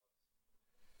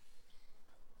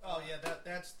Yeah,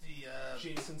 that's the...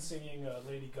 Jason singing a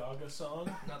Lady Gaga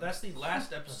song. No, that's the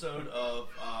last episode of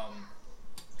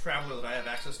Traveler that I have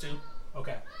access to.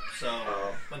 Okay. So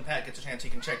when Pat gets a chance, he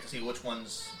can check to see which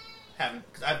ones haven't...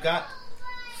 Because I've got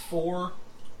 4,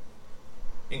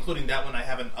 including that one I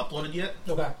haven't uploaded yet.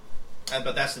 Okay.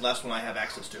 But that's the last one I have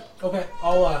access to. Okay.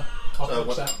 I'll So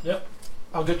fix that. Yep.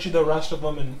 I'll get you the rest of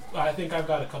them, and I think I've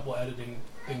got a couple editing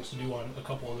things to do on a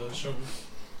couple of those, so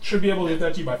should be able to get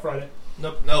that to you by Friday.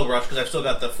 Nope, no rush, because I've still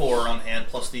got the 4 on hand,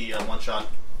 plus the one-shot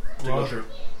to go through.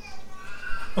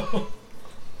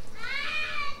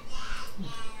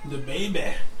 The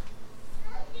baby.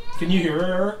 Can you hear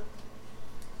her?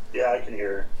 Yeah, I can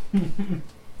hear her.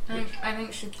 I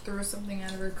think she threw something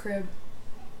out of her crib.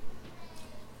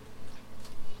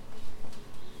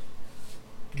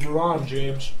 You're on,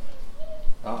 James.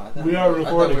 Oh, We are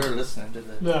recording. I thought we were listening to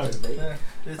the, No. to the baby.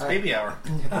 It's baby hour.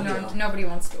 No, nobody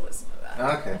wants to listen to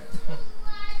that. Okay.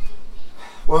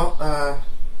 Well,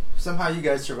 somehow you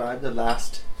guys survived the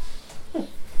last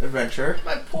adventure.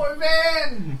 My poor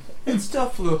van! It still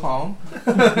flew home.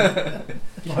 Oh,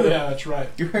 yeah, that's right.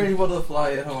 You were able to fly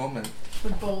it home and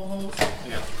With bullet holes.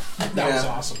 Yeah. That was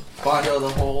awesome. bondo the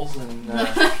holes and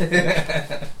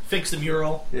Fix the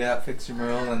mural. yeah, fix your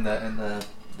mural and the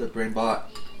BrainBot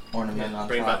ornament on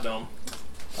Brainbot top. Dome.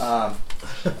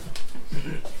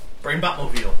 Brainbot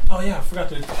Mobile. Oh, yeah, I forgot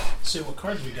to say what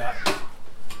cards we got.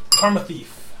 Karma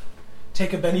Thief.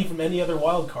 Take a Benny from any other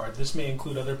wild card. This may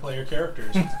include other player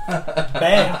characters.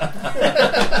 Bam!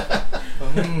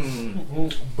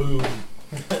 Boom.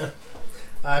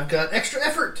 I've got extra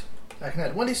effort. I can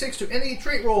add 1d6 to any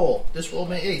trait roll. This roll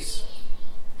may ace.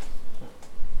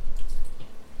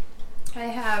 I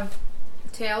have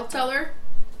Tale Teller.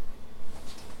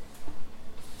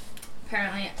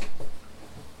 Apparently.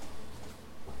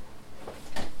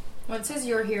 Well, it says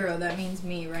your hero. That means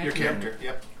me, right? Your character.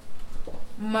 Yep.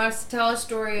 Must tell a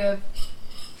story of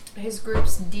his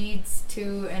group's deeds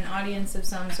to an audience of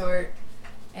some sort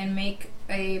and make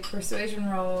a persuasion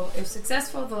roll. If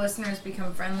successful, the listeners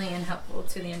become friendly and helpful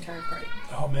to the entire party.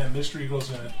 Oh, man, Mystery Eagle's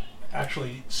going to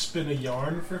actually spin a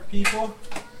yarn for people.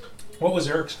 What was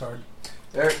Eric's card?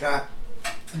 Eric got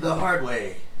the hard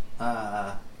way.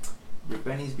 Your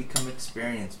bennies become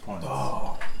experience points.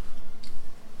 Oh.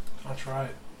 That's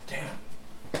right. Damn.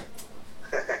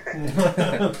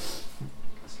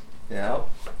 Yeah.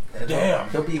 Damn.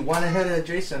 He'll be one ahead of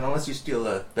Jason unless you steal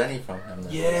a Benny from him.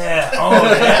 Then. Yeah. Oh,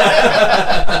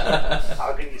 yeah.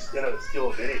 How can you steal a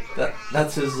Benny from me?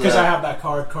 That's his... Because I have that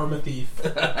card, Karma Thief.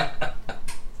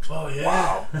 Oh, yeah.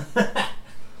 Wow.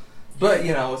 But,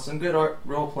 you know, with some good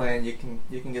role playing, you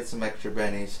can get some extra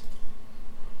bennies.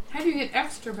 How do you get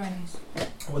extra bennies?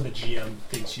 When the GM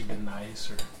thinks you've been nice,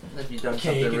 or If you've done cake,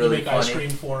 something you really make funny. ice cream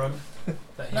for him.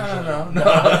 That No.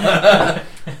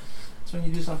 usually- That's when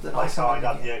you do something Like awesome. how I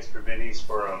got the extra bennies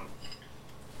for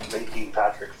making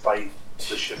Patrick fight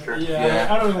the shifter. Yeah,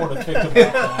 I don't even want to think about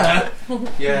that.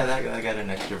 Yeah, that guy got an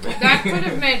extra benny. That could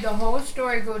have made the whole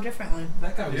story go differently.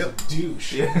 That guy was a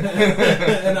douche. Yeah.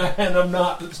 and I'm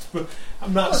not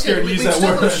scared to use that still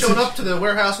word. would have shown up to the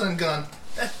warehouse and gone,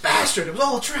 that bastard, it was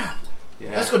all a trap.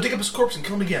 Yeah. Let's go dig up his corpse and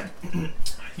kill him again.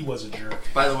 He was a jerk.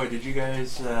 By the way, did you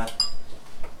guys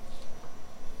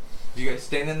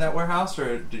stay in that warehouse,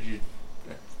 or did you...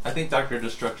 I think Dr.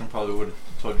 Destruction probably would have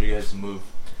told you guys to move.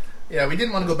 Yeah, we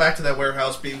didn't want to go back to that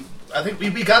warehouse. I think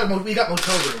we got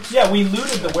motel rooms. Yeah, we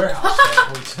looted the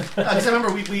warehouse. Because I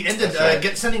remember we ended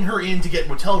sending her in to get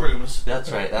motel rooms. That's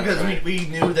right. That's Because right. we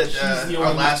knew that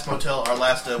our last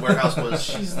warehouse was...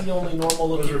 She's the only normal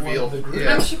looking one revealed. of the group.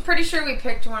 Yeah. I'm pretty sure we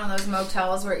picked one of those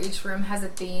motels where each room has a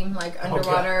theme, like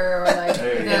underwater or like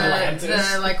There you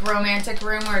the like romantic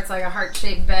room where it's like a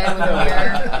heart-shaped bed with a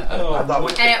mirror. Oh, I thought we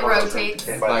And picked it one of those rotates.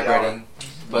 in by the hour. Vibrating.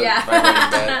 But Yeah.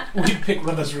 vibrating bed. we picked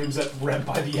one of those rooms that rent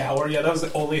by the hour. Yeah, that was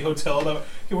the only hotel that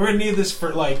we're gonna need this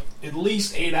for like at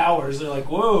least 8 hours. They're like,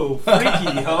 whoa,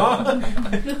 freaky, huh?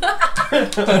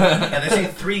 And they say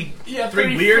three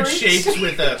weird freaks. shapes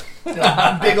with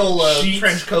big old Sheets.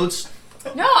 trench coats.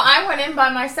 No, I went in by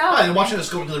myself. And watching us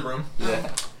go into the room. Yeah.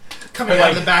 Coming out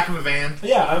of the back of a van.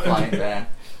 Yeah, Flying van.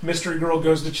 Mystery Girl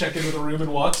goes to check into the room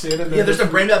and walks in. And then Yeah, there's a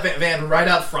brained-up van right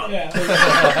out front. Yeah.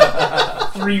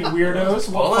 3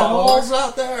 weirdos. Bullet What holes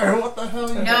out there. What the hell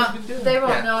are you No, guys been doing? they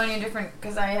won't Yeah. know any different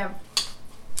because I have.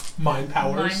 Mind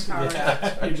powers. Mind powers.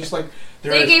 Yeah. You're just like...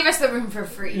 They gave us the room for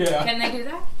free. Yeah. Can they do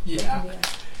that? Yeah.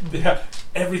 Yeah.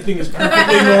 Everything is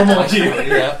perfectly normal here.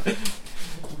 Yeah.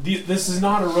 This is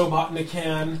not a robot in a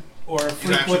can or a You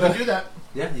freak actually with can a... do that.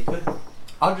 Yeah, you could.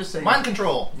 I'll just say mind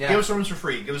control. Yeah. Give us the rooms for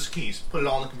free. Give us the keys. Put it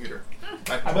all in the computer.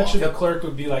 I bet you the clerk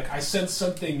would be like, I sense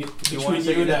something between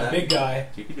you and that big guy.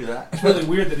 You can do that. It's really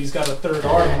weird that he's got a third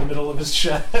arm in the middle of his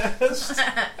chest.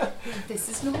 This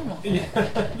is normal. Yeah,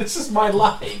 this is my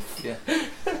life. Yeah.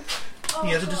 He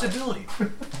has a disability.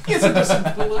 He has a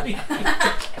disability.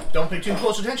 Don't pay too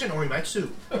close attention, or he might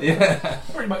sue. Yeah.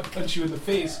 Or he might punch you in the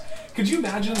face. Could you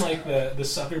imagine, like, the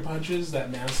sucker punches that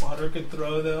manslaughter could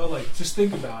throw, though? Like, just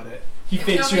think about it. He If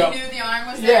fakes you out. nobody knew the arm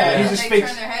was Yeah, there, he and just they fakes-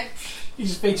 turn their head. He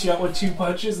just fakes you out with 2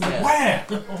 punches and then wham!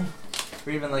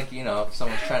 Or even like, you know, if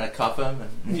someone's trying to cuff him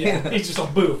and Yeah, he's just a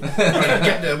boom.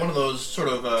 Get into one of those sort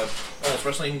of almost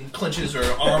wrestling clinches or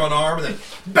arm on arm, and then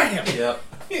BAM! Yep.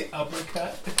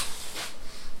 Uppercut. You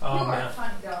Oh, are a man.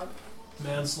 fun dog.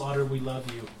 Manslaughter, we love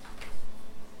you.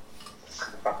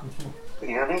 Can you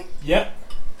hear me? Yep.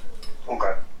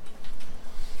 Okay.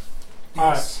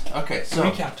 Alright. Okay, so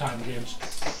Recap time, James.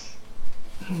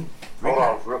 Hold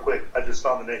on, real quick. I just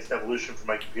found the next evolution for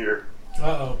my computer.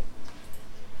 Uh-oh.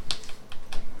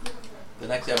 the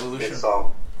next evolution. It's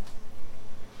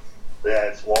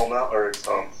it's wall mount, or it's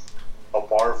a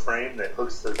bar frame that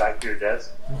hooks to the back of your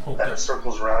desk that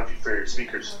circles around you for your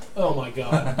speakers. Oh my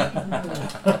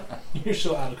god. You're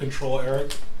so out of control,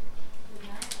 Eric.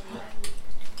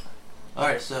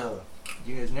 Alright, so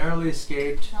you guys narrowly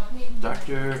escaped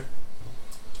Dr.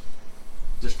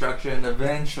 Destruction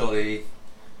eventually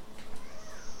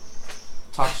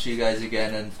talks to you guys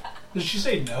again, and Did she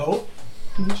say no?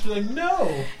 And she's like, no.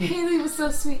 Haley was so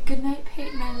sweet. Good night,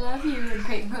 Peyton. I love you. And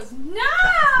Peyton goes,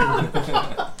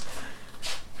 no!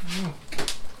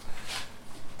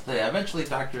 so yeah, eventually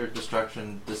Dr.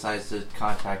 Destruction decides to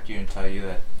contact you and tell you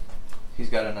that he's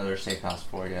got another safe house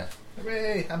for you.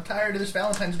 Hooray! I'm tired of this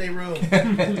Valentine's Day room.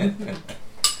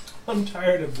 I'm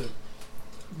tired of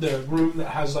the room that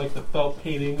has like the felt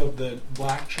painting of the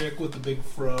black chick with the big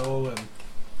fro and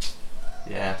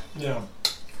Yeah. yeah.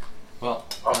 Well,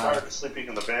 I'm tired of sleeping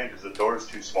in the van because the door's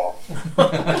too small.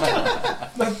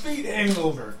 My feet hang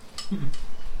over.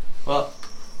 well,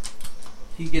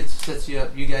 he sets you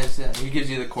up. He gives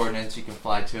you the coordinates. You can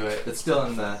fly to it. It's still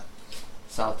in the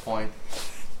South Point.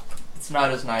 It's not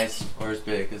as nice or as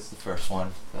big as the first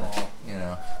one, but you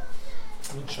know.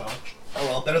 I'm in shock. Oh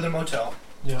well, better than motel.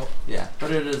 Yep. Yeah,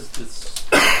 but it's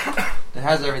it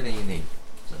has everything you need.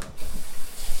 So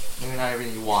maybe not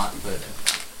everything you want, but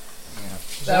you know.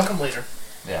 That'll come later.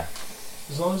 Yeah.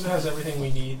 As long as it has everything we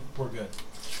need, we're good.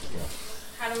 Yeah.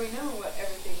 How do we know what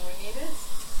everything we need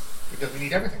is? Because we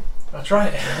need everything. That's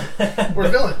right. We're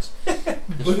villains.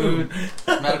 There's food,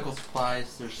 medical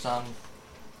supplies. There's some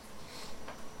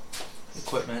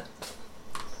equipment.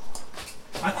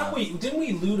 I thought didn't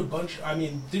we loot a bunch? I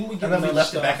mean, didn't we get And then we enough left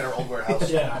stuff? it back at our old warehouse.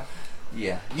 Yeah.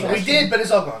 Yeah. You We guys did, but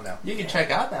it's all gone now. You can check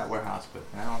out that warehouse, but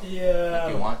I don't Yeah.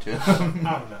 think you want to. I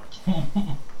don't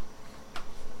know.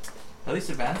 At least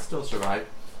the van still survived.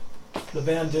 The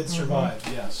van did survive.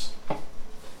 Yes. Oh,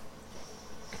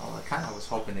 I kind of was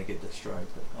hoping to get destroyed,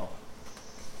 but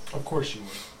Of course you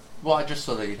would. well, just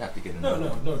so that you'd have to get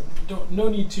another. No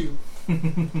need to.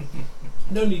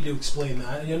 No need to explain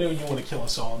that. I know you want to kill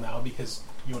us all now because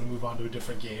you want to move on to a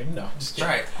different game. No, just kidding.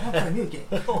 Right. I want a new game.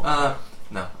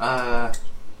 No.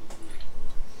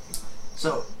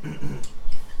 So,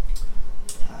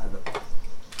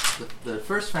 the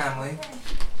first family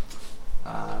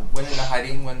went into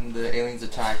hiding when the aliens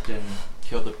attacked and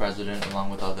killed the president along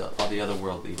with all the other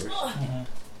world leaders. Mhm.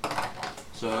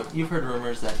 So you've heard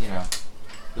rumors that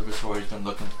the Vittori's been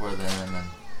looking for them and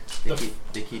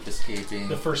they keep escaping.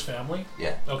 The first family.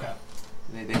 Yeah. Okay.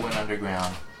 They went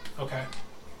underground. Okay.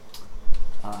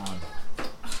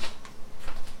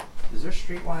 Is there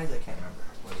Streetwise? I can't remember.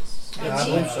 What is Yeah, I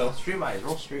believe so. Streetwise.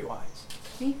 Roll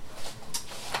Streetwise. Me?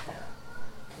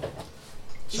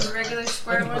 Sorry. The regular I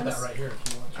square can put ones? that right here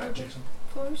if you want. Sorry, Jason.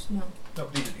 Fours? No. No,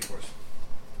 these are D4s.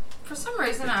 For some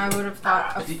reason, I would have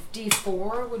thought a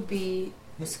D4 would be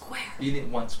square. You need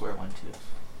one square one too.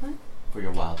 What? For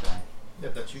your wild die.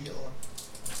 Yep, that's your yellow one.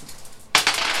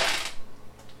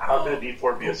 How could a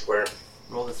D4 be a square?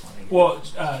 Roll this one again. Well,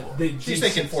 the She's D6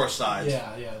 thinking 4 sides.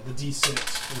 Yeah, the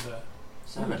D6 is a.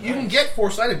 7. You can get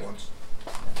 4-sided ones.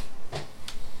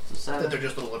 So 7. That they're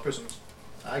just little prisms.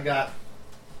 I got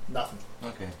nothing.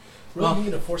 Okay. Really, Well- you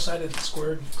need a four-sided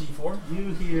squared D4?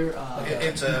 You hear.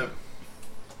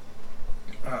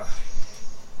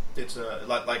 It's a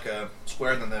like a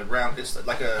square, and then the round. It's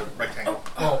like a rectangle,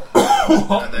 Oh,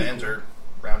 and the ends are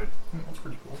rounded. that's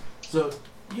pretty cool. So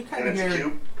you kind And of it's a hear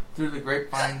cube? through the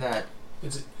grapevine that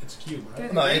It's a cube,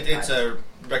 right? No, it's a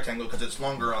rectangle because it's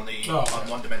longer on the Oh, on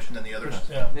okay. one dimension than the others.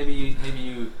 Yeah. maybe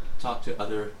you talk to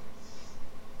other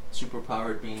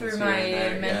superpowered beings Through here my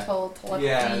and there. mental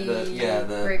telepathy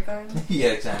the grapevine. Yeah,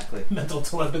 exactly. Mental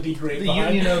telepathy The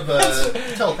grapevine. union of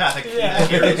telepathic Yeah.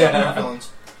 heroes Yeah. and villains.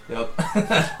 Yep.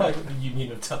 Like the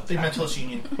union of The telepathy. mentalist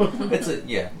union. It's a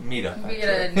meetup. We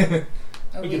Actually. get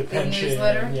a We get a weekly pension.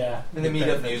 newsletter. Yeah. In the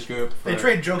meetup news group. They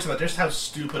trade jokes about just how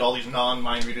stupid all these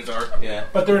non-mind readers are. Yeah.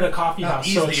 But they're in a coffee How house,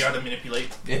 easy so they it's, are to manipulate.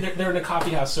 they're in a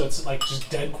coffee house, so it's like just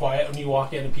dead quiet when you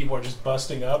walk in, and people are just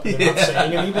busting up and they're not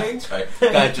saying anything. That's right.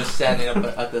 Guy just standing up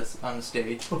on the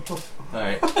stage. All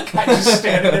right. Guy just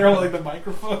standing there holding the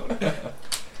microphone.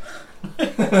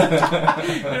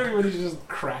 Everybody's just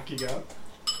cracking up.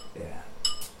 Yeah.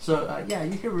 So you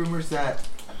hear rumors that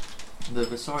the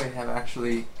Visori have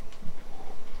actually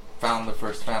found the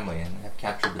first family and have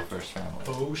captured the first family.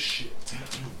 Oh shit.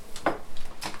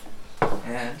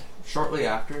 And shortly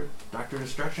after, Dr.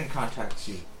 Destruction contacts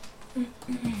you.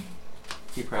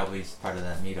 He probably is part of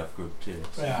that meetup group too.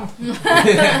 So.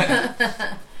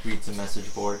 Yeah. Reads the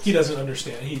message board. He doesn't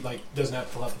understand. He doesn't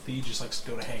have telepathy. He just likes to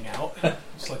go to hang out.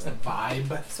 Just likes the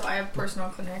vibe. So I have personal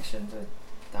connections with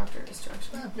Dr.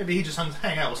 Destruction. Maybe he just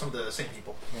hang out with some of the same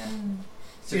people. Yeah.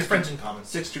 See his friends in common.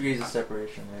 6 degrees of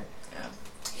separation, right?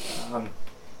 Yeah.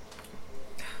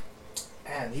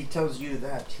 And he tells you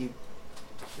that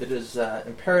it is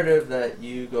imperative that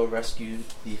you go rescue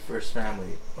the first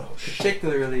family, Oh shit.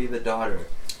 particularly the daughter,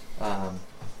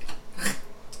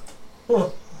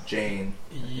 Jane.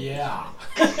 Yeah.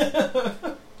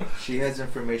 She has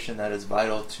information that is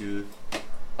vital to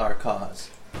our cause.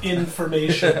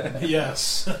 Information.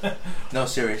 Yes. No,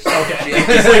 serious. Okay.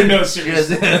 He's like, no,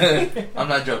 seriously. I'm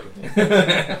not joking.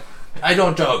 I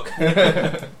don't joke.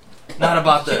 Not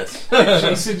about this.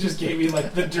 Jason just gave me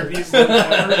like the dirtiest look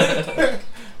ever.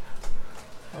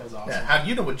 That was awesome. Yeah, how do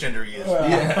you know what gender he is?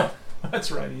 Yeah.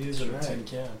 That's right. He is in a That's tin right.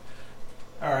 can.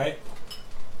 All right.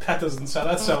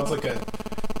 That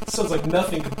sounds like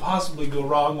nothing could possibly go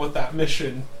wrong with that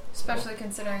mission. Especially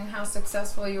considering how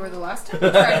successful you were the last time you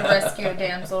tried to rescue a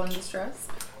damsel in distress.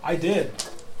 I did.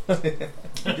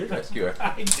 You did rescue her.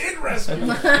 I did rescue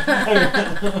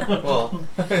her. Well,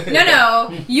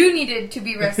 No, you needed to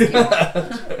be rescued.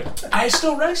 I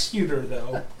still rescued her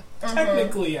though.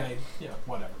 Technically,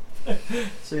 whatever.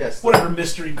 so yes, Whatever,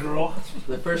 mystery girl.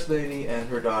 the first lady and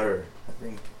her daughter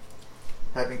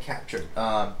have been captured.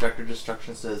 Dr.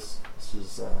 Destruction says this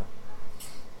is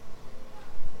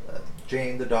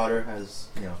Jane, the daughter, has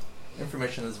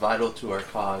information that's vital to our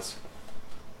cause.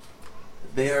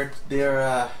 They are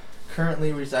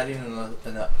currently residing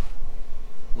in a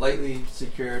lightly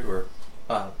secured or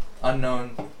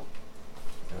unknown,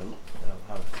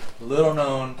 little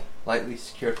known, lightly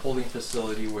secured holding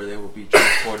facility where they will be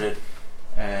transported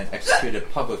and executed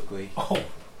publicly. Oh.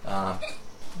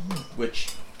 Which,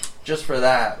 just for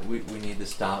that, we need to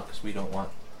stop because we don't want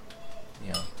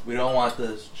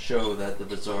to show that the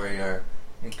Visori are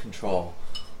in control.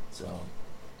 So.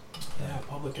 Yeah,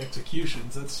 public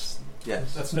executions.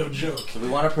 That's no joke. So we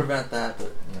want to prevent that,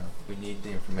 but we need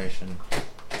the information.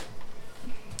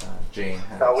 Jane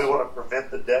has. Now we want to prevent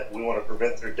the death. We want to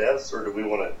prevent their deaths, or do we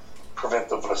want to prevent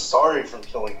the Visari from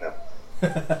killing them?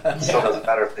 So it doesn't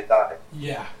matter if they die.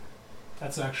 Yeah,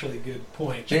 that's actually a good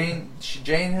point. Jane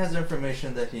has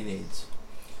information that he needs.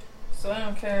 So I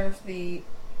don't care if the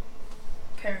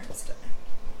parents die.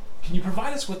 Can you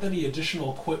provide us with any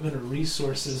additional equipment or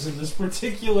resources in this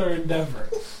particular endeavor?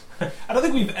 I don't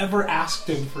think we've ever asked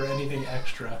him for anything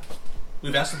extra.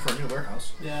 We've asked him for a new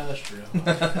warehouse. Yeah, that's true. Wait,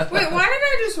 why did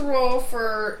I just roll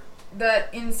for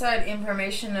that inside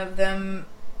information of them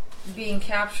being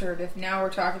captured if now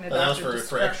we're talking to That was Dr.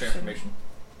 for extra Destruction? information.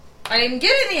 I didn't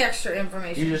get any extra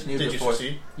information. You just knew Did before. you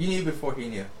succeed? You knew before he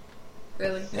knew.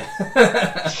 Really?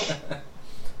 Yeah.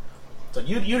 So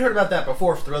you'd heard about that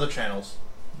before through other channels.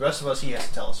 The rest of us, he has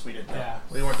to tell us. We didn't know. Yeah.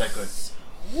 We weren't that good.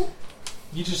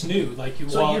 You just knew, like you.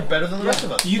 So you're better than the rest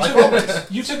of us. You like took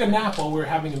always. you took a nap while we were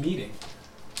having a meeting.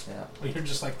 Yeah. Well, you're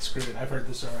just like, screw it. I've heard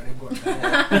this already. I'm going to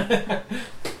bed.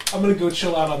 I'm gonna go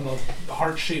chill out on the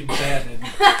heart-shaped bed and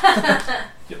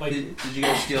get like Did you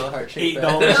guys steal a heart-shaped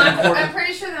 $8 bed? I'm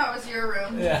pretty sure that was your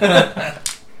room. Yeah.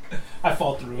 I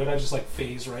fall through it. I just like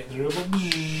phase right through it.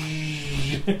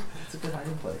 It's a good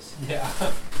hiding place. Yeah,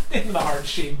 in the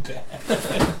heart-shaped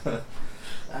bed.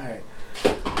 Alright.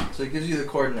 So it gives you the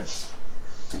coordinates.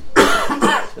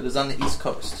 It is on the east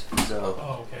coast. So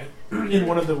Oh, okay. In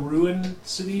one of the ruined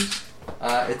cities.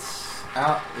 it's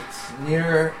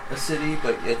near a city,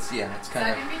 but it's Is kind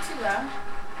that of. gonna be too loud?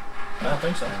 I don't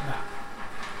think so. Nah.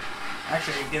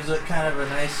 Actually, it gives it kind of a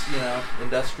nice,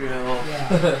 industrial. Yeah.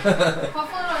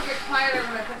 Hopefully it'll get quieter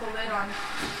when I put the lid on.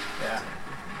 Yeah.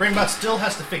 Brainbot still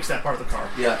has to fix that part of the car.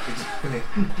 Yeah, exactly.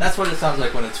 That's what it sounds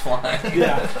like when it's flying.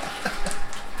 Yeah.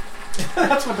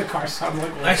 That's what the car sounds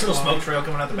like. when Nice it's little flying. smoke trail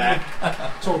coming out the back.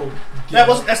 Total.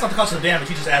 That's not the cost of the damage.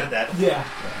 He just added that. Yeah.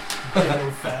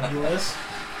 Fabulous.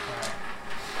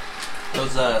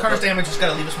 Those Car's damage just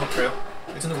gotta leave a smoke trail.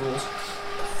 It's in the rules.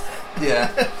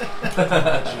 Yeah.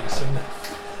 Jason.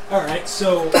 All right.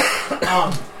 So,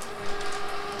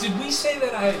 did we say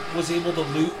that I was able to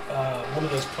loot one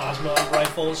of those plasma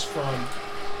rifles from?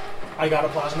 I got a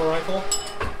plasma rifle.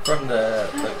 From the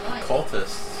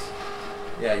cultists.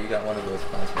 Yeah, you got one of those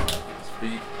plasma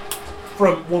rifles.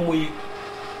 From when we.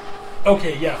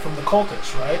 Okay, yeah, from the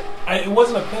cultists, right? It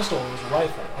wasn't a pistol; it was a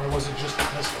rifle, or was it just a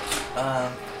pistol?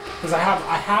 Because I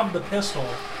have the pistol,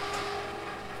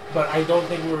 but I don't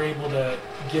think we were able to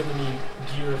get any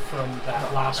gear from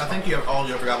that last. I think all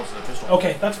you ever got was the pistol.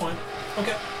 Okay, that's fine.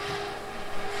 Okay.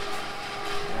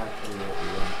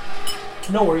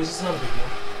 No worries, it's not a big deal.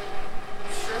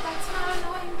 Sure, that's not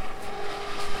annoying.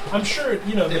 I'm sure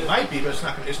It might be, but it's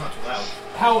not too loud.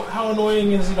 How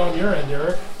annoying is it on your end,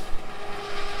 Eric?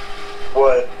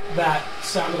 What? That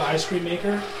sound of the ice cream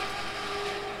maker?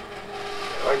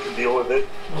 I can deal with it.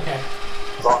 Okay.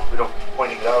 As long as we don't keep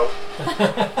pointing it out.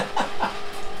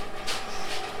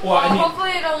 Well, I mean,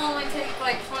 hopefully it'll only take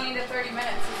like 20 to 30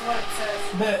 minutes is what it says.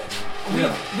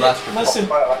 listen.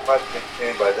 I might be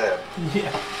maintained by then.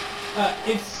 Yeah.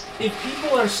 If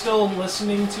people are still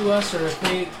listening to us, or if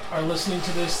they are listening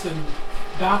to this, then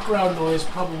background noise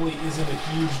probably isn't a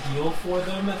huge deal for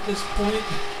them at this point.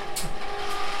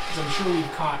 Because I'm sure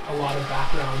we've caught a lot of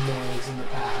background noise in the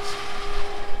past.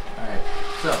 Alright,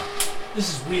 so This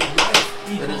is real life,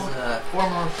 people. it is a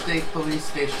former state police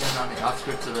station on the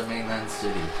outskirts of a mainland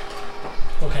city.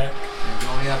 Okay. And you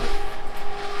only have a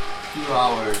few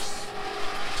hours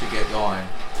to get going.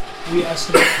 We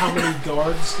estimate how many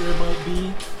guards there might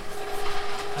be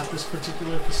at this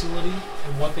particular facility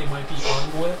and what they might be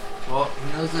armed with. Well,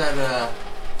 he knows that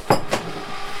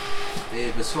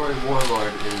the Vasori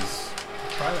warlord is...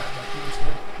 Try that. That's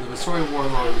good. The Vasori Why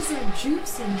warlord is there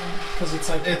juice in there? Because it's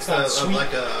like It's got got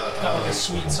like a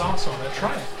sweet sauce on it.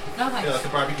 Try it. No thanks. like a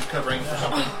barbecue covering for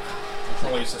something.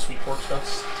 Only it's the sweet pork stuff.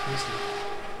 Tasty.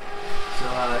 So,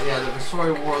 the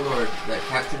Vasori warlord that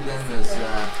captured them is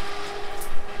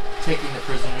taking the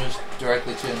prisoners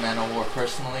directly to a man of war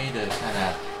personally to kind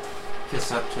of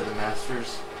kiss up to the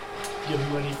masters.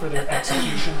 Getting ready for their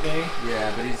execution day.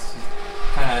 Yeah, but he's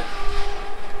kind of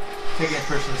taking it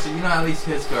personally. So, at least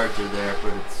his guards are there,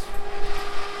 but it's,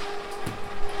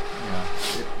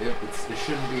 it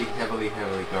shouldn't be heavily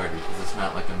guarded because it's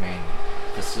not like a main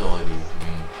facility. I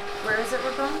mean, Where is it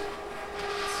we're going?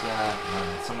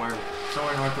 it's somewhere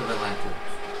north of Atlanta,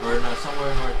 or no,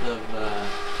 somewhere north of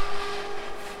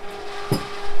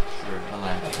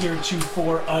Atlanta. A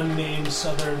heretofore unnamed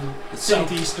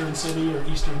southeastern city or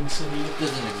eastern city. It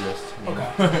doesn't exist.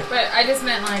 Okay. But I just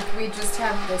meant like we just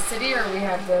have the city or we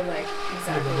have the like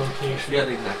exact The location. Yeah,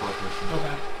 the exact location.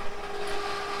 Okay.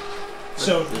 But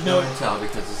So there's no intel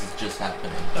because this is just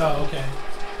happening. Oh, okay.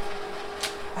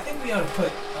 I think we ought to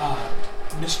put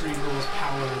Mystery Girl's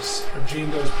powers or Jane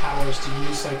Doe's powers to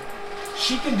use. Like,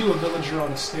 she can do a villager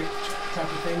on a stick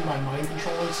type of thing by mind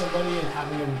controlling somebody and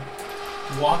having them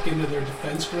walk into their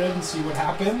defense grid and see what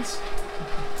happens.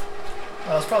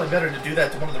 Well, it's probably better to do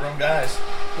that to one of their own guys.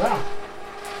 Wow.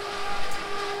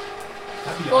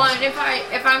 That'd be Well, awesome. and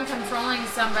if I'm controlling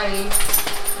somebody,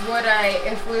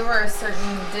 if we were a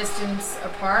certain distance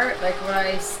apart, like would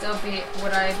I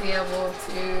be able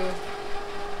to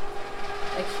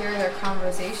like hear their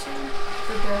conversation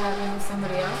that they're having with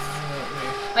somebody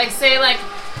else? Like say like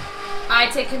I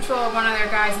take control of one of their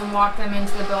guys and walk them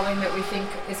into the building that we think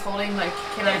is holding, like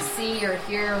can I see or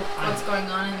hear what's going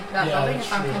on in that building that's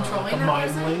if I'm true, controlling like a that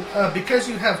mind person? link. Because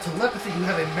you have telepathy, you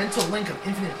have a mental link of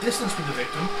infinite distance with the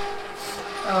victim.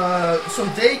 So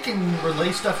they can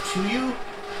relay stuff to you,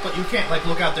 but you can't like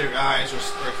look out their eyes or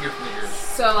hear from their ears.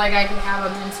 So like I could have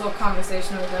a mental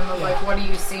conversation with them of like what are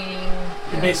you seeing?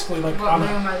 You're basically like What on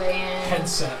room a are they in?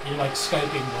 headset. You're like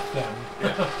Skyping with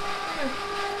them.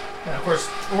 And of course,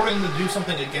 ordering them to do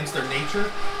something against their nature,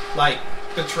 like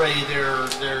betray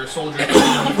their soldiers,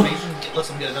 information, lets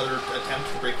them get another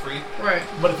attempt to break free. Right.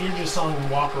 But if you're just telling them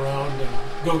to walk around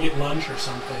and go get lunch or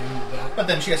something, that But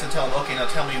then she has to tell them, okay, now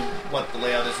tell me what the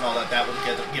layout is and all that. That would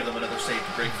give them another save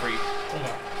to break free.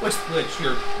 okay. Which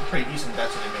you're pretty decent at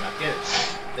that, so they may not get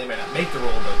it. They may not make the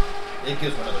roll, but it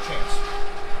gives them another chance.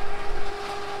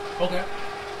 Okay.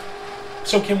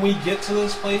 So can we get to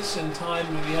this place in time?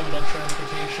 Do we have enough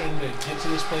transportation to get to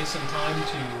this place in time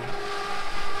to?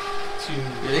 You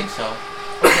think so?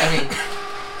 I mean,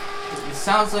 it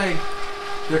sounds like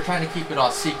they're trying to keep it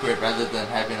all secret rather than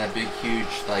having a big, huge,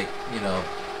 like,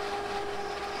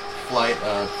 flight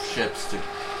of ships to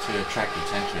attract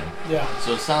attention. Yeah.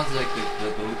 So it sounds like the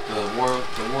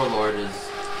warlord is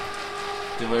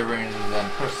delivering them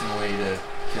personally to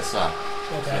kiss up.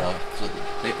 Okay. So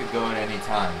they could go at any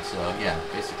time. So yeah,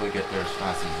 basically get there as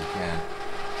fast as you can.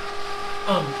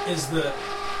 Is the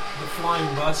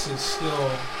flying bus is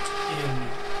still in?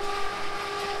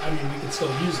 I mean, we can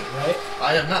still use it, right?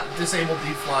 I have not disabled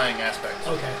the flying aspect.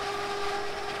 Okay.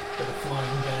 For the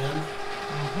flying van.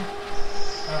 Mm-hmm.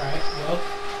 All right. Well,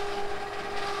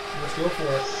 let's go for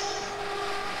it.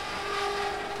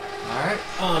 All right.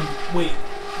 Wait.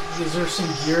 Is there some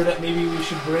gear that maybe we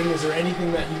should bring? Is there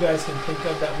anything that you guys can think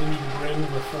of that we need to bring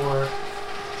before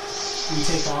we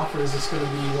take off, or is this going to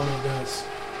be one of those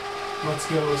let's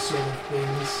go sort of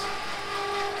things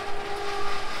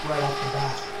right off the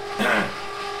bat?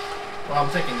 Well, I'm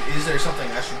thinking, is there something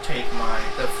I should take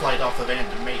the flight off the van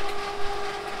to make?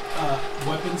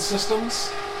 Weapon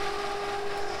systems?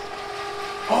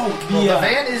 Oh, the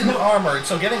van isn't armored,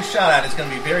 so getting shot at is going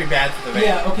to be very bad for the van.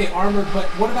 Yeah, okay, armored, but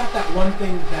what about that one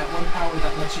power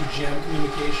that lets you jam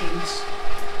communications?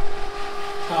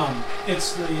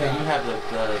 It's the... you have the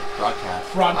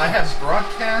broadcast. I have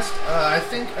broadcast. I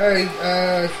think I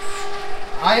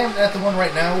am at the one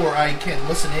right now where I can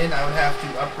listen in. I would have to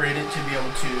upgrade it to be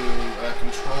able to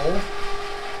control.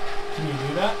 Can you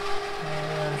do that?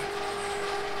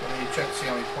 Let me check to see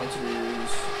how many points it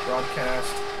is.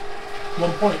 Broadcast. 1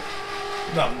 point.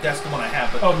 No, that's the one I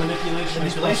have. But manipulation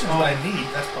is what I need.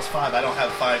 That's +5. I don't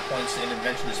have 5 points in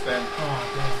invention to spend. Oh,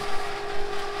 damn.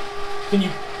 Can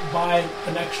you buy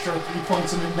an extra 3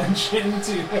 points of invention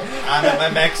to... I'm at my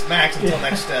max until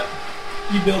next step.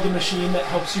 You build a machine that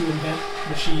helps you invent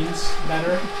machines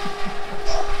better.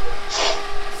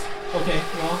 Okay,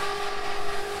 well...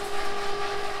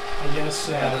 I guess...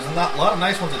 Yeah, there's a lot of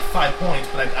nice ones at 5 points,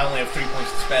 but I only have 3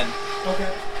 points to spend. Okay.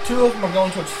 2 of them are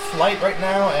going towards flight right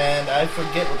now, and I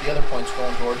forget what the other points are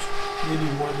going towards. Maybe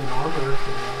more than armor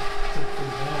for the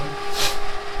van.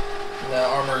 The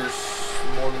armor's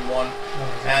more than 1.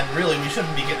 Oh, and really, we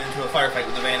shouldn't be getting into a firefight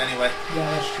with the van anyway. Yeah,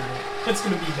 that's true. It's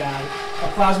going to be bad. A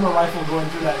plasma rifle going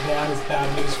through that van is bad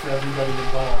news for everybody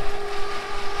involved.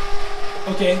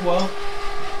 Okay, well,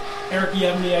 Eric, you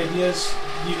have any ideas?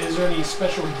 Is there any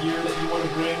special gear that you want to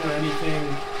bring, or anything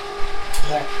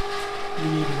that you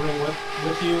need to bring with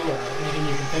you, or anything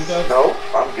you can think of? No,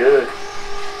 I'm good.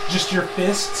 Just your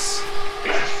fists?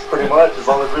 Pretty much, as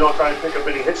long as we don't try and pick up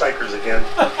any hitchhikers again.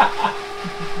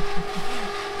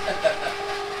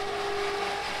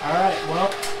 Alright, well...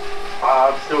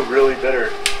 I'm still really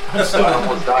bitter. I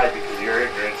almost died because of your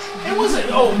ignorance. It wasn't...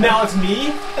 Oh, now it's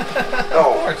me?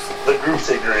 No, the group's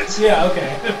ignorance. Yeah,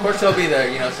 okay. Of course he'll be there,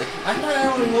 it's like, I thought I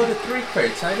only loaded 3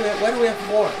 crates. Why do we have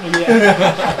 4? Yeah.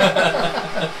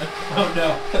 Oh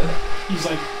no. He's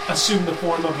like assumed the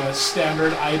form of a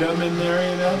standard item in there,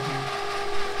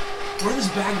 Mm-hmm. Where does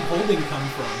bag of holding come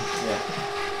from? Yeah.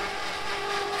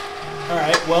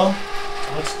 Alright, well,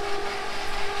 let's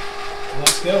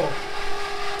go.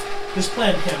 This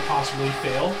plan can't possibly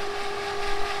fail.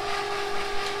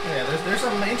 Yeah, there's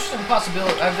some interesting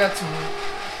possibility. I've got some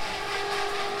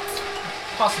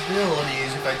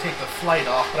possibilities if I take the flight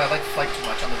off, but I like flight too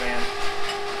much on the van.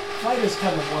 Flight is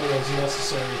kind of one of those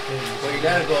necessary things. Well, you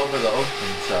gotta go over the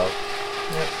ocean, so...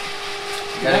 Yep.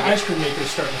 That ice cream maker is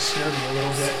starting to scare me a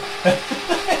little bit.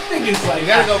 I think it's like...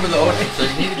 You gotta go over the ocean, so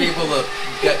you need to be able to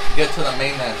get to the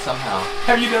mainland somehow.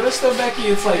 Have you noticed though, Becky?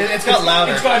 It's like... It's got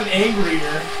louder. It's gotten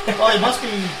angrier. Well, it must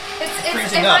be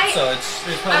freezing up, so it's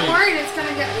probably... I'm worried it's going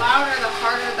to get louder the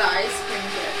harder the ice cream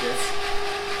gets.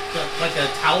 Like a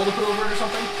towel to put over it or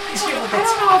something? I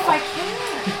don't know if I can.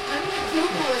 Let me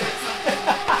Google it or something.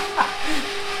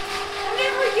 I've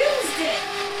never used it.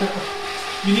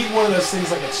 You need one of those things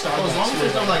like at Starbucks. Well, as long as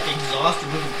there's no like exhaust or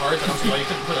moving parts, I don't see why you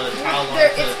couldn't put a towel on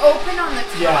it. It's open on the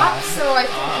top, Yeah. so I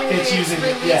think maybe It's it's using-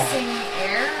 releasing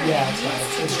air. and Yeah, it needs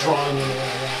to it's be. drawing in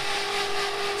air,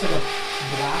 yeah. It's like a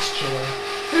blast chiller.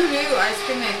 Who knew ice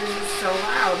cream makers were so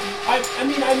loud? I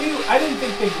didn't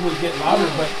think they would get louder,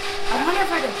 but I wonder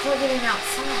if I could plug it in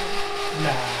outside.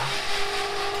 nah.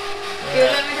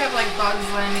 Yeah, then we'd have like bugs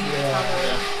landing in the top of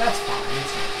it. That's fine.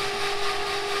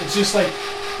 It's just like,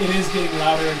 it is getting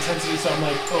louder intensity, so I'm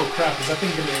like, oh crap, is that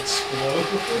thing going to explode?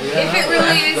 If it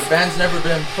really is- The band's never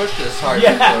been pushed this hard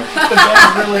Yeah, before. the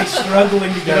band's really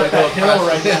struggling to get up that hill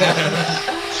right now.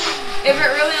 If it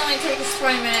really only takes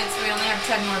 20 minutes, we only have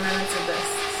 10 more minutes of this.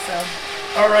 So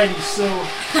Alrighty, so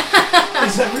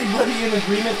is everybody in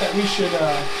agreement that we should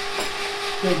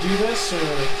go do this, or?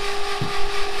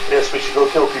 Yes, we should go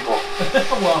kill people.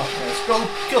 well. Yes, go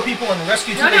kill people and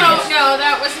rescue two No, babies.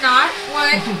 that was not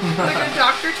what the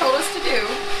doctor told us to do.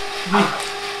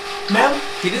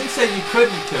 He didn't say you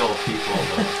couldn't kill people,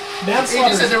 though. He Manslaughter.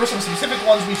 just said there were some specific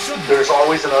ones we shouldn't. There's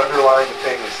always an underlying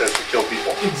thing that says to kill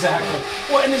people. Exactly.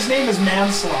 Well, and his name is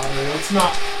Manslaughter. It's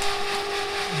not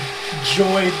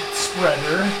Joy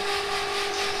Spreader.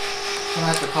 We'll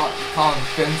have to call him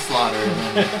Finn Slaughter and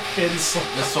then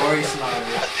the Sorry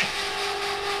Slaughter.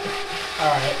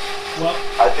 Alright. Well,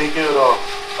 I think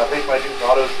my new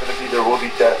motto is going to be "There will be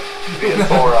death, be a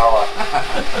Thor ally."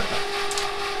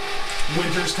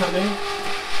 winter's coming.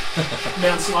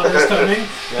 Manslaughter's coming.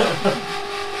 Yeah.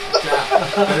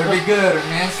 Better be good or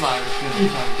manslaughter's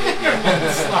gonna come get you.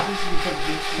 Manslaughter's gonna come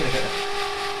get you.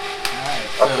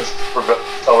 Alright, so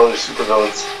Tell other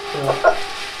supervillains.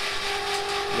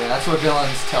 yeah, that's what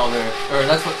villains tell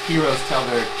that's what heroes tell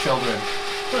their children.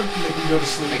 Make them go to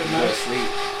sleep Make at them go to night.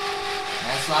 sleep.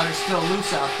 Manslaughter's still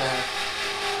loose out there.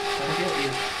 Trying to get you.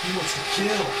 He wants to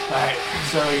kill. Alright,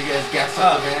 so you guys gas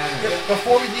up the van and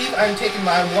Before we leave, I'm taking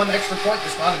my one extra point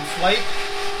that's not in flight.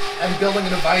 I'm building a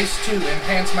device to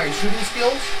enhance my shooting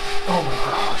skills, Oh my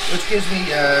gosh. which gives me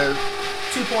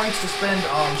 2 points to spend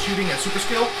on shooting a super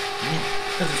skill,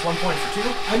 because it's 1 point for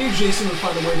 2. I knew Jason would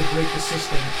find a way to break the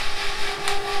system.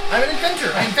 I'm an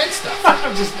inventor. I invent stuff.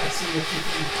 I'm just messing with you.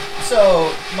 So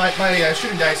my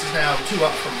shooting dice is now 2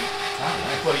 up from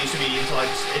nice. what it used to be until I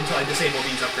disable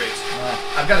these upgrades. Alright.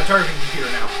 I've got a targeting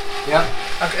computer now. Yep.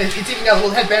 It's even got a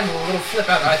little headband with a little flip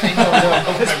out, I think, over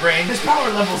my brain. His power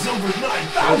level's over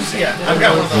 9,000. Yeah, I've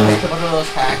got one of those. What are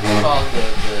those hacks called?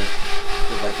 The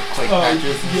like the quick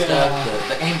patches and yeah.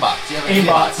 stuff. The aimbots. You have an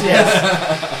Aimbots, aimbot? yes.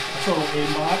 Total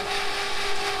aimbot.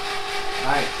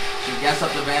 Alright. So you gas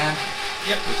up the van.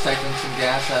 Yep. We're cycling some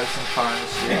gas out of some car in the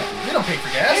street. Yeah, we don't pay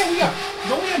for gas. Hey,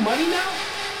 don't we have money now?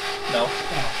 No.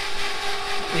 Oh.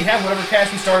 We have whatever cash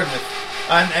we started with,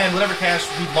 and whatever cash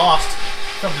we lost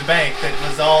from the bank that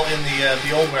was all in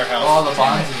the old warehouse. All the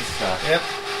bonds and stuff. Yep.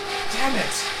 Damn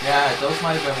it. Yeah, those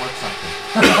might have been worth something.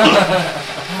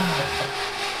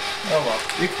 Oh well.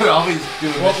 You could always do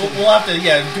a mission. We'll have to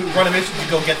run a mission to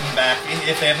go get them back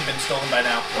if they haven't been stolen by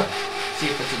now. See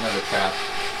if it's another trap.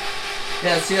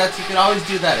 Yeah, see, you can always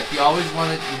do that. If you always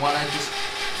want to just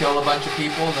kill a bunch of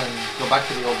people, then go back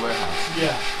to the old warehouse.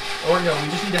 Yeah. Or we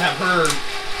just need to have her,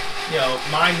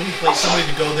 mind manipulate somebody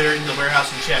to go there into the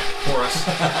warehouse and check for us.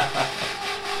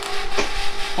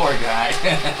 Poor guy.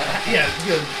 Yeah,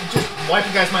 just wipe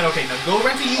the guy's mind. Okay, now go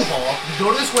rent a U-Haul,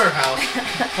 go to this warehouse,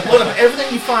 load up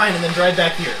everything you find, and then drive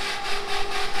back here.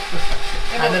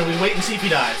 And then we wait and see if he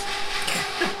dies.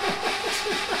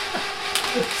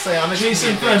 Say, I'm a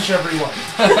Jason French, everyone.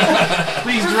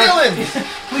 Please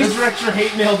direct your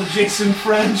hate mail to Jason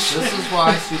French. This is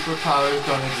why superpowers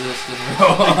don't exist in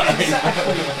real life.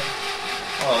 Exactly.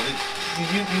 Oh,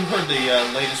 you heard the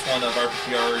latest one of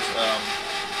RPPR's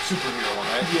superhero one,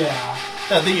 right? Yeah.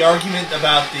 The argument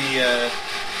about the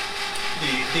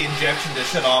injection to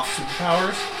shut off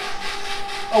superpowers.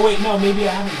 Oh wait, no, maybe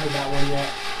I haven't heard that one yet.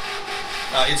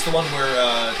 It's the one where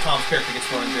Tom's character gets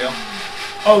thrown in jail.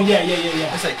 Oh yeah.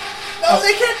 It's like, no,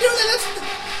 they can't do that.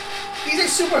 He's a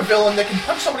supervillain that can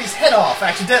punch somebody's head off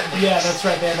accidentally. Yeah, that's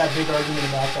right. They had that big argument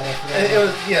about that. I forgot.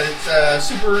 It's a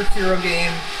superhero game.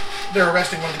 They're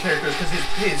arresting one of the characters because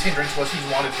his hindrance was he's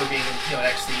wanted for being an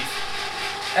ex-thief,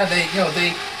 and they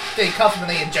cuff him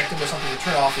and they inject him with something to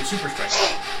turn off his super strength.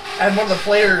 And one of the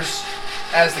players,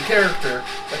 as the character,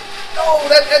 like, no,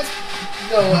 that's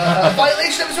a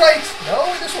violation of his rights. No,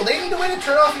 they need a way to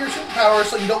turn off your superpower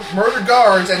so you don't murder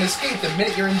guards and escape the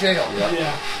minute you're in jail. Yep.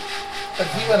 Yeah. But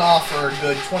he went off for a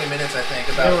good 20 minutes, I think,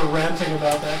 They about were ranting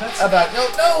about that. That's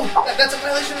that's a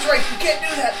violation of his rights. You can't do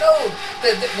that. No,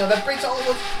 that breaks all of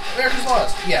America's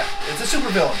laws. Yeah, it's a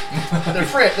supervillain.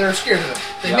 They're scared of him.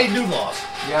 They made new laws.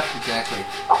 Yep, exactly.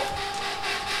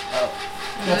 no.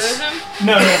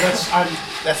 That's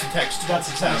That's the text. That's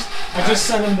the text. I just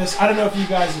sent him this. I don't know if you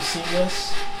guys have seen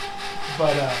this,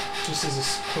 but just as a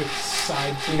quick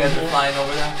side thing. You guys here. are flying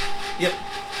over there? Yep.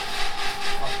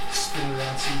 I'll spin it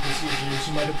around so you can see it, James.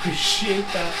 You might appreciate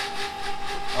that.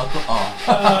 They're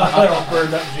all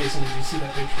burned up, Jason. Did you see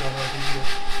that picture on our video?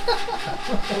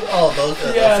 All those.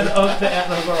 Yeah, the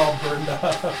antlers are all burned up.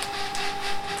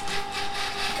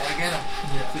 Gotta get him.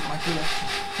 Yeah. With my collection.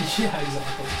 Yeah,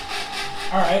 exactly.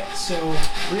 Alright, so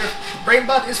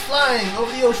Brainbot is flying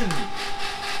over the ocean.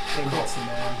 Brainbot's the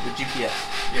man. With GPS.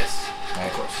 Yes, Right.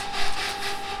 of course.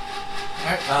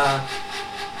 Alright,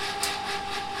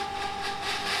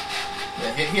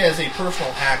 Yeah, he has a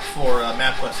personal hack for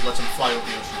MapQuest that lets him fly over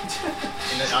the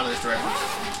ocean on his directions.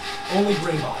 Only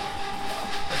Brainbot.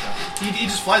 He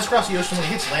just flies across the ocean. When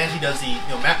he hits land, he does the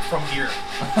map from here.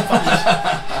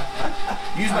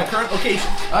 Use my current location.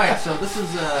 All right, so this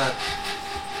is a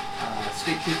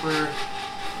state trooper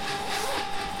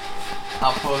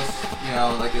outpost.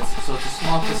 It's a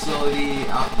small facility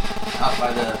out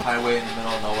by the highway in the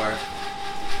middle of nowhere.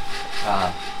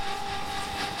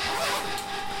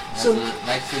 It's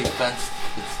nicely fenced.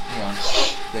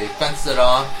 They fenced it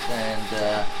off, and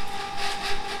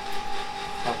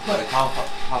how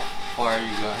far are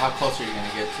you going? How close are you going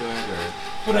to get to it? Or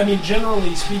but I mean,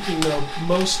 generally speaking, though,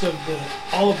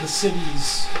 all of the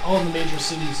major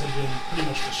cities have been pretty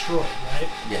much destroyed, right?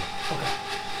 Yeah. Okay.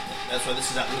 That's why this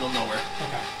is out in the middle of nowhere.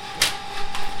 Okay.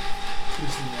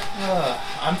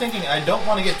 I'm thinking I don't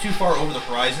want to get too far over the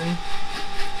horizon,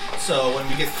 so when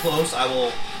we get close, I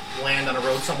will land on a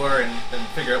road somewhere and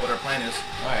figure out what our plan is.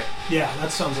 all right. Yeah,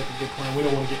 that sounds like a good plan. We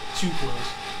don't want to get too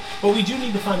close. But we do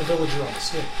need to find a villager on the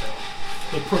stick, though.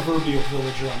 The proverbial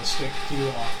villager on the stick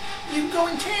to... You go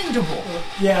intangible.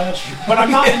 Yeah, that's true. But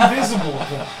I'm not invisible,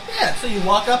 though. Yeah, so you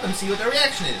walk up and see what their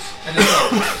reaction is. And then go.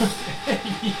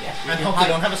 Yeah. And hope they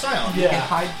don't have a silent. You Yeah. can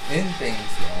hide in things,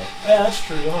 though. Yeah, that's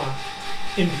true, huh?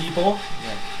 In people.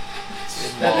 Yeah.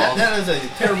 That is a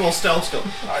terrible stealth skill.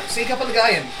 Alright, sneak up on the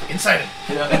guy and inside him.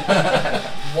 Yeah.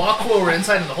 Walk forward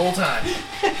inside him the whole time.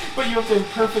 But you have to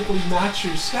perfectly match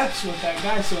your steps with that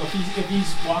guy, so if he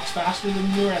walks faster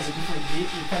than you or has a different gait,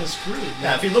 you're kind of screwed.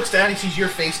 Yeah, if he looks down, he sees your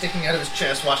face sticking out of his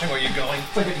chest, watching where you're going.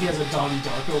 It's like if he has a Donnie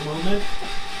Darko moment.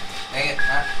 Dang it.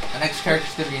 The next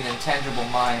character's going to be an intangible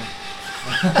mind.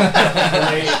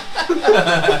 Right.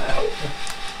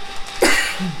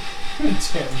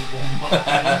 Intangible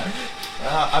mind.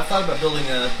 I've thought about building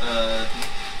a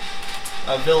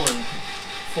villain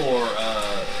for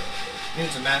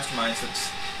Mutants and Masterminds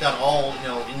that's got all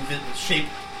shape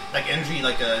like energy,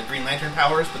 like Green Lantern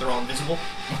powers, but they're all invisible.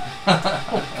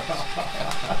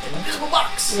 Invisible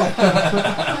box.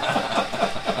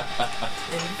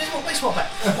 Invisible baseball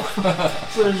bat.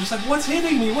 So they're just like, what's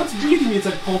hitting me? What's beating me? It's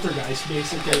like Poltergeist,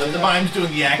 basically. The mime's doing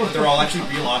the act, but they're all actually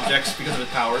real objects because of his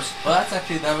powers. Well,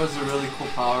 that was a really cool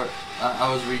power.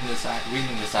 I was reading this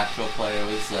actual play. It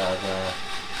was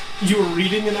You were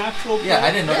reading an actual play? I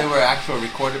didn't know they were actual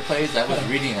recorded plays. I was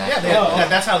reading actual. Yeah,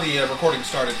 that's how the recording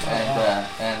started.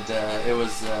 And it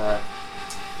was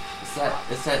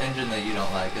it's that engine that you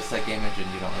don't like. It's that game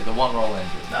engine you don't like. The one roll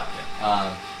engine. No,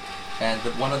 yeah. And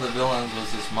one of the villains was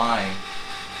this mime,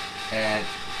 and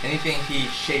anything he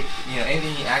shaped,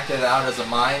 anything he acted out as a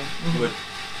mime would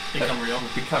Become real,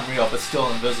 but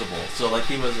still invisible. So like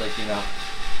he was like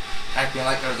acting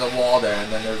like there's a wall there,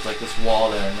 and then there's like this wall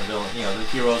there, and the villain, the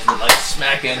heroes would like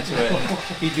smack into it, and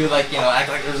he'd do like act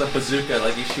like there's a bazooka,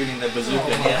 like he's shooting the bazooka,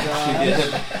 and he actually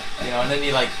did, and then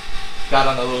he like got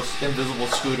on a little invisible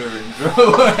scooter and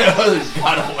drove and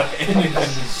got away.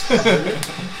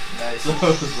 Nice. So it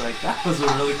was like that was a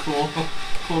really cool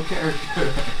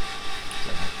character.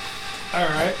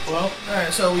 Alright,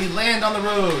 so we land on the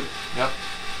road. Yep.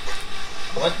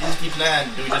 What is the plan?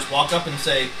 Do we just walk up and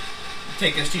say,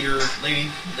 take us to your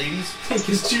ladies? Take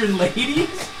us to your ladies?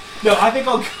 No, I think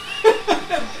I'll go...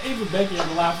 Even Becky had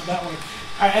to laugh at that one.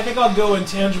 I think I'll go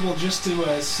intangible just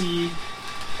to see...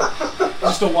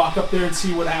 Just to walk up there and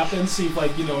see what happens. See if, a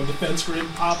defense grid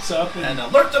pops up. And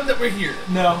alert them that we're here.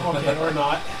 No, okay, or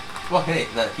not. Well, hey,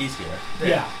 that he's here.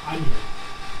 Yeah, I'm here.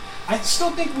 I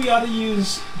still think we ought to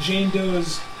use Jane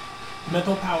Doe's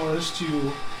mental powers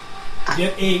to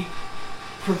get a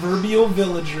proverbial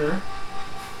villager,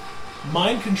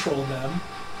 mind control them,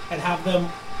 and have them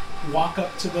walk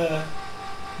up to the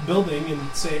building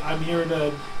and say, I'm here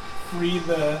to free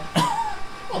the...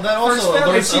 Well, that also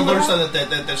First family, alerts that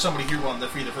there's somebody here wanting to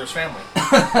free the first family.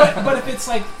 but if it's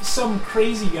like some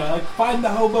crazy guy, like find the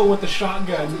hobo with the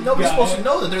shotgun. Nobody's guy. supposed to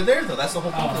know that they're there, though. That's the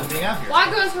whole point of being out here. Why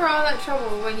go through all that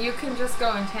trouble when you can just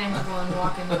go intangible and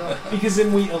walk in the door? Because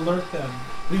then we alert them.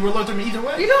 We will alert them either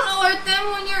way. You don't alert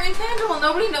them when you're intangible.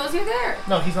 Nobody knows you're there.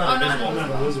 No, he's not invisible. I'm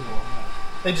not invisible.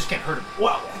 They just can't hurt him.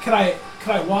 Well, could I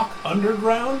walk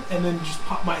underground and then just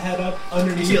pop my head up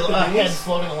underneath You see the a head base?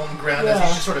 floating along the ground Yeah. as he's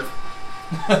just sort of...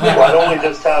 Why don't we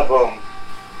just have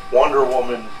Wonder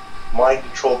Woman mind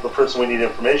control the person we need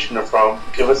information from,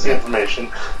 give us the information,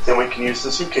 then we can use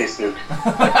the suitcase nuke.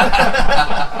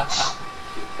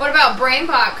 What about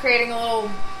Brainbot creating a little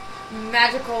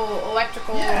magical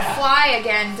electrical fly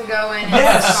again to go in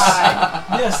and spy?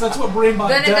 Yes, that's what Brainbot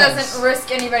Then it does. doesn't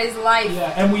risk anybody's life.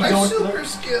 Yeah, and we My don't super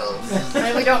skills.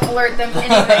 And we don't alert them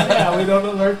anything. Yeah, we don't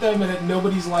alert them, and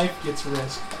nobody's life gets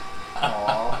risked.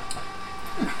 Aww.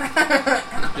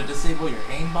 To disable your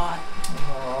aimbot?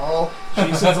 Aww.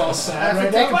 Jason's all sad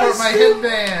right now. Take apart my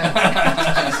headband.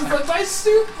 Jason's like, my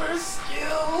super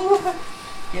skill.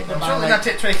 I'm certainly not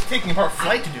taking apart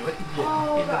flight to do it. You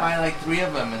have to buy like 3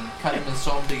 of them and cut them and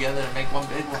sew them together and make one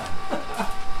big one.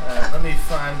 Let me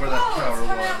find where that power it's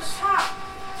coming out was. the top.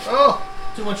 Oh,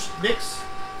 too much mix.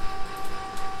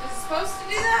 Is it supposed to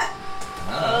do that?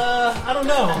 I don't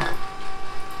know.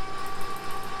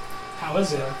 How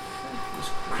is it?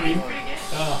 Cream? Pretty good.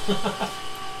 Oh.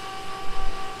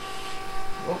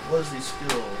 What was the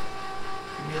skill?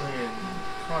 Chameleon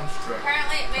construct.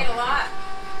 Apparently it made a lot.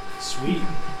 Sweet.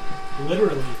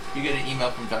 Literally. You get an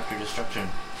email from Dr. Destruction.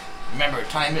 Remember,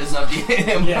 time is of the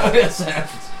Yeah.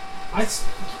 essence.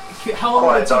 How long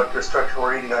Quiet, did it take? Dr. Structure,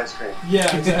 we're eating ice cream.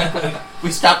 Yeah, exactly.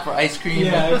 We stopped for ice cream.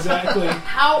 Yeah, exactly.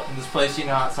 How? In this place,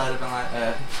 outside of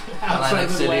Outside Atlantic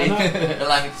of City. Atlanta.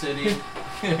 Atlantic City.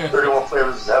 31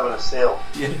 Flavors is having a sale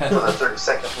for Yeah. the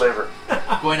 32nd flavor.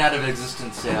 Going out of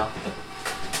existence sale.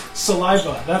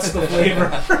 Saliva. That's the flavor.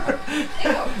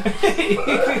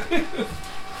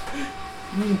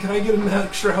 Can I get an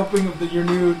extra helping of your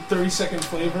new 30-second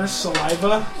flavor?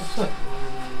 Saliva?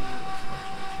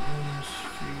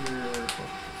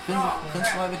 Then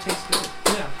saliva tastes good.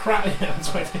 Yeah, that's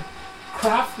what I think.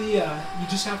 Craft the, you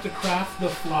just have to craft the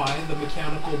fly, the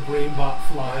mechanical brain-bot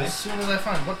fly. As soon as I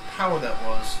find what power that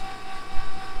was.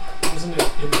 Wasn't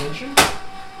it invention?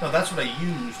 No, that's what I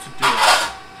used to do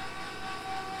it.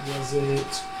 Was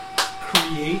it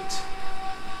create?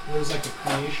 It was like a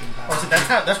creation power. Oh, so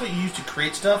that's what you use to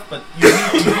create stuff, but you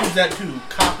use that to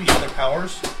copy other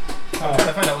powers. I'm trying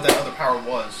to find out what that other power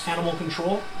was. Animal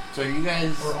control? So are you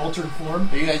guys... Or altered form?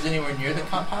 Are you guys anywhere near the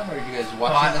compound, or are you guys watching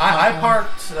Well, the compound? I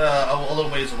parked a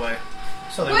little ways away,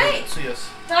 so they wouldn't see us.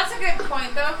 That's a good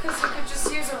point, though, because you could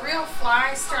just use a real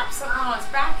fly, strap something on its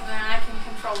back, and then I can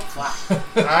control the fly.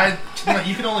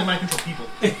 You can only mind control people.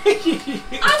 I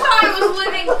thought it was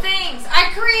living things.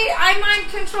 I mind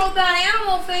controlled that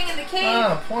animal thing in the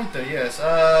cave. Point there, yes.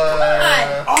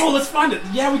 Oh, let's find it.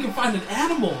 Yeah, we can find an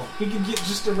animal. We can get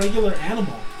just a regular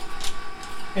animal.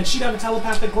 And she'd have a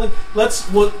telepathic link.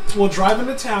 We'll drive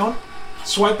into town,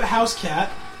 swipe the house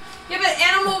cat. Yeah, but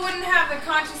animal wouldn't have the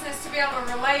consciousness to be able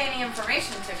to relay any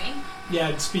information to me. Yeah,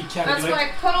 and speak cat. That's why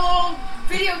I put a little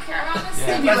video camera on this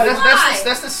thing.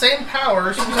 That's the same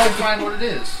power, so you can find what it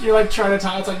is. You're like trying to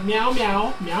talk. It's like meow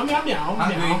meow meow meow meow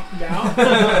Hungry. meow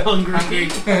meow. Hungry.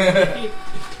 Okay.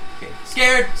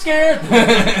 Scared.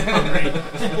 Hungry.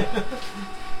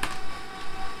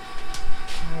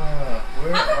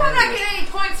 How come I'm not getting any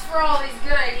points for all these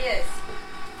good ideas?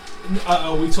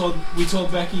 We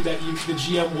told Becky that the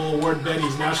GM will award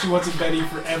Betties. Now she wants a Betty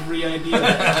for every idea.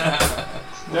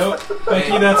 Nope,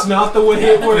 Becky, that's not the way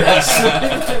it works.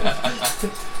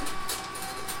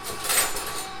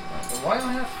 Why am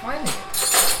I not finding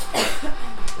it?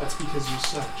 That's because you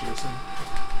suck, Jason.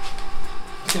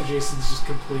 I think Jason's just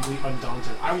completely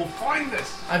undaunted. I will find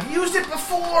this! I've used it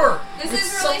before! This It's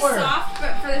is really somewhere. soft,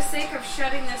 but for the sake of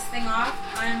shutting this thing off,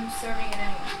 I'm serving it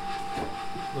anyway.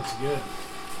 Looks good.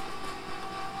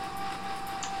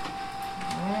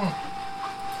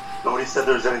 Nobody said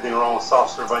there was anything wrong with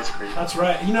soft serve ice cream. That's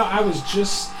right. I was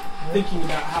just thinking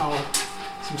about how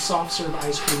some soft serve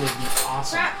ice cream would be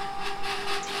awesome. Crap.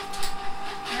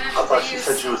 I thought she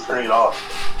said she was turning it off.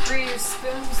 Reuse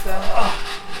spoons, though.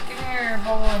 Give me your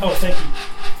bowl of... Oh, thank you.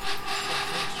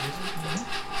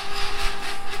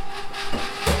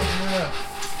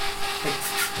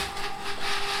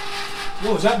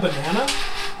 Whoa, is that banana?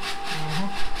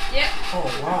 Yep. Oh,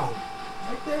 wow.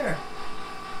 Right there.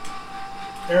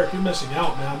 Eric, you're missing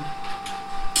out, man. Way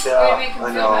to Yeah, make him I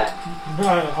feel know. bad.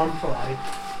 I'm sorry.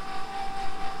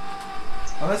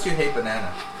 Unless you hate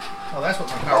banana. Oh, that's what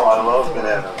my power Oh, was I love before.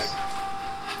 bananas.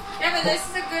 Yeah, but this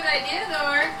is a good idea, though,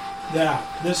 Art. Yeah,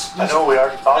 this I know we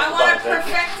already talked I about want it, to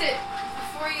Becky. perfect it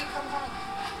before you come home.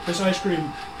 this ice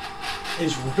cream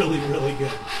is really, really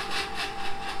good.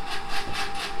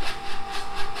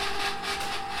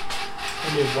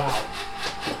 I mean, wow.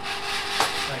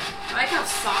 Thank you. I like how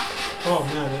soft it is. Oh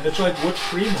man, it's like whipped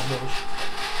cream almost.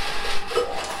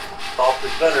 Soft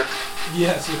is better.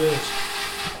 Yes, it is.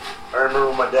 I remember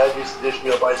when my dad used to dish me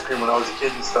up ice cream when I was a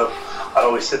kid and stuff. I'd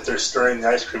always sit there stirring the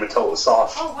ice cream until it was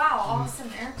soft. Oh, wow. All of a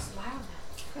sudden, Eric's loud.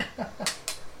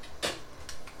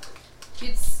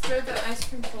 You'd stir the ice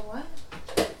cream till what?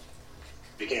 It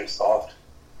became soft.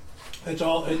 It's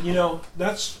all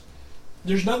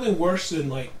there's nothing worse than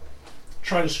like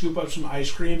trying to scoop up some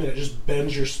ice cream and it just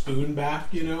bends your spoon back,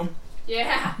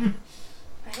 Yeah.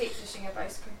 I hate dishing up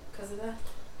ice cream because of that.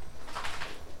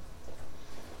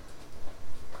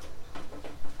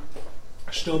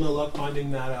 Still no luck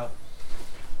finding that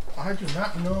I do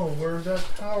not know where that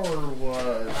power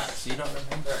was. So you don't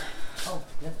remember? Oh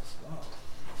my goodness! Wow.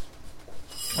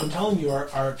 I'm telling you,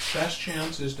 our best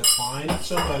chance is to find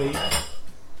somebody,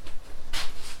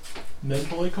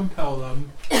 mentally compel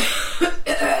them,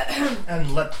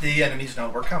 And let the enemies know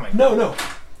we're coming. No.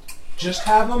 Just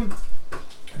have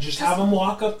them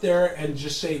walk up there and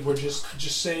just say,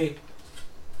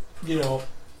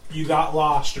 you got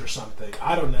lost or something.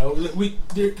 I don't know.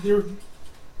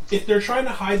 If they're trying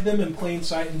to hide them in plain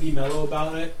sight and be mellow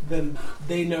about it, then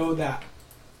they know that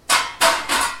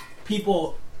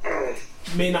people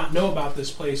may not know about this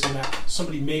place and that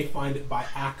somebody may find it by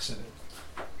accident.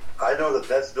 I know the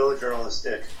best villager on the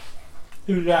stick.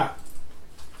 Who's that?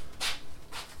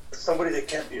 Somebody that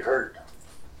can't be hurt.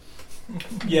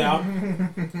 Yeah.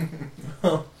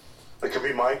 It could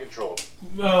be mind controlled.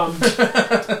 No.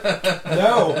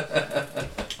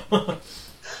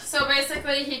 So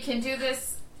basically, he can do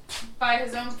this by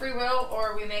his own free will,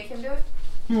 or we make him do it?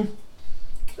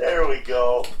 There we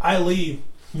go. I leave.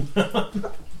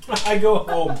 I go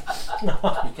home.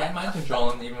 You can't mind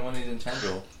control him even when he's in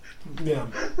Tendril. Yeah.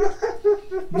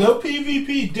 No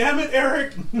PvP. Damn it,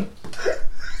 Eric.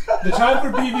 The time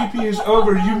for PvP is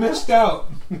over. You missed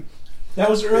out. That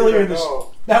was earlier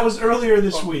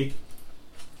this week.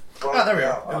 Oh, there we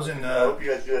are. It was in. I hope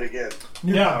you guys do it again.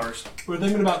 New powers. We're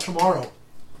thinking about tomorrow.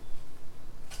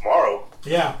 Tomorrow?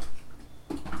 Yeah.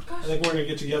 I think we're gonna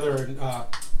get together and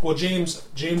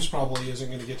James probably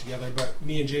isn't gonna get together, but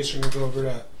me and Jason are gonna go over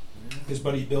to his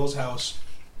buddy Bill's house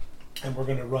and we're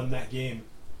gonna run that game.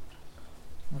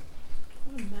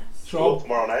 What a mess. So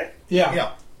Tomorrow night?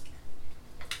 yeah.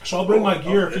 So I'll bring my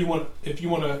gear if you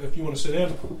want to sit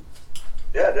in.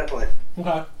 Yeah, definitely.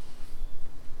 Okay.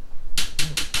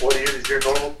 What is your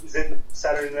normal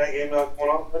Saturday night game going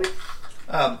on,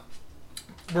 buddy?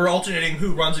 We're alternating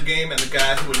who runs a game, and the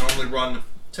guy who would normally run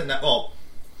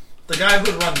the guy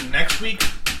who would run next week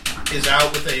is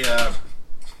out with a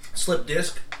slip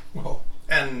disc,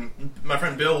 and my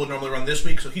friend Bill would normally run this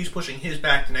week, so he's pushing his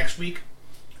back to next week,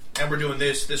 and we're doing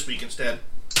this week instead.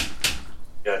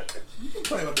 Gotcha. You can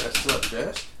play with that slip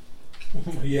disc.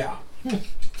 Yeah.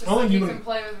 Just like you can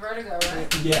play with Vertigo,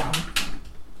 right? Yeah.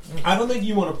 I don't think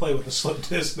you want to play with the slip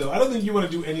disc, though. I don't think you want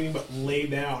to do anything but lay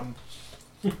down.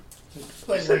 You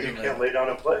said you can't lay down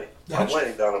and play. I'm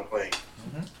laying down and playing.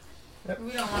 Mm-hmm.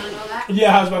 We don't want to know that.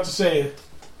 Yeah, I was about to say.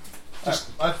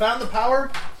 I found the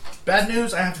power. Bad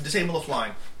news, I have to disable the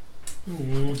flying.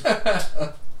 Mm-hmm.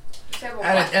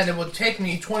 And it would take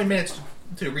me 20 minutes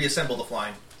to reassemble the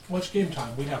flying. What's game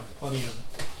time? We have plenty of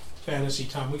fantasy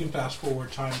time. We can fast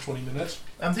forward time 20 minutes.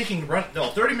 I'm thinking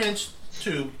 30 minutes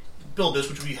to build this,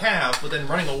 which we have, but then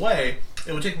running away,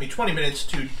 it would take me 20 minutes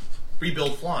to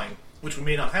rebuild flying, which we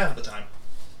may not have at the time.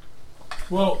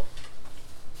 Well,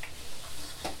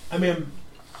 I mean,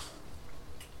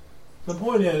 the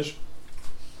point is,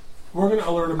 we're going to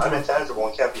alert them. I'm intangible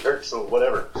and can't be hurt, so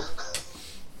whatever.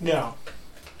 Yeah.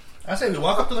 I say we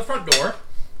walk up to the front door.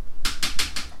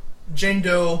 Jane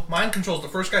Doe mind controls the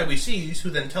first guy we see, who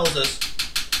then tells us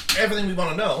everything we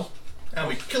want to know, and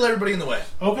we kill everybody in the way.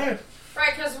 Okay.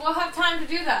 Right, because we'll have time to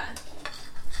do that.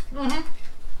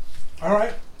 Mm-hmm. All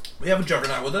right. We have a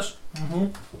Juggernaut with us. Mm-hmm.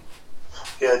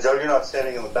 Yeah, Juggernaut's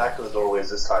standing in the back of the doorways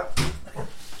this time.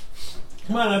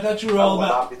 Come on, I thought you were all I will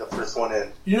about... not be the first one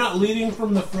in. You're not leading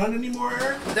from the front anymore,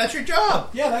 Eric? That's your job.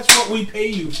 Yeah, that's what we pay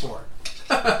you for.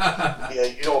 Yeah,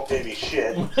 you don't pay me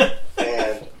shit.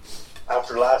 And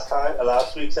after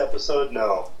last week's episode,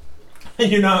 no.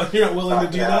 You're not willing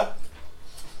to do that?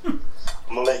 I'm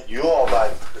gonna let you all die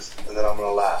first, and then I'm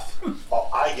gonna laugh.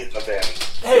 I get an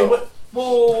advantage. Hey,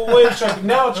 So, wait a second.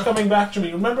 Now it's coming back to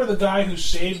me. Remember the guy who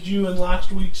saved you in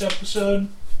last week's episode?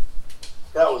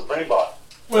 that was Brainbot.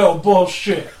 Well,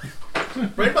 bullshit.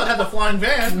 Brainbot had the flying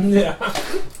van. Yeah.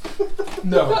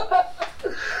 No,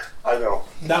 I know.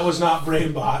 that was not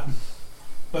Brainbot.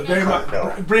 But No.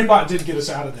 Brainbot did get us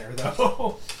out of there,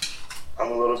 though.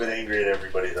 I'm a little bit angry at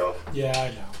everybody, though. Yeah, I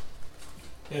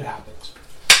know. It happens.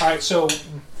 Alright, so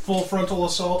full frontal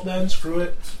assault then? Screw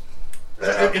it.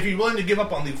 If you're willing to give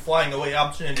up on the flying away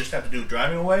option and just have to do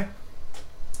driving away,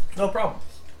 no problem.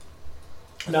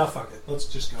 Now fuck it. Let's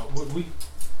just go.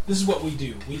 This is what we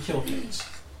do. We kill things.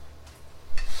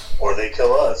 Or they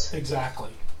kill us,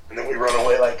 Exactly. and then we run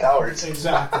away like cowards.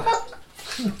 Exactly.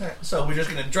 So we're just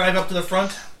going to drive up to the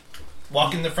front,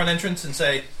 walk in the front entrance, and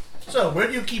say, "So, where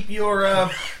do you keep your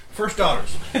first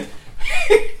daughters?"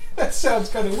 That sounds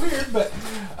kind of weird, but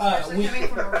Especially coming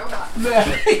from a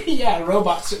robot. yeah,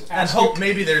 robots. And hope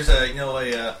maybe there's a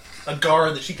a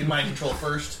guard that she can mind control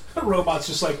first. The robot's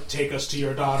just like, take us to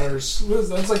your daughters.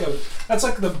 That's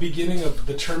like the beginning of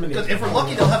the Terminator. Because if we're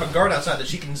lucky, they'll have a guard outside that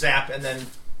she can zap and then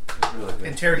Really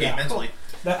interrogate mentally.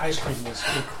 That ice cream was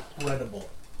incredible.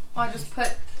 Well, I just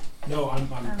put. No, I'm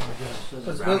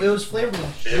good. It was flavored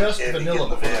with just vanilla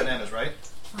before bananas, right?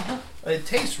 It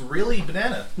tastes really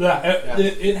banana. Yeah,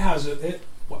 it has it.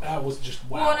 That was just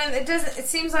wow. Well, and it doesn't. It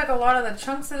seems like a lot of the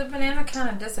chunks of the banana kind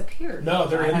of disappeared. No,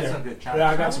 they're in had there. some good chunks. Yeah,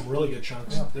 I got some really good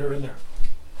chunks. Yeah. They're in there.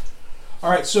 All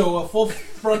right, so a full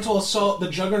frontal assault. The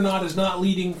Juggernaut is not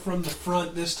leading from the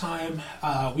front this time.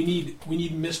 We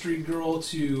need Mystery Girl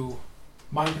to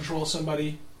mind control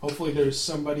somebody. Hopefully, there's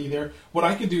somebody there. What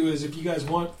I could do is, if you guys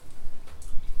want,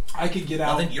 I could get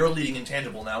out. I think you're leading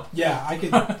intangible now. Yeah,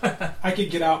 I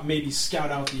could get out and maybe scout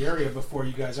out the area before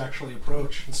you guys actually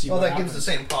approach and see Well, what that happens. gives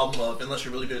the same problem of, unless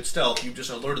you're really good at stealth, you've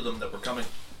just alerted them that we're coming.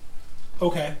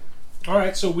 Okay. All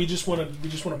right, so we just want to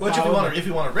Which if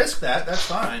you want to risk that, that's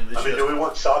fine. I mean, do we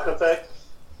want shock effect?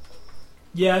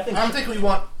 Yeah, I think. I'm thinking we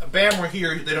want bam, we're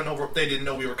here. They don't know. They didn't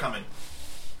know we were coming.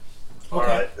 Okay. All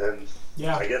right, then.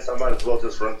 Yeah. I guess I might as well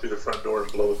just run through the front door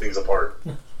and blow things apart.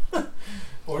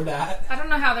 Or that. I don't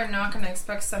know how they're not going to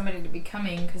expect somebody to be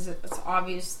coming because it's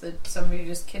obvious that somebody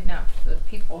just kidnapped the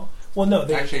people. Well, no,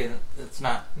 they Actually, it's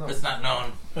not. No. It's not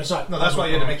known. It's not. No, that's why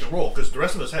you had to make the roll because the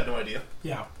rest of us had no idea.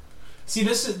 Yeah. See,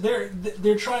 this is they're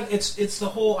trying. It's the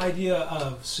whole idea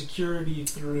of security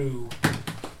through,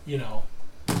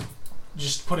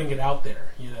 just putting it out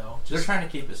there. They're trying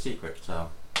to keep it secret, so.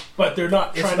 But they're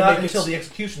not It's trying not to make until it. the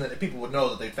execution that people would know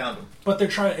that they found him. But they're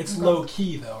trying. It's low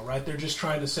key though, right? They're just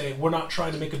trying to say we're not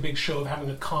trying to make a big show of having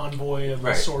a convoy of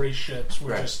Right. Missouri ships.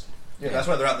 We're Right. just. Yeah, that's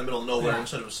why they're out in the middle of nowhere Yeah.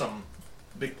 instead of some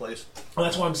big place. Well,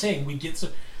 that's what I'm saying. We get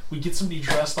somebody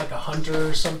dressed like a hunter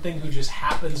or something who just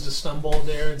happens to stumble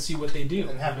there and see what they do.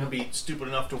 And happen to be stupid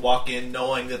enough to walk in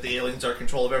knowing that the aliens are in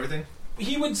control of everything.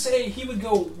 He would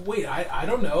go, wait, I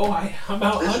don't know, I'm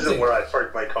out This hunting. isn't where I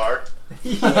parked my car.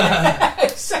 Yeah,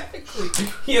 exactly.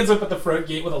 He ends up at the front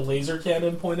gate with a laser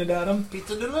cannon pointed at him.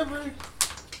 Pizza delivery.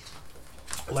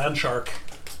 Land shark.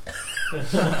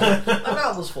 My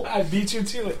mouth was full. I beat you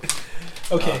to it.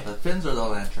 Okay. The fins are the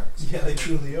land sharks. Yeah, they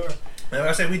truly are. And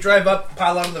I say we drive up,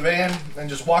 pile out of the van, and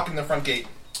just walk in the front gate.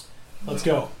 Let's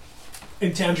go.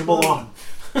 Intangible on.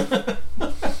 Van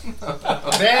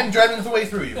driving the way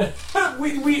through you.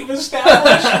 We've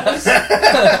established this.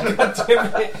 God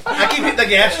damn it. I keep hitting the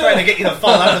gas trying to get you to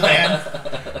fall out of the van.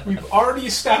 We've already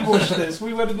established this.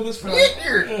 We went into this for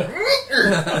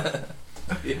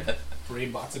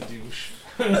Brainbot's a douche.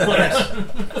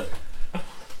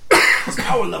 His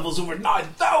power level's over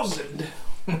 9,000.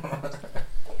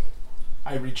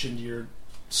 I reach into your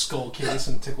skull case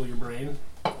and tickle your brain.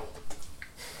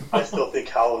 I still think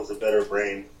Hal is a better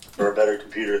brain or a better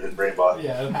computer than Brainbot.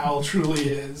 Yeah, Hal truly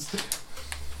is.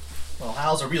 Well,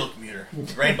 Hal's a real computer.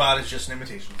 Brainbot is just an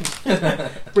imitation.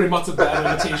 Brainbot's a bad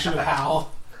imitation of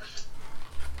Hal.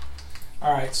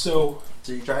 Alright, so...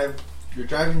 So you're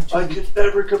driving to... I could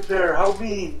never compare. How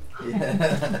mean?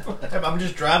 Yeah. I'm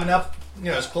just driving up,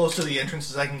 as close to the entrance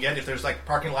as I can get. If there's like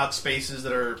parking lot spaces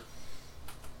that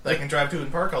I can drive to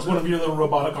and park, I'll One of your little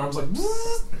robotic arms like,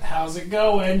 "Bzzz, how's it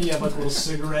going? You have like a little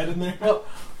cigarette in there. Well,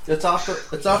 it's off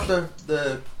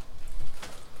the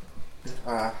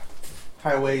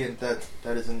highway that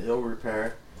is in ill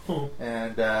repair,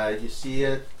 and you see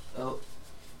it.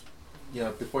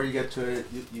 Before you get to it,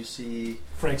 you see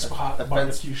Frank's a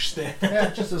barbecue stand.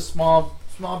 yeah, just a small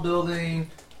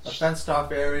building, a fenced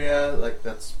off area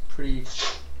that's pretty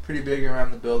big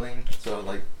around the building. So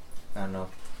I don't know.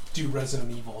 Do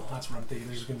Resident Evil. That's what I'm thinking.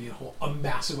 There's going to be a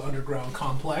massive underground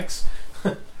complex.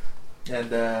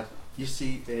 And you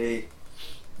see a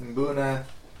Mbuna,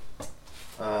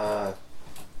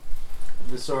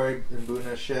 Visori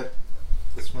Mbuna ship.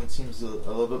 This one seems a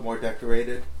little bit more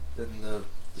decorated than the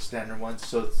standard ones,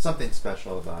 so it's something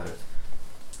special about it.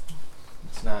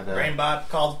 It's not Brainbot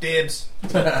called dibs.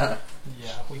 Yeah,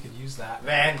 we could use that.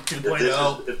 Van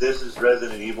 2.0. If this is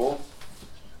Resident Evil,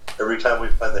 every time we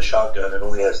find the shotgun, it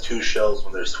only has 2 shells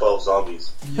when there's 12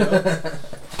 zombies. Yep.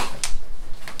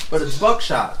 But it's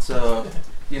buckshot, so that's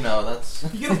You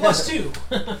get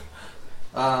a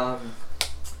 +2.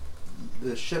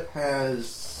 The ship has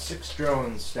 6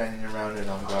 drones standing around it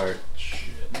on guard. Shit.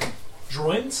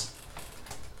 Droids?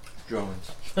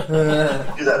 Drones. Do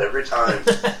that every time.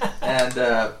 And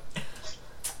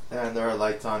there are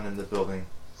lights on in the building.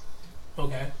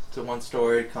 Okay. It's a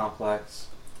 1-story complex.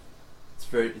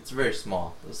 It's very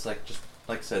small. It's like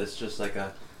I said, it's just like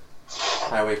a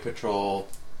highway patrol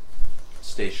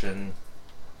station.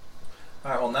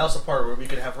 Alright, well now's the part where we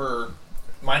could have her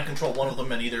mind control one of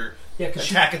them and either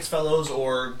attack its fellows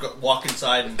or walk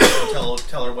inside and tell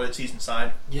her what it sees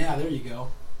inside. Yeah, there you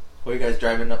go. Were you guys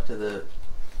driving up to the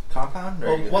compound?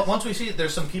 Or Well, once we see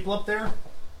there's some people up there,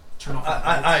 Turn off.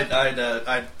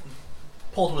 I'd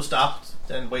pull to a stop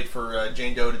and wait for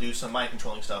Jane Doe to do some mind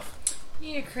controlling stuff.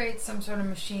 You need to create some sort of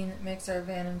machine that makes our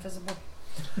van invisible.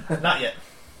 Not yet.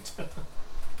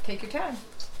 Take your time.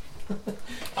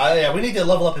 Yeah, we need to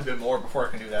level up a bit more before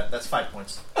I can do that. That's 5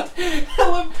 points. I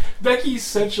love Becky's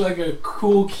such like a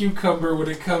cool cucumber when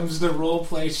it comes to role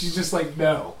play. She's just like,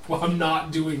 no, well, I'm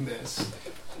not doing this.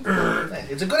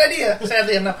 It's a good idea.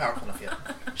 Sadly, I'm not powerful enough yet.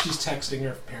 She's texting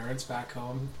her parents back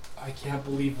home. I can't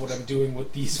believe what I'm doing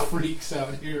with these freaks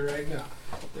out here right now.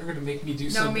 They're gonna make me do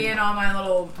something. No, me and all my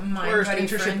little mind Worst buddy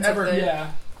internship friends ever. at the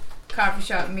Yeah. coffee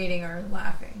shop meeting are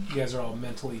laughing. You guys are all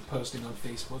mentally posting on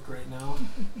Facebook right now.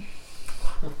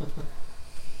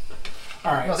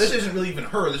 All right. No, this isn't really even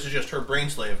her. This is just her brain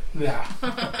slave. Yeah.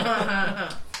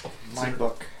 Mind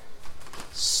book.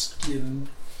 Skin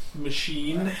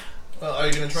machine. Well, are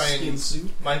you going to try Skin and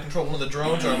suit. mind control one of the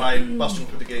drones, or am I busting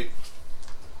through the gate?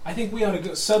 I think we ought to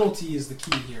go. Subtlety is the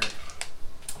key here.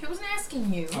 He wasn't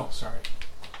asking you. Oh, sorry.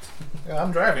 Yeah,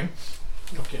 I'm driving.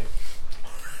 Okay.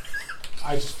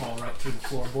 I just fall right through the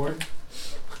floorboard.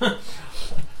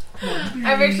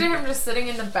 I picture him just sitting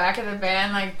in the back of the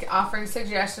van, like offering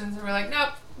suggestions, and we're like, nope,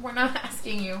 we're not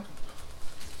asking you.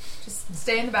 Just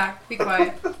stay in the back, be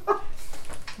quiet.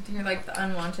 You're like the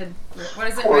unwanted, what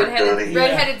is it, Poor redheaded Goody.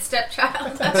 redheaded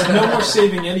stepchild. No more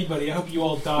saving anybody. I hope you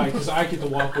all die because I get to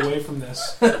walk away from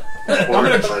this. Poor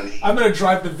Johnny. I'm gonna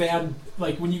drive the van.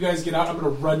 Like when you guys get out, I'm gonna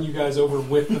run you guys over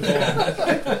with the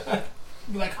van.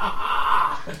 Be like,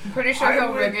 ha I'm pretty sure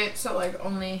he'll rig it so like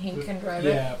only he can drive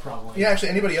it. Yeah, probably. Yeah, actually,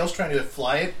 anybody else trying to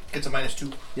fly it gets a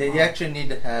 -2. Yeah, you actually need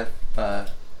to have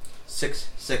six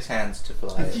hands to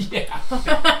fly it. Yeah.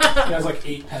 He has like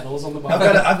 8 pedals on the bottom.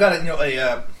 I've got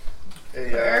a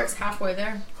Eric's halfway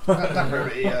there. not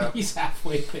very, He's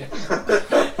halfway there.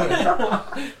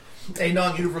 a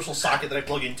non-universal socket that I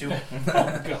plug into Oh,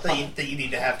 God. that you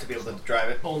need to have to be able to drive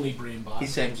it. Only brain bot. He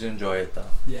seems to enjoy it though.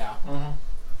 Yeah. Mm-hmm.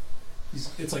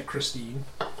 It's like Christine.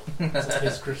 It's like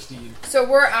his Christine. So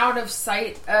we're out of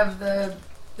sight of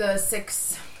the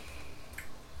 6.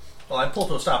 Well, I pulled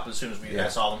to a stop as soon as I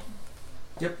saw them.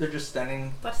 Yep, they're just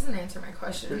standing. That doesn't answer my They're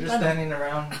question. just standing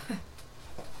around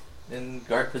in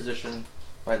guard position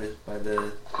by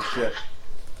the ship.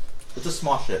 It's a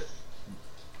small ship.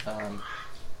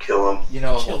 Kill him. You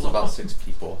know, it Kill holds them. about 6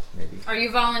 people, maybe. Are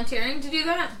you volunteering to do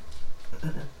that?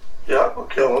 Yeah, we'll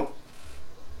kill him.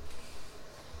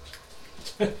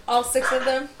 All 6 of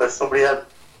them? Let somebody have.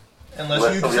 Unless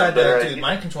you somebody decide have better to idea.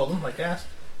 mind control them, like that.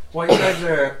 While you guys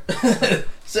are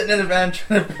sitting in the van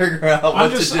trying to figure out what I'm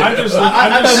to just do. sitting Either she Well,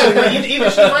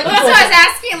 that's what I was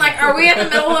asking. Like, are we in the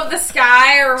middle of the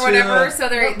sky or whatever? So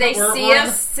they we're- see we're-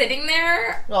 us sitting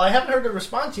there? Well, I haven't heard a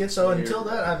response yet, so until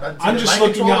then, I'm just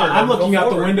looking out. I'm looking out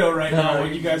the window right now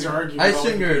when you guys are arguing. I about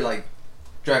assume it. you're like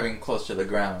driving close to the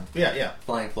ground, Yeah.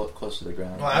 flying close to the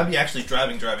ground. Well, I'd be actually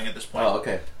driving at this point. Oh,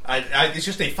 okay. It's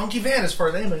just a funky van as far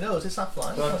as anybody knows. It's not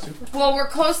flying. It's not super. Well, we're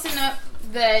close enough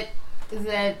that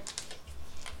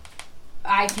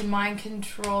I can mind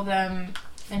control them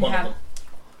and One of have. them.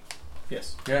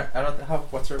 Yes. Yeah, I don't.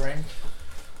 What's her range?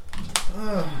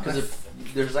 Because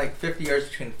there's like 50 yards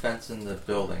between the fence and the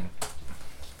building,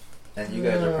 and you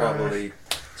guys are probably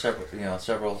several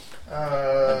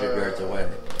hundred yards away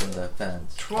from the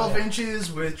fence. 12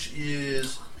 inches, which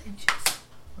is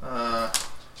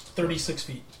 36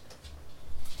 feet.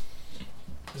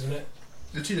 Isn't it?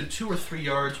 it's either 2 or 3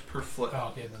 yards per foot. Oh,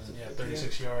 okay, then, yeah,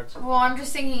 36 yards. Well, I'm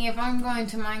just thinking if I'm going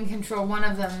to mind control one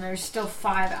of them, there's still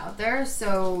 5 out there,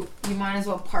 so you might as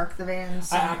well park the van I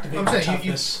somewhere. activate I'm my saying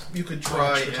toughness. you could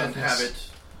try Extra and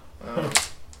toughness. have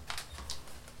it.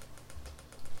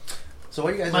 So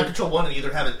what you guys Mind are? control one and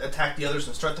either have it attack the others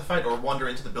and start the fight, or wander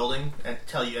into the building and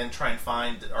tell you and try and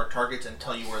find our targets and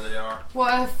tell you where they are.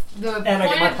 Well, if the And I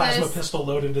point get my of plasma this, pistol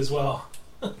loaded as well.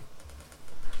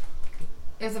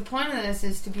 if the point of this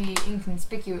is to be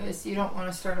inconspicuous, you don't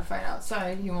want to start a fight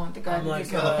outside. You want the guy I'm to like,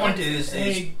 just No, go. the point is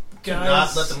hey, to guys.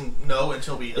 not let them know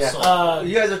until we Yeah. assault.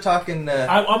 You guys are talking.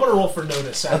 I'm going to roll for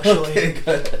notice, actually. Okay,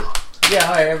 good. Yeah,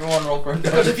 all right, everyone roll for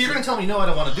Because if you're going to tell me no, I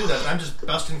don't want to do that, then I'm just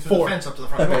busting through 4. the fence up to the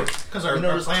front door. Because our You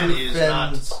notice plan 2 is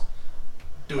fins, not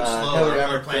do it slow. Hillary Our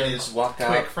Hammer plan fins is walk quick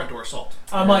out. front door assault.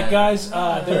 I'm like, guys,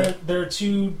 there are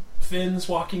 2 Finns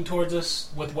walking towards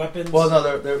us with weapons. Well,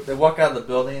 no, they walk out of the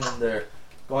building and they're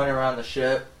going around the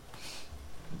ship.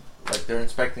 Like they're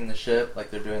inspecting the ship,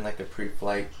 like they're doing like a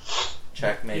pre-flight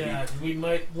check, maybe. Yeah, we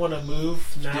might want to move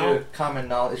Do now. a common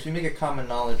knowledge. If you make a common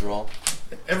knowledge roll,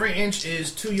 Every inch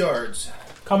is 2 yards.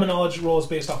 Common knowledge roll is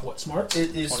based off what? Smarts?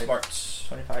 It is 20. smarts.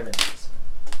 25 inches.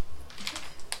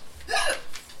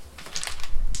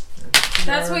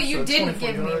 That's what you So didn't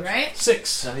 24 give me, yards. right?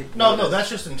 6. No, that's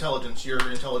just intelligence. Your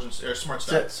intelligence or smart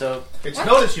So, stuff. so It's What?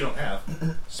 notice you don't have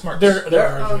smarts.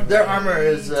 their armor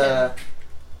is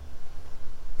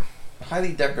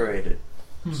highly decorated.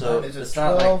 So Is it it's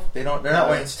not 12? like they're not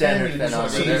wearing standard fin armor.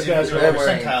 See, They're, these guys are they're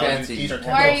wearing percentile. fancy. These are 10.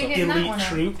 Why are you getting that Elite one out?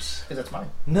 troops. Because that's mine.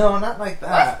 No, not like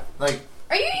that. Like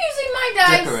Are you using my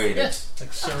dice? decorated. Yes.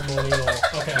 Like ceremonial.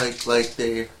 Okay. Like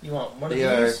they You want one They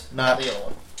of are these? not- The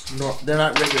yellow one. they're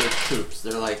not regular troops.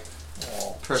 They're like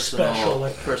personal Special,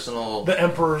 like personal. the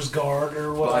Emperor's Guard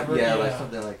or whatever. yeah, like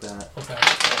something like that. Okay.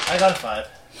 I got a 5.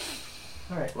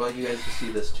 All right. Well, you guys can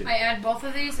see this too. I add both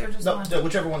of these or just No, one?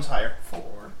 whichever one's higher. 4.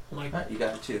 Like, Alright, you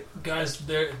got it too. guys,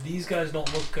 these guys don't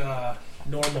look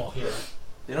normal here.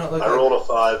 They don't look. I Like, rolled a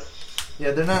 5.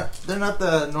 yeah, they're not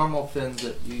the normal fins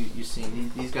that you've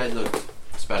seen. These guys look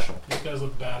special. These guys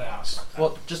look badass.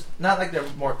 Well, just not like they're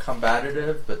more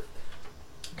combative, but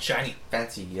Shiny.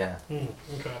 fancy. Yeah.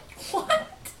 Okay. What?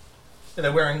 And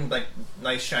they're wearing like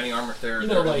nice shiny armor. They're, You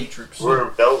know, they're like- elite troops. We're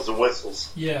bells and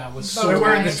whistles. Yeah, with Bow They're swords.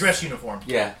 wearing the ties. dress uniform.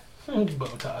 Yeah. Bow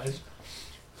ties.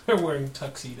 They're wearing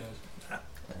tuxedos.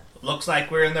 Looks like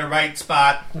we're in the right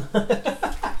spot. Does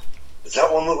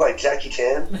that one look like Jackie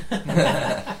Chan?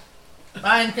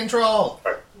 Mind control.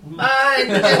 Mind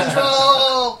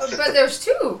control. But there's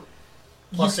 2.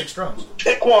 Plus 6 drones.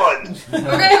 Pick one!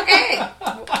 Okay.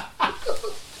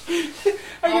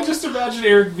 I can just imagine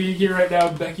Eric being here right now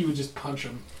and Becky would just punch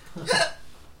him.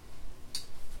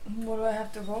 What do I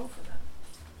have to roll for that?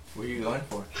 What are you going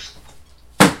for?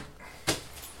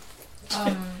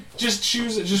 Just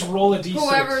choose it. Just roll a d6.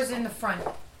 Whoever's in the front.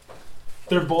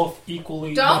 They're both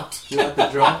equally. Don't. Do you want the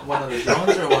drone? One of the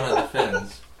drones or one of the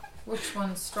fins? Which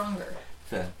one's stronger?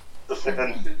 Fin. The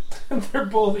fin. They're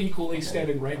both equally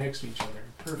standing right next to each other.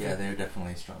 Perfect. Yeah, they're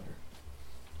definitely stronger.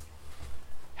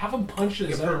 Have them punch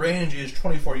his Their out. range is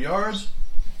 24 yards,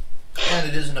 and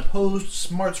it is an opposed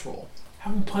smarts roll.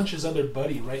 Have him punch his other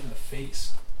buddy right in the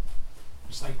face.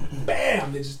 Just like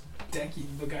bam! They just deck you.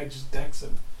 The guy just decks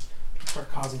him.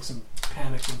 Start causing some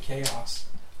panic and chaos.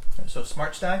 So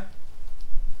smarts die.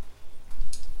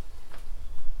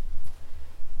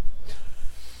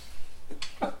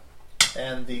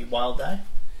 And the wild die.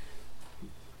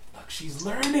 Look, she's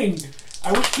learning.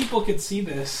 I wish people could see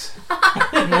this.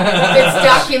 It's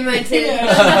documented.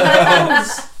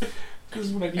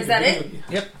 Is that it?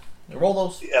 Yep. Roll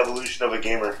those. The evolution of a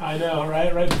gamer. I know,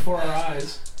 right? Right before our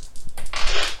eyes.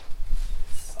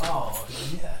 Oh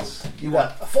yes, You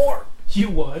got a 4. you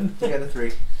won. You got a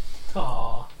 3.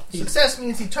 Aw, Success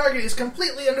means the target is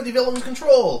completely under the villain's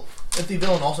control. If the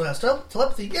villain also has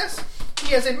telepathy, yes,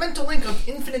 he has a mental link of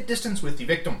infinite distance with the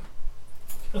victim.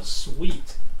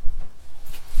 sweet.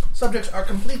 Subjects are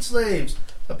complete slaves,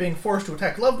 but being forced to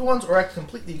attack loved ones or act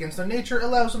completely against their nature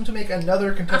allows them to make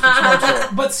another contested smarts roll.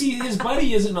 But see, his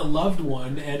buddy isn't a loved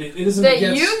one, and it isn't That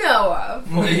against. you know of.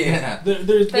 Yeah.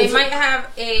 They might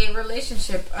have a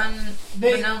relationship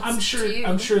unbeknownst I'm sure. to you.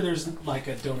 I'm sure there's like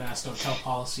a don't ask, don't tell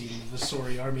policy in the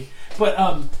Sori army. But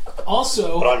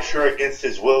also, But I'm sure against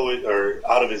his will or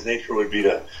out of his nature would be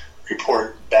to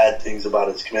report bad things about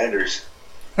his commanders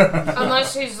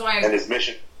Unless he's like and his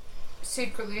mission.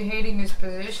 secretly hating his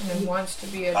position and wants to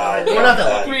be a We're not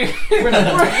that we, We're not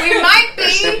done. We might They're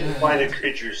be. simple-minded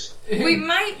creatures. We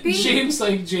might be. James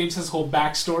has whole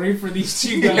backstory for these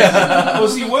two guys. Well,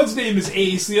 see, one's name is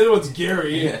Ace, the other one's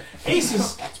Gary. Yeah. Ace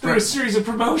is through a series of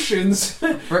promotions.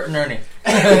 Bert and Ernie.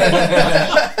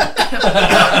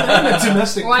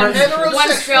 Domestic One's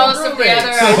partnership. jealous of the other.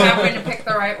 I happen to pick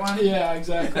the right one. Yeah,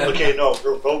 exactly. Okay, no,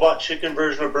 Robot Chicken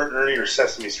version of Bert and Ernie or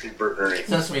Sesame Street Bert and Ernie?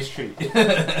 Sesame Street.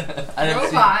 I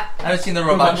Robot. haven't seen the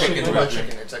Robot Robot Chicken. Robot version.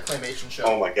 Chicken. It's a claymation show.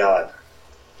 Oh my god.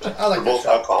 I like They're that both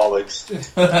show. alcoholics.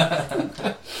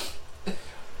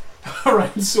 All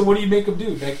right, so what do you make him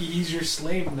do, Becky? He's your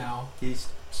slave now. He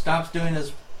stops doing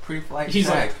his pre-flight He's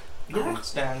check like, and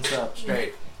stands up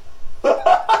straight.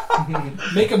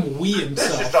 make him wee This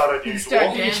is himself. not unusual.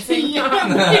 Start dancing. Yeah,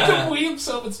 make him wee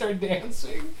himself and start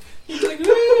dancing. He's like,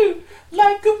 "Ooh,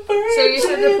 like a bird. So you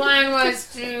said the plan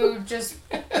was to just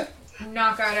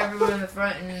knock out everyone in the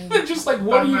front and They're just like,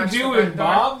 what are you March the doing, front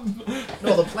Bob?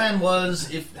 No, the plan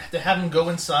was to have him go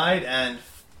inside and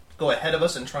go ahead of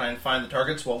us and try and find the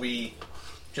targets while we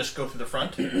just go through the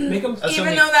front. Make him.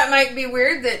 even though that might be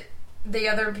weird that the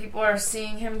other people are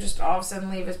seeing him just all of a sudden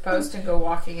leave his post and go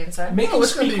walking inside. Make him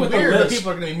it's going to speak be with a weird. The lisp.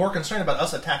 people are going to be more concerned about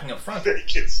us attacking up front. They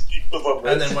can speak with them.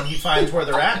 And then when he finds where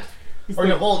they're at, Or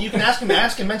no, well, you can ask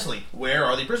him mentally. Where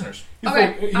are the prisoners?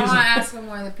 Okay, I want to ask him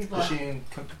where the people Is are. she in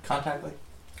contact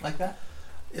like that?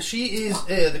 She is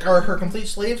her complete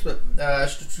slaves, but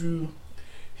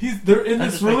They're in I'm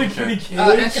this just really making sure. pretty cage.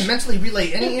 and can mentally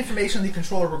relay any information the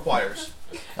controller requires.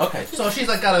 Okay. So she's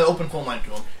like got an open phone line to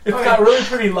him. It's got really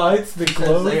pretty lights that Says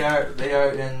glow. they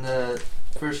are in the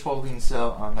first holding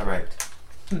cell on the right.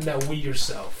 Now wee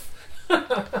yourself.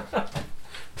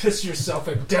 Piss yourself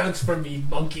and dance for me,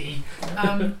 monkey.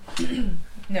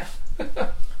 No.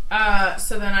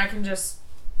 So then I can just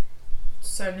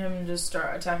send him to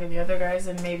start attacking the other guys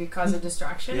and maybe cause a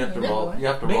distraction. You have to and roll. go away. You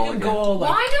have to Make roll him again. go all Well,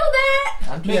 like. I know that.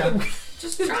 I'm Yeah. taking-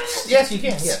 Just trying to. Yes, you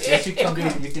can. Yes. Yes, you can do.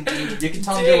 You can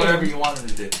tell him to do whatever you want him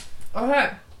to do. Okay.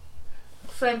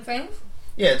 Same thing.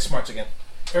 Yeah, it's smarts again.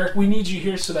 Eric, we need you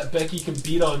here so that Becky can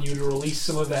beat on you to release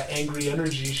some of that angry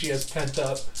energy she has pent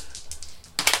up.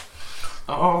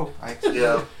 Oh,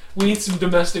 Yeah. We need some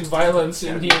domestic violence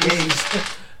in here.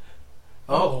 Oh,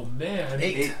 Oh man.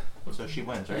 8. so she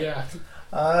wins, right? Yeah.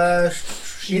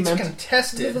 It's meant-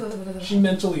 contested. She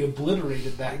mentally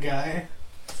obliterated that guy.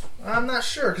 I'm not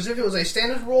sure because if it was a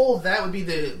standard roll, that would be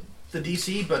the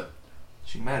DC, but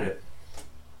She met it.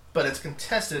 it's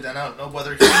contested, and I don't know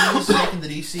whether he's making the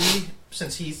DC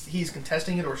since he's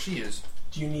contesting it or she is.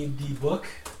 Do you need the book?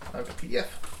 I have a PDF.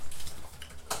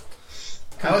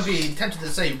 I would be tempted to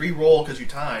say re-roll because you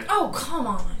tied. Oh, come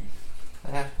on.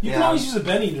 You can always use a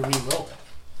Benny to re-roll it.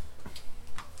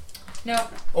 No.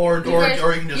 Or You guys-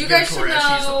 you can just you give it guys to her should as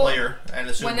she's the know player and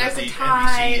assume When that there's the a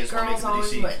tie, NPC is girls making the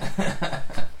always DC. win.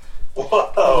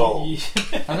 Whoa. I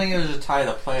think it was a tie.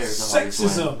 The players always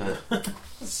Sexism. win,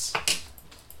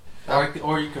 but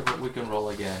or we can roll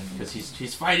again because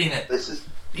he's fighting it. This is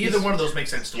Either one of those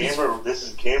makes sense to me. This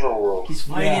is gamer world. He's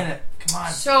fighting Yeah. it. Come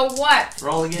on, So what?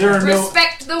 roll again. There are no-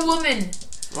 Respect the woman.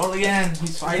 Roll again.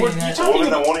 He's fighting What- you it. The woman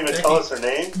that won't even tell us her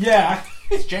name? Yeah.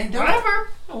 It's Jane Doe. Whatever.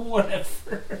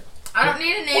 Whatever. I don't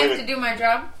need a name to do my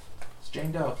job. It's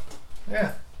Jane Doe.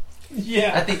 Yeah.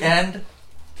 Yeah. At the end,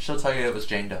 she'll tell you it was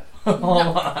Jane Doe.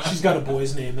 She's got a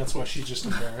boy's name, that's why she's just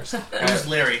embarrassed. It was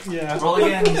Larry. Yeah. Roll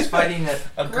again. He's fighting it.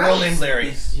 A girl named Larry.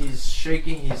 He's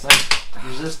shaking. He's like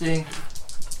resisting.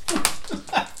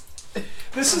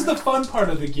 This is the fun part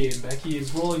of the game, Becky,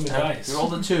 is rolling the dice. You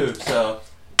rolled a 2, so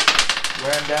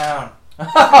wear him down. You're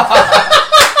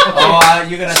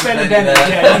gonna have Spend to a Benny Benny. that.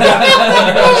 Yeah,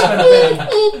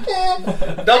 you gotta spend a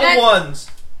Benny. Double ones.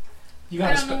 You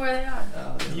I gotta don't know spend. where they are.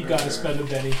 You gotta spend a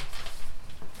Benny.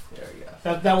 There we go.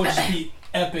 That would just be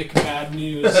epic bad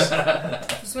news.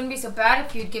 This wouldn't be so bad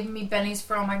if you'd given me bennies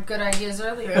for all my good ideas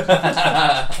earlier.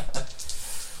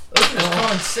 Those are just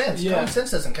common sense. Yeah. Common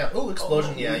sense doesn't count. Oh,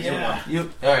 explosion. Yeah, you won.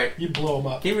 All right. You blow them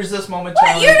up. Can you resist What?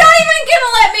 momentarily? You're not even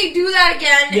gonna let me do that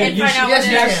again Yeah, and you find should- out Yes,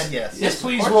 what you it is. can. Yes. Yes,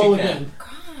 please of course roll you can. again.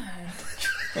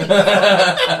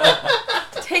 God.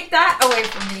 Take that away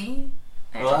from me.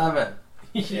 11.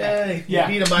 Yay. Yeah.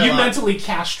 You beat him by a You lot. mentally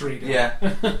castrated. Yeah.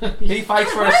 He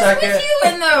fights for a What is second. with you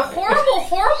and the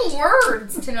horrible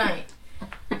words tonight?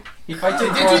 He fights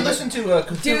Did it you for listen to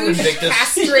Cthulhu Douche, Invictus?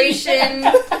 castration.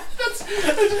 That's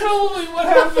probably what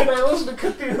happened. I listened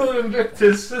to Cthulhu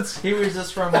Invictus. He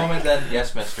resists for a moment, then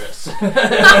yes, mistress.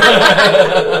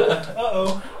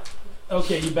 Uh-oh.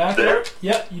 Okay, you back there?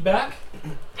 Yep, you back?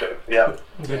 Yeah.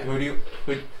 Okay.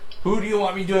 Who do you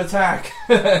want me to attack?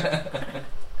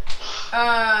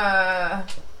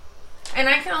 And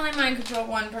I can only mind control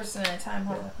one person at a time.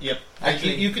 Hold on. Yep.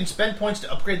 Actually- you can spend points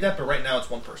to upgrade that, but right now it's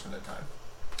one person at a time.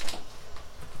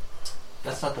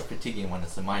 That's not the fatiguing one.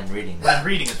 It's the mind reading. That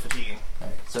reading is fatiguing.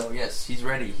 Right, so yes, he's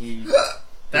ready.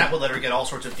 That will let her get all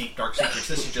sorts of deep, dark secrets.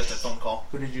 This is just a phone call.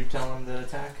 Who did you tell him to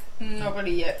attack?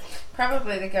 Nobody yet.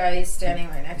 Probably the guy standing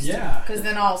right next to Yeah. him. Because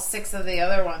then all 6 of the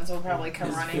other ones will probably come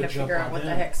His running to good jump figure out on what the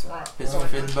him. heck's wrong. His going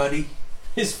Finn on. buddy.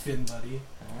 His Finn buddy.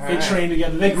 All They right. trained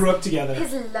together. They grew up together.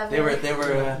 His lover. They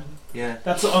were. Yeah.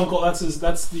 That's the uncle.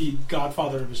 That's the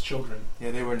godfather of his children. Yeah,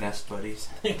 they were nest buddies.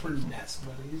 They were nest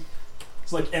buddies.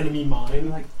 It's like enemy mine.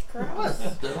 Like Gross.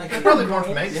 they're like They're probably born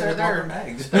from eggs. Yeah, They're born from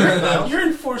eggs. You're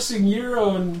enforcing your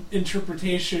own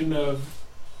interpretation of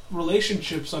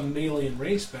relationships on an alien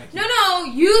race, Becky. No,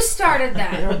 you started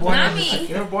that. They were born Not in the, me.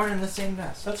 they were born in the same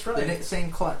nest. That's They right. ate the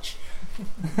same clutch.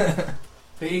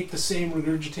 They ate the same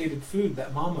regurgitated food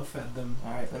that Mama fed them.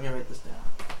 All right, let me write this down.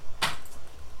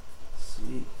 Let's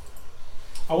see.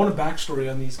 I want a backstory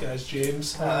on these guys,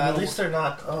 James. At least they're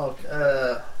not.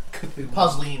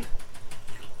 Posleen.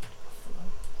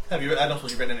 Have you? I don't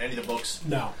suppose you've read any of the books.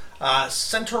 No.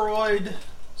 Centauroid,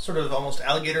 sort of almost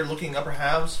alligator-looking upper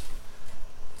halves.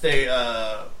 They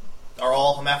are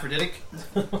all hermaphroditic,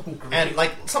 and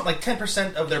like something like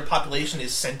 10% of their population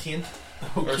is sentient.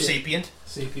 or sapient.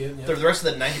 Sapient, yeah. The rest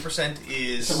of the 90%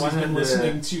 is... So we've been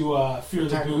listening to Fear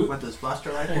the Boot. With this blaster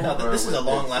rifle? No, this is a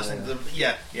long-lasting...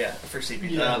 Yeah, for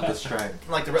sapient. Yeah. with the strike.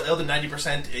 Like the other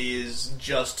 90% is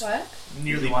just What?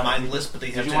 nearly You want- mindless, but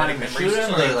they have you want genetic him to memories. shoot him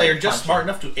So or, they, like, are just punch smart him?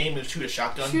 enough to aim and shoot a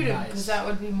shotgun. Shoot him, Nice. because that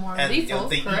would be more And lethal,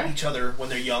 they correct? eat each other when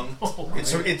they're young. Oh,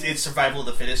 It's survival of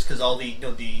the fittest because all the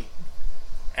the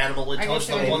animal guess intelligence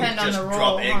it would level ones depend on just the drop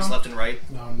role, eggs huh? left and right.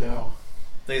 No.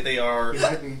 They are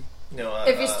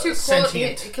If he's too close,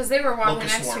 sentient because they were walking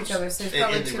locust next to swarms. each other, so he's In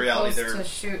probably the too reality, close they're- to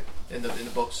shoot. in the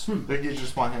books. But you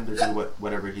just want him to do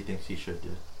whatever he thinks he should do.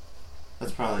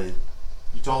 That's probably...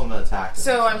 You told him to attack him.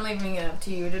 So I'm leaving it up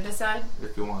to you to decide.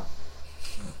 If you want.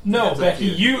 No, That's up Becky,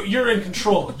 to you're in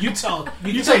control. You tell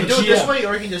You the can say do it this GM. way,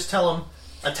 or you can just tell him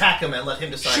attack him and let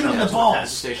him decide. Shoot how him in to the attack. balls.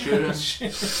 Say shoot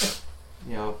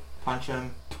him, punch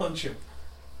him. Punch him.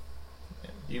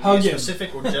 You Hug can be him.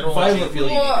 specific or general. Violently. as you feel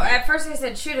you Well, need to at first I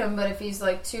said shoot him, but if he's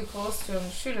like too close to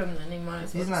him, shoot him, then he might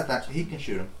as well. He's not that... He can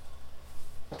shoot him.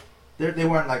 They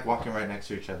weren't like walking right next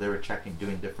to each other. They were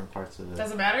doing different parts of the...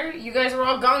 Doesn't matter. You guys were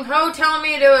all gung ho telling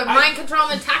me to mind control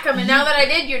and attack him, and now that I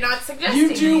did, you're not suggesting You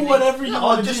do anything. whatever you No,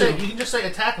 want to just do. say, you can just say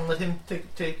attack and let him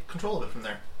take control of it from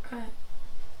there.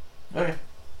 Okay.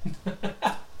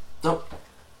 So,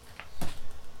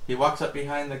 he walks up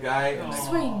behind the guy and... Aw.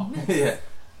 Swing. yeah.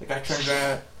 The guy turns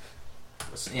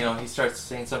around. He starts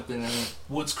saying something in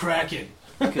What's cracking?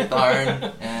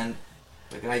 Catharan, and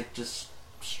the guy just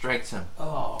strikes him.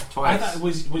 Oh, Twice. I thought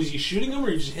was he shooting him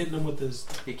or he just hitting him with his?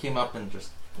 He came up and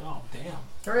just Oh, damn.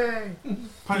 Hooray!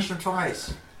 punched him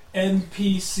twice.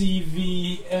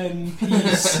 NPCV,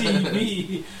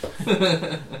 NPCV,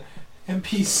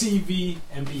 NPCV,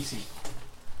 NPC.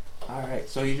 Alright,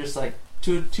 so he just like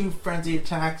two frenzied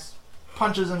attacks,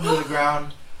 punches him to the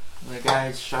ground, and the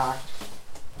guy's shocked.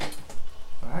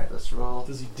 Alright, let's roll.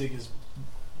 Does he dig his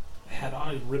head on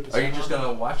and rip his Are you head just off?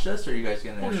 gonna watch this, or are you guys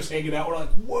gonna... We're just hanging out. We're like,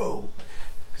 whoa.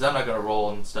 Because I'm not gonna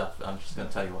roll and stuff. I'm just gonna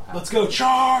tell you what happened. Let's go,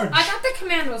 charge! I thought the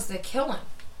command was to kill him.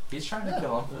 He's trying to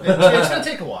kill him. It's gonna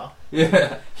take a while.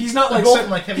 Yeah. He's not Like like,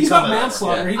 something like heavy he's not combat armor.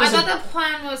 manslaughter. Yeah. He I doesn't thought the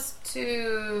plan was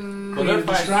to Well, create a they're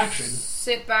fighting. distraction.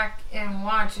 sit back and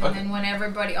watch, and Okay. then when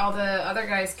all the other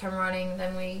guys come running,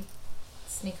 then we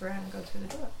sneak around and go through the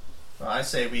door. Well, I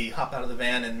say we hop out of the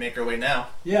van and make our way now.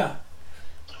 Yeah.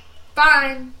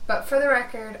 Fine, but for the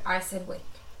record, I said wait.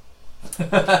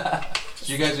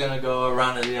 So you guys gonna go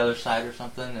around to the other side or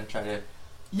something and try to...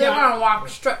 They're gonna walk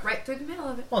strut right through the middle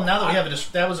of it. Well, now that we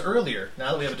have that was earlier.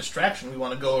 Now that we have a distraction, we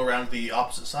want to go around the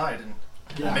opposite side and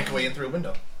Yeah. make our way in through a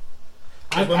window.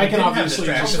 I When we can didn't have obviously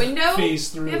distraction. just A window?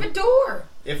 phase We have through. a door.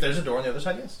 If there's a door on the other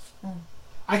side, yes.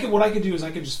 What I could do is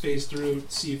I could just phase through,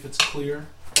 see if it's clear,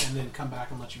 and then come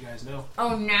back and let you guys know.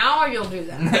 Oh, now you'll do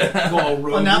that. Go all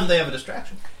rogue. Well, now that they have a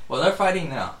distraction. Well, they're fighting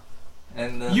now.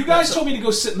 And You guys told me to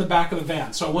go sit in the back of the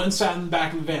van, so I went and sat in the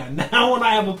back of the van. Now when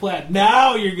I have a plan,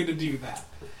 now you're going to do that.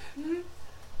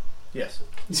 Yes.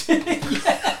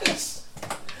 Yes.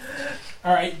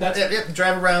 All right, that's Yep.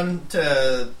 Drive around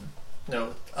to,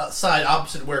 side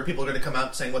opposite where people are going to come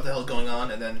out saying what the hell's going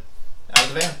on, and then out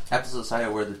of the van. Up to the side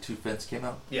of where the two fins came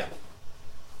out. Yeah.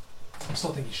 I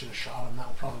still think you should have shot him.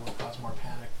 That probably would cause more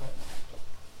panic. But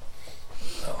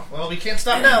Oh, well, we can't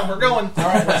stop now. We're going. all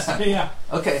right, yeah.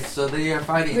 Okay, so they are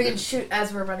fighting. We can shoot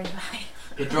as we're running by.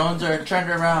 The drones are turned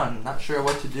around, not sure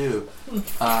what to do.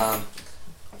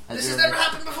 As This has they're- never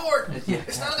happened before. Yeah.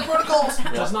 It's not in the protocols.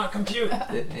 Does not compute.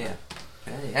 Yeah.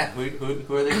 Yeah,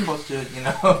 who are they supposed to,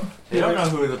 They don't know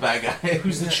who the bad guy is.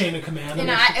 Who's the chain of command?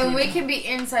 And we can be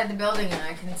inside the building, and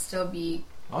I can still be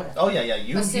Oh, yeah. Oh yeah.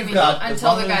 You've assuming got as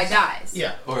until long the guy as- dies.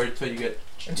 Yeah. Or until you get...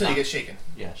 Until you get shaken.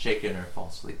 Yeah, shaken or fall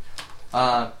asleep.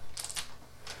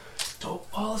 Don't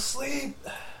fall asleep.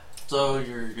 So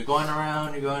you're going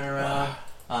around,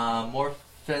 more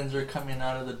fins are coming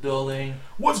out of the building.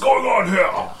 What's going on here?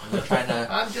 And they're trying to...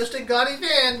 I'm just a gaudy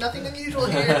van. Nothing unusual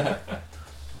here.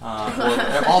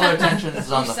 all their attention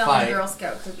is on You're the selling fight. Girl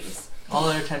Scout cookies. All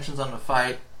their attention's on the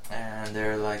fight, and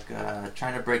they're like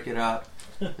trying to break it up.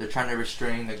 They're trying to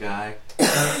restrain the guy. You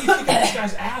kick this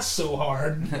guy's ass so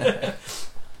hard.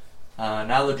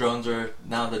 Now the drone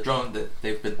that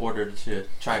they've been ordered to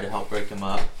try to help break him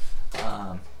up.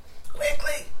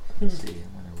 Quickly Let's see,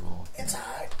 I'm gonna roll.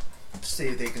 inside. Let's see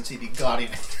if they can see the gaudy.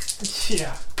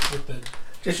 Yeah, with the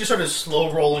Just sort of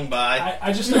slow rolling by.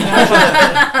 I just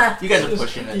imagine. You guys are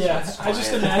pushing it. Yeah, so it's I just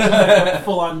quiet. imagine like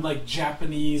full on like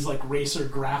Japanese like racer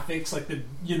graphics, like the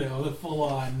full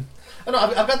on. Oh no,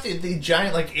 I've got the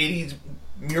giant like '80s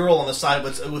mural on the side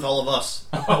with all of us.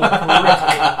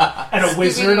 And a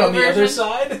wizard on the other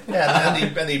side. Yeah,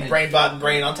 and the brain bot and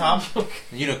brain on top.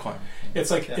 Unicorn.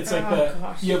 It's like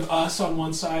you have Us on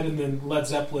one side and then Led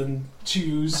Zeppelin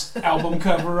Choose album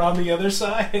cover on the other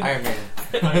side. Iron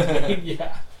Maiden.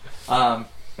 Yeah.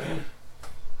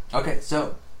 Okay,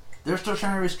 so they're still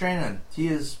trying to restrain him. He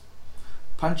is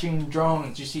punching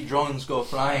drones. You see drones go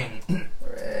flying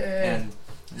and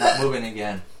not moving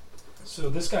again. So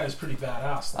this guy is pretty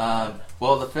badass.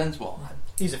 Well, the Finns won't.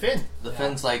 He's a Finn. The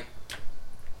Finns, like,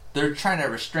 they're trying to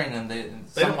restrain him. They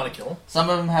don't want to kill him. Some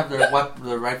of them have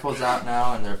their rifles out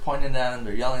now, and they're pointing at him.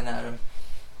 They're yelling at him.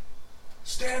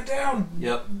 Stand down.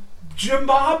 Yep. Jim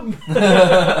Bob.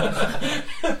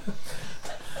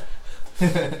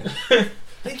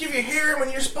 They give you hair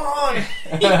when you spawn.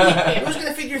 Who's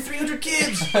gonna feed your 300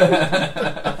 kids?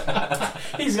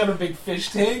 He's got a big fish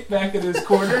tank back in his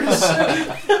quarters.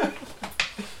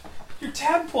 Your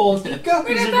tadpoles, your guppies.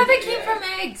 Wait, I thought they came from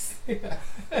eggs.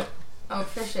 Oh,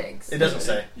 fish eggs. It doesn't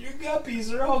say. Your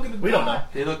guppies are all gonna die. We don't know.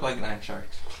 They look like 9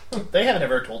 sharks. They haven't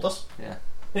ever told us. Yeah.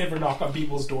 They ever knock on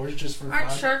people's doors just for Aren't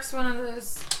fun? sharks one of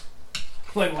those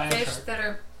Like land fish shark. that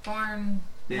are born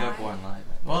They live? are born live.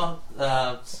 Well,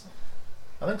 I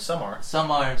think some are. some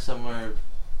are.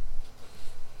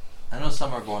 I know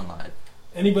some are born live.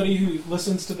 Anybody who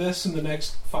listens to this in the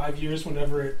next 5 years,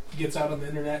 whenever it gets out on the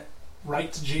internet,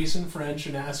 write to Jason French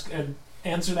and ask and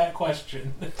answer that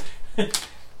question.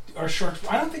 Are sharks?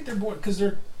 I don't think they're born because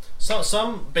they're.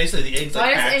 Some basically the eggs Why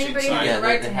like does hatch anybody inside. have Yeah, to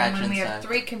write they to hatch him when we have inside.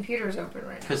 3 computers open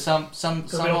right now? Because some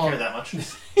Because we don't care that much.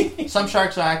 some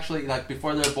sharks are actually, like,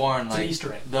 before they're born, It's an like,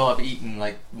 Easter egg. they'll have eaten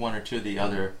like 1 or 2 of the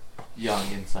other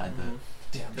young inside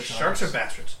Damn The sharks are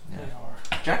bastards. the. They Yeah. are.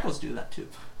 Jackals do that too.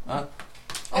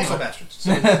 Also bastards.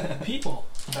 People,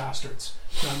 bastards.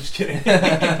 No, I'm just kidding.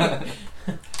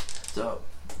 So,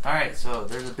 alright, so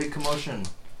there's a big commotion.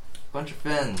 Bunch of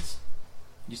fins.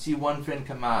 You see one fin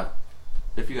come out,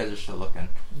 if you guys are still looking.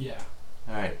 Yeah.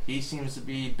 Alright, he seems to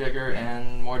be bigger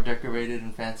and more decorated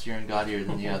and fancier and gaudier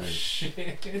than the Oh, others.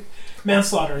 shit.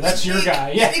 Manslaughter, that's your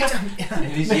guy. Yeah. And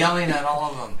he's yelling at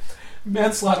all of them.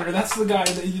 Manslaughter, that's the guy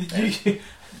that you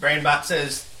Brainbot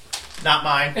says, not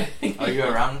mine. Are you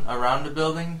around the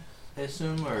building, I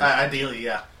assume? Or Ideally,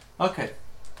 yeah. okay.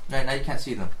 Right, now you can't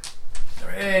see them.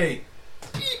 Hooray.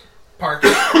 Park.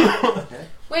 Okay.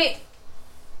 Wait,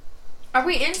 are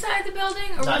we inside the building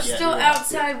or Not we're yet, still you're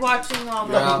outside watching all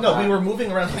You're the... out. No, we were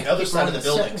moving around to the other side of the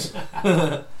buildings.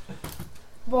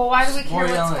 Well, why do we care More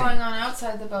what's yelling. going on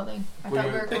outside the building? I thought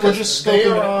we were Because going... just they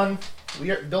scoping are it. on.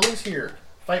 We are buildings here.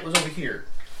 Fight was over here.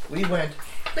 We went.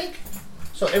 Think.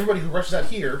 So everybody who rushes out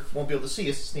here won't be able to see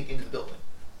us sneak into the building.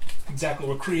 Exactly,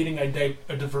 we're creating a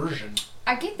diversion.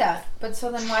 I get that, but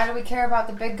so then why do we care about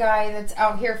the big guy that's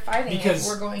out here fighting Because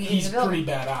if we're going into he's the building?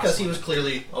 pretty badass. Because he was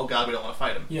clearly, oh god, we don't want to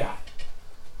fight him. Yeah.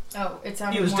 Oh, it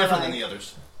sounded He was more different like, than the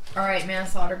others. alright,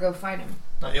 manslaughter, go fight him.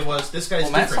 No, it was, this guy's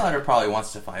Well, different. Manslaughter probably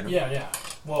wants to fight him. Yeah, yeah.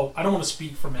 Well, I don't want to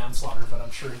speak for manslaughter, but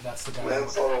I'm sure that's the guy.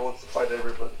 Manslaughter wants to fight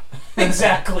everybody.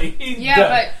 Exactly. Yeah, Duh.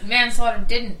 but manslaughter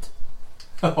didn't.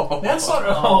 Manslaughter.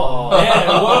 Oh. Oh, man.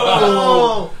 Whoa.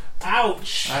 Oh,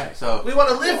 Ouch. Alright, so we want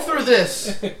to live through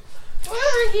this. Well,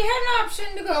 he had an option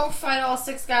to go fight all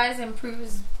 6 guys and prove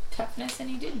his toughness, and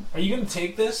he didn't. Are you going to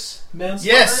take this,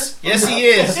 manslaughter? Yes, yes, he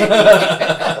is. I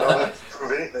don't have to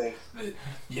prove anything.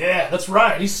 Yeah, that's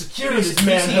right. He's secured his He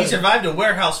manhood. survived a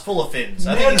warehouse full of fins.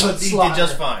 I think Manhood he did slaughter.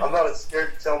 just fine. I'm not as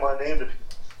scared to tell my name to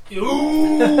people.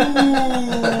 Ooh.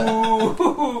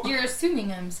 You're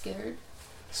assuming I'm scared.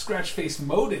 Scratch face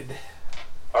moded.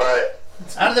 Alright.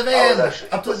 Out of the I was van,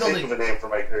 actually up to the thinking building. of a name for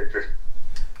my character.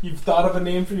 You've thought of a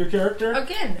name for your character?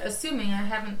 Again, assuming I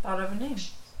haven't thought of a name.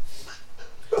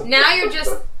 Now you're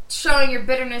just showing your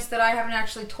bitterness that I haven't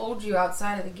actually told you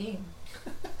outside of the game.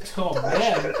 Oh, Actually,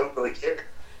 man. I don't really care.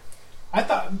 I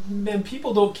thought, man,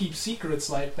 people don't keep secrets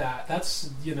like that. That's,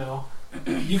 you know,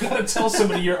 you gotta tell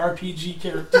somebody your RPG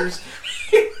characters.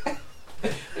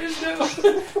 There's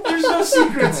no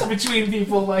secrets between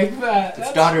people like that.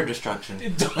 it's daughter destruction.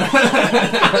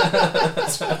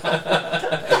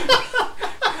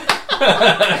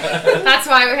 That's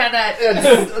why we had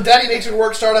that. Daddy makes her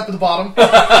work start up at the bottom.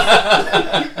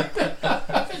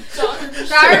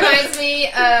 That reminds me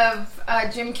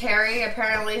of Jim Carrey.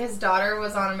 Apparently, his daughter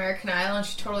was on American Idol and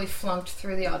she totally flunked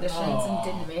through the auditions and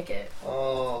didn't make it.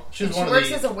 Oh, she And was she one of works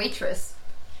the. as a waitress.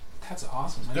 That's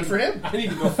awesome. Good for him. I need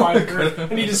to go find her.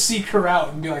 I need to seek her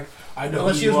out and be like, I know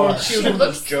Unless who she you was one, are. she was one of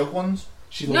those joke ones.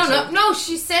 She No, looks like, no,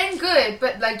 she sang good,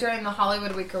 but like during the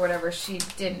Hollywood week or whatever, she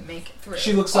didn't make it through.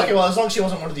 She looks like Okay, well, as long as she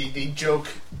wasn't one of the joke.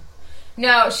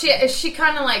 No, she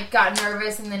kind of like got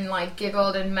nervous and then like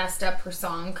giggled and messed up her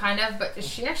song, kind of. But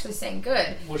she actually sang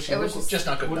good. What she It look was Just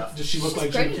not good enough. Does she look like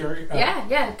She's Jim pretty. Carrey?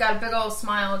 Yeah, got a big old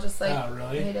smile, just like Oh,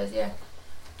 really? he does. Yeah.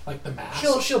 Like the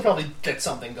mask. She'll probably get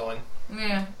something going.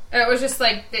 Yeah. It was just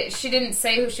like, she didn't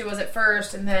say who she was at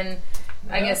first, and then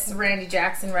I guess Randy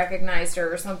Jackson recognized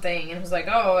her or something and was like,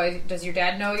 oh, does your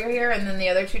dad know you're here? And then the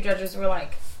other two judges were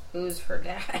like, who's her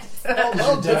dad?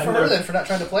 Well, good for her then for not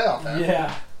trying to play off that.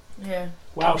 Yeah. Yeah.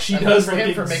 Wow, she And does good for look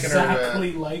him for making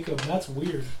exactly like him. That's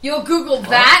weird. You'll Google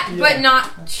that, Yeah. but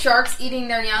not sharks eating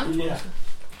their young? Yeah.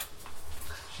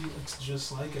 She looks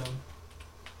just like him.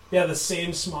 Yeah, the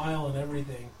same smile and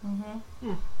everything. Mm-hmm.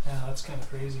 Yeah, that's kind of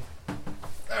crazy.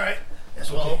 Alright.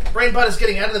 Yes, well, Brainbot is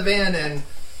getting out of the van and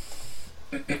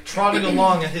trotting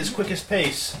along at his quickest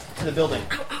pace to the building.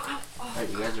 Alright,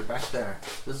 you guys are back there.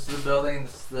 This is the building.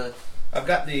 This is the... I've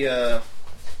got the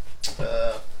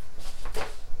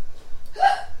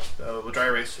dry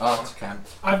erase. Oh, it's okay.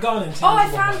 I've gone in. Oh, I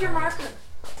found your marker.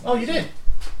 Oh, you did?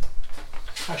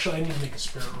 Actually, I need to make a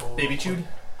spirit roll. Baby chewed?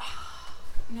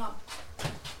 No.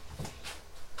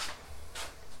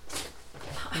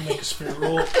 Make a spirit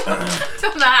roll. Don't know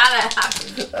how that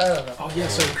happened. I don't know. Oh,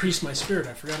 yes, I increased my spirit.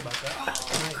 I forgot about that.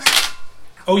 Nice.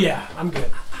 Oh, yeah, I'm good.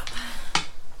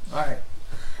 Alright.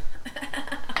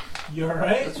 You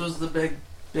alright? This was the big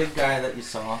guy that you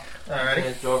saw. Alrighty. You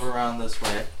guys drove around this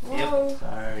way. Whoa.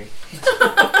 Sorry.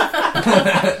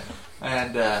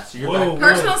 And so you're Whoa.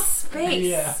 Personal space.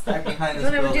 Yeah. back behind this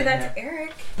Don't ever building do that here. to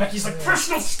Eric. Becky's like,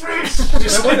 personal space!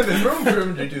 There would have been room for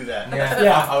him to do that. Yeah,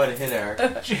 Yeah. I would have hit Eric.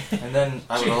 And then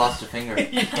I would have lost a finger.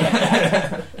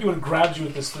 He would have grabbed you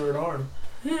with his third arm.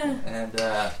 And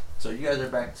so you guys are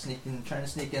back trying to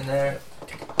sneak in there.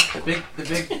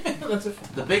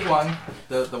 The big one,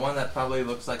 the one that probably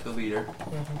looks like the leader,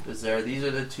 is there. These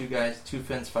are the two guys, two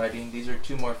Finns fighting. These are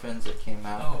two more Finns that came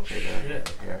out. Oh, They're shit.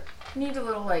 right here. Need a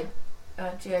little, like,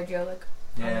 G.I. Joe look.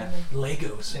 Yeah.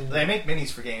 Legos. They make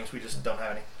minis for games, we just don't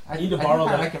have any. I need to borrow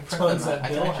I that can print tons them out. that I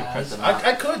can Bill actually print has. them out.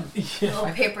 I could. Yeah.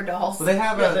 Little paper dolls. Well, they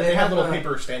have Yeah, a they have little a-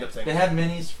 paper stand-up things. They have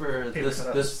minis for Paper this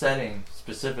cutouts. this setting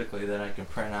specifically that I can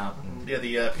print out. And Yeah,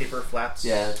 the paper flats.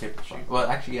 yeah, the paper sheet. Well,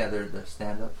 actually, yeah, they're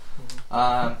stand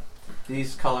up.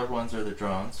 These colored ones are the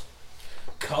drones.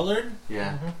 Colored?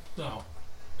 Yeah, No.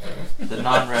 the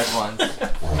non-red ones.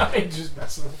 I just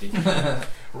messing with you.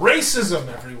 Racism,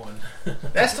 everyone.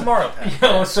 That's tomorrow, Pat.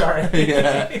 Oh, sorry.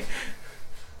 Yeah.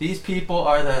 These people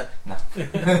are the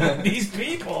no. These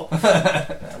people.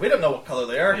 We don't know what color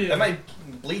they are. Yeah. They might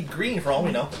bleed green for all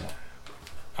we know.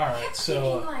 All right,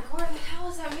 so I'm like, where the hell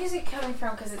is that music coming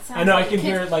from? Because it sounds I know like I can a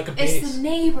hear kid. it like a bass. It's the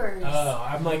neighbors. Oh,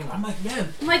 I'm like,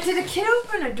 man. I'm like, did a kid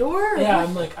open a door? Yeah,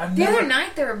 I'm like, I've The never. other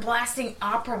night they were blasting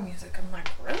opera music. I'm like,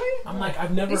 really? I'm like,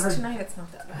 I've At never least heard. tonight it's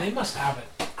not that bad. They must have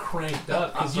it cranked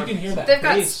up because you can hear that They've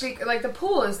got bass. like the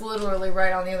pool is literally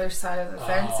right on the other side of the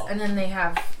fence, Oh. and then they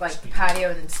have like the Speakers. patio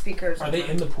and speakers. Are they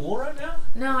in the pool right now?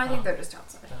 No, I think Oh. they're just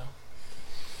outside.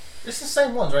 It's the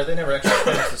same ones, right? They never actually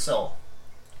finished to sell.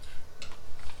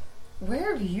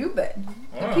 Where have you been?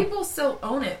 The Oh. people still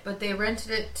own it, but they rented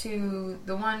it to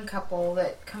the one couple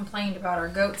that complained about our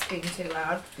goats being too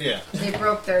loud. Yeah. They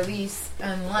broke their lease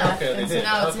and left, Okay, they and so did.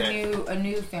 now it's Okay. a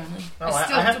new family. Oh, I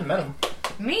haven't met them.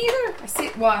 Me either. I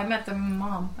see. Well, I met the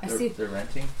mom. I see. They're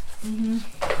renting.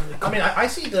 I mean, I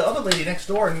see the other lady next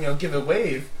door and give a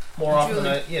wave more often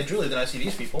Julie. Julie than I see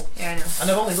these people. Yeah, I know. And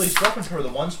I've only really spoken to her the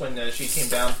once when she came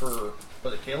down for,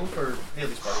 was it Caleb or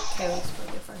Haley's party? Kayla's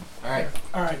pretty different. All right.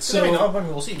 All right, So, so I mean,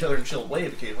 we'll see each other and she'll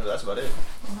wave occasionally. That's about it.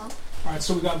 all right,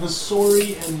 so we got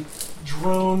Vasori and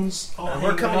drones. All And we're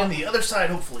hanging coming out. in the other side,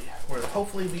 hopefully, where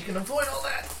hopefully we can avoid all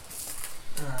that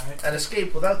All right. and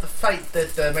escape without the fight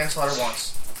that Manslaughter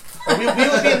wants. Or we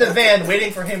would be in the van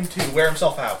waiting for him to wear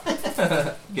himself out.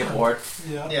 Get bored.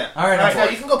 Yeah. Yeah. All right, now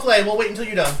bored. you can go play. We'll wait until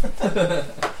you're done.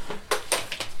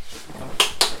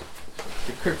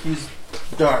 The curfew's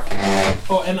dark.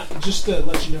 Oh, and just to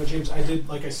let you know, James, I did,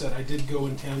 like I said, I did go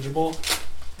intangible.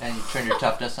 And you turn your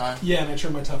toughness on. Yeah, and I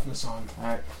turned my toughness on. All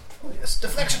right. Oh, yes,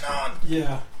 deflection on.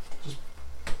 Yeah.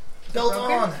 Belt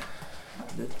Okay. on.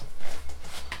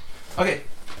 Okay.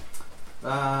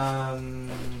 All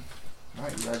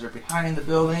right, you guys are behind the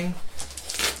building.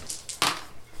 God,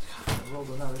 I rolled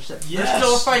another set. Yes. There's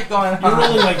still a fight going on. You're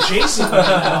rolling like Jason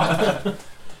right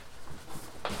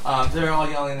now. They're all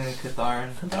yelling in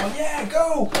Catharan. Oh, yeah,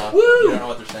 go! So Woo! you don't know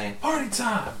what they're saying, Party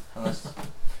time! unless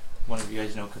one of you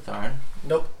guys know Catharan.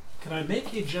 Nope. Can I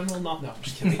make a general not? No, I'm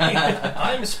just kidding.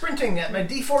 I'm sprinting at my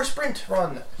D4 sprint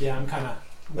run Yeah, I'm kind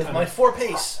with of. my 4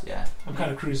 pace. Yeah, I'm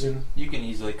kind of cruising. you can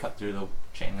easily cut through the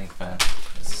chain link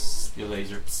fence. Your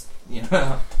laser, you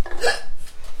know.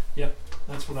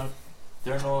 That's what I'm.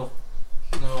 There are no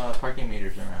parking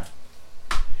meters around.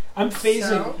 I'm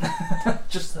phasing.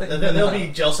 Just like There'll be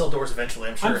jail cell doors eventually,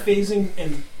 I'm sure. I'm phasing,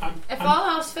 and If all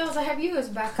else fails, I have you as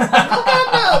backup.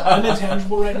 I'm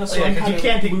intangible right now, so Yeah, I'm 'cause kind you of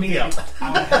can't pick me moving up.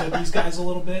 out ahead of these guys a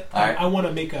little bit. All right. I want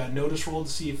to make a notice roll to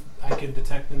see if I can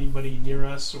detect anybody near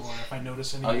us, or if I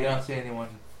notice Oh, anyone. you don't see anyone.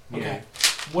 Okay.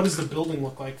 What does the building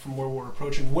look like from where we're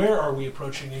approaching? Where are we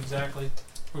approaching exactly?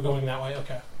 We're going that way.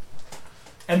 Okay.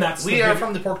 And that's We are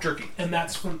from the pork jerky. And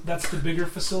that's the bigger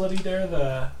facility there.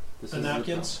 The This the is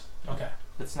napkins. Okay.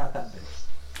 It's not that big.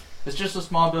 It's just a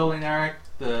small building, Eric.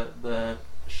 The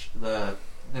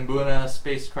Nimbuna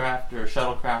spacecraft or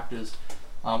shuttlecraft is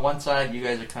on one side. You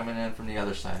guys are coming in from the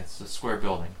other side. It's a square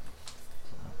building.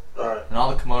 All right. And all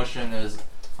the commotion is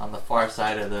on the far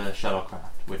side of the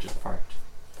shuttlecraft, which is parked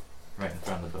right in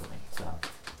front of the building. So,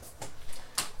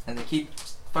 and they keep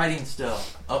fighting still.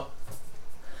 Oh,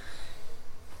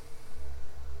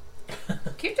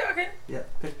 Keep talking. yeah,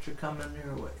 picture coming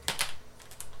your way.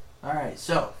 All right,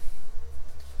 so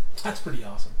That's pretty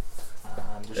awesome.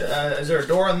 Is there a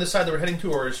door on this side that we're heading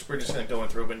to, or is we're just going to go in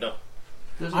through a window?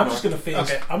 there's a I'm door. just gonna phase.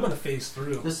 Okay. I'm gonna phase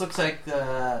through. This looks like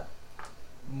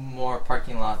more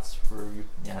parking lots for,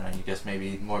 I don't know, you guess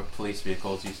maybe more police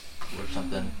vehicles or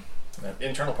something.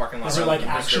 Internal parking lot. Is there rather like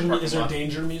than visitor action? parking Is there lot.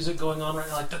 danger music going on right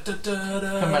now? Like da, da, da,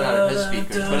 da, Coming out of his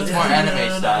speakers, but it's more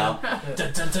anime style. Da,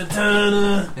 da, da,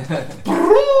 da,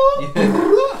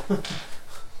 da.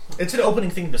 It's an opening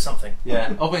theme to something.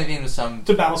 Yeah, opening theme to some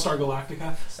To Battlestar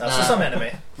Galactica. So some anime.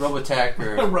 Robotech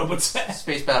or Robotech.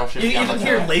 space battleship. You can Yamato.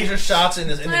 hear laser shots in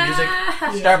the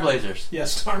music. Star Blazers. Yeah,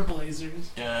 Star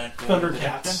Blazers.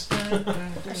 Thundercats.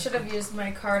 I should have used my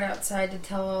card outside to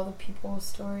tell all the people a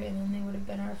story, and then they would have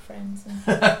been our friends. And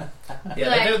Yeah,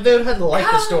 Like, they would have had to like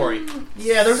the story.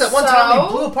 Yeah, there was that one time So?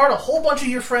 we blew apart a whole bunch of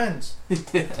your friends.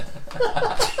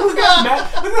 Look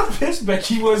how pissed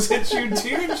Becky was at you,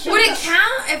 dude. would it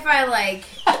count if I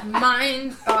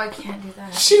mind? Oh, I can't do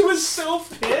that. She was so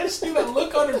pissed. Dude, that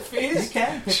look on her You face.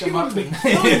 can pick She them would up. have been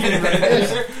killing you right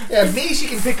there. Yeah, me she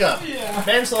can pick up. Yeah.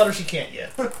 Manslaughter she can't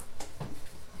yet. I don't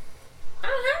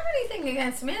have anything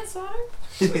against manslaughter.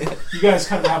 You guys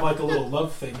kind of have like a little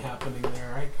love thing happening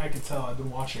there. I can tell. I've been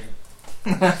watching.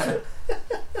 I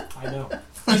know.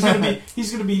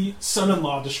 He's gonna be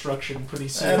son-in-law destruction pretty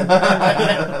soon.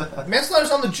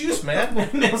 Manslaughter's on the juice, man.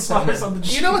 Manslaughter's on the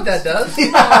You know what that does?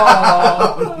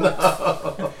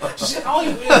 Just, all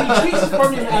he treats his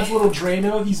formula and adds a little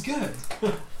Drano. He's good.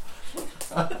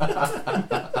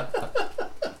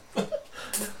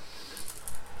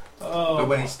 But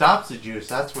when he stops the juice,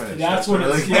 that's when that's starts when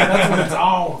really it's that's when it's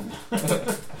on.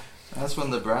 That's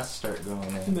when the breasts start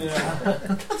going in. Yeah.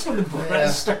 That's when the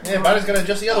breasts start. Yeah, body's got to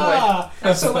adjust the other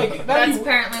way. So like That's that'd be,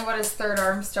 apparently what his third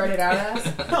arm started out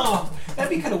as. oh, that'd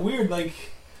be kind of weird. Like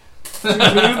two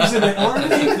boobs and an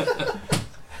arm.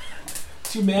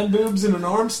 Two man boobs and an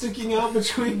arm sticking out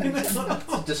between. It's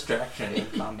a distraction in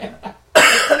combat.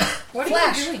 What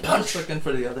Flash, are you doing? I'm just looking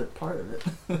for the other part of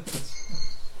it.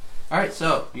 Alright,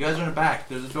 so you guys are in the back.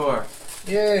 There's a door.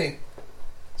 Yay.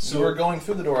 So So we're going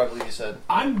through the door, I believe you said.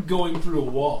 I'm going through a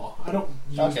wall. I don't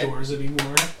use Okay. doors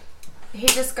anymore. He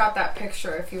just got that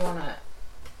picture. If you want to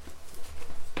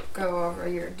go over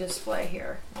your display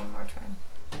here one more time.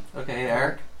 Okay,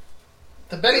 Eric.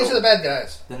 The Bennies are the bad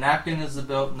guys. The napkin is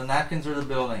the napkins are the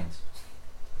buildings.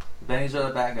 The bennies are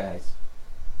the bad guys.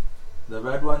 The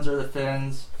red ones are the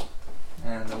fins,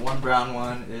 and the one brown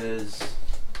one is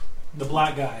The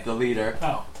black guy. the leader.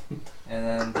 Oh. And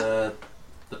then the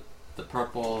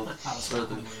purple or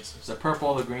the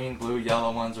purple, the green, blue,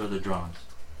 yellow ones are the drones.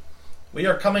 We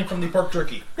are coming from the pork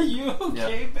jerky. Are you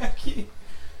okay, Becky?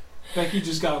 Becky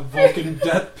just got Vulcan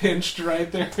death pinched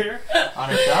right there. On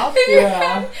herself? Yeah.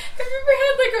 Have you ever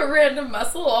had like a random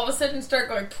muscle all of a sudden start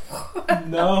going?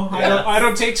 No, I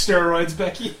don't take steroids,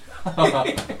 Becky.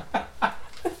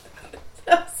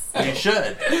 You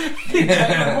should.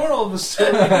 The moral of the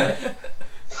story.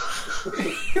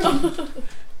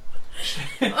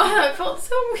 Oh, it felt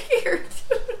so weird.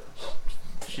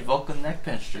 She Vulcan neck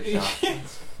pinched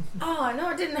herself. Oh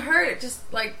no, it didn't hurt. It just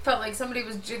felt like somebody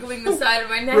was jiggling the side of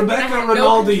my neck. and I Rebecca had no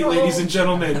Rinaldi, control. ladies and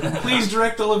gentlemen. Please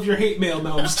direct all of your hate mail.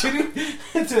 No, I'm just kidding.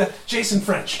 To Jason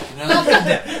French.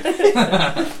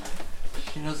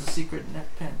 She knows the secret neck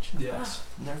pinch. Yes.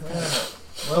 Never pinch.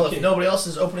 Well, Okay. if nobody else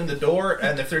is opening the door,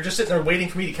 and if they're just sitting there waiting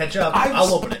for me to catch up,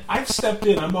 I'll open it. I've stepped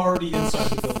in. I'm already inside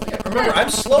the building. Remember, I'm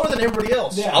slower than everybody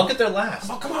else. Yeah. I'll get there last.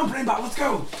 Oh, come on, Brainbot, let's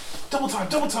go. Double time,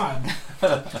 double time.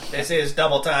 This is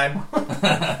double time.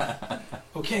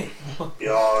 Okay.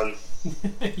 Yawn.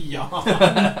 Yeah.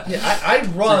 Yeah, I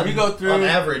run So you go through- on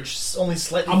average only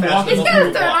slightly I'm faster walking He's than got a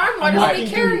you third walk. arm. Why I'm doesn't he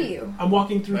walking carry through- you? I'm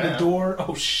walking through the Wow. door.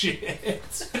 Oh,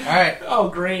 shit. Alright. Oh,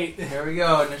 great. Here we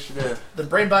go, initiative. The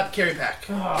Brainbot carry pack.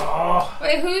 Oh.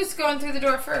 Wait, who's going through the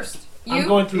door first? You? I'm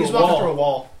going through He's a walking wall. through a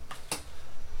wall.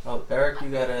 Oh, Eric, you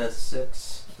got a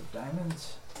 6 of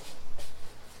diamonds.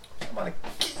 I'm on a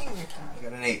king. I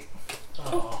got an 8.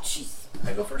 Oh. Jeez.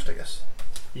 I go first, I guess.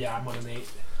 Yeah, I'm on an 8.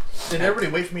 Did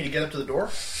everybody wait for me to get up to the door?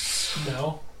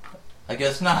 No. I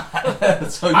guess not.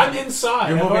 So I'm inside.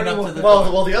 You're I've moving already up to walked- the Well,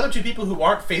 door. well, the other two people who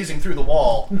aren't phasing through the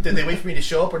wall, did they wait for me to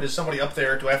show up, or does somebody up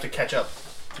there? Do I have to catch up?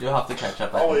 You'll have to catch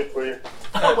up. I'll wait for you.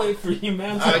 I'll wait for you,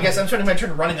 man. I guess I'm starting my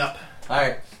turn running up.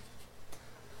 Alright.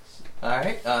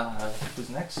 Alright, who's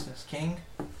next? That's King.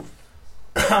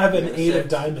 I have an You got 8 of 6.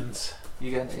 diamonds.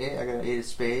 You got an 8, I got an 8 of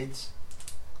spades.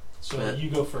 So But- you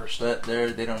go first. But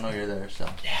they don't know you're there, so.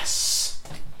 Yes.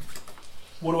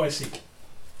 What do I see?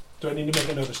 Do I need to make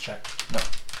a notice check?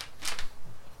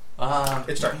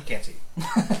 It's dark. You can't see.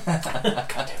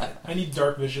 I need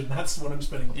dark vision. That's what I'm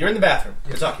spending. You're in the bathroom.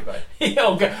 It's occupied.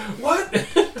 Oh, God. What?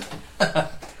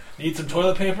 Need some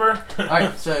toilet paper?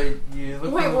 Alright, so you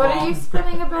look Wait, through the what wall. are you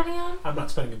spending a penny on? I'm not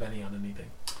spending a penny on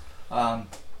anything.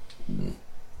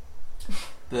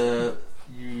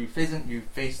 You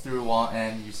face through a wall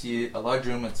and you see a large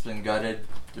room that's been gutted.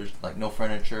 There's like no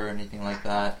furniture or anything like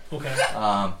that. Okay.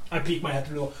 Um, I peek my head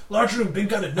through the wall. Large room, been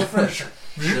gutted, no furniture.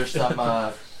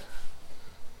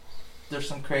 there's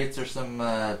some crates. There's some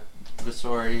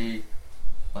Visori,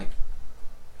 like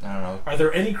I don't know. Are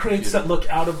there any crates that look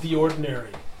out of the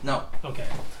ordinary? No, Okay.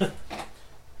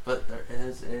 but there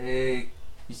is a.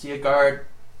 You see a guard,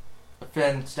 a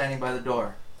Finn standing by the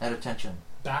door at attention,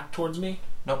 Back towards me?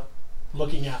 Nope.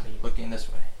 Looking at me. looking this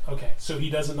way. Okay, so he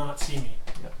does not see me.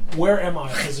 Yep. Where am I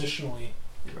positionally?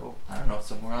 I don't know,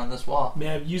 somewhere on this wall. May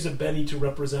I use a Benny to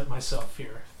represent myself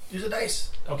here? Use a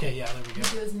dice. Okay, yeah, there we go.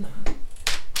 Does not.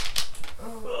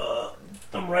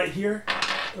 I'm right here.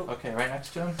 Okay, right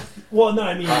next to him. Well, no,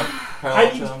 I mean,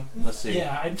 Parallel need- to him. Let's see.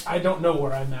 yeah, I don't know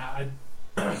where I'm at.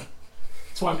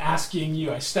 That's why I'm asking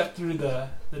you. I stepped through the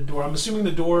door. I'm assuming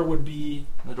the door would be,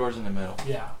 The door's in the middle.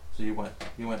 yeah, So you went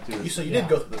through this. So you Yeah. did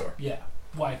go through the door. yeah.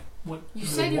 Why? Went You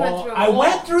through said the you went wall. through a I wall.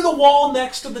 went through the wall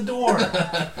next to the door.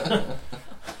 All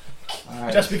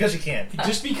right. Just because you can.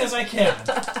 Just because I can.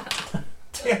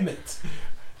 Damn it.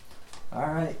 All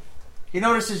right. He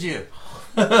notices you.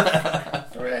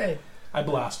 Hooray. I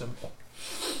blast him.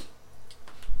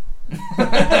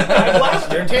 I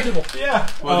blast. You're intangible. Yeah.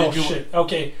 Well, oh, did you- shit.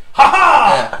 Okay.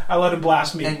 Ha-ha! Yeah. I let him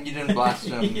blast me. And you didn't blast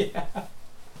him. Yeah.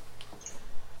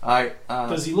 All right.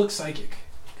 Does he look psychic?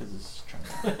 Because it's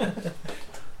trying.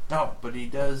 No, but he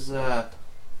does. Oh,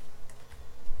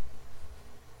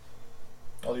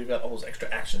 you've got all those extra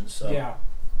actions. So. Yeah.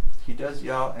 He does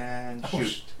yell and Oh,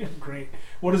 shoot. shit. Great.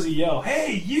 What does he yell?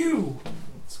 Hey, you!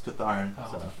 It's Katharin.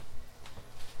 Oh.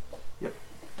 So.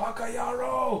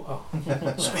 Bakayaro! Oh.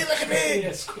 Squeal like a pig.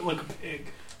 Yeah, squeal like a pig.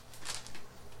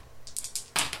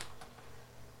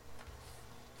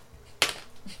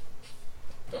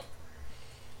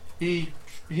 He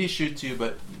shoots you,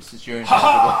 but since you're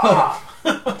Ha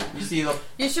invisible, you see the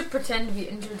You should pretend to be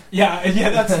injured. Yeah,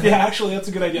 actually, that's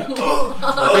a good idea. big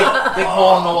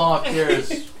hole in the wall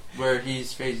appears where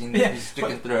he's facing. Yeah, He's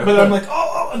sticking through. But I'm like,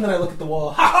 oh, and then I look at the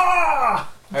wall. Ha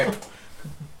ha! All right.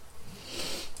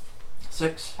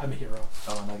 6. I'm a hero.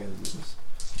 Oh, and I gotta do this.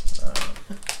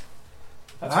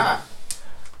 That's Ah.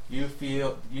 You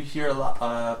hear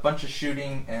a bunch of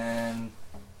shooting, and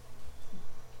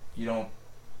you don't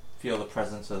feel the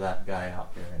presence of that guy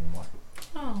out there anymore.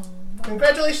 Oh.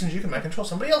 Congratulations, you can mind control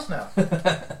somebody else now.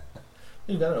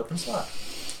 You've got an open slot.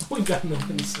 We got an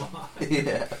open slot.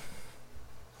 Yeah.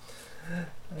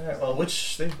 Alright, well,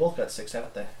 they've both got 6,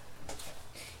 haven't they?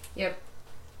 Yep.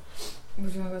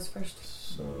 Which one goes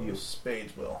first? So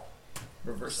spades will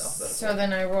reverse alphabetical. So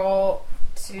then I roll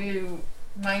to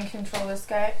mind control this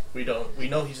guy. We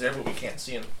know he's there, but we can't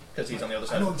see him because he's on the other I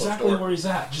side know of the closed exactly door. where he's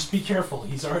at. Just be careful.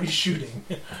 He's already shooting.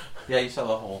 Yeah, you saw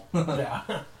the hole. Yeah.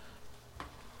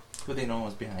 Good thing no one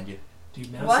was behind you.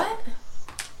 Dude, now What?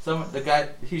 The guy,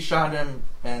 he shot him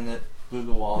and it blew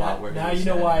the wall out where he now was you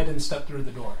know standing. why I didn't step through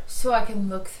the door. So I can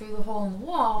look through the hole in the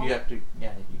wall. You have to, you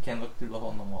can look through the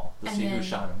hole in the wall to And see who then-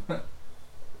 shot him.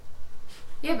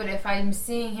 Yeah, but if I'm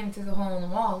seeing him through the hole in the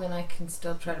wall, then I can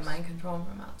still try to mind control him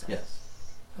from outside. Yes.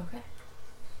 Okay.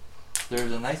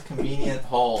 There's a nice convenient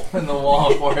hole in the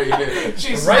wall for you.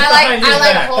 Jesus. Right behind his I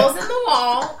like back. holes in the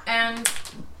wall and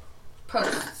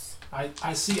posts.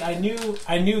 I see. I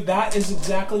knew that is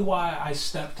exactly why I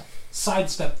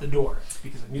sidestepped the door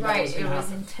because I knew that was Right, going it to was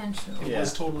happen. intentional. It Yeah.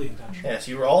 was totally intentional. Yes,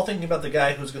 you were all thinking about the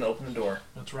guy who's going to open the door.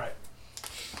 That's right.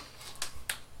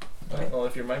 Alright, well,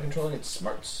 if you're mind controlling, it's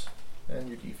smarts. And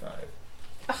your D5.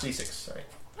 D6, sorry.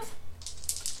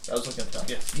 I was looking at the top.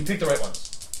 Yeah, you picked the right ones.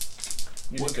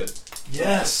 You did good.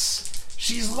 Yes!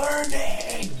 She's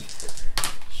learning!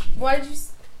 Why did you?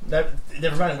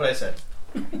 Never mind what I said.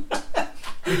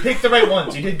 You picked the right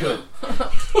ones. You did good.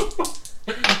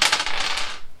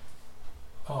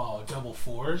 Oh, double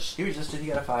fours. He resisted. He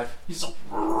got a 5. He's so...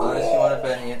 Unless you want to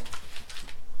Benny it.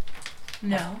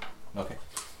 No. Okay.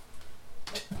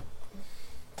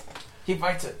 He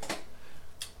bites it.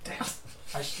 Damn.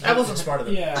 That wasn't smart of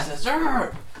him. Yeah.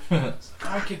 Sir!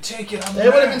 I could take it. It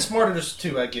would have been smarter just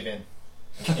to give in.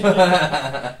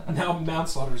 Now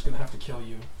manslaughter's gonna have to kill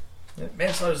you. Yeah,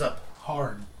 manslaughter's up.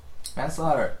 Hard.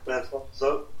 Manslaughter.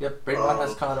 So, Yep, Braidon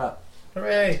has caught up.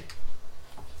 Hooray!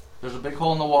 There's a big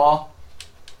hole in the wall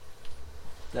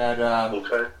that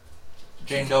okay.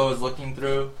 Jane Doe is looking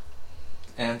through,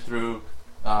 and through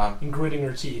And gritting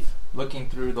her teeth. looking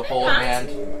through the hole and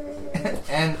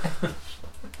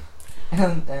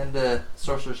and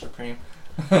Sorcerer Supreme.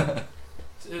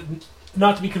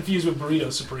 Not to be confused with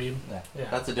Burrito Supreme. Yeah,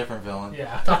 that's a different villain.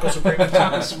 Yeah. Taco Supreme.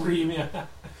 Taco Supreme, yeah.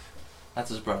 That's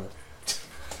his brother.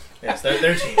 Yes,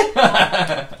 they're team.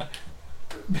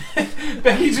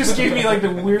 Becky just gave me like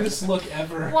the weirdest look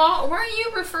ever. Well, weren't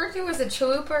you referred to as a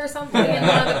chalupa or something in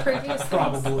one of the previous things?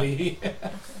 Probably.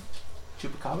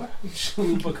 Chupacabra?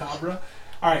 Chupacabra.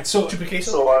 Alright, so... Chupacabra?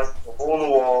 So a hole in the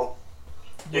wall,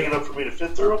 big enough for me to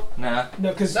fit through? Nah.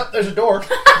 No, because... Nope, there's a door.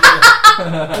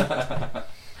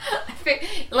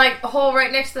 Like a hole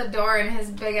right next to the door and his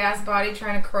big ass body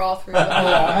trying to crawl through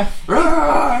the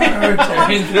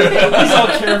He's all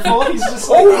careful. He's just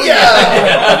like... Oh,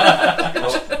 yeah!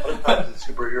 Sometimes in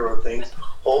superhero things,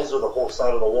 holes are the whole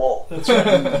side of the wall. That's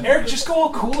right. Eric, just go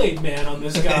all Kool-Aid Man on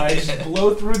this guy. Just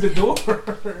blow through the door.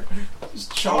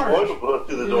 Just charge. I'm going to blow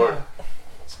through the door.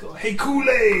 Let's go. Hey,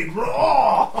 Kool-Aid!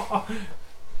 Raw!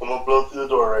 I'm going to blow through the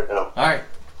door right now. Alright.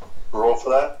 Roll for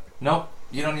that? Nope.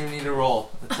 You don't even need to roll.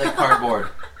 It's like cardboard.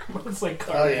 It's like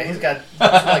Oh, yeah, he's got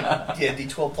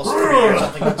D12 plus 3 or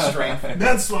something with strength.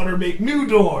 Manslaughter, make new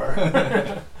door.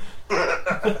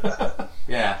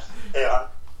 Yeah. Hey,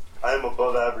 I am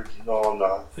above average. No, I'm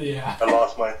not. Yeah. I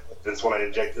lost my intelligence when I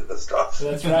injected the stuff.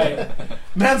 That's right.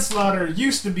 Manslaughter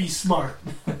used to be smart.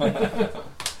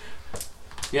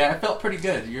 Yeah, it felt pretty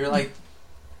good. You're like,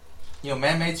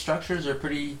 man-made structures are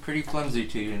pretty flimsy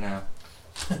to you now.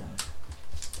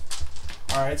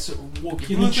 Alright, so You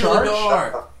can blew you through the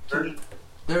charge? door.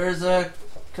 There's a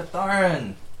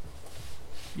Catharan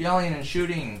yelling and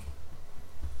shooting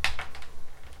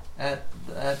at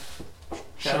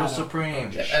Shadow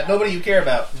Supreme. Nobody you care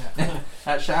about. Yeah.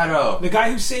 At Shadow. The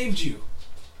guy who saved you.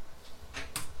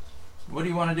 What do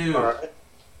you want to do? Alright.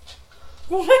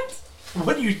 What?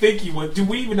 What do you think he would? Do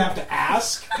we even have to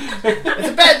ask?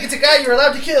 It's a guy you're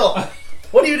allowed to kill.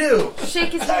 What do you do?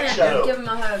 Shake his Attack hand Shadow. and give him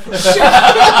a hug.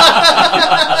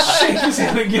 Shake his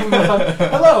hand and give him a hug.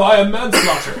 Hello, I am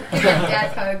Manslaughter. Give him a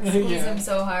death hug. Squeeze Yeah. him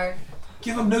so hard.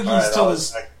 Give him noogies Alright, till I'll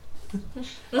his...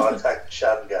 attack the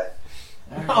shadow guy.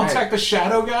 I'll attack the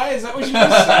shadow guy? Is that what you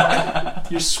just said?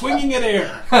 You're swinging at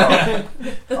air.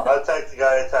 I'll attack the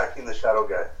guy attacking the shadow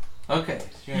guy. Okay,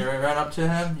 so you're gonna run up to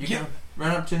him. You can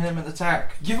run up to him and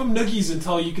attack. Give him noogies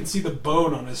until you can see the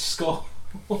bone on his skull.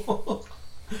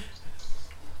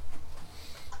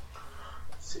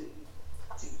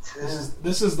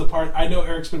 This is the part. I know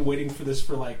Eric's been waiting for this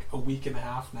for like a week and a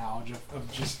half now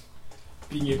of just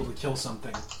being able to kill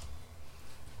something.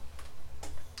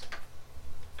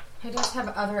 He does have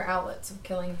other outlets of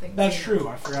killing things. That's true.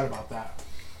 I forgot about that.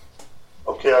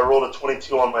 Okay, I rolled a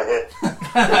 22 on my hit.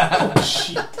 Oh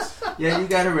shit! Yeah, you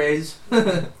got a raise.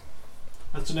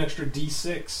 That's an extra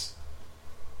D6.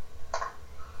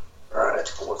 Alright,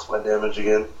 what's my damage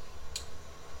again?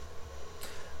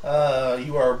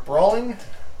 You are brawling.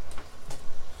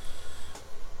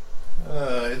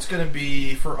 It's going to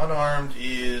be, for unarmed,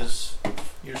 is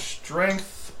your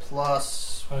strength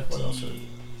plus... A what else is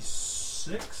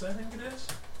it? D6, I think it is.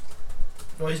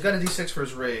 No, he's got a D6 for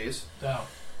his raise. Oh.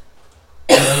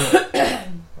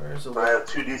 Where's the... I have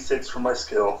 2d6 for my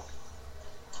skill.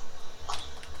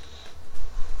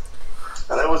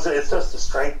 And it's just a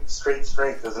straight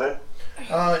strength, isn't it?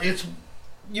 It's...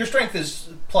 Your strength is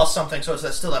plus something, so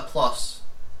it's still at plus.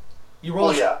 You roll.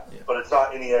 Well, yeah, but it's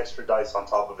not any extra dice on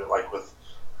top of it, like with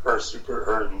her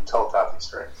telepathic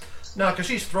strength. No, because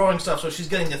she's throwing stuff, so she's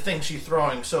getting the thing she's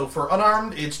throwing. So for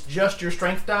unarmed, it's just your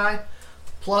strength die.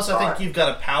 Plus, I think you've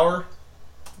got a power.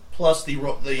 Plus the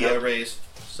raise.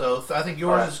 So I think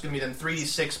yours is going to be then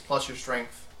 3d6 plus your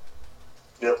strength.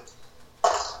 Yep.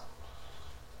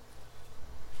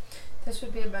 This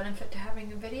would be a benefit to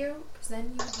having a video, because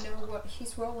then you would know what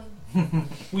he's rolling.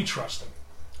 We trust him.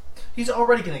 He's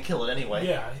already going to kill it anyway.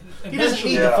 Yeah. He doesn't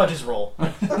need to fudge his roll.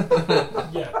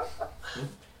 Yeah.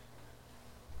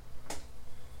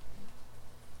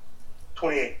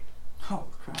 28. Oh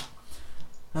crap.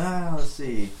 Let's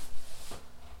see.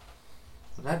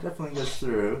 So that definitely goes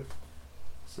through.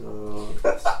 So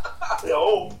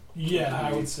Oh. Yeah,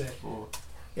 I would say. 4.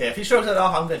 Yeah, if he strokes that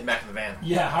off, I'm getting back in the van.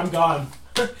 Yeah, I'm gone.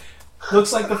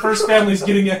 Looks like the first family's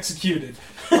getting executed.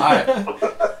 Alright.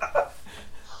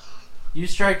 You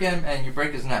strike him and you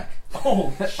break his neck.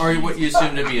 Oh, Or what you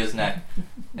assume to be his neck.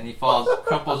 And he falls,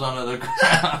 crumples onto the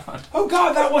ground. oh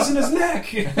God, that wasn't his neck.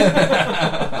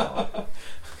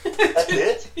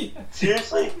 That's it?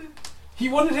 Seriously? He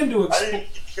wanted him to I didn't even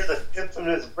hear the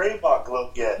infamous brainbot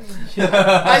gloat yet.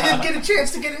 I didn't get a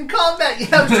chance to get in combat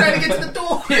yet. I was trying to get to the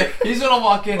door. Yeah, he's gonna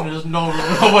walk in and there's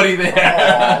nobody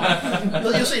there.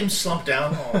 You'll see him slump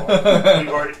down. We've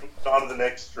already moved on to the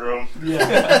next room.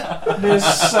 Yeah. This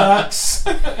sucks.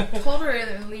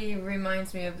 Totally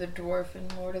reminds me of the dwarf in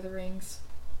Lord of the Rings.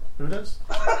 Who does?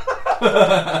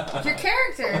 Your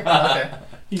character. Okay.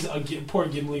 He's poor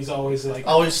Gimli's always like.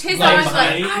 Always. He's lying always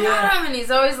like, behind. I got him, and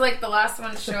he's always like the last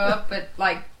one to show up, but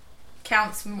like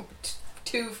counts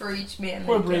 2 for each man.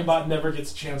 Poor Brainbot never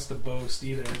gets a chance to boast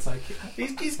either. It's like,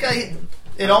 These guys.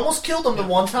 It almost killed him the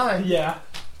one time. yeah,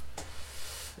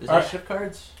 Is All there right. ship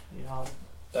cards? Yeah.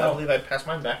 I believe I passed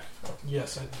mine back.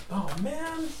 yes. Oh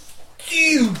man,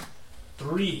 Ew!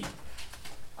 3.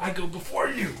 I go before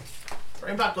you.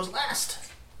 Rainbot goes last.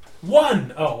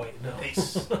 1. Oh wait, no.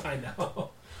 Ace. I know.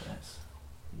 Yes.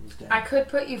 He's dead. I could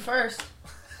put you first.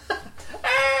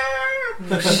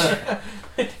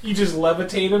 You just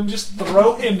levitate him, just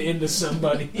throw him into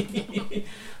somebody.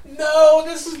 No,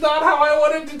 this is not how I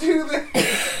wanted to do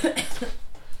this.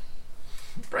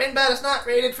 Brainbot is not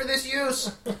rated for this use.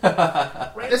 This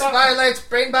Brainbot, violates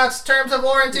Brainbot's terms of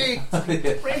warranty.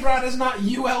 Brainbot is not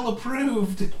UL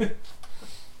approved.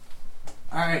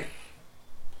 Alright.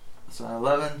 So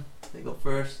 11, they go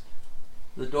first.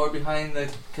 The door behind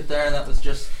the Catharan that was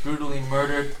just brutally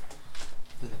murdered.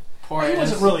 The poor He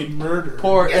wasn't really murdered.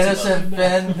 poor Yes, he innocent was.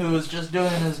 Finn who was just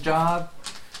doing his job,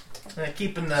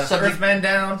 Keeping the Subject- Earthmen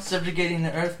down. subjugating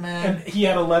the Earthman. And he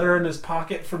had a letter in his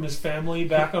pocket from his family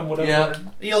back on whatever. Yeah.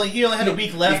 He only had a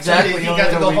week left. Exactly, So he he only got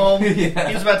to had a go week. home. Yeah.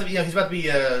 He was about to be. He's about to be.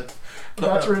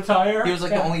 About to retire. He was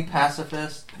like Yeah. the only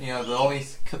pacifist, the only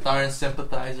Catharan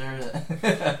sympathizer.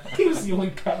 He was the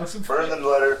only passive. Burn the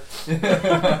letter.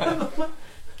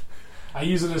 I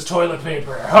use it as toilet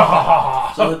paper. Ha ha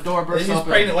ha So ha. the door bursts His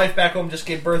open. pregnant wife back home just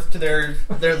gave birth to their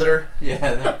litter.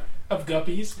 Yeah, Of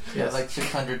guppies. like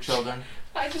 600 children.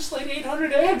 I just laid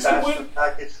 800 eggs and Pass the went.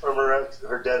 package from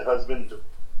her dead husband to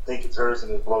think it's hers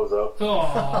and it blows up.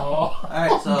 Aww.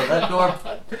 Alright, so that door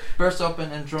bursts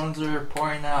open and drones are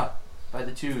pouring out by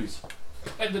the twos.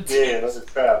 And the Yeah, another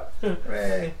trap.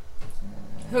 Hooray.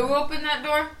 Who opened that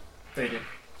door? They did.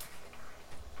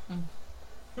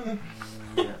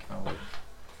 Yeah, oh, wait.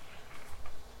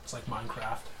 It's like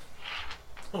Minecraft.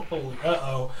 Holy,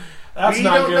 uh-oh. That's We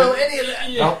not don't good. know any of that.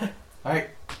 Yeah. Nope. Alright,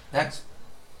 next.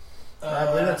 I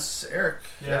believe that's Eric.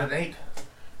 Yeah. Got an 8.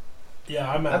 Yeah,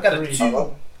 I'm at I've got a 3.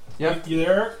 2. Yep. You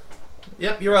there?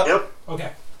 Yep, you're up. Yep.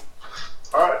 Okay.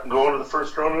 Alright, I'm going to the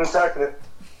first drone and attacking it.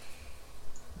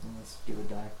 Let's give a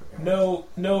die for Eric.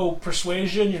 No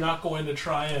persuasion. You're not going to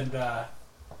try and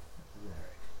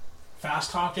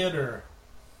fast talk it, or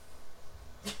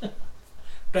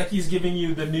Becky's giving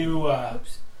you the new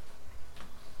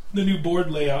board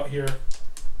layout here.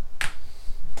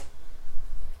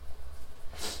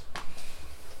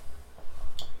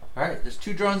 Alright, there's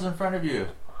 2 drones in front of you.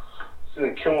 It's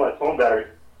going to kill my phone battery.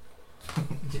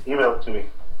 Email it to me.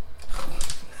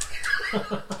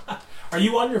 Are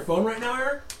you on your phone right now,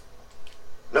 Eric?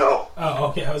 No. Oh,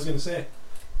 okay. I was going to say.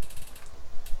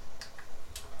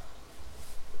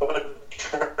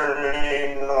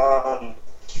 Turning on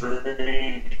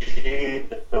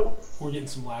 3G. We're getting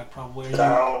some lag probably. Are you-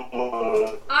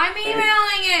 Download. I'm emailing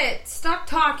it. Stop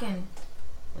talking.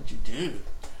 What'd you do?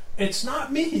 It's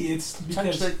not me. It's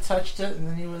because Touched it, and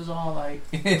then he was all like...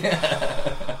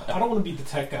 I don't want to be the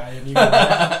tech guy anymore.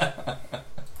 I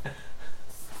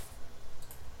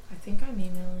think I'm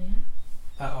emailing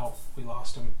it. Uh-oh. We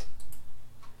lost him.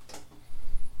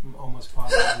 I'm almost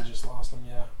positive we just lost him,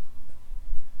 yeah.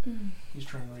 He's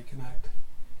trying to reconnect.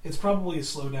 It's probably a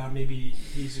slowdown. Maybe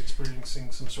he's experiencing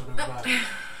some sort of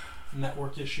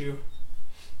network issue.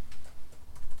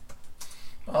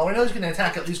 Oh, we know he's going to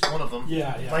attack at least one of them.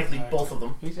 Yeah. Likely exactly. both of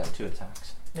them. He's got 2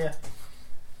 attacks. Yeah.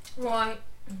 Why?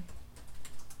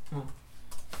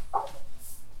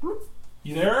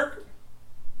 You there,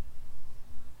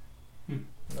 Eric?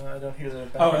 I don't hear the.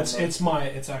 Oh,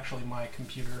 it's actually my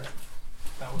computer.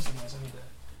 That was the noise I need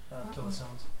to kill the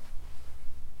sounds.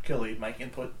 Kill the mic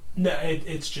input. No,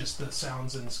 it's just the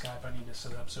sounds in Skype. I need to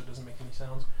set up so it doesn't make any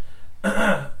sounds.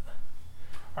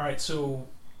 All right, so.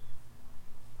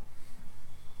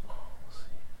 Let's see.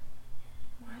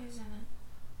 Why isn't it?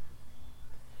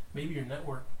 Maybe your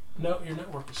network. No, your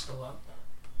network is still up.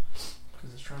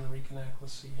 Because it's trying to reconnect.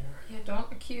 Let's see here. Yeah,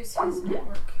 don't accuse his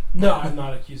network. No, I'm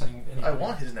not accusing anybody. I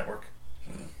want his network.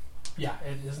 Yeah,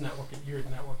 his network. Your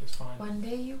network is fine. One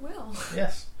day you will.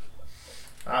 Yes.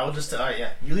 I will just.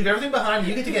 Yeah. You leave everything behind.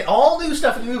 You get to get all new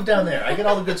stuff and you move down there. I get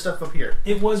all the good stuff up here.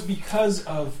 It was because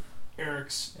of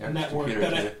Eric's network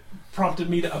that it prompted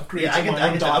me to upgrade. Yeah, I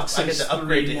get to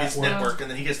upgrade to his network. network,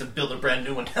 and then he gets to build a brand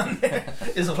new one down there.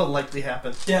 Is what'll likely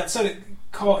happen. Yeah, it said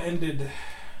call ended.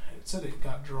 It said it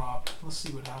got dropped. Let's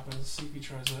see what happens. Let's see if he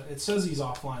tries that. It says he's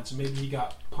offline, so maybe he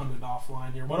got punted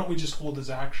offline here. Why don't we just hold his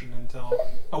action until...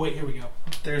 Oh, wait, here we go.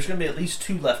 There's going to be at least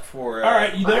 2 left for... All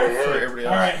right, you there? For everybody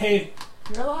else. All right, hey.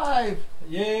 You're alive!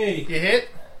 Yay. You hit?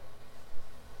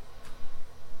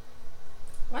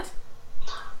 What?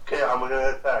 Okay, I'm gonna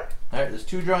attack. Alright, there's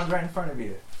 2 drones right in front of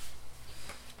you.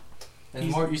 And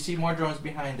you see more drones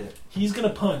behind it. He's going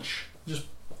to punch.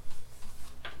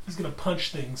 He's going to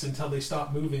punch things until they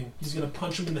stop moving. He's going to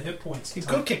punch them in the hit points. He's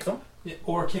going to kick them. Yeah,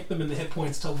 or kick them in the hit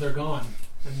points till they're gone.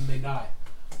 And they die.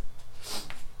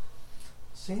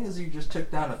 Seeing as you just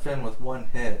took down a Finn with 1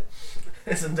 hit.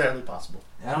 It's entirely possible.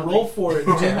 Roll for it.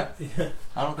 Yeah.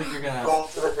 I don't think you're going to... Going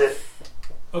for the hit.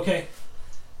 Okay.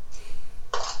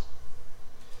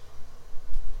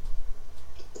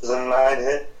 Is it a 9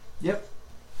 hit? Yep.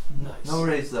 Nice. No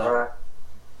raise though. Alright.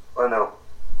 I know.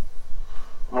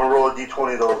 I'm gonna roll a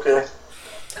d20 though, okay?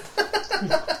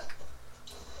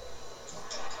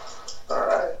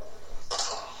 Alright.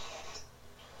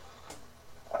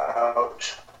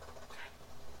 Ouch.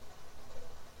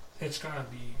 It's got to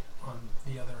be on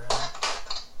the other end.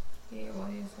 Yeah, well,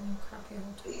 he's in a crappy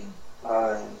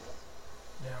hotel. 9.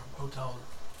 Yeah,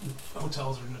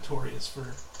 hotels are notorious for...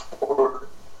 4.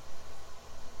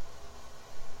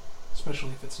 Especially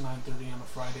if it's 9:30 on a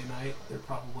Friday night,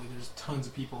 there's tons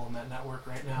of people on that network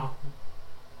right now.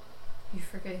 You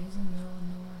forget he's in the middle of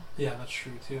nowhere. Yeah, that's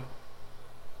true too.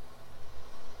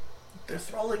 They're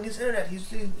thralling his internet.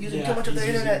 He's using too much he's of their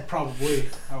using- internet. Probably,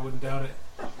 I wouldn't doubt it.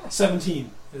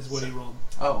 17 is what he rolled.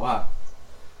 Oh, wow.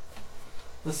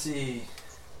 Let's see.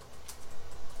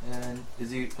 And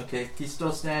is he... Okay, he's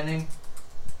still standing.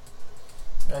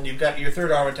 And you've got your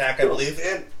 3rd arm attack, I believe.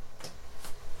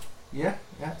 Yeah,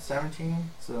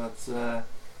 17. So that's 9.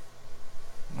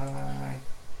 I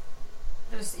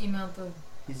just emailed the...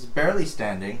 He's barely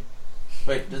standing.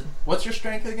 Wait, what's your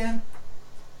strength again?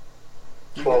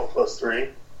 12 plus 3.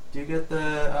 Do you get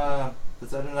the...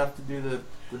 is that enough to do the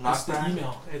That's the knockback?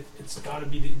 email. It's got to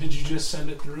be... Did you just send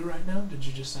it through right now? Did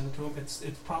you just send it to him? It's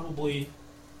probably...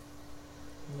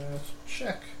 Let's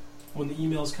check. When the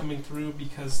email's coming through,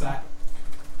 because that...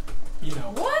 You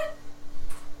know... What?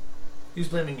 He's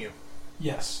blaming you.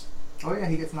 Yes. Oh yeah,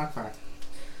 he gets knocked back.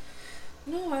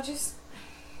 No, I just...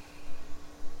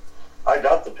 I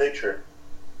got the picture.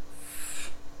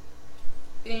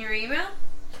 In your email?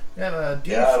 You have a D4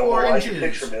 Yeah, I don't know why you inches.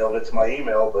 picture mailed it to my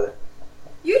email, but...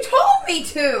 You told me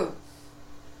to!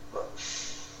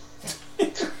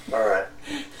 Alright.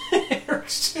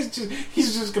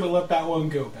 He's just going to let that one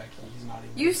go, Becky. He's not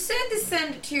even... You said to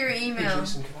send it to your Hey, email.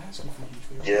 Jason, can I ask you for a huge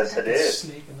favor? Yes, I did.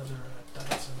 Snake another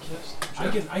dice and kiss.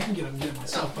 I can get it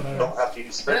myself, but I You don't... don't have to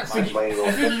use spend I money.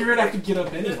 figured you're going to have to get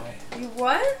up anyway. You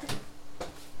what?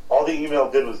 All the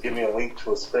email did was give me a link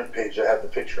to a sprint page that had the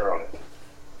picture on it.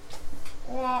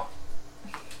 Well,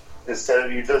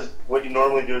 Instead of what you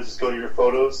normally do is just go to your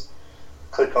photos,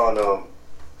 click on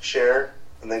share,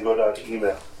 and then go down to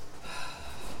email.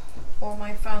 well,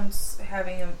 my phone's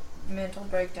having a mental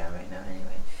breakdown right now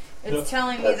anyway. It's Yep.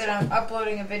 telling me that I'm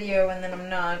uploading a video and then I'm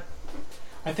not.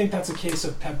 I think that's a case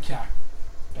of PEBCAC,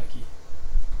 Becky.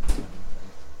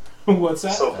 What's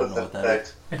that? SOPA I don't know what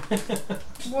that effect.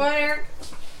 What, Eric?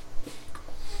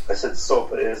 I said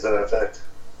SOPA is an effect.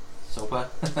 Sopa?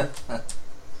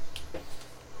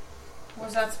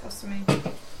 What's that supposed to mean?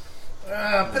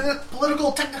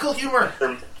 Political technical humor.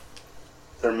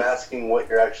 They're masking what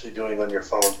you're actually doing on your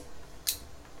phone.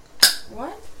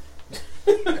 What?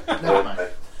 Never mind.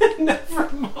 Never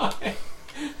mind.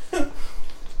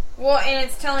 Well, and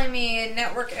it's telling me a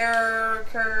network error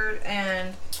occurred,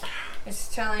 and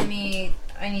it's telling me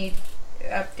I need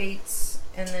updates,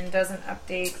 and then doesn't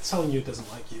update. It's telling you it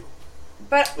doesn't like you.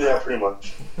 But Yeah, pretty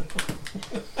much.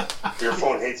 Your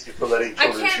phone hates you for letting I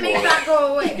children can't chew make on that it.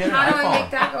 go away. Get an How do I iPhone.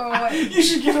 make that go away? You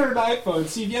should get her an iPhone.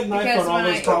 See, if you had an Because iPhone, all when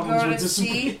those I problems go would to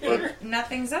see, disappear.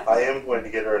 nothing's up. I am going to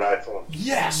get her an iPhone.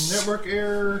 Yes! Network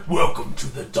error. Welcome to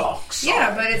the dark side.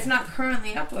 Yeah, but it's not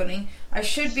currently uploading. I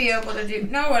should be able to do.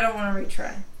 No, I don't want to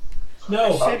retry.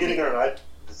 No. Should I'm getting be- her an iPhone.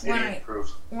 It's When idiot proof.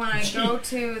 When I go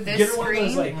to Get this her one of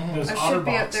those, screen, like, those I should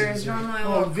be up there. OtterBoxes There's or- normally a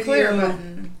Oh, little clear video.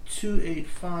 button.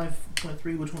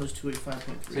 285.3. Which one is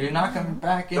 285.3? So you're not coming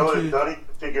back No, into. don't even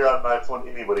figure out an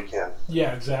iPhone. Anybody can.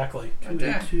 Yeah, exactly.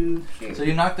 282. So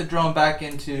you knock the drone back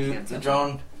into Cancel. the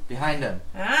drone behind him,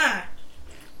 Ah,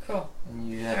 cool. and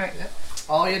you All have right.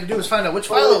 All you had to do was find out which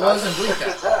file it was and delete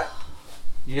that. Attack.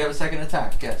 you have a second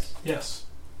attack. Yes. Yes.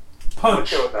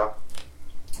 Punch. Okay, now.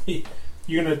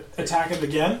 You're gonna attack him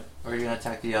again? Or you're gonna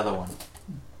attack the other one.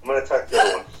 I'm going to attack the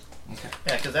other one. Okay.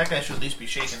 Yeah, because that guy should at least be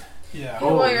shaken. Yeah.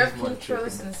 Oh, well, he's you're one up. Throw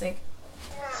this chicken. in the sink.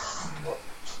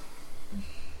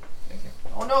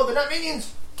 Oh no, they're not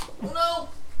minions! Oh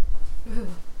no!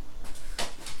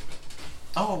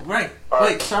 Oh right.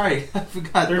 Alright. Wait, sorry, I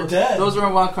forgot. They're those, dead. Those were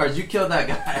wild cards. You killed that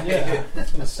guy. Yeah, I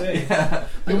was gonna say. Yeah.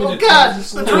 You want Oh me to god! try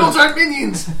this The little- drones aren't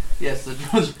minions! Yes, the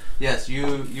drones. Yes,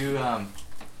 you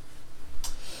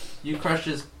crush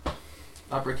his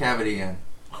upper cavity in.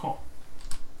 Oh.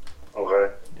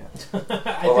 Okay. I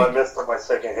Well, I think missed on my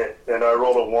second hit, and I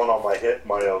rolled a 1 on my hit,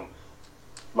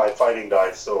 my fighting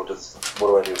dice. So just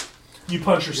what do? you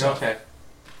punch You're yourself. okay.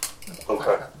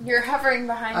 Okay. You're hovering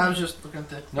behind I me. was just looking at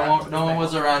the. No one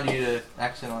was around you to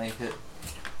accidentally hit.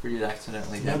 For you to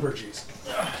accidentally hit. Remember, Jason.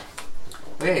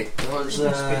 Wait, there was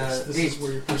Personal space. This is 8.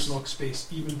 where your personal space,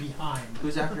 even behind.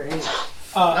 Who's after 8?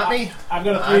 Not me. I've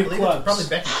got a I 3 of believe clubs. it's probably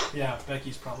Becky. Yeah,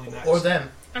 Becky's probably next. Or them.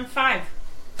 I'm 5.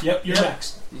 Yep, you're Yep.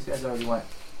 next. These guys already went.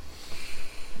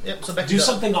 Yep, so Becky. Do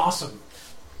something awesome.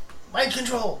 Mind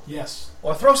control! Yes.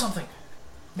 Or throw something.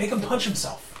 Make him punch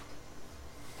himself.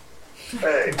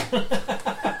 Hey,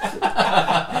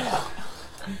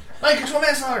 Mind control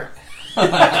manslaughter!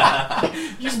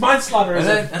 Use mind slaughter as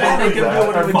And a then they can do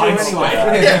what or he would do mind anyway. slaughter.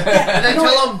 And then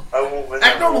tell them. I won't win.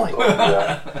 Act normally.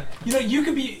 Yeah. You know, you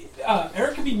could be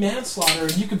Eric could be manslaughter,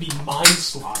 and you could be mind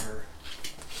slaughter.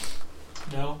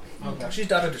 No. Okay. She's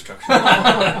data destruction.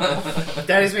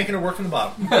 Daddy's making her work from the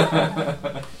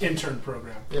bottom. Intern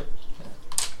program.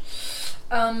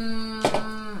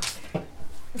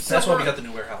 So That's why we got the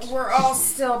new warehouse. We're all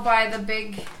still by the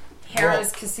big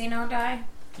Harrah's casino die.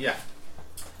 Yeah.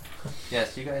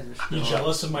 Yes, you guys are still. You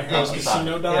jealous of my Harrah's Yeah,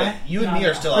 Casino die? Yeah, you and me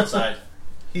are still outside.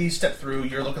 He stepped through.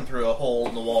 You're looking through a hole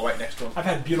in the wall right next to him. I've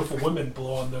had beautiful women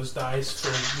blow on those dice for.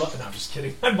 No, I'm just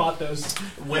kidding. I bought those.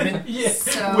 Women? Yeah.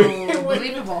 So Women.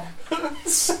 believable.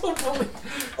 So believable.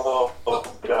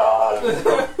 Oh God.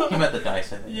 You meant the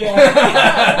dice, I think.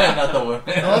 Yeah. Not the woman.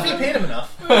 Well, if you paid him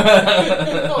enough.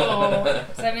 Oh,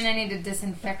 Does that mean I need to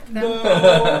disinfect them?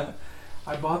 no.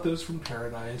 I bought those from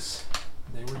Paradise.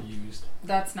 They were used.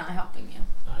 That's not helping you.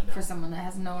 I know. For someone that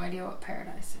has no idea what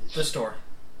paradise is. The store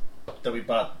that we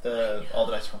bought all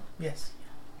the dice from. Yes.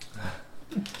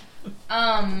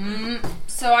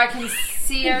 So I can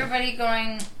see everybody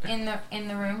going in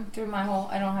the room through my hole.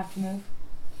 I don't have to move.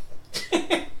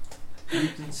 You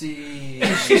can see.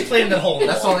 She's playing the hole.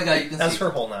 That's the only guy you can That's see. her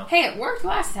hole now. Hey, it worked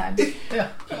last time. Yeah.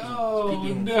 Oh,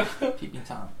 Peeping, no. peeping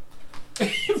Tom.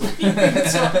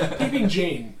 Peeping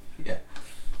Jane. Yeah.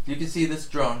 You can see this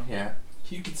drone here.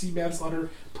 You can see Manslaughter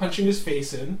punching his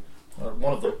face in. Or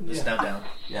one of them is Yeah. down.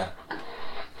 Yeah.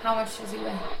 How much does he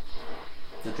weigh?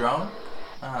 The drone?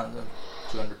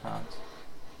 200 pounds.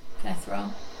 Can I throw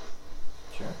him?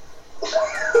 Sure.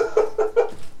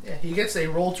 Yeah, he gets a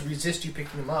roll to resist you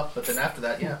picking him up, but then after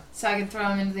that, yeah. So I can throw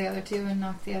him into the other two and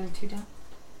knock the other two down?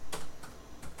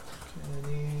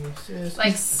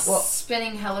 Like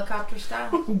spinning helicopter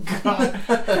style?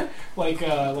 God. like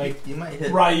You might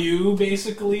hit. Ryu,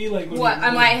 basically. Like when What? you-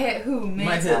 I might hit who? You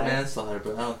might hit Manslaughter? manslaughter,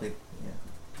 but I don't think.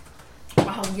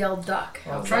 I'll yell duck.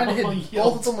 I'm trying to hit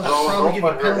Oh, both of them would Don't probably give you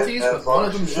let her hit penalties, that but one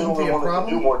of them She's shouldn't the be a one that can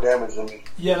do problem. more damage than me.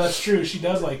 Yeah, that's true. She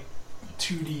does like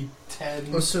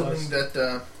 2d10. Assuming plus.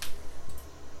 that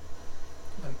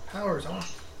powers on.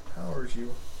 Powers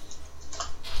you.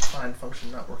 Fine,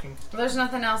 function not working. There's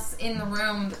nothing else in the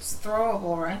room that's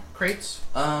throwable, right? Crates.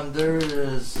 There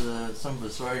is some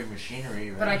bizarre machinery.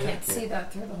 Right But I back can't here. see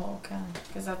that through the hole, can I?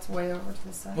 Because that's way over to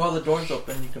the side. Well, the door's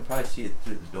open. You can probably see it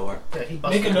through the door. Yeah, he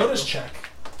busted Make a through. notice check.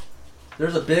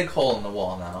 There's a big hole in the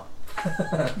wall now.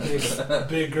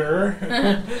 Bigger.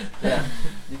 Yeah.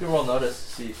 You can roll notice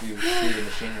to see if you see the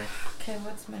machinery. Okay,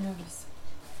 what's my notice?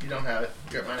 You don't have it.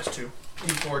 You're at -2.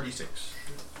 D4, D6.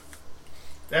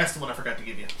 That's the one I forgot to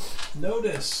give you.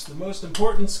 Notice, the most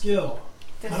important skill.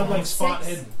 This Kind of like one's spot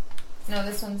 6. hidden. No,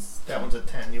 this one's. That one's a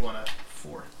 10. You want a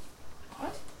 4.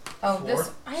 Oh, 4,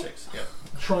 this. 6. Yep.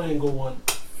 Triangle one.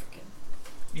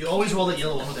 You always roll the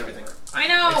yellow one with everything. I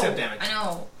know. Except damage. I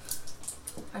know.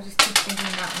 I just keep thinking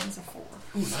that one's a 4.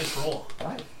 Ooh, nice roll.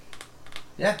 5.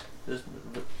 Yeah, there's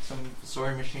some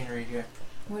sewing machinery here.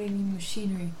 What do you mean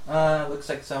machinery? Looks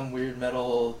like some weird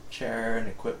metal chair and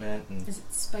equipment and Is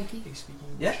it spiky?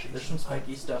 yeah, there's some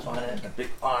spiky stuff on it, and a big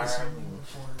arm,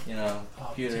 you know,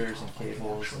 computers and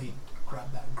cables. Actually,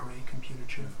 grab that gray computer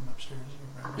chair from upstairs.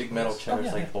 Big metal chairs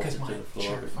yeah, like bolted because to my the floor.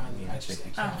 chair finally, I think just-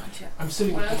 you Oh, can- gotcha. I'm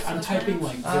sitting. What else I'm was typing there?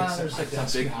 like this. there's at like my some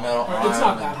desk big now. metal It's not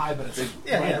arm that and high, but it's big- like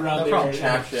Yeah, right yeah, around no there. problem.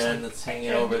 contraption that's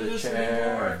hanging over the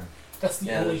chair. And, That's the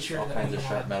yeah, only there's chair all that kinds we of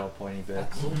sharp had metal pointy at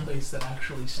bits. the little place that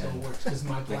actually still And works because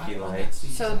my black blinky one, lights. that's the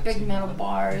So the exact big same metal one.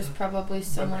 bar is probably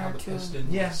Remember how similar the to. piston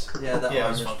Yes, yeah, that Yeah,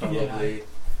 armor's it's probably.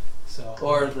 So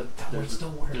Or that one there's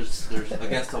still works. there's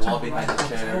against the wall behind the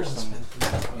chair That one's some been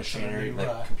through machinery new,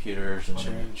 like computers and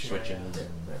sure, sure, switches yeah.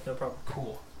 and No problem.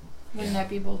 Cool. Wouldn't that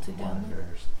be bolted down there?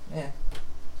 monitors. Yeah.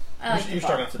 I like the You're bar.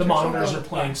 starting to The take monitors some- are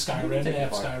playing Skyrim. Take They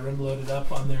have it apart. Skyrim loaded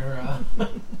up on their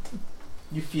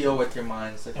You feel with your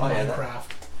mind. It's like, oh yeah, that,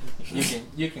 Minecraft.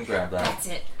 you can grab that. That's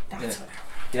it. That's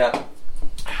Yeah. what Yep.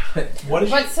 What is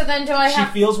But so then do I she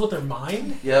have. feels with her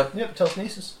mind? Yep. Yep,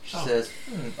 telekinesis. She Oh. says,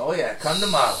 oh yeah, come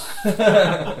tomorrow.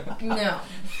 No.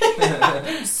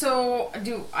 So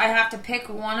do I have to pick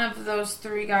one of those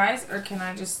 3 guys, or can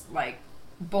I just like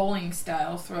bowling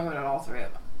style throw it at all 3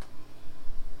 of them?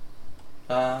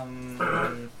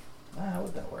 How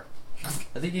would that work?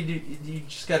 I think you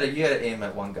just gotta aim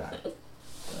at one guy.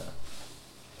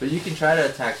 But you can try to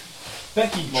attack.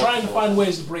 Becky, trying to find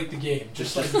ways to break the game.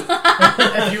 Just like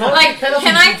If you want Like, penalties,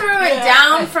 can I you- throw it Yeah.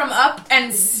 down from up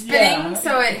and spinning Yeah.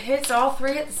 so it hits all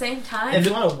 3 at the same If time?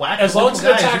 you want to whack As long as it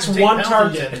multiple guys, attacks you can take one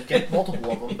penalties target. and get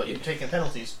multiple of them, but you're taking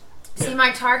penalties. See,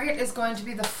 my target is going to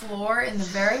be the floor in the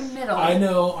very middle. I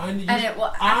know. And it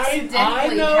will I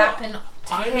accidentally know. happen to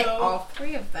I hit know. all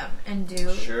 3 of them and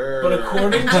do. Sure. But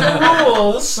according to the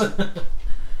rules,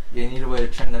 You need a way to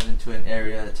turn that into an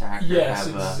area attack. Or Yes,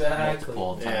 have exactly.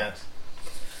 multiple Yeah. attacks.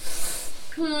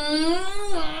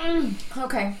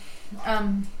 Okay.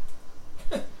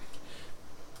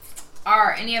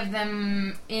 Are any of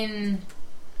them in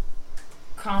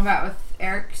combat with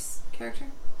Eric's character?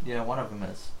 Yeah, one of them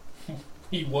is.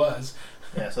 he was.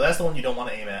 Yeah, so that's the one you don't want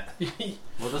to aim at.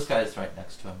 Well, this guy's right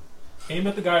next to him. Aim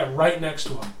at the guy right next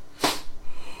to him.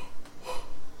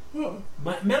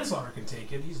 Manslaughter can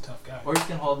take it. He's a tough guy. Or you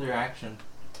can hold your action.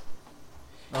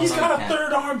 No, He's no, got you a can't.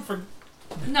 third arm for.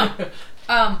 No.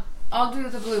 I'll do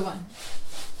the blue one.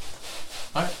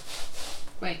 Alright.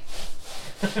 Wait.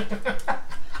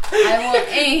 I will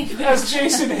aim. As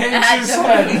Jason hangs at his the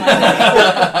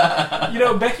head. You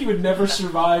know, Becky would never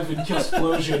survive an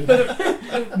explosion.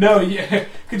 No, yeah.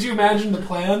 Could you imagine the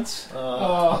plans?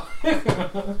 Oh.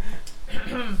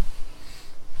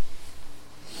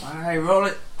 Alright, roll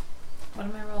it. What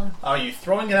am I rolling? Are you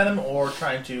throwing it at him or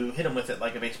trying to hit him with it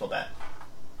like a baseball bat?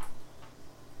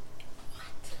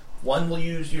 One will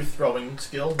use your throwing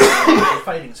skill, one will use your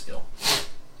fighting skill.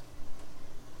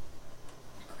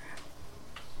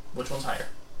 Which one's higher?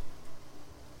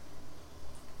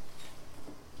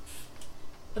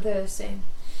 They're the same.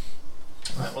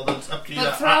 Alright, well then it's up to you.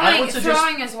 But I would suggest,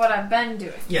 throwing is what I've been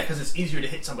doing. yeah, because it's easier to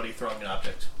hit somebody throwing an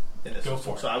object in this Go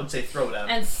system. for it. So I would say throw it at him.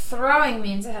 And throwing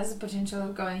means it has the potential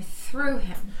of going through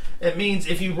him. It means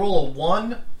if you roll a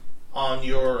 1 on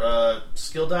your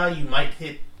skill die, you might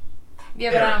hit.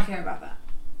 Yeah, but I Eric. don't care about that.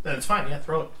 Then it's fine. Yeah,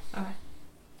 throw it. Okay.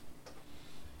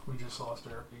 We just lost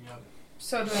Eric again.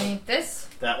 So do I need this?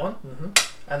 That one.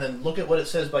 And then look at what it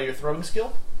says by your throwing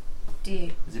skill.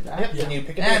 D. Is it back? Yep. Yeah. Then you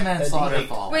pick a And D8. manslaughter A D8.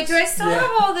 falls. Wait, do I still Yeah.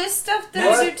 have all this stuff?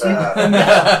 Those are two.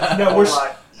 No, we're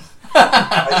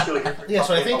I feel you're Yeah,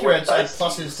 so I think you're at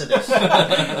pluses to this.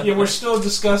 yeah, we're still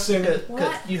discussing.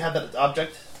 What? You have that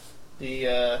object. The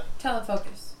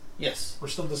Telefocus. yes. We're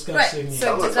still Right. discussing.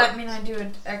 So does that mean I do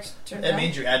an extra? It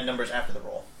means you add numbers after the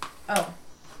roll. Oh.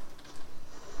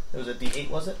 It was a D8,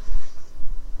 was it?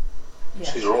 Yeah.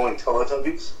 She's rolling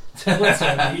Teletubbies.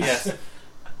 Yes.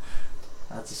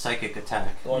 That's a psychic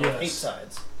attack. The one with Yes. 8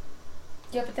 sides.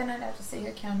 Yeah, but then I'd have to sit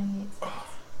here counting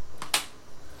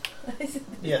these.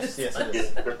 Yes, yes, it Yes,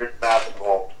 is. there's math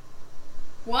involved.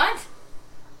 What?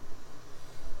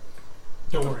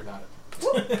 Don't worry about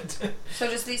it. So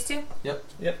just these two? Yep.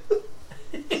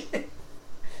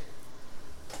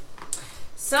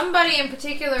 Somebody in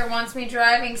particular wants me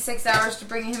driving 6 hours to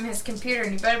bring him his computer,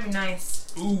 and you better be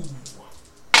nice. Ooh.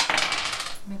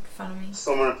 Make fun of me.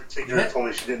 Someone in particular told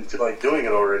me she didn't feel like doing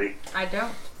it already. I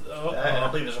don't. I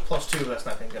believe there's a +2. That's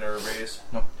not going to raise.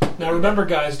 Nope. Now remember,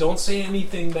 guys, don't say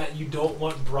anything that you don't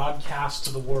want broadcast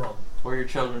to the world. Or your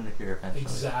children to hear eventually.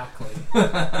 Exactly.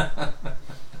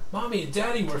 Mommy and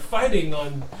Daddy were fighting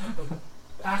on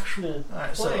actual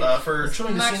Alright, play. so for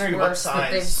chewing the Much scenery, what worse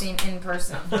that they've size? seen in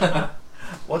person.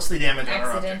 What's the damage on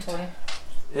our object? Accidentally.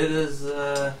 It is,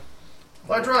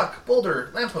 Large rock,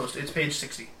 boulder, lamppost. It's page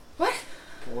 60. What?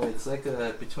 boy, it's like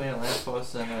between a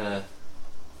lamppost and a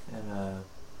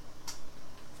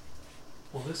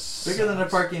Well, this bigger than a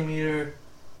parking meter.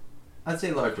 I'd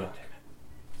say large rock.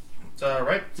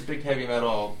 Right. It's a big heavy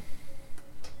metal.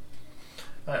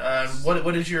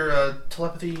 What is your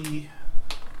telepathy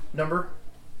number?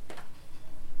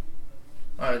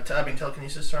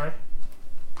 Telekinesis, sorry.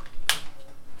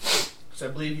 Because I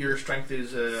believe your strength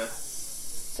is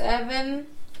 7,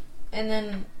 and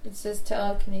then it says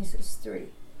telekinesis 3.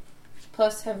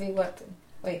 Plus heavy weapon.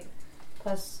 Wait.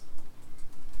 Plus...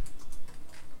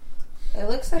 It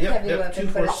looks like heavy weapon,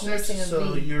 2, 4, but it's 6, missing a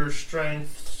so V. your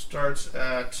strength starts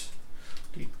at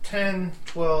D10,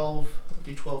 12,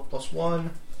 D12 plus 1.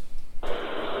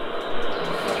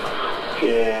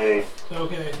 Yay.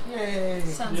 Okay. Yay!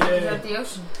 Sounds like it's at the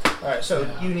ocean. Alright, so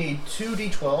you need 2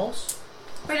 D12s.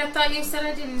 Wait, I thought you said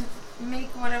I didn't make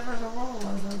whatever the roll was. I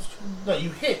was trying to... No, you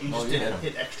hit, you Oh, just you didn't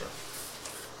hit hit extra.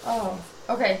 Oh.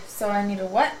 Okay, so I need a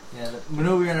what? Yeah, the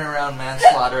maneuvering around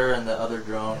manslaughter and the other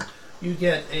drone. You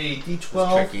get a It's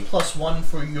D12 tricky. plus 1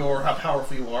 for your how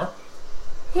powerful you are.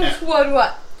 Plus one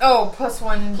what? Oh, plus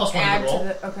one Plus 1 add to the roll. to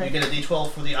the... Okay. You get a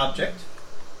D12 for the object.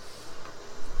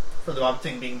 For the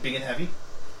thing being big and heavy.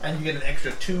 And you get an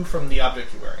extra 2 from the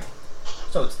object you're wearing.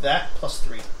 So it's that plus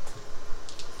 3.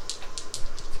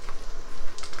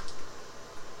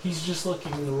 He's just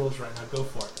looking at the rules right now. Go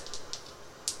for it.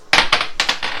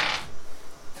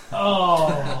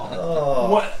 Oh.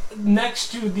 Oh. What?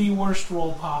 Next to the worst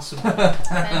roll possible. Can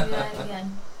I do that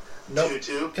again? Nope.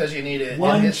 2-2. Because you need it.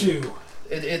 1, 2.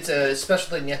 It's a special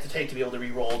thing you have to take to be able to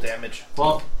re-roll damage.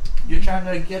 Well, you're trying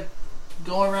to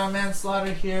go around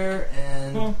manslaughter here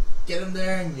and get him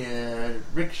there, and you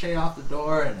ricochet off the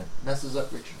door, and it messes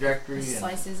up your trajectory. It And,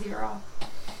 slices ear off.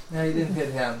 no, you didn't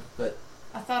hit him, but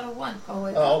I thought a 1. Oh,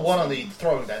 wait. 1 on the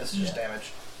throwing die. This is just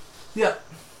damage. yeah.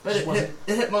 But Just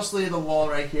it hit mostly the wall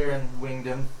right here and winged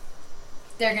him.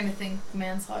 They're gonna think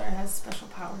manslaughter has special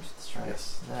powers. That's right.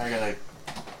 Yes. They're gonna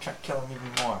try to kill him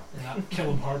even more. Not kill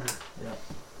him harder.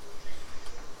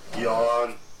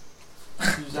 Yawn.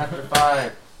 Who's after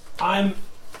 5? I'm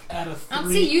at a I don't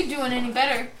see you doing any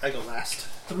better. I go last.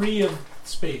 3 of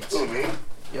spades. Ooh, me?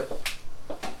 Yep.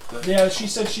 Yeah, she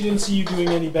said she didn't see you doing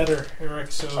any better,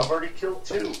 Eric, so... I've already killed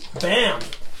 2. BAM!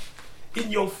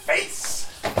 In your face!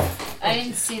 I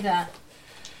didn't see that.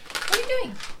 What are you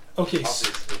doing? Okay, so,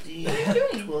 Obviously. What are you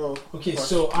doing? 12 okay, plus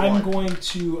so 1. I'm going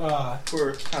to,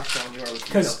 For how strong you are with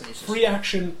because telekinesis. free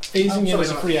action, phasing I'm in sorry,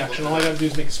 is a not free able action. to. All I gotta do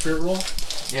is make a spirit roll.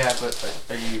 Yeah, but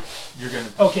you're gonna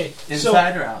Okay,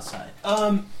 inside or outside?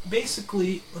 so,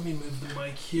 basically, let me move the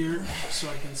mic here so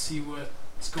I can see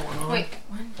what's going on. Wait,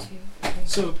 1, 2, 3.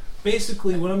 So,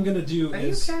 basically, what I'm gonna do Are you a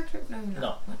is, character? No, you're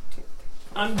not. No. 1, 2, 3.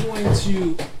 I'm going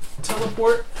to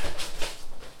teleport,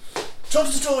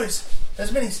 Children's toys!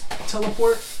 That's minis.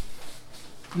 teleport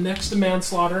next to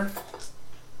manslaughter.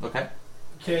 Okay.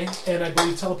 Okay, and I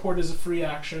believe teleport is a free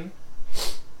action.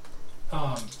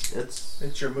 It's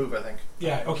It's your move, I think.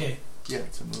 Yeah, okay.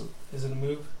 it's a move. Is it a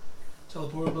move?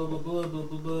 Teleport, blah, blah, blah, blah,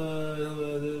 blah, blah.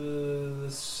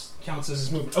 This counts as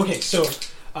his movement. Okay, so,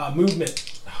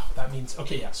 movement. Oh, that means,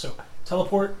 okay, yeah, so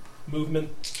teleport, movement.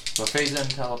 So phase in,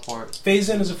 teleport. Phase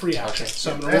in is a free action. Okay.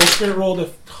 So I'm going to roll a spirit roll to...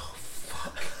 Oh,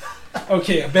 fuck.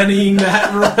 Okay, I'm bennying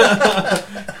that.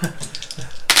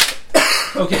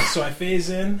 Okay, so I phase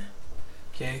in.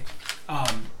 Okay.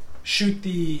 Shoot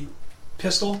the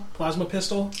pistol, plasma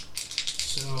pistol.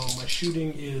 So my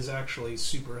shooting is actually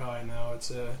super high now.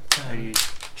 It's a 10. Are you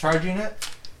charging it?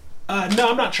 No,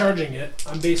 I'm not charging it.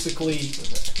 I'm basically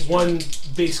one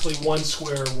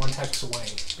square, 1 hex away,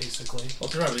 basically. Well,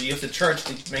 remember, you have to charge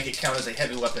to make it count as a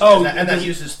heavy weapon. Oh, and that the-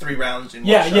 uses 3 rounds in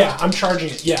Yeah, one yeah, shot. I'm charging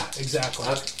it. Yeah, exactly.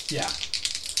 Okay. Yeah.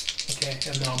 Okay,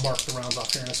 and then I'll mark the rounds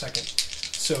off here in a second.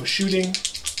 So shooting.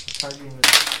 Charging it.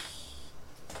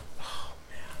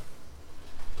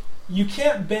 You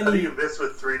can't How do benny. you miss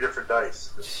with 3 different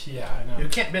dice? Yeah, I You know.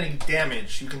 can't benny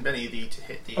damage. You can benny the to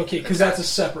hit the. Okay, because that's a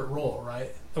separate roll,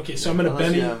 right? Okay, so I'm gonna Unless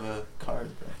benny. you have a card.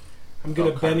 I'm gonna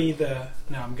okay. benny the.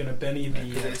 No, I'm gonna benny the.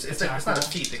 It's attack not a roll.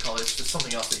 feat, they call it. It's just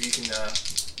something else that you can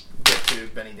get to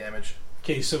benny damage.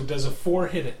 Okay, so does a 4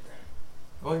 hit it?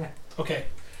 Oh yeah. Okay,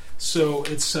 so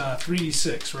it's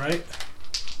 3d6, right?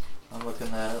 I'm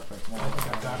looking that up right now. I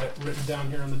think I got it written down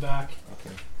here on the back.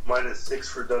 Okay. -6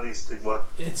 for Dunny Stigma.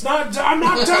 It's not. I'm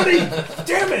not Dunny.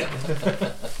 Damn it!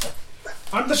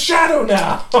 I'm the Shadow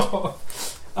now.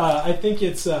 I think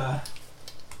it's. Oh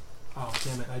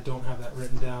damn it! I don't have that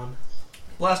written down.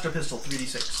 Blaster pistol,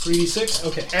 3d6. 3d6.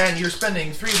 Okay. And you're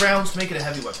spending 3 rounds to make it a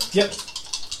heavy weapon. Yep.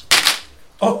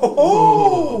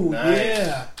 Oh, nice.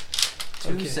 yeah.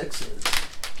 2 Okay. 6s.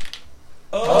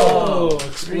 Oh,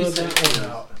 Three explode that sixes. one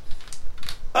out.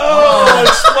 Oh,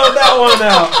 explode that one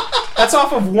out. That's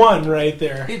off of 1 right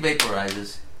there. He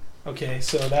vaporizes. Okay,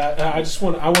 so that I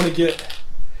want to get.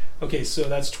 Okay, so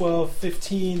that's 12,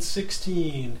 15,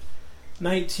 16,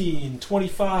 19,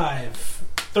 25,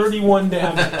 31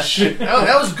 damage. Oh,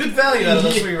 that was good value out of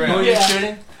those 3 Who are rounds. you Yeah.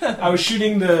 shooting? I was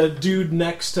shooting the dude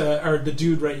next to, or the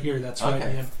dude right here. That's right,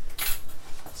 Okay. man.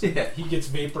 Yeah. He gets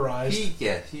vaporized.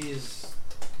 He's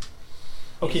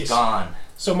Okay, gone.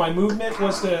 so my movement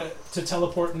was to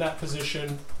teleport in that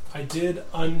position. I did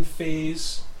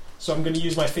unphase, so I'm going to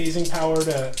use my phasing power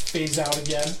to phase out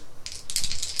again.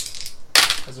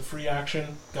 As a free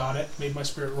action. Got it. Made my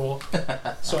spirit roll.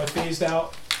 So I phased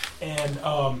out, and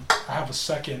I have a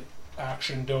second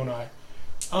action, don't I?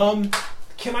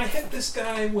 Can I hit this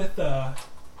guy with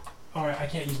Alright, I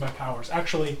can't use my powers.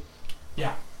 Actually,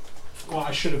 yeah. Well,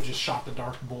 I should have just shot the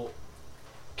dark bolt.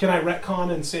 Can I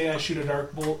retcon and say I shoot a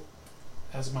dark bolt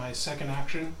as my second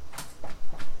action?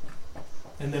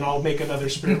 And then I'll make another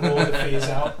spirit roll to phase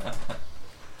out.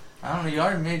 I don't know. You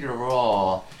already made your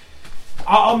roll.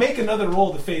 I'll make another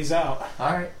roll to phase out.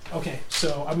 All right. Okay,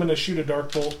 so I'm going to shoot a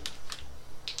dark bolt.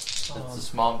 That's a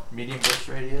small, medium burst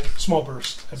radius. Small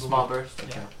burst. I believe. Small burst.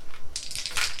 Okay.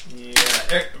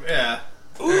 Yeah. Yeah.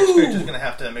 Ooh. Eric's just going to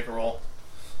have to make a roll.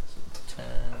 10.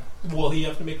 Will he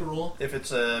have to make a roll? If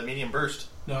it's a medium burst.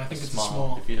 No, I think it's a Small.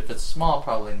 small. If it's small,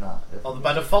 probably not. Well,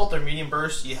 by default, they're medium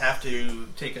burst. You have to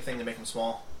take a thing to make them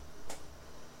small.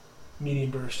 Medium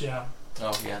burst, yeah.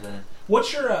 Oh yeah, then.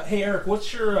 What's your hey Eric?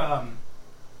 What's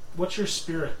your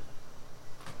spirit?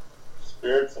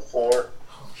 Spirit's a 4.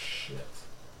 Oh shit!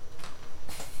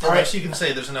 Unless you can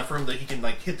say there's enough room that he can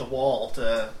hit the wall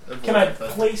to avoid Can I the...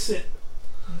 place it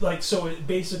so it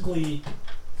basically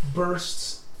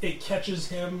bursts? It catches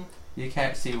him. You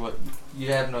can't see what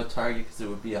you have no target because it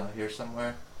would be out here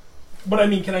somewhere. But I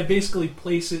mean, can I basically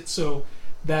place it so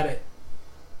that it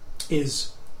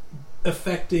is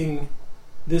affecting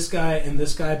this guy and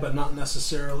this guy, but not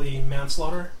necessarily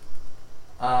manslaughter?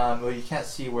 Well, you can't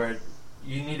see where.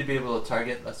 You need to be able to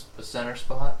target a center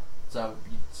spot, so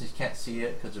you can't see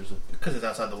it because Because it's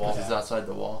outside the wall. it's outside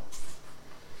the wall.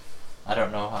 I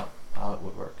don't know how it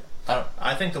would work.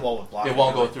 I think the wall would block It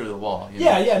won't go through the wall.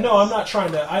 Yeah. No, I'm not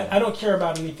trying to. I don't care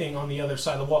about anything on the other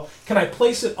side of the wall. Can I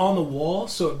place it on the wall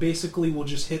so it basically will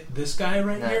just hit this guy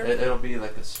right No, here? it'll be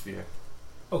like a spear.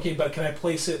 Okay, but can I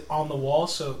place it on the wall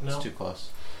so no? It's too close.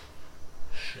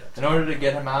 Shit. In order to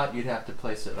get him out, you'd have to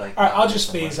place it like. All right, I'll just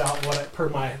somewhere. phase out per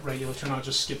my regular turn. I'll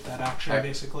just skip that action Alright.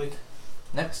 basically.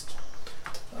 Next.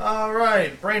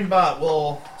 Alright, Brainbot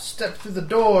will step through the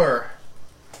door.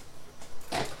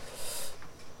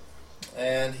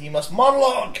 And he must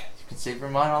monologue. You can save your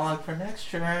monologue for next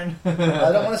turn. I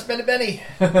don't want to spend a penny.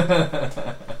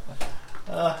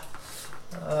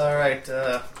 Alright,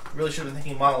 really should have been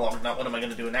thinking monologue, not what am I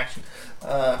going to do in action.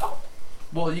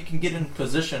 Well, you can get in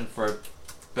position for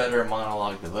better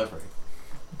monologue delivery.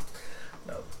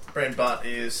 No, Brainbot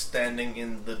is standing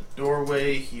in the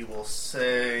doorway. He will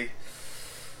say...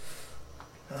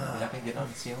 You're not gonna get on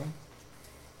the ceiling?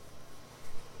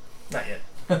 Not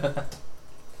yet.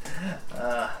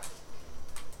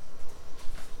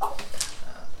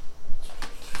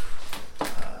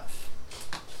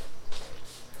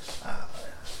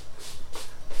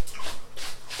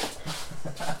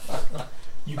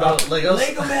 You got Legos.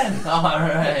 Lego Men. All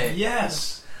right.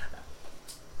 Yes.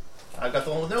 I've got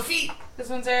the one with no feet. This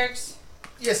one's Eric's.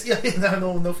 Yes, yeah,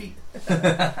 no feet.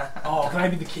 Oh, can I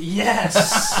be the kid?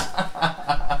 Yes.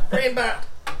 Brainbot.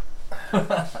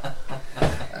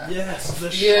 Yes. The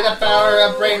Hear the power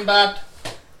of Brainbot.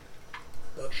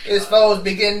 His foes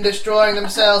begin destroying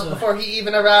themselves before he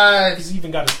even arrives. He's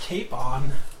even got his cape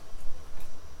on.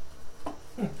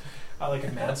 I like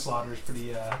a manslaughter. Is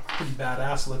pretty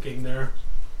badass looking there.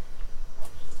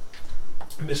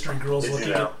 Mystery girls Is he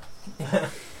looking now? at.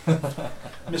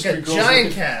 He's got girls giant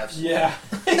looking- calves. Yeah,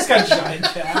 he's got giant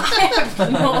calves. I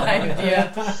have no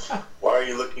idea. Why are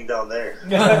you looking down there?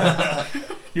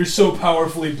 You're so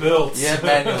powerfully built. You have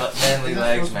manly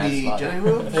legs, manslaughter. Jedi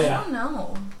robes? I Yeah. don't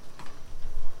know.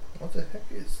 What the heck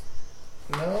is...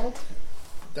 No.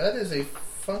 That is a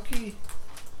funky...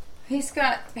 He's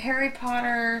got Harry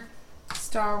Potter,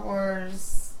 Star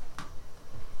Wars,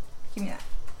 Give me that.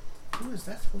 Who is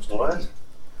that supposed to What? be?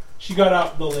 She got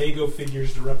out the Lego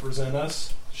figures to represent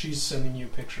us. She's sending you a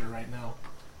picture right now.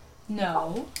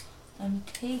 No. I'm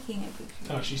taking a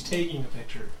picture. Oh, she's taking a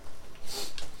picture.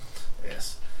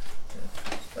 Yes.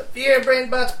 But fear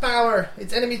Brainbot's power.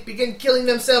 Its enemies begin killing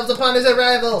themselves upon his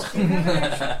arrival. Look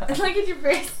at your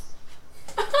face.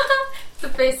 The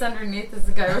face underneath is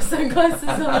the guy with sunglasses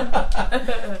on.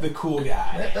 The cool guy.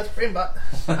 Yeah, that's Brainbot.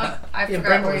 I Yeah, forgot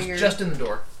Brainbot where was you're... just in the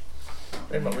door.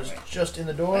 Brainbot was just in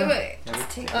the door. Wait.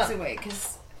 Let's take this away,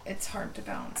 because it's hard to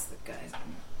balance the guys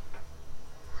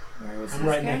on. Where was I'm this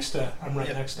right guy? next to. I'm right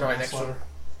Yep, next to right next to Manslaughter.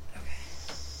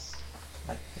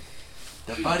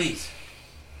 They're buddies.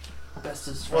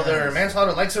 Bestest friends. Whether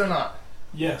Manslaughter likes it or not.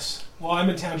 Yes. Well, I'm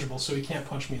intangible, so he can't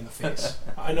punch me in the face.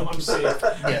 I know I'm safe.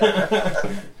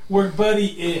 Yeah. We're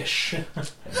buddy-ish.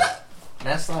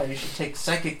 Manslaughter, you should take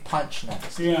Psychic Punch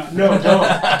next. Yeah. No,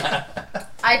 don't.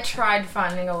 I tried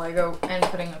finding a Lego and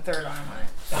putting a third arm on it.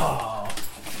 Oh.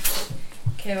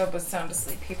 Caleb was sound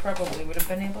asleep. He probably would have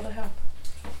been able to help.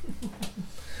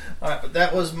 Alright, but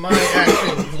that was my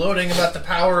action, gloating about the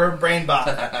power of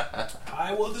Brainbot.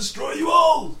 I will destroy you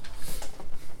all.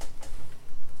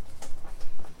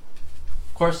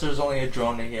 Of course, there's only a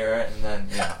drone to hear it, and then,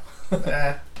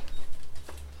 yeah.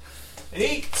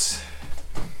 8.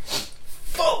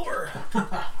 4.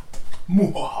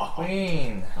 Mwah.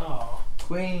 Queen. Oh.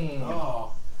 Queen.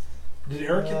 Oh. Did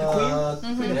Eric hit the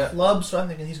queen? Queen Yeah. of clubs, so I'm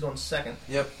thinking he's going second.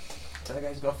 Yep. That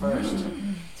guys go first.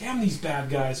 Damn these bad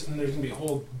guys. And there's going to be a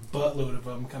whole buttload of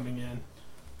them coming in.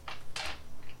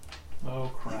 Oh, You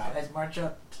crap. guys march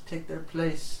up to take their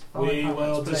place. We Follow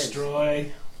will Conrad's place.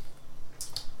 destroy.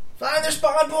 Find their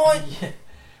spawn point! Yeah.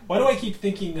 Why do I keep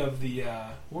thinking of the,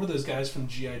 what were those guys from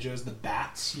G.I. Joe's? The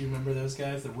Bats? You remember those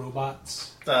guys? The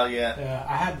robots? Oh, yeah.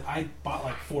 Yeah, I bought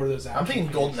like 4 of those action I'm thinking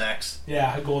figures. Golden Axe.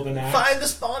 Yeah, a Golden Axe. Find the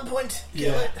spawn point!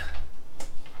 Kill Yeah. it!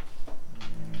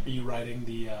 Are you riding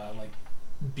the, like,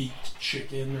 beaked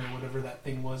chicken or whatever that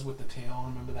thing was with the tail?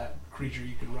 Remember that creature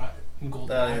you could ride in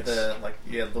Golden Axe? The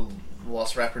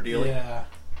Velociraptor dealie. Yeah.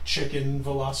 Chicken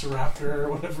Velociraptor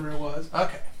or whatever it was.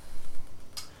 Okay.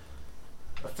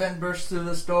 A Fen bursts through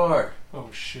this door.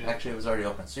 Oh, shit. Actually, it was already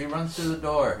open. So he runs through the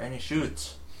door and he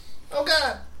shoots. Oh,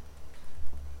 God!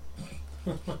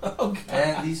 Oh, God.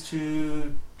 And these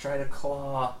two try to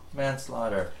claw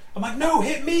Manslaughter. I'm like, no,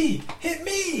 hit me! Hit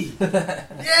me!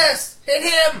 Yes! Hit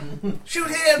him! Shoot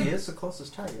He him! is the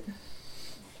closest target.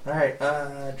 Alright,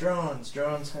 drones.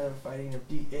 Drones have fighting of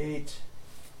D8.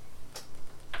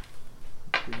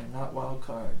 They're not wild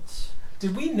cards.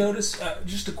 Did we notice,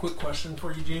 just a quick question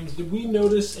for you, James, did we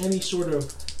notice any sort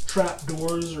of trap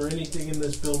doors or anything in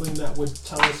this building that would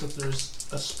tell us if there's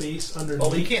a space underneath? Oh,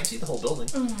 but you can't see the whole building.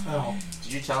 Oh,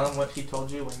 Did you tell him what he told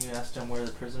you when you asked him where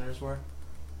the prisoners were?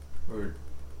 Or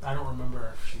I don't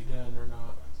remember if she did or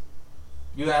not.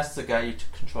 you asked the guy you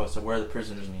took control, so where are the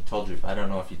prisoners, and he told you. I don't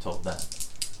know if you told them.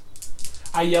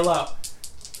 I yell out,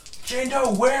 Jane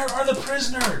Doe, where are the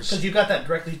prisoners? Because you got that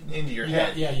directly into your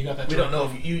head. Yeah, you got that. We don't know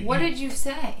if you What did you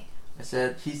say? He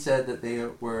said that they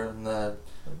were in the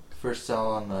first cell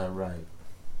on the right.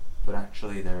 But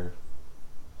actually they're...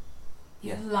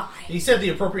 You Yeah. lie. He said the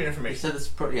appropriate He information. said it's...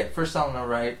 first cell on the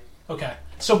right. Okay,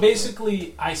 so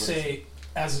basically, I say,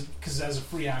 because as a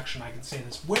free action, I can say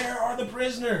this. Where are the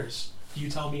prisoners? Do you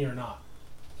tell me or not?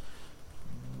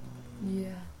 Yeah.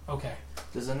 Okay.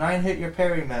 Does a 9 hit your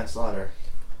parry, Manslaughter?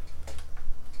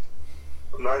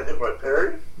 9 hit my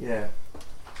parry? Yeah.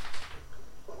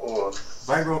 Hold on.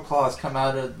 Vibro claws come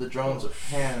out of the drone's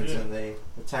hands shit. and they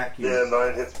attack you. Yeah,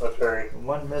 9 hits my parry. And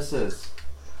 1 misses.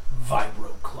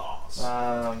 Vibro claws.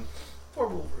 Poor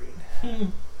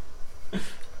Wolverine.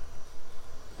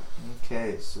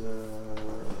 Okay, so...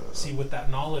 See, with that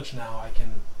knowledge now, I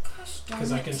can, Gosh darn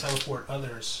because I it. can teleport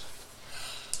others.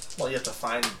 Well, you have to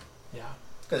find... Yeah.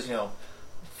 Because,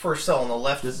 first cell on the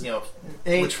left is,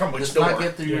 8 which from which does door? not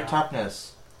get through your Yeah.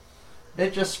 toughness.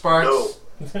 It just sparks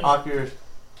off your...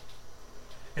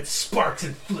 It sparks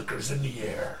and flickers in the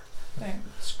air. There.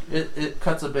 It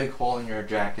cuts a big hole in your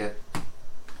jacket.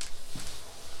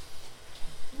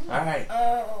 Alright,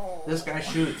 Oh. this guy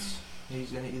shoots.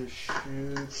 He's gonna either shoot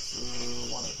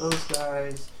for one of those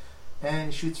guys,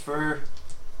 and he shoots for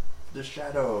the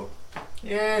shadow.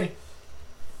 Yay!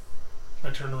 I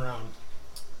turn around.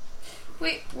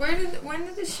 Wait, when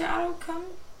did the shadow come?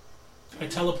 I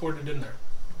teleported in there.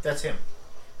 That's him.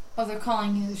 Oh, they're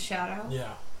calling you the shadow?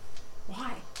 Yeah.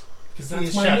 Why? Because that's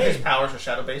His my his name. powers are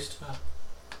shadow-based. Ah.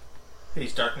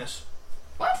 He's darkness.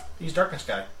 What? He's darkness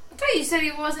guy. I thought you said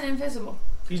he wasn't invisible.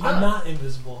 He's not. I'm not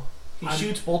invisible. He I'm-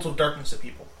 shoots bolts of darkness at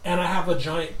people. And I have a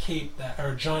giant cape or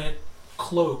a giant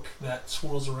cloak that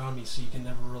swirls around me, so you can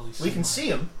never really see. We can see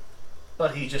him,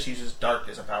 but he just uses dark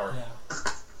as a power. Yeah,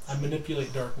 I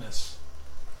manipulate darkness.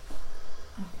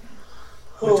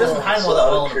 Which doesn't hide all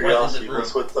that well in a brightly lit room.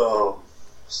 What's with the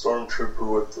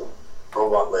stormtrooper with the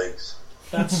robot legs?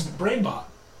 That's Brainbot.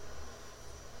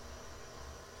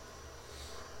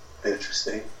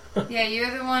 Interesting. Yeah,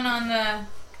 you're the one on the.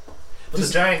 With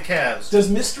the giant calves. Does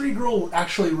Mystery Girl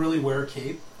actually really wear a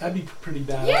cape? That'd be pretty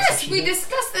badass. Yes, if she we did.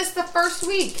 discussed this the first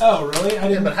week. Oh, really? I Yeah,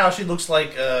 didn't. but how she looks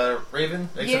like Raven,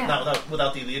 except Yeah. not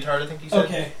without the leotard, I think you said.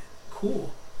 Okay,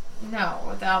 cool. No,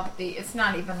 without the. It's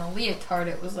not even a leotard.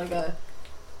 It was like a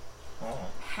Oh.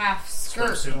 half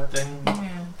skirt. Swimsuit thing.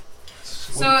 Yeah.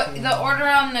 So the order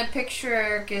on the picture,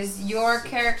 Eric, is your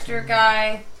character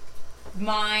guy,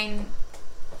 mine,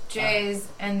 Jay's,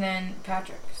 and then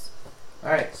Patrick's.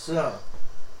 Alright, so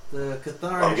the I'm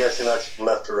Cathars. guessing that's from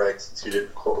left to right since you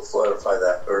didn't clarify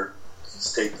that or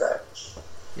state that.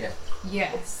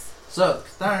 Yes. So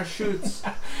Cathar shoots.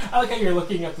 I like how you're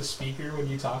looking at the speaker when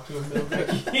you talk to him, though,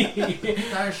 Becky.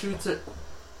 Cathar shoots at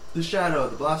the shadow.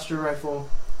 The blaster rifle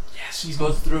Yes, he's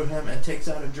goes through him and takes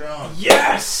out a drone.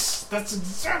 Yes! That's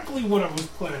exactly what I was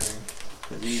planning.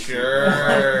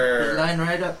 Sure. Line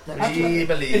right up. We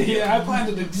believe. Yeah, I planned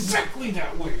it exactly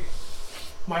that way.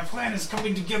 My plan is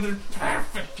coming together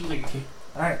perfectly.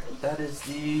 Alright, that is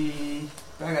the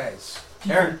bad guys.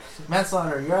 Eric,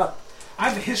 manslaughter, you're up. I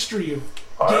have a history of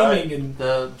Alright. gaming and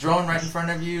The drone right in front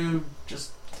of you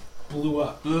just blew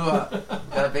up. blew up.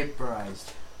 Got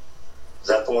vaporized. Is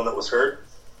that the one that was hurt?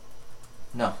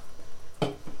 No.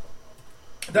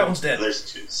 That one's dead.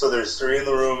 There's two. So there's 3 in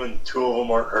the room and 2 of them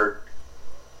aren't hurt.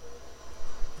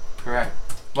 Correct.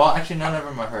 Well, actually, none of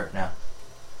them are hurt now.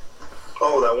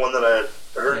 Oh, that one that I had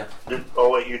hurt. Yeah. Oh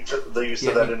wait, you said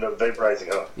Yeah, that in a vaporizing,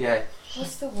 huh? Yeah.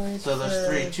 What's the word? So there's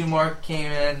for, 3. 2 more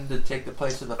came in to take the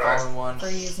place of the fallen one. for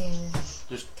using.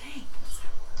 Just Dang.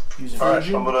 Using All right,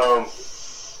 Frigid? I'm gonna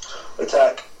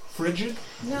attack. Frigid?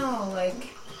 No, like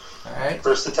alright.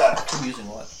 First attack. using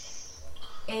what?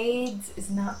 AIDS is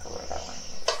not the word I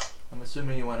want. I'm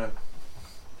assuming you want to.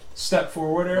 Step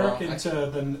forward, Eric, Well,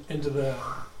 into the.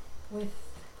 With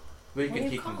He what do you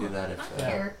can call do them? that if. Not Yeah.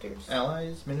 characters.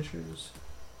 Allies, miniatures,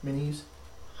 minis.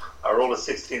 I rolled a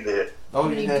 16 to hit. Oh,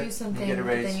 when you you hit. do something, You get a but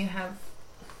raise. then you have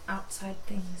outside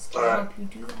things to Alright. help you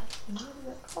do that. What is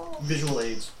that called? Visual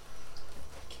aids.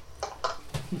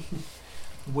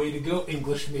 Way to go,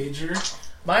 English major.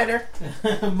 Minor.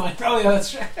 My, oh, yeah,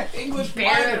 that's right. English minor.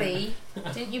 Barely.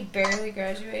 Didn't you barely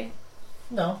graduate?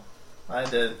 No. I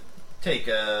had to take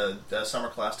a summer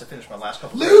class to finish my last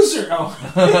couple Loser!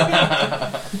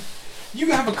 Oh. You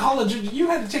have a college. You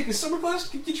had to take a summer class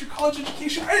to get your college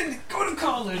education. I didn't go to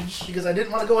college. because I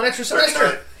didn't want to go an extra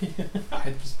semester.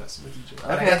 I just messing with you, Joe.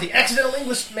 And I got the accidental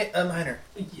English minor.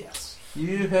 Yes. You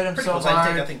hit him Pretty so cool. So I had to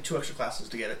take, I hard. think, 2 extra classes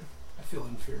to get it. I feel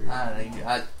inferior.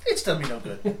 It's done me no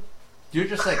good. You're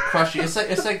just like crushing.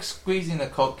 It's like squeezing a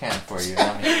Coke can for you.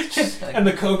 I mean, it's just like, And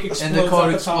the Coke explodes. and the Coke out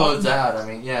the explodes top. out. I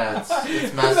mean, yeah, it's Look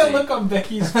at that messy. look on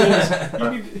Becky's face.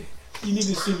 You need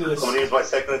to see I'm this. gonna use my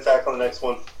second attack on the next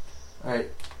one. All right.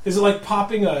 Is it like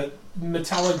popping a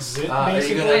metallic zit, Are you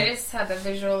basically? gonna- I just had the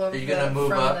visual of Are you gonna the, move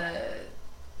from up? the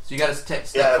So you got to step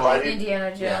Yeah, if I forward. did-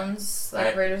 Indiana Yeah. Jones, like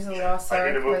Alright. Raiders of the Lost I need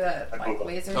Ark, to move- where that I like move up.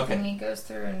 laser Okay. thingy goes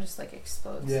through and just like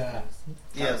explodes. Yeah.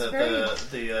 Yeah, Sounds very-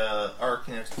 the arc.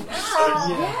 You know,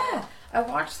 Yeah. I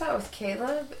watched that with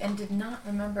Caleb and did not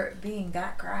remember it being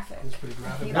that graphic. It's pretty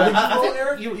graphic. I- What did you I roll, think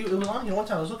Eric? it was on. One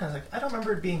time I was looking, I was like, I don't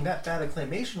remember it being that bad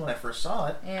claymation when I first saw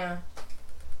it. Yeah.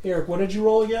 Eric, what did you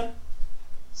roll again?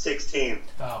 16.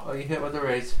 Oh, Oh, you hit with a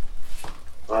raise.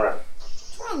 All right.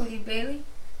 What's wrong with you, Bailey?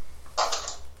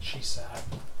 she's sad.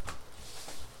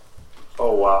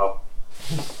 Oh wow.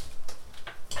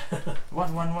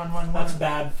 1, 1, 1, 1, That's 1.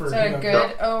 bad for Is that you.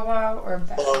 good? Oh wow, or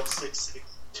bad? 12, 6, 6,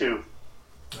 2.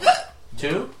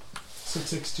 2?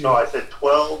 662. No, I said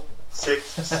 12, 6,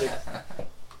 6.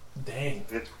 Dang.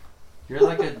 You're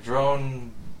like a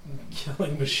drone.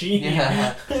 Killing machine.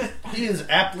 Yeah. He is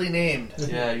aptly named.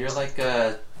 Yeah. You're like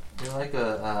a.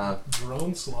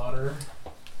 Drone slaughter.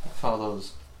 Call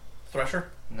those. Thresher?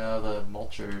 No, the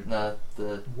mulcher. No,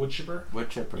 the Wood chipper. wood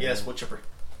chipper. Yes, wood chipper.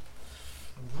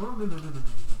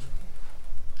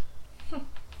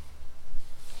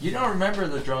 You don't remember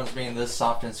the drones being this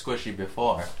soft and squishy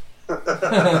before.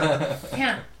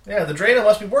 Yeah. Yeah, the Drano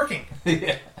must be working.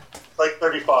 Yeah. Like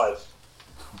 35.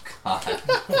 God.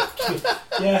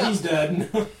 Yeah, he's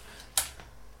dead.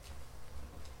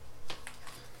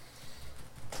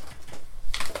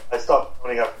 I stopped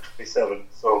counting after 27,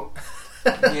 so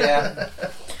Yeah.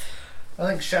 I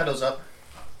think Shadow's up.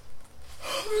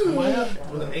 Am I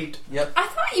up? With an 8. Yep. I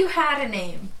thought thought you had a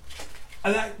name.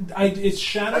 It's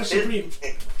Shadow Supreme.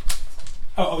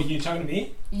 Oh, you talking to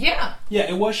me? Yeah. Yeah,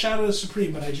 it was Shadow the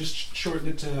Supreme, but I just shortened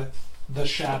it to the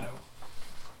Shadow.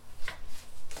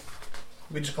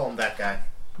 We just call him that guy.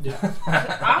 Yeah.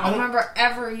 I don't remember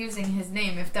ever using his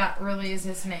name, if that really is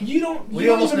his name. We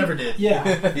almost never did.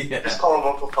 Yeah. Just call him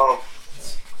Uncle Tom.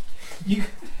 You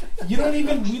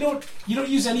don't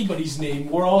use anybody's name.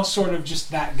 We're all sort of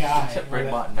just that guy. Except Red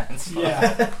Bot Man's.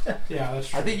 Yeah. Yeah, that's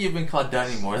true. I think you've been called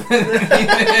Dunny more than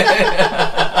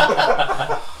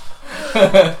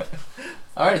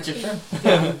Alright, it's your turn.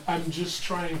 Yeah, I'm just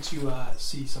trying to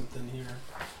see something here.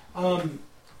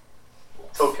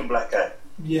 Token black guy.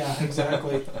 Yeah,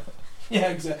 exactly. Yeah,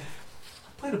 exactly.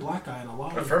 I played a black guy in a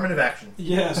lot of... Affirmative action.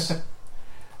 Yes.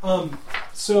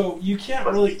 So you can't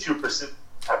Must really... be 2%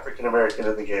 African American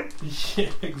in the game.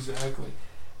 Yeah, exactly.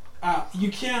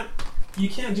 You can't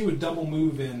do a double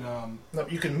move in... No,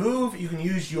 you can move, you can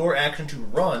use your action to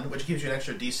run, which gives you an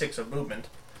extra d6 of movement.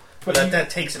 But that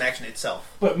takes an action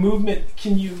itself. But movement,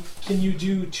 can you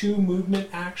do 2 movement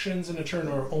actions in a turn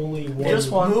or only one? Just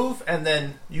one move, and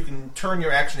then you can turn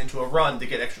your action into a run to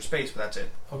get extra space, but that's it.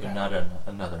 Okay. Not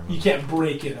another move. You can't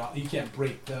break it up. You can't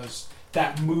break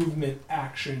that movement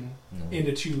action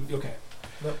into 2. Okay.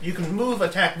 No, you can move,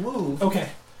 attack, move Okay.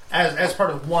 as part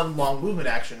of one long movement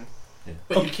action, Yeah.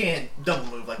 but Okay. you can't double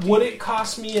move like Would you it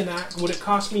cost me an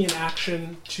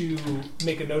action to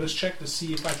make a notice check to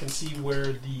see if I can see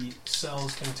where the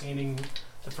cells containing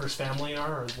the first family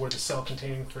are, or where the cell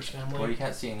containing the first family? Well, you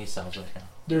can't see any cells right now.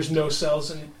 There's no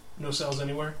cells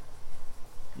anywhere.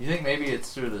 You think maybe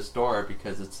it's through this door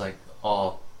because it's like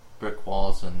all brick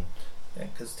walls and...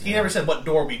 because he never said what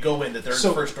door we go in. That they're So,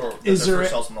 the first door. is there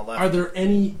first cells on the left.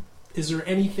 Is there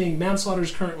anything? Manslaughter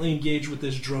is currently engaged with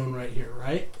this drone right here,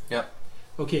 right? Yep.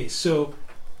 Okay, so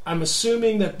I'm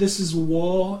assuming that this is a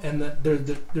wall and that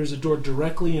there's a door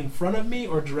directly in front of me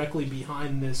or directly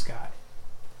behind this guy.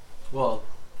 Well,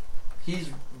 he's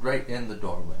right in the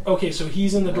doorway. Okay, so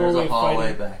he's in the doorway. There's a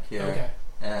hallway fighting. back here, Okay.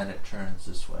 and it turns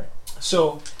this way.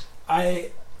 So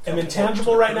I am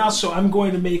intangible right now, so I'm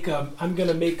going to make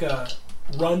a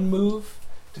run move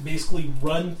to basically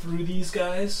run through these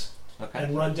guys Okay.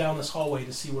 and run down this hallway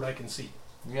to see what I can see.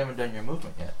 You haven't done your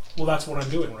movement yet. Well, that's what I'm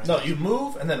doing right now. No, you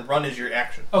move and then run is your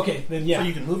action. Okay, then yeah. So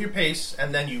you can move your pace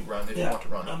and then you run if you want to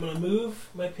run. I'm going to move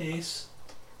my pace.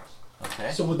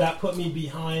 Okay. So would that put me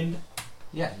behind?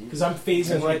 Yeah. Because I'm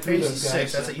phasing right through pace those is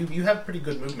guys. 6. That's it. You have pretty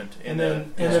good movement. And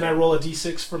then I roll a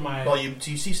d6 for my... Well, you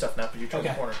see stuff now because you turn the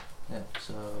corner. Yeah,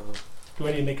 so... Do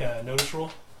I need to make a notice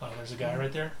roll? Oh, there's a guy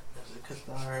right there. There's a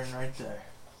Catharin right there.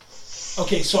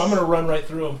 Okay, so I'm going to run right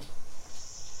through him.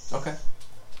 Okay.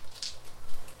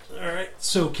 Alright,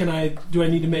 so do I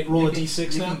need to roll a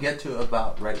d6 now? You can get to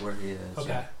about right where he is. Okay.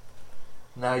 Yeah.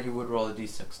 Now you would roll a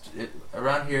d6.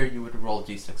 Around here, you would roll a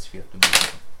d6 if you have to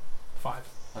move. 5.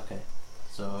 Okay.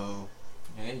 So,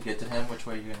 you get to him. Which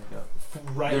way are you going to go?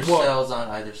 Right. There's Well, cells on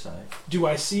either side. do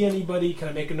I see anybody? Can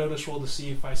I make a notice roll to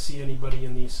see if I see anybody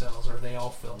in these cells? Or are they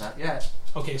all filled? Not yet.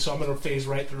 Okay, so I'm going to phase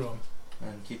right through them.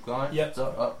 And keep going. Yep. So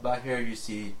up back here, you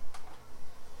see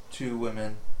 2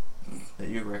 women that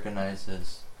you recognize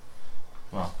as...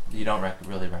 Well, you don't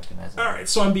really recognize them. Alright,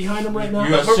 so I'm behind them right now.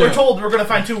 We're told we're going to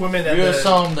find 2 women that You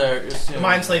assume they're... the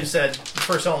mind slave said the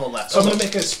first cell on the left. So I'm going to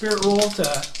make a spirit roll to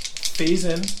phase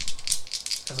in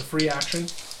as a free action.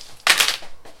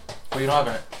 Well, you don't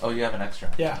have an... Oh, you have an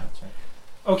extra. Yeah. That's right.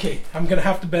 Okay, I'm going to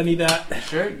have to Benny that.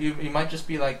 Sure, you might just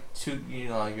be like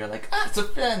you're like, it's a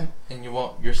fin, and you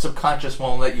won't. Your subconscious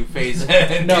won't let you phase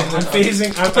in. No, I'm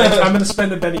phasing. I'm going to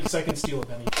spend a Benny because I can steal a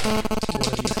Benny from one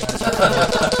of these guys.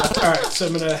 Alright, so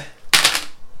I'm going to...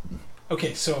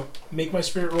 Okay, so make my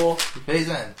spirit roll. Phase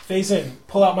in. Phase in.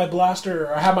 Pull out my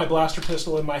blaster. I have my blaster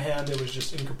pistol in my hand. It was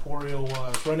just incorporeal while I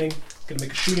was running. Going to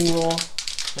make a shooting roll.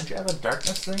 Don't you have a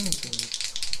darkness thing?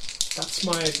 That's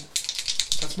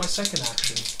my second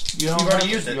action. You've already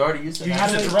used it. You already used it. You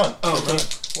used it to run. Oh, okay.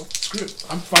 Well, screw it.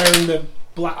 I'm firing the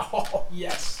Oh,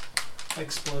 yes. I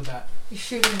explode that. You're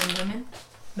shooting the women?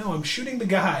 No, I'm shooting the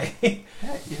guy. Yeah,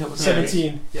 you have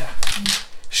 17. Yeah.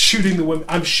 Shooting the women.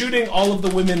 I'm shooting all of the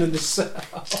women in the cell.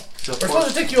 So We're supposed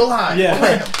to take you alive.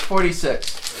 Yeah. 46.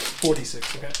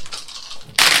 46, okay.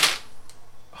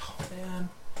 Oh, man.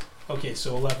 Okay,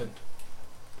 so 11.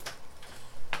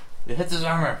 It hits his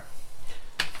armor.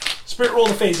 Spirit roll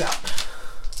to phase out.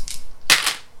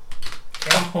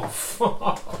 Oh,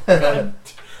 fuck.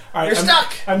 Alright, You're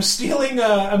stuck! I'm stealing,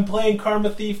 I'm playing Karma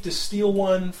Thief to steal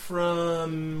one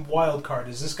from Wild Card.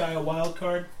 Is this guy a wild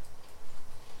card?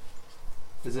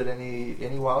 Is it any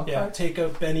wild Yeah, card? take a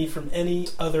Benny from any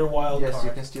other wild Yes, card.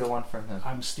 you can steal one from him.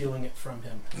 I'm stealing it from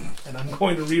him. And I'm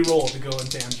going to re-roll to go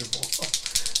intangible.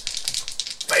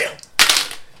 Fail.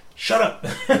 Shut up.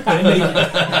 I made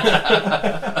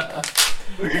it.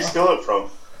 Where'd you steal it from?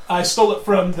 I stole it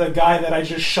from the guy that I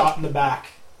just shot in the back.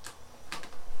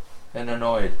 And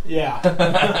annoyed. Yeah.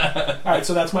 Alright,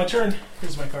 so that's my turn.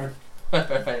 Here's my card.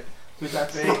 Alright. Who's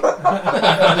that be?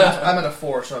 I'm at a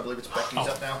 4, so I believe it's Becky's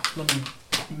up now. Let me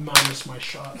minus my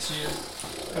shots here.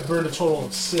 I burned a total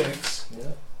of 6.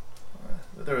 Yeah.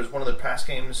 There was one of the past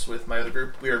games with my other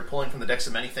group. We were pulling from the decks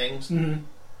of many things, Mm-hmm.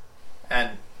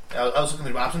 and I was looking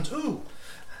through options. Ooh,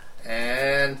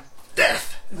 and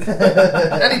death.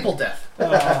 And he pulled death.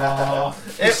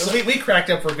 We cracked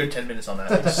up for a good 10 minutes on that.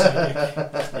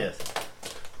 Yes.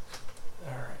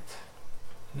 Alright.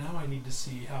 Now I need to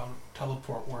see how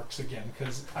teleport works again,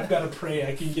 because I've got to pray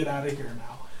I can get out of here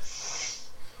now.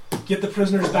 Get the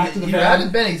prisoners back to the You van.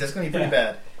 added Benny's. That's going to be pretty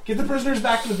bad. Get the prisoners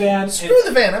back to the van. Screw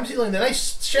the van. I'm stealing the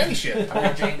nice shiny shit.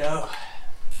 Alright, Jane Doe.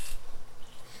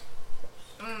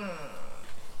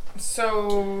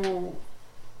 So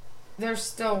there's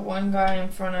still one guy in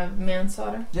front of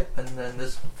manslaughter. Yep, and then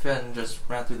this Finn just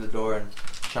ran through the door and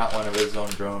shot one of his own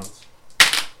drones.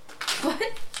 What?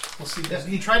 We'll see. Yes,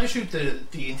 he tried to shoot the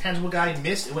intangible guy,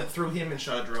 missed, it went through him and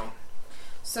shot a drone.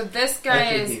 So this guy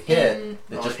Actually, is he hit. in.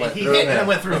 It just went he through hit him. and it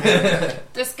went through him.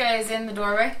 This guy is in the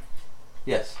doorway.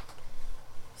 Yes.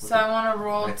 So I want to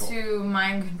roll Michael. to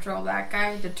mind control that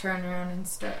guy to turn around and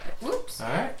start. Whoops!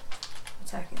 Alright.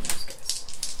 Attacking those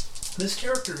guys. This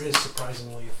character is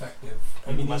surprisingly effective.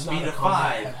 I mean, Must he's not be a the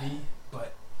combat 5. heavy,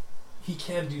 but he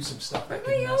can do some stuff Where'd that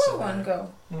the can mess yellow it one up.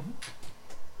 go?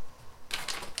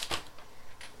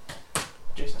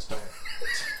 Jason Stone.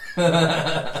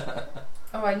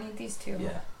 Oh, I need these two.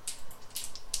 Yeah.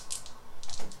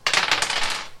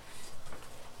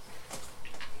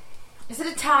 Is it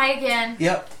a tie again?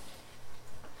 Yep.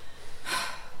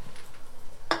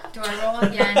 Do I roll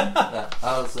again? That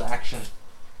was the action.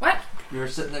 What? You were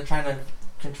sitting there trying to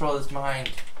control his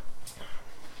mind.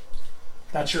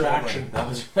 That's your action. That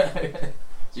was right.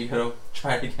 So you gotta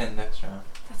try it again next round.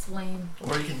 That's lame.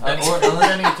 Or you can Or-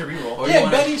 Benny to reroll. Or you Yeah,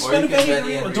 wanna- Benny, or spend a you can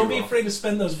Benny. and Don't be reroll. afraid to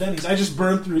spend those Bennies. I just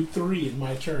burned through 3 in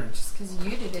my turn. Just because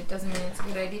you did it doesn't mean it's a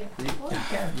good idea. You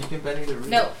can Benny the reroll.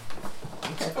 No.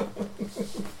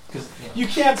 Because You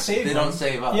can't save they them. don't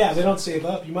save up. Yeah, they don't save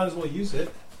up. You might as well use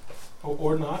it.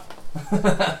 Or not.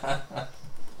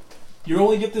 You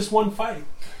only get this one fight.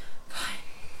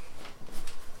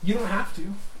 You don't have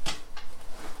to.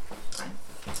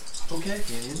 Okay.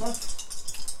 You need one?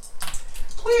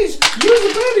 Please,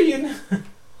 use a Benny and...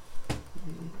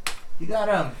 You got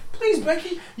him. Please,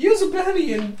 Becky, use a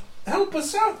Benny and help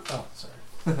us out. Oh,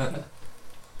 sorry.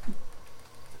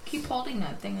 Keep holding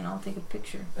that thing and I'll take a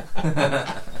picture. I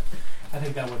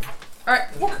think that would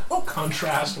Alright.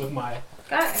 contrast with my...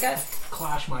 Got it, I got it.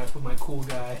 Clash with my cool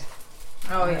guy.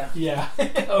 Oh, yeah. Yeah.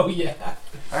 Oh, yeah.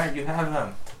 Alright, you have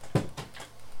him.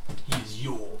 He's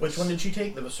yours. Which one did she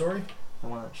take? The Vasori? The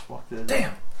one that just walked in.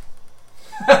 Damn.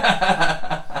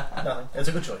 Nothing. It's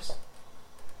a good choice.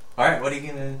 Alright, what are you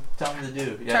gonna tell him to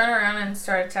do? Yeah. Turn around and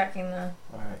start attacking the...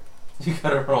 Alright. You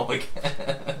gotta roll again.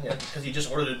 Yeah, because you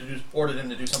just ordered him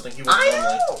to do something he wouldn't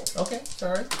normally. Okay,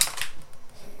 sorry.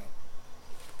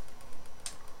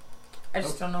 I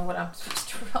just don't know what I'm supposed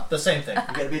to roll. The same thing.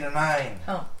 You gotta beat a 9.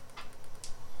 Oh.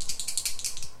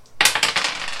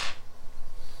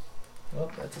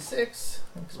 Well, that's a 6.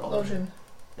 Explosion.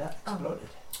 Yeah, exploded.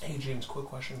 Hey, James, quick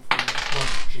question for you. Or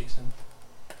Jason.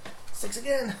 6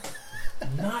 again.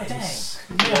 Nice.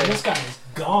 Yeah, this guy is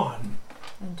gone.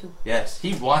 And 2. Yes,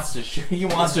 he wants to shoot. He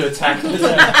wants to attack this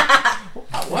guy.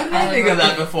 Why did I think of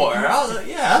that before? I was like,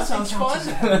 yeah, that sounds fun.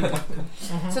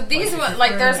 So these ones,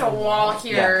 like, there's a wall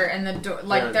here, and the door,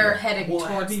 like, they're headed Well,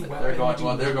 towards heavy the weapon They're going- do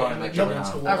well, they're going damage like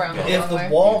against around. the wall. Around the Okay. If the way.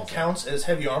 wall counts as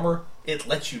heavy armor, it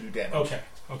lets you do damage. Okay.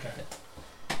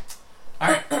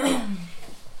 Alright.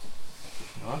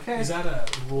 Okay. Is that a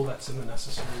rule that's in the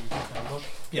necessary book?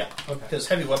 Yeah, Okay. because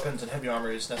heavy weapons and heavy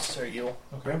armor is necessary evil.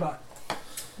 Okay. Bye.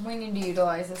 We need to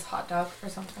utilize this hot dog for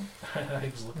something.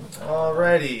 I was looking at that.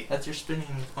 Alrighty. That's your spinning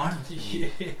arm.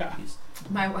 Yeah.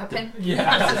 My weapon.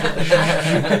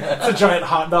 Yeah. It's a giant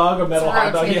hot dog, a metal It's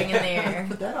hot dog. rotating Yeah. in the air.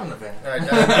 Put that on the van. Alright,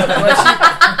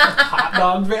 Hot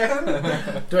dog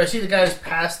van? do I see the guys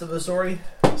past the Vasori?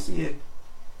 You see it.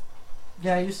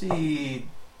 Yeah, you see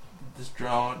this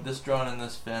drone and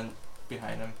this fin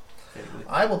behind him. Vaguely.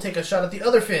 I will take a shot at the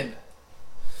other Finn.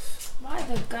 Why?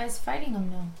 The guy's fighting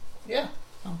him now. Yeah.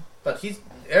 Oh. But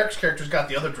Eric's character's got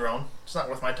the other drone. It's not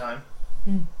worth my time.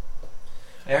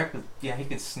 Eric, he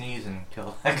could sneeze and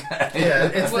kill that guy. Yeah,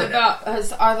 it's What about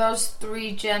are those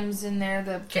 3 gems in there?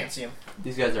 The can't see him.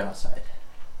 These guys are outside.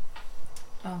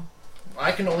 oh,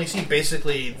 I can only see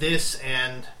basically this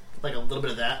and like a little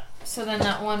bit of that. so then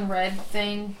that one red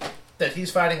thing. That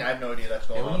he's fighting, I have no idea that's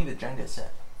going Yeah, we on. need a Jenga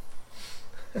set.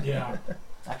 Yeah.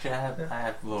 Actually, I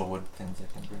have little wood things I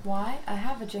can bring. Why? I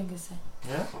have a Jenga set.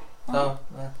 Yeah. Oh.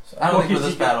 So, I don't think for Well,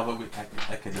 this you battle, but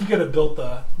I could. You could have built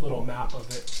the little map of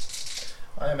it.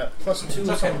 I am at +2 It's with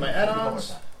okay. some of my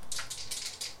add-ons.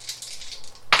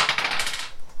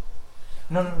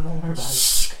 No, don't worry about it.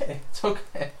 It's okay. It's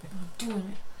okay. I'm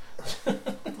doing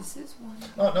it. This is one.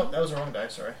 Oh, no, that was the wrong die,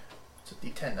 sorry. It's a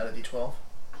D10, not a D12.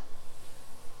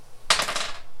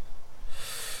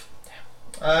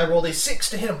 I rolled a 6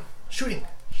 to hit him. Shooting.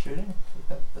 Shooting?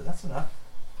 That's enough.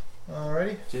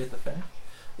 Alrighty. Did you hit the finish?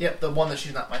 Yep, the one that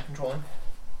she's not mind controlling.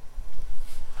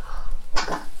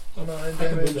 So 9 I can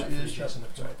damage move that for you, is Jason, if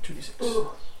it's sorry, 2d6.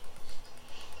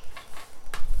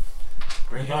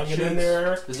 Bring Not get in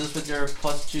there. Is this with your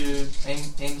 +2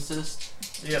 aim assist?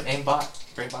 Yep. Aimbot?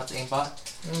 Brainbot's aimbot?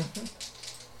 Mm-hmm.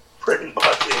 Pretty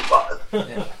much aimbot.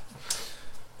 Yeah.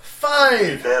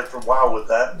 5! Bad for WoW with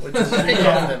that. Which is pretty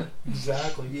Yeah. confident.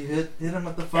 Exactly. You hit him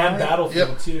at the And 5. Battlefield,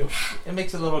 Yep. too. It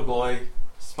makes a little glowy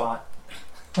spot.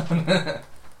 It's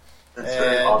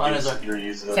very And obvious mine is that you're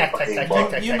using a tack, tack, tack,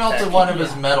 aimbot. tack, You melted one of his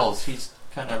Yeah. medals. He's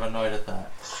kind of annoyed at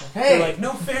that. They're Hey, like,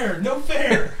 no fair, no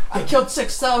fair. I killed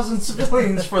 6,000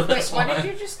 civilians for Wait, this what one.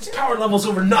 did you just do? Power level's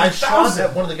over I shot 9,000.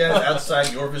 at one of the guys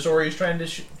outside your visor he's trying to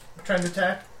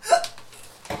attack.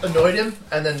 Annoyed him,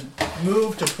 and then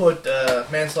moved to put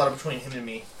manslaughter between him and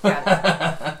me.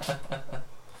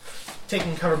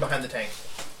 Taking cover behind the tank.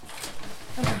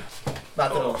 Not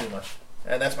that it'll do much.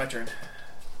 And that's my turn.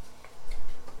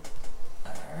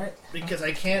 Alright. Because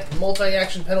I can't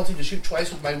multi-action penalty to shoot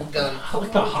twice with my gun. I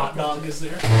like the hot dog is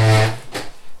there.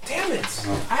 Damn it!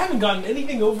 I haven't gotten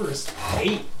anything over a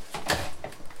 8.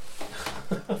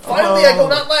 Finally, I go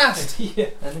not last! Yeah.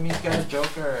 Enemy's got a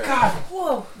joker. God.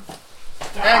 Whoa.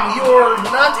 And you're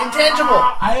not intangible!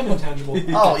 I am intangible.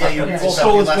 Oh, yeah, you I rolled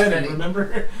stole out his the last penny, penny.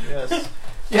 remember? Yes.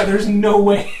 Yeah, there's no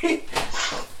way.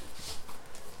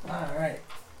 Alright.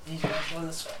 You guys go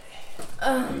this way.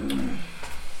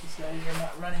 These guys are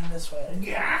not running this way.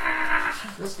 Yeah.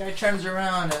 This guy turns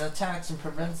around and attacks and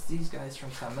prevents these guys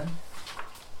from coming.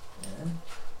 And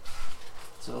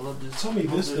so we'll do, Tell me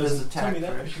we'll this do his doesn't. Tell attack me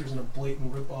that first. picture isn't a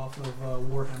blatant ripoff of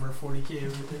Warhammer 40k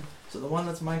everything. So the one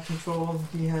that's mind control,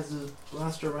 he has his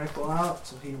blaster rifle out,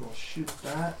 so he will shoot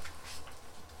that.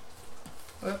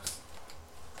 Whoops.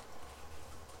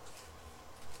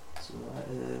 So that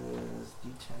is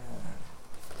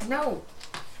D10. No.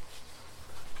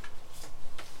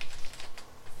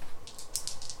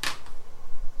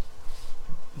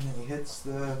 And then he hits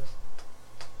the...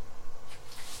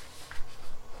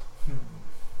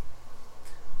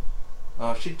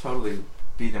 Oh, she totally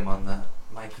beat him on that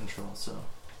mind control, so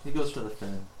he goes for the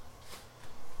fin.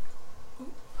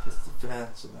 Hits the fin,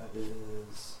 so that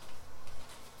is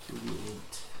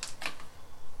 2d8.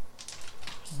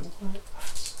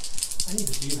 I need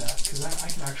to do that because I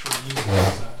can actually use it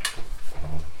as a.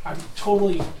 I'm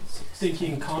totally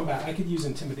thinking combat. I could use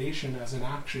intimidation as an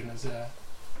action, as a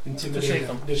intimidate shake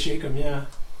 'em. To shake him, yeah.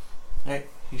 Right,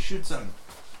 he shoots him.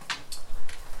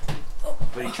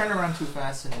 But he turned around too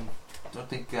fast and don't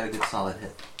think he got a good solid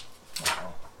hit.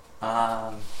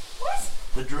 What?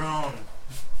 The drone.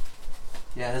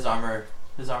 Yeah, his armor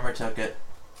took it.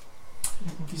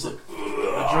 He's like,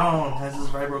 The drone has his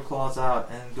vibro claws out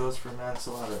and goes for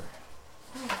manslaughter.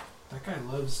 that guy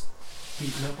loves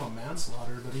beating up on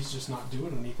manslaughter, but he's just not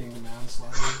doing anything to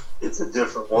manslaughter. It's a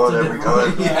different one every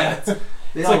time. Yeah, they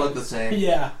It's all like- look the same.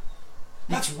 Yeah,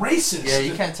 that's racist. Yeah,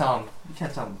 you can't tell them. You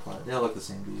can't tell them apart. They all look the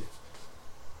same to you.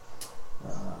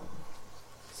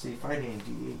 See, fighting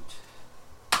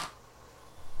D8.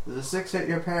 Does a 6 hit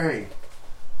your parry?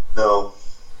 No.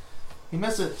 He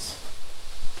misses.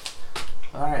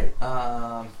 Alright,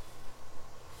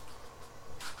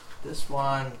 this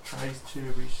one tries to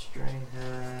restrain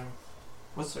him.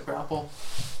 What's the grapple?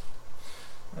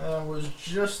 Was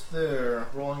just there,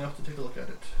 rolling up to take a look at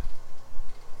it.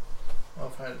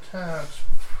 Offhand attacks,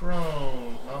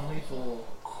 prone, non-lethal,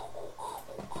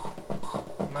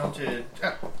 mounted,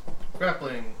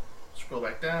 grappling. Scroll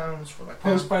back down, scroll back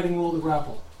down. Post fighting roll to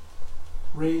grapple.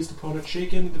 Raised, opponent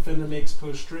shaken, defender makes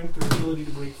post strength or ability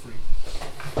to break free.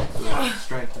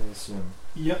 Strength, I assume.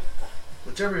 Yep.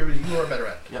 Whichever you are better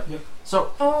at. Yep. Yep.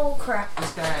 So, Oh crap.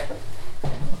 this guy...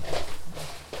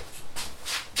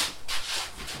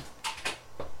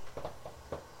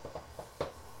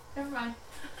 Never mind.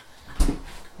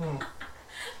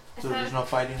 So there's no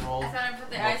fighting roll? I thought I put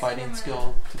the No ice fighting cream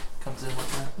skill comes in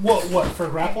with that? What for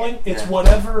grappling? It's Yeah.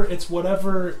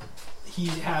 whatever he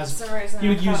has. For some reason He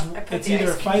would I use. thought I put It's the either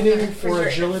ice cream fighting in the or refrigerator.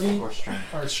 agility Or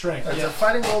strength? or strength. It's Yeah. a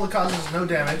fighting roll that causes no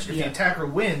damage. If Yeah. the attacker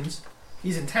wins,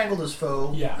 he's entangled his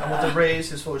foe. Yeah. And with the raise,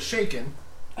 his foe is shaken.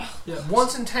 Yeah.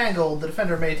 Once entangled, the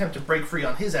defender may attempt to break free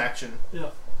on his action. Yeah.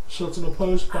 So it's an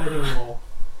opposed fighting roll.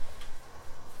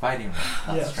 Fighting roll,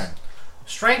 not Yes. strength.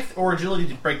 Strength or agility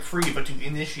to break free, but to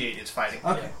initiate its fighting.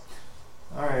 Okay.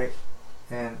 Alright.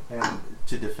 And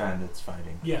to defend, it's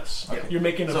fighting. Yes. Okay. You're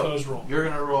making an So, opposed roll. You're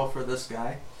going to roll for this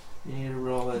guy. You need to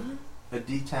roll a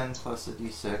d10 plus a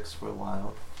d6 for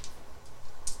wild.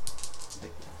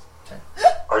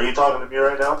 Are you talking to me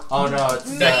right now? Oh no, it's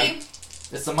Me?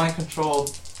 it's the mind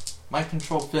controlled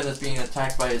Finn is being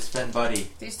attacked by his Finn buddy.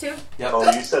 These two? Yep.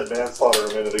 Oh, you said manslaughter a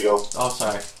minute ago. Oh,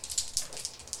 sorry.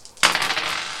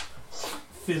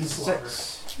 Fin slaughter.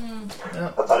 6. Yeah.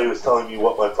 I thought he was telling me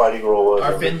what my fighting roll was.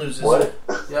 Our Finn loses. What?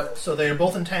 Yep. So they're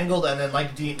both entangled, and then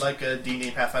like a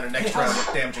D&D Pathfinder, next round it's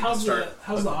damaging to How's start.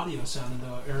 the audio sounding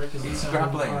though, Eric? Is it He's sounding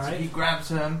grappling. all So right? he grabs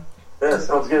him Yeah,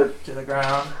 sounds good. to the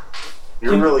ground.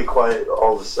 You're really quiet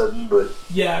all of a sudden, but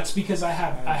Yeah, it's because I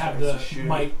have tries the to shoot.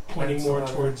 mic pointing more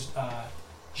Manslaughter. towards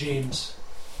James.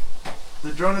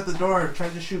 The drone at the door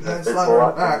tried to shoot it's a manslaughter in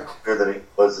lot the back. clearer than he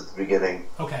was at the beginning.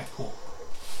 Okay, cool.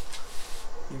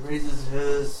 He raises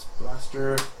his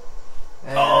blaster.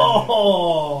 And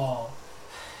Oh,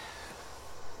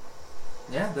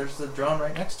 yeah, there's the drone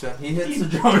right next to him. He hits the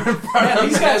drone in front yeah, of him.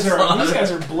 these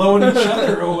guys are blowing each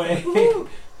other away.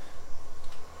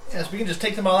 Yes, we can just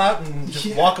take them all out and just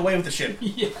Yeah. walk away with the ship.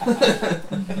 Yeah.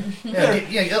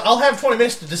 Yeah, I'll have 20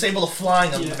 minutes to disable the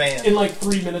flying on the van. In like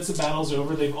 3 minutes, the battle's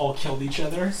over. They've all killed each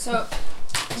other, So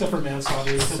except for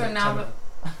manslaughter. So now the-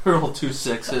 Roll 2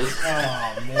 6s.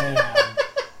 Oh man!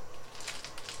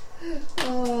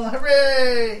 Oh,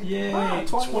 hooray! Yay! Wow,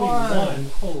 21.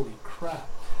 Holy crap!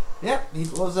 Yep, he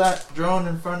blows that drone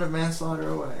in front of manslaughter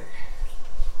away.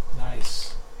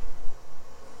 Nice.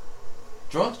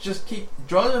 Drones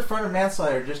in front of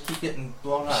manslaughter just keep getting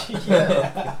blown up.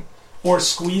 Yeah. Or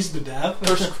squeezed to death.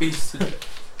 Or squeezed.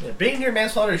 Yeah, being near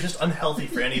manslaughter is just unhealthy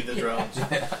for any of the drones.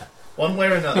 Yeah. One way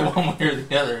or another. One way or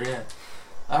the other, yeah.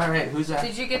 Alright, who's that?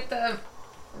 did you get the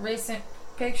recent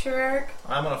picture, Eric?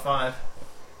 I'm on a 5.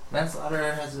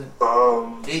 Manslaughter has an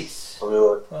ace. Let me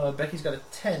look. Becky's got a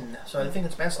 10, so I think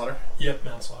it's manslaughter. Yep,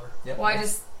 manslaughter. Yep. Well,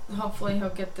 hopefully he'll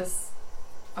get this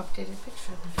updated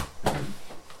picture then.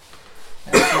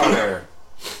 Manslaughter.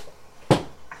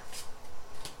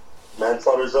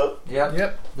 Manslaughter's up. Yep.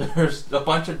 Yep. There's a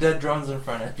bunch of dead drones in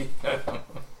front of you.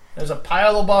 There's a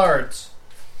pile of bards.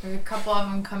 There's a couple of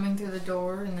them coming through the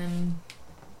door, and then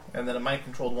And then a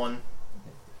mind-controlled one.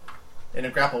 In a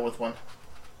grapple with one.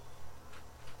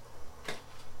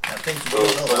 That thing's So,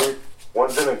 really low. so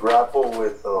one's in a grapple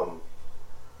with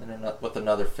With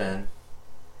another fin.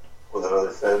 another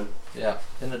fin. Yeah,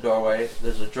 in the doorway.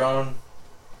 There's a drone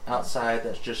outside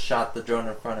that's just shot the drone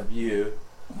in front of you.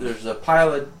 There's a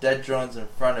pile of dead drones in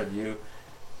front of you,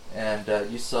 and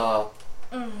you saw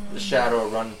the shadow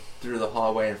run through the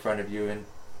hallway in front of you and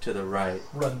to the right.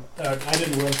 Run. I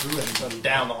didn't run through anybody.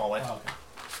 Down the hallway. Oh, okay.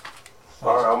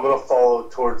 Alright, I'm gonna follow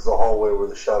towards the hallway where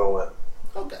the shadow went.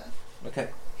 Okay. Okay.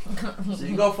 So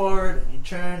you go forward and you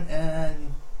turn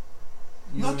and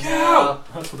you Look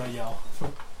out! That's what I yell.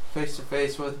 face to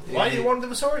face with. Why do you want to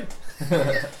do a story? No,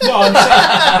 I'm saying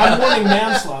I'm warning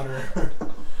manslaughter.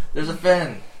 There's a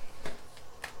fin.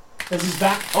 As he's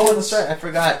back. Oh, that's right. I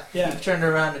forgot. Yeah. He turned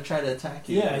around to try to attack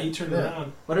you. Yeah, he turned Yeah.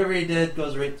 around. Whatever he did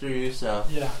goes right through you. So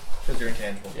Yeah. Because you're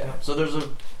intangible. yeah. So there's a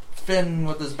fin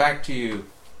with his back to you,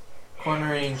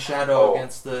 cornering shadow Oh.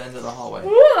 against the end of the hallway.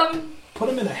 Put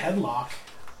him in a headlock.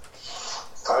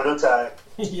 Time to attack.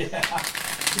 Yeah.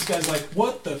 This guy's like,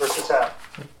 what the? First attack.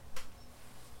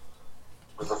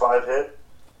 Was the 5 hit?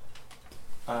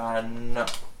 No.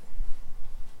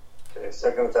 Okay,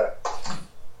 second attack.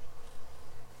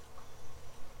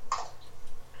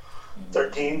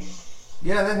 13.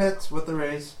 Yeah, that hits with the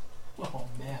raise. Oh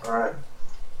man, Alright.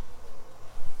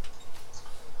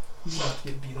 he's about to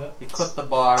get beat up. You clip the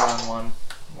bar on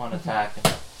one attack.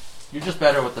 And you're just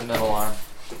better with the middle arm.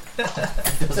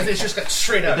 It's like it's just got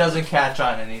straight It up. doesn't catch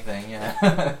on anything.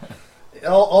 Yeah.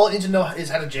 All it needs to know is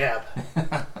how to jab.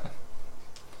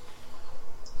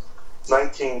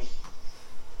 19.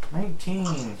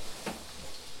 19.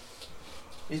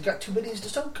 He's got 2 minis to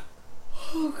soak.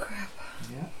 oh crap!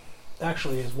 Yeah.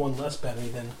 Actually, he has one less Benny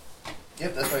than.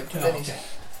 Yep, that's right. 2 Oh, minis. okay.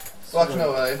 Well, actually,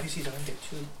 no, NPCs don't get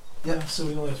 2. Yeah, so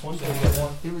he only has one Benny.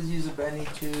 He was using Benny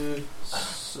to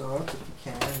soak if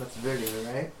you can. That's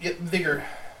vigor, right? Yep, vigor.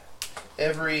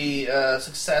 Every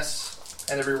success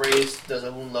and every raise does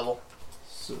a wound level.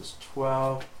 So it's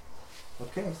 12.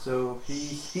 Okay, so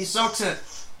he soaks it.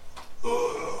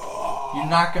 You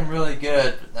knock him really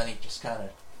good, but then he just kind of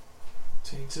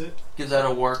takes it. Gives out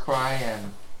a war cry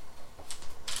and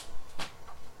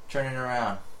turning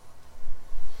around.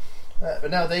 But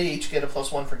now they each get a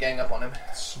 +1 for gang up on him.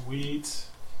 Sweet.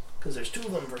 Because there's 2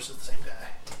 of them versus the same guy.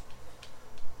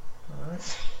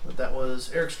 Alright. But that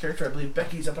was Eric's character. I believe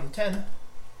Becky's up on 10.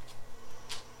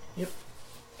 Yep.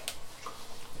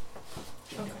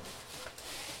 Okay.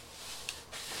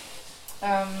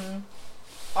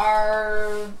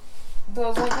 Are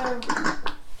those other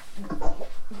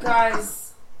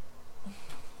guys,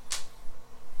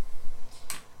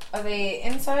 are they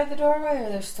inside the doorway or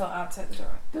they're still outside the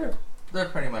doorway? They're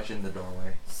pretty much in the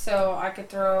doorway. So I could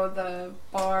throw the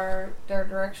bar their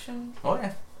direction? Oh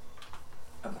yeah.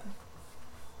 Okay.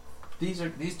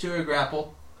 These two are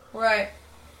grappled. Right.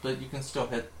 But you can still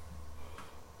hit.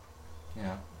 You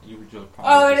know, you would probably.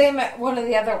 Oh, I meant one of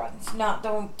the other ones, not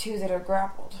the 2 that are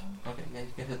grappled. Okay, yeah,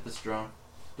 you can hit this drone.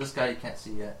 This guy you can't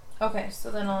see yet. Okay, so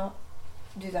then I'll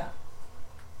do that.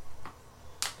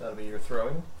 That'll be your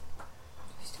throwing.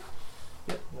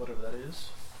 Yep, whatever that is.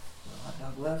 Hot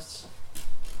dog lefts.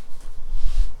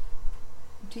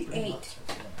 D8.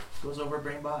 Goes over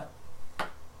brain bot.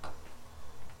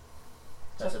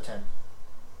 That's a 10.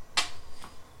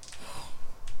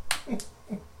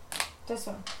 This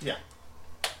one. Yeah.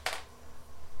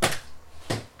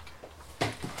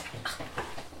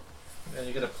 And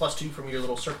you get a +2 from your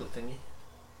little circlet thingy.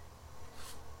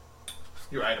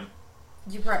 Your item.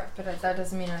 You're right, but that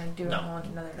doesn't mean I do No. want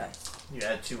another dice. You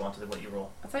add 2 onto what you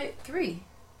roll. I thought 3.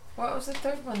 What was the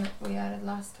third one that we added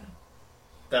last time?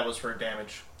 That was for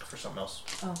damage for something else.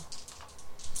 Oh.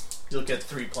 You'll get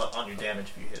 3 plus on your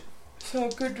damage if you hit. So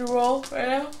good to roll right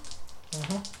now?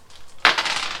 Mm-hmm.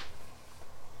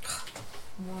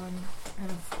 1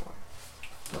 and a 4.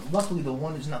 But luckily the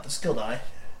 1 is not the skill die.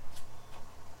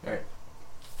 Alright.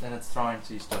 Then it's throwing,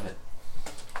 so you still hit.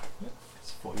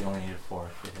 It's 4, you only need a 4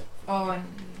 if you hit. Oh, and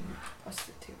plus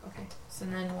the 2. Okay. So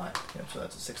then what? Yep, so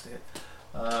that's a 6 to hit.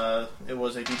 It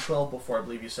was a d12 before, I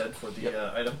believe you said, for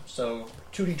the item. So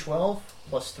 2d12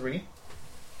 plus 3.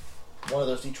 One of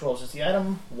those d12s is the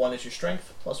item. 1 is your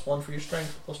strength. +1 for your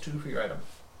strength. +2 for your item.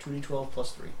 2d12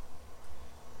 plus 3.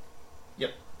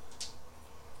 Yep.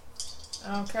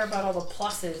 I don't care about all the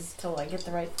pluses till I get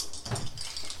the right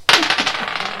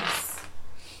dice.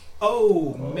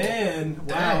 Oh, man.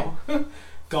 Wow.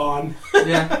 Gone.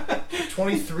 Yeah.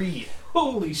 23.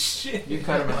 Holy shit. You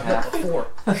cut him in half. 4.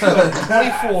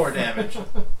 24 damage.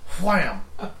 Wham.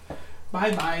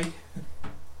 Bye-bye.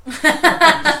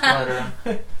 Splatter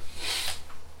him.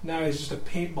 Now he's just a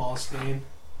paintball stain.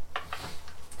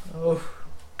 Oh.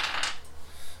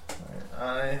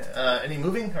 Alright, any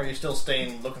moving? Or are you still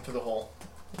staying looking through the hole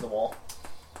in the wall?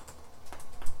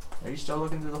 Are you still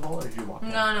looking through the hole, or did you walk No,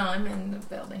 in? I'm in the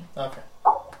building. Okay.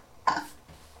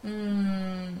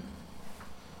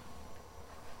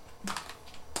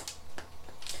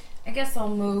 I guess I'll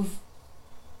move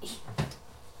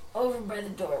over by the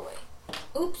doorway.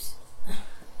 Oops. Right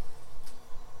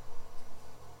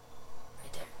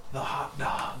there. The hot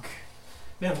dog.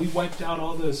 Man, we wiped out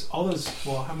all those,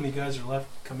 well, how many guys are left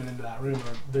coming into that room?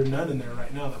 There are none in there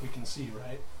right now that we can see,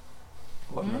 right?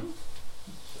 What?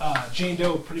 Jane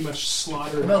Doe pretty much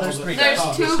slaughtered No, all there's the- 3 There's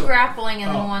guys. 2 grappling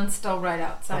and Oh. then 1 still right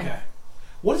outside. Okay.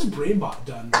 What has Brainbot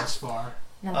done thus far?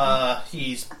 Nothing.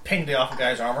 He's pinged off a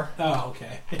guy's armor. Oh,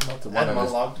 okay. One And of his,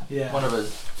 monologued. Yeah. one of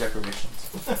his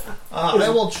decorations. I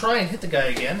will try and hit the guy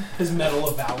again. His Medal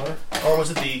of Valor. Or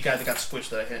was it the guy that got squished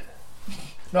that I hit?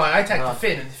 No, I attacked the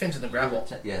Finn, and the Finn's in the grapple.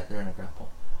 Yeah, they're in a grapple.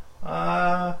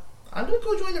 I'm gonna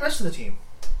go join the rest of the team.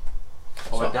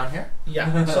 Oh, So- right down here?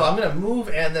 Yeah, so I'm gonna move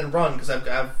and then run because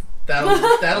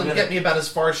that'll get me about as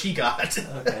far as she got.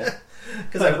 Okay.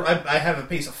 Because I have a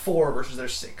pace of 4 versus their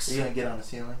 6. Are you gonna get on the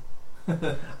ceiling?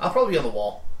 I'll probably be on the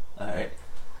wall. Alright.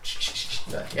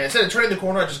 Yeah, instead of turning the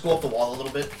corner, I just go up the wall a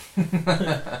little bit.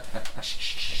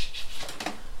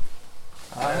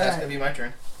 That's gonna be my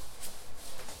turn.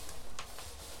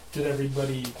 Did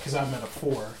everybody, because I'm at a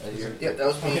 4. Yep, that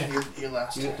was me. Okay. You're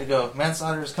last. You have to go.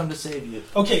 Manslaughter has come to save you.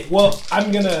 Okay, well, I'm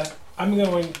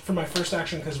going for my first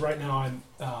action because right now I'm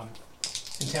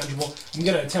intangible. I'm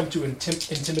going to attempt to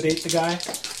intimidate the guy.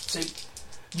 Say,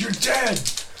 "You're dead!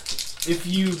 If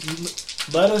you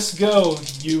let us go,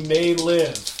 you may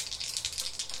live."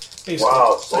 Basically.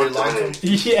 Wow, so Sorry, Lion.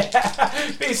 intimidating.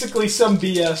 Yeah, basically some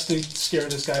BS to scare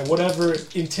this guy. Whatever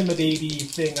intimidating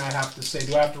thing I have to say.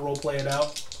 Do I have to roleplay it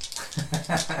out?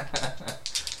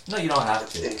 No, you don't have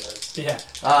to. Yeah.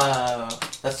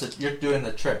 You're doing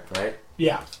the trick, right?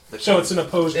 Yeah. So it's an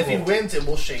opposed If he roll. wins, it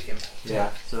will shake him.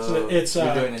 Yeah. So, So it's,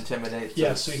 you're doing intimidate.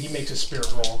 Yeah, so he makes a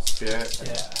spirit roll. Spirit.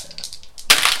 Yeah.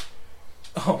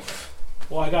 Oh.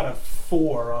 Well, I got a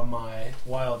 4 on my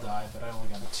wild die, but I only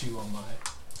got a 2 on my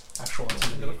actual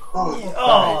intimidate.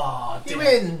 Oh, He damn.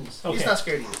 wins. Okay. He's not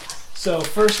scared either. So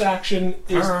first action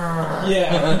is he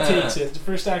takes it. The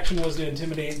first action was to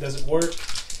intimidate. Doesn't work.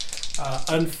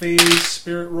 Unfazed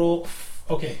spirit roll.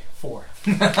 Okay, 4.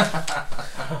 Yeah,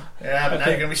 but now Okay.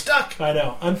 you're gonna be stuck. I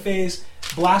know. Unfazed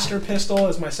blaster pistol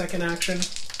is my second action.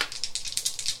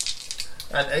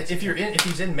 If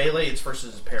he's in melee, it's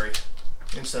versus parry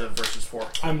instead of versus 4.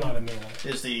 I'm not a melee.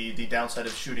 Is the downside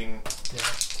of shooting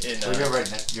Yeah. in? Well, you're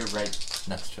right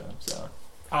next to him. So.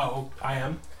 Oh, I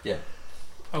am. Yeah.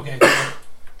 Okay.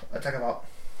 Attack him out.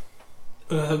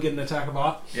 He'll get an attack of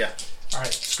op. Yeah. All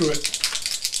right. Screw it.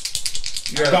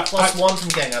 You're at +1 from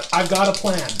gang up, I've got a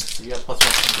plan. So you got +1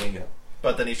 from Bingo.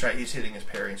 but then he's hitting his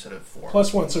parry instead of 4.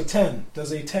 +1, so 10.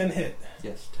 Does a 10 hit?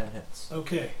 Yes, 10 hits.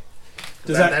 Okay.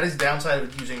 Does that is downside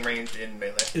of using ranged in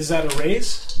melee. Is that a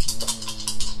raise?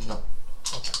 No.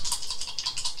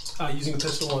 Using a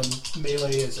pistol on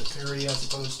melee is a parry as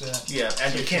opposed to... Yeah,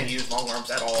 and you can't use long arms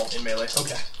at all in melee.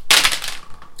 Okay.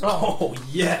 Oh,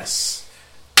 yes!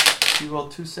 You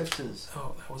rolled 2 6s.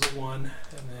 Oh, that was a 1.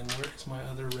 And then where's my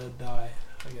other red die?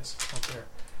 I guess it's not there.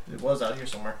 It was out here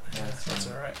somewhere. Yeah, that's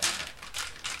alright.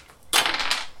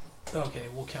 Okay,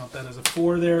 we'll count that as a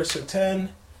 4 there. So 10,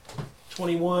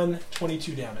 21,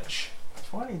 22 damage.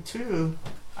 22.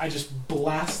 I just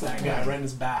blast that guy right in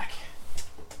his back.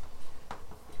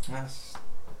 That's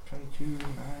 22,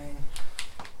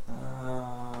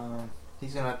 9.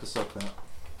 He's gonna have to soak that.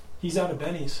 He's out of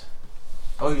bennies.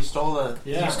 Oh, you stole the.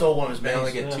 Yeah. He stole one of his They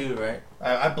only bennies. get 2, right?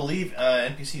 I believe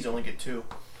NPCs only get 2.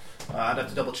 I'd have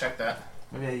to double check that.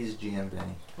 Maybe I use GM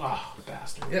Benny. Oh,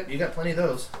 bastard. Yep, you got plenty of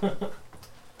those.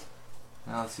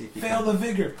 Now let's see if you Fail the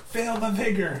vigor. Fail the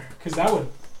vigor. Because that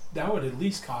would at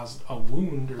least cause a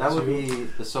wound or That two. would be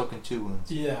the soaking 2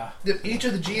 wounds. Yeah. Each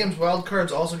of the GM's wild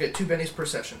cards also get 2 bennies per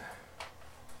session.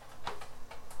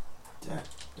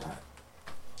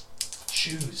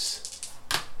 Choose.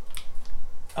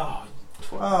 Oh,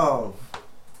 12.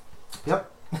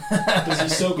 Yep. does he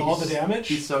soak all the damage?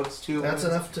 He soaks 2 That's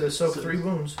wounds. enough to soak 3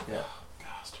 wounds. Yeah.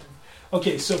 Bastard.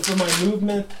 Okay, so for my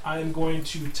movement, I'm going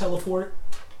to teleport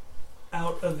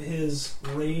out of his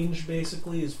range,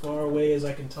 basically, as far away as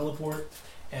I can teleport,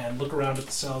 and look around at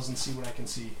the cells and see what I can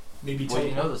see. Maybe Well,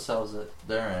 you know the cells that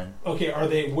they're in. Okay, are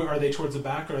they towards the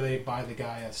back, or are they by the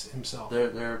guy himself?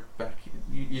 They're back.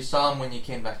 You saw them when you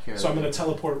came back here. So I'm going to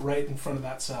teleport right in front of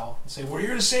that cell and say, "We're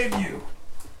here to save you."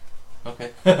 Okay.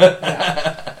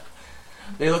 Yeah.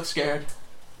 They look scared.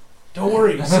 Don't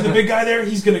worry. See the big guy there?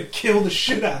 He's going to kill the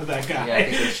shit out of that guy. Yeah, I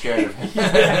think they're scared of him.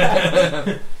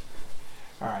 Yeah.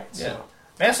 All right. So. Yeah.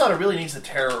 Manslaughter really needs the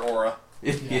terror aura.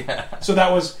 Yeah. So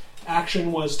that was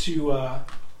action was to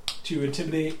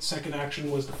intimidate. Second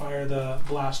action was to fire the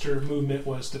blaster. Movement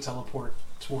was to teleport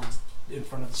towards in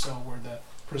front of the cell where the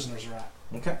prisoners are at.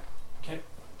 Okay. Okay.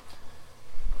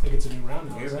 I think it's a new round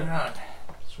now. You're Isn't it? not.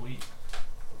 Sweet.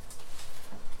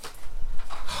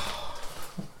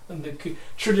 And the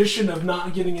tradition of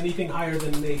not getting anything higher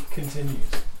than Nate continues.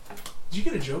 Did you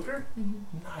get a Joker?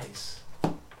 Mm-hmm. Nice.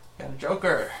 Got a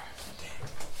Joker.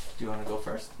 Do you want to go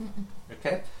first?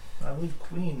 Okay. I believe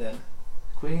Queen then.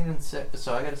 Queen and 6.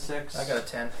 So I got a 6. I got a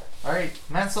 10. Alright,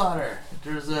 manslaughter.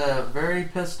 There's a very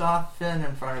pissed off Finn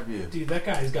in front of you. Dude, that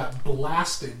guy's got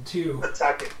blasted too.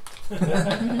 Attack it.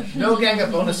 No gang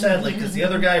up bonus, sadly, because the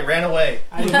other guy ran away.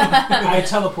 I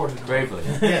teleported him. Bravely.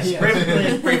 Yes, Yeah. bravely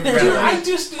ran Dude, away. I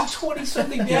just did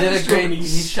 20-something You did damage a to him. great. You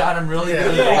shot him really Yeah.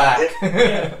 good in the Yeah. back.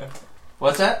 Yeah.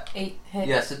 What's that? 8 hit.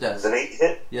 Yes, it does. It's an 8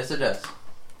 hit. Yes, it does.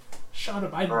 Shot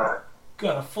him. I Alright.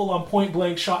 got a full-on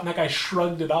point-blank shot, and that guy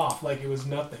shrugged it off like it was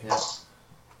nothing. Yeah.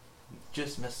 You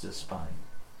just missed his spine.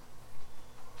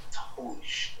 Holy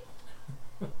shit.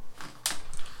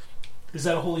 Is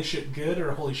that a holy shit good or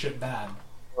a holy shit bad?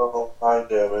 Oh, 9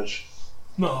 damage.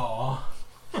 No.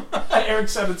 Eric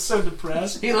sounded so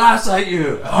depressed. He laughs at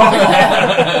you.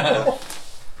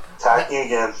 Attacking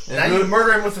again. Now you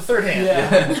murder him with the third hand.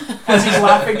 Yeah. As he's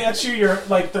laughing at you, your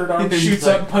third arm He's shoots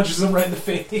like- up and punches him right in the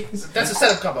face. That's a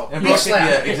setup combo. And Big Brooke, slap.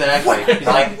 yeah, exactly. He's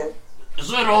 9 like, hit.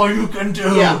 is that all you can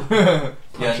do? Yeah.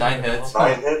 Yeah, 9 hits.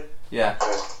 9 hit. Yeah.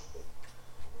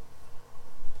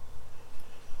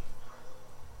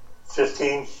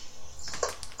 15.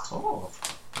 Oh.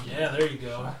 Yeah, there you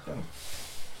go.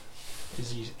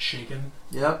 Is he shaking?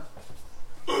 Yep.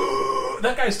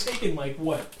 That guy's taking like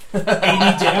what? 80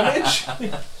 damage?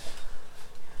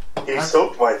 He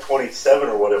soaked my 27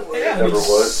 or what it was. Yeah, Whatever it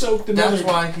was. Soaked another. That's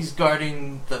why he's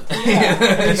guarding the.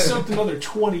 Yeah, he soaked another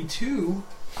 22.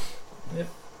 Yep.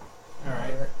 All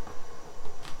right.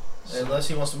 Unless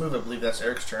he wants to move, I believe that's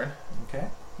Eric's turn. Okay.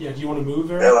 Yeah, do you want to move,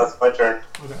 Eric? Yeah, that's my turn.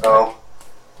 Okay. Oh,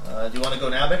 Do you want to go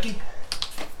now, Becky?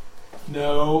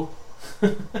 No.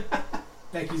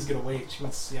 Becky's gonna wait. She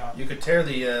wants to see how. You could tear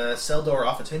the cell door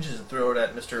off its hinges and throw it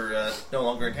at Mr. No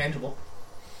Longer Intangible.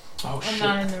 Oh I'm shit!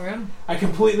 not in the room. I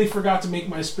completely forgot to make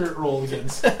my spirit roll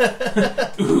against.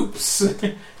 Oops.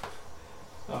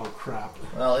 Oh crap!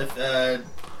 Well, if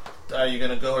are you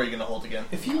going to go or are you going to hold again?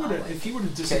 If he were to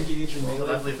disengage and Well, I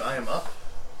melee, believe I am up.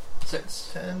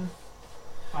 6. 10.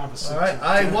 I have a 6. All right,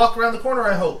 I walk around the corner.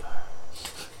 I hope.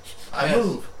 I Yes.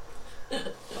 move.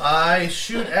 I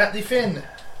shoot at the fin.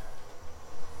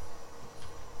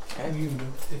 If you need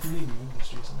to move,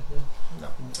 just do something like No.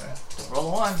 that. Roll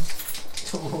a 1.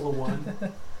 Don't roll a 1.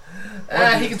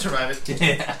 He can survive it.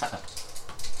 Yeah.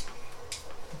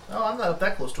 Oh, I'm not up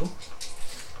that close to him.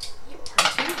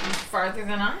 He's farther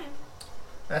than I am.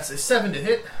 That's a 7 to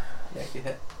hit. Yeah, you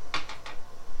hit.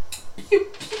 Pew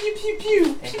pew pew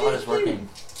pew. Aimbot is working.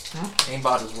 Huh?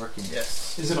 Aimbot is working.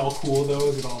 Yes. Is it all cool though?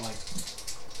 Is it all like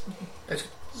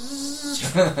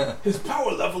his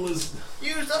power level is?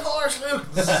 Use the force, Luke.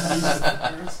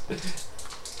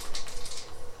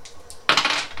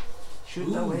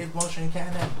 Shoot the wave motion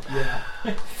cannon. Yeah.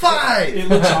 5. It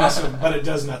looks awesome, but it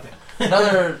does nothing.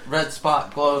 Another red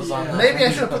spot glows on Yeah. the. Maybe I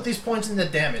should have put these points in the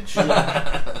damage.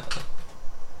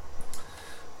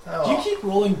 Oh. Do you keep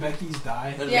rolling Becky's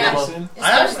die? Yeah. Jason?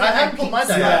 I haven't put my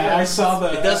die Yeah, out. I saw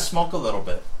the. It does smoke a little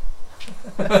bit.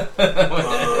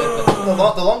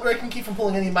 The longer I can keep from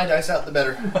pulling any of my dice out, the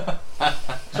better.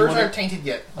 Hers aren't tainted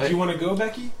yet. Do you want to go,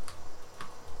 Becky?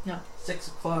 6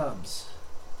 of clubs.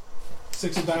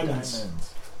 6 of diamonds.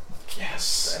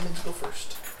 Yes. Diamonds go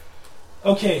first.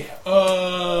 Okay.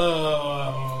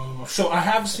 So I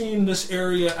have seen this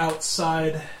area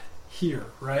outside here,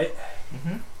 right?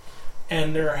 Mm-hmm.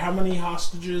 And there are how many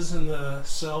hostages in the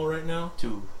cell right now?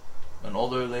 2. An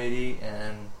older lady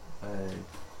and a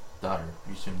daughter.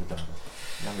 You assume the daughter.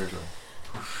 Younger girl.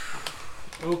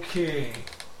 Okay.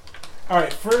 All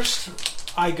right.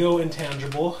 First, I go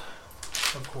intangible,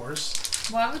 of course.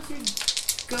 Why would you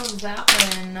go that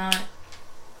way and not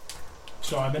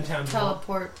So I'm intangible.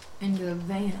 teleport into the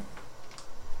van?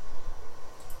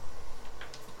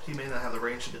 He may not have the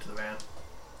range to get to the van.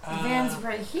 The van's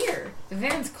right here. The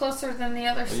van's closer than the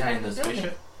other Are you side in of the the building.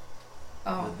 spaceship?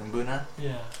 Oh. The Mbuna?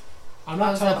 Yeah. I'm Oh,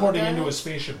 not is that what teleporting that into a is?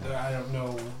 spaceship. I don't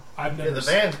know. I've Yeah, never. the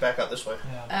van's back out this way.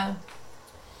 Yeah.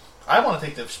 I want to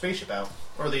take the spaceship out.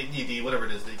 Or the whatever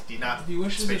it is, the not If you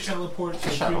wish to spaceship. teleport to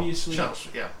Shuttle. previously Shuttles,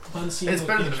 yeah. unseen It's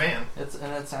better than a location.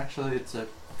 van. It's a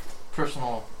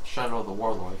personal shuttle of the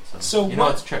warlord. So you know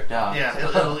what- it's tricked out. Yeah,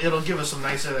 it'll give us some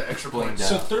nice extra Bling points.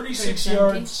 down. So 36 Pretty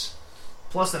yards.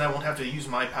 Plus, then I won't have to use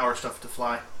my power stuff to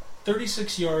fly.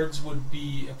 36 yards would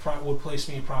place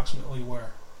me approximately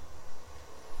where?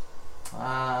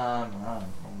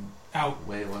 Out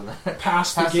Way over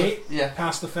past the gate, yeah.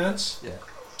 past the fence, Yeah.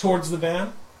 towards the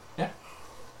van. Yeah.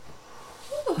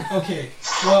 Okay.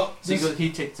 Well, So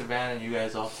he takes the van and you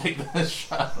guys all take the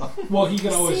shuttle. well, he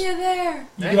could always See you there.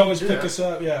 you Hey, could always do pick that. us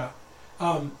up. Yeah.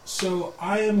 So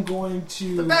I am going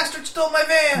to. The bastard stole my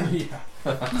van!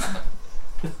 Yeah.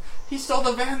 He stole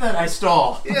the van that I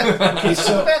stole. Yeah. Okay,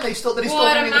 so- the van they stole that he stole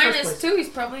Well, from at me a in the first place. -2, he's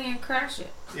probably gonna crash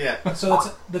it. Yeah.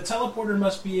 So the teleporter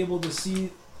must be able to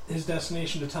see his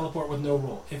destination to teleport with no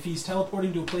roll. If he's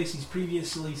teleporting to a place he's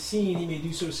previously seen, he may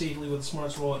do so safely with a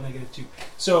smarts roll at -2.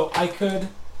 So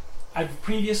I've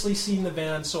previously seen the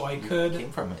van, so I could.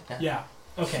 Came from it. Yeah.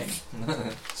 Okay.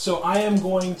 So I am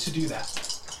going to do that.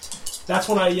 That's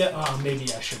when I yell. Oh,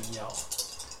 maybe I shouldn't yell.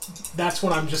 That's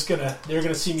when I'm just gonna. They're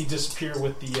gonna see me disappear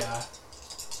with the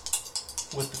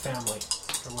family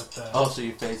or with the. Oh, so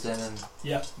you phase in and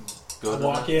Yep. go I to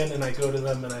walk them? in and I go to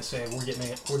them and I say, "We're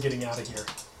getting out of here."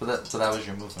 So that was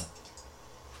your movement.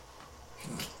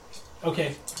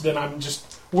 Okay. Then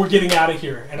we're getting out of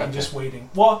here, and I'm Okay. just waiting.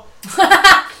 Well,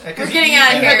 We're getting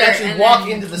out of You had to here, actually and walk then-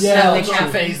 into the Yeah, cell that's in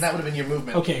true. phase, and that would have been your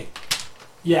movement. okay.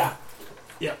 Yeah.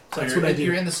 Yeah. So That's you're, what I do.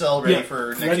 you're in the cell ready Yeah,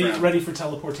 for next round. ready for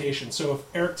teleportation. So if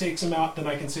Eric takes him out, then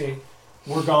I can say,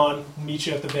 "We're gone. Meet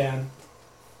you at the van."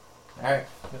 Alright.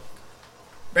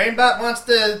 Brainbot wants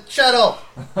the shuttle.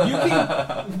 You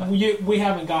can. we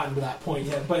haven't gotten to that point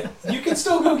yet, but you can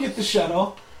still go get the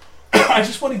shuttle. I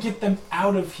just want to get them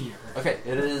out of here. Okay,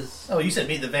 it is Oh, you said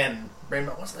meet the van.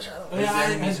 Brainbot wants the shuttle. Yeah,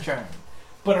 I- his turn.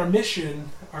 But our mission,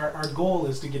 our goal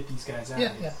is to get these guys out.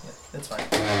 Yeah, yeah, that's fine.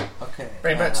 Okay.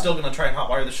 Brainbot's still going to try and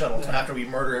hotwire the shuttle after we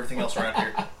murder everything else around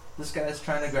here. This guy's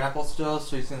trying to grapple still,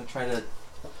 so he's going to try to...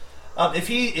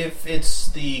 If it's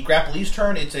the grapplee's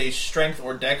turn, it's a strength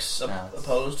or dex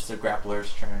opposed. It's the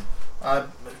grappler's turn.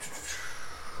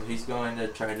 So he's going to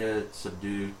try to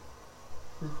subdue.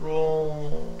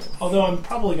 Roll. Although I'm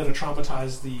probably going to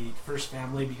traumatize the first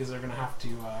family because they're going to have to,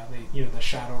 the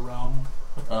Shadow Realm.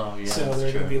 Oh, yeah. So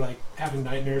they're going to be like having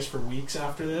nightmares for weeks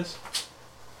after this.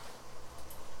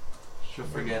 She'll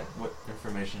forget what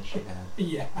information she had.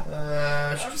 Yeah.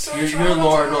 I'm so your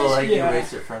lord will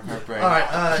erase it from her brain.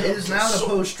 Alright, it is now an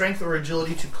opposed strength or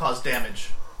agility to cause damage.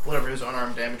 Whatever his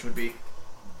unarmed damage would be.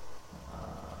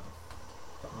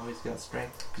 He's got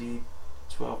strength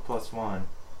D12 plus 1.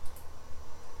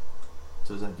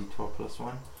 So is that D12 plus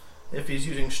 1? If he's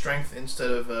using strength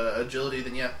instead of agility,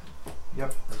 then yeah.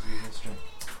 Yep, he's using strength.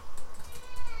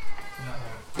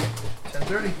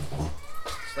 10:30.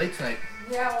 It's late tonight.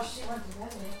 Yeah, well, she went to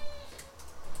bed.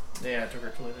 Yeah, I took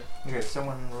her to later. Okay,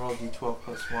 someone roll D12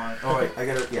 plus 1. Oh wait, I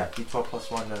got it. Yeah, D12 plus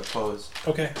 1 to oppose.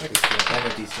 Okay. And a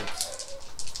D6.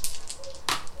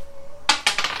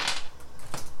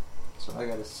 So I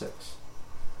got a 6.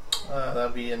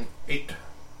 That'd be an 8.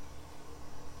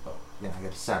 Oh, yeah, I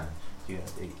got a 7. You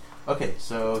got an 8. Okay,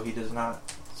 so he does not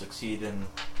succeed in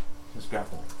his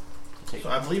grapple. So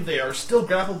I believe they are still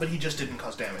grappled, but he just didn't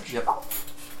cause damage. Yep.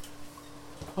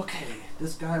 Okay,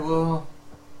 this guy will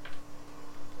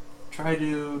try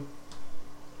to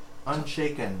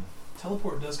unshaken.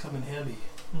 Teleport does come in handy.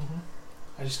 Mm-hmm.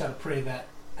 I just got to pray that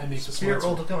I make the Spirit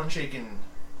roll to come unshaken.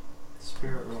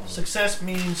 Spirit roll. Success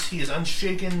means he is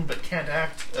unshaken but can't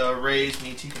act. Raise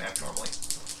means he can act normally.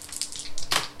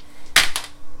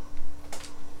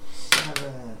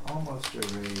 7, almost a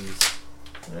raise.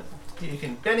 You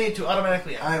can Benny to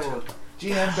automatically act. I will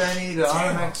GM Benny to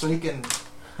automatic so he can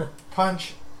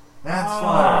punch. That's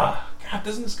fine. God,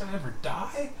 doesn't this guy ever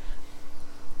die?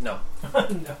 No.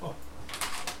 No.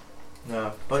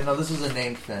 No, but no, this is a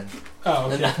named Finn. Oh,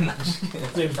 okay. No,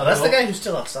 that's the guy who's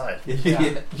still outside.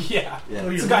 Yeah. Yeah.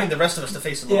 Well, you're getting the rest of us to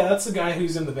face him. Yeah, that's the guy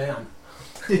who's in the van.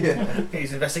 Yeah.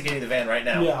 He's investigating the van right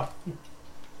now. Yeah.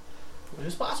 Which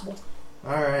is possible.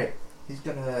 Alright. He's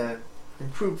gonna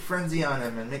improve frenzy on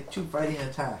him and make 2 fighting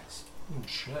attacks. Oh,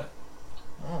 shit.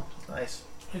 Oh, nice.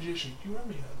 Hey, Jason, do you want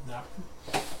me a napkin?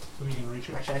 So we can reach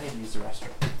it? Actually, I need to use the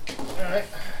restroom. Alright.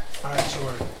 Alright,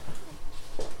 so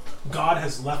God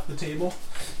has left the table.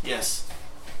 Yes.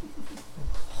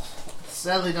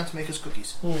 Sadly, not to make us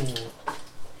cookies.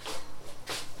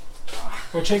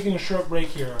 We're taking a short break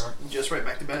here. Just right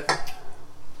back to bed.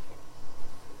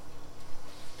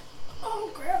 Oh,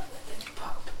 grab that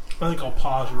pop. I think I'll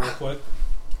pause real quick.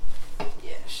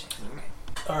 Yeah, shit.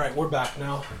 Alright, we're back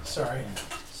now. Sorry.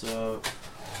 So,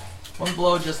 one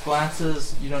blow just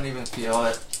glances, you don't even feel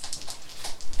it.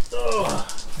 Ugh,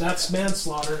 that's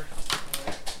manslaughter.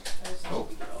 Oh.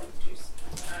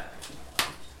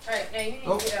 Alright, now you need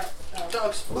to get out.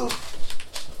 Dogs, move.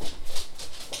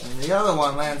 And the other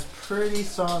one lands pretty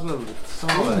solid.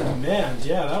 Oh, man.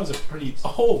 Yeah, that was a pretty...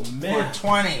 Oh, man.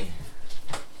 420.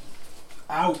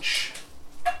 Ouch.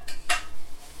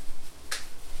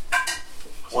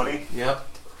 20? Yep.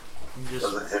 You just...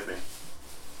 Doesn't hit me.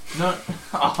 No.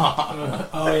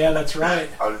 Oh, yeah, that's right.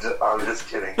 I'm just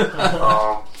kidding.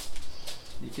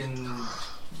 You can...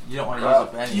 You don't want to use a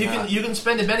penny. You can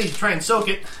spend a penny to try and soak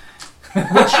it.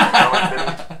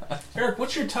 Eric,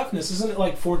 what's your toughness? Isn't it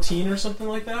like 14 or something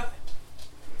like that?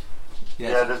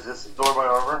 Yes. Yeah, does this ignore my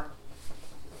armor?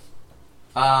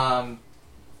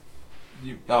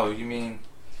 You mean...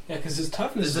 Yeah, because his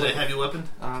toughness Is it a heavy weapon?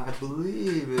 I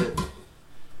believe it...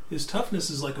 His toughness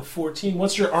is like a 14.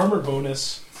 What's your armor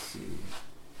bonus? Let's see.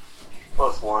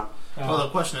 +1. Well, the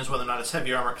question is whether or not it's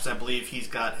heavy armor, because I believe he's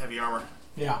got heavy armor.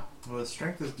 Yeah. Well, his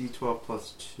strength is D12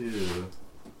 plus 2.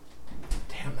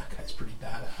 Damn, that guy's pretty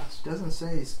badass. Doesn't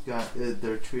say he's got...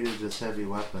 they're treated as heavy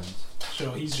weapons.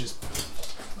 So he's just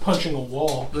punching a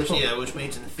wall. Which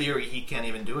means in theory he can't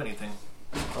even do anything.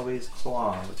 Oh, he's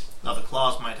claws. Now the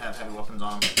claws might have heavy weapons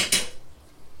on them.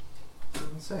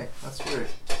 Doesn't say. That's weird.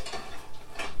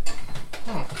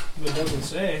 It doesn't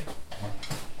say.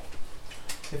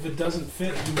 If it doesn't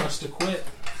fit, you must acquit.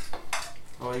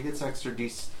 Oh, he gets extra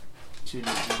gets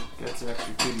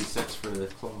extra 2d6 for the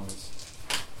claws.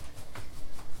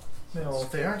 Well,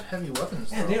 they aren't heavy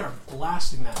weapons. Man, though. they are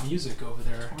blasting that music over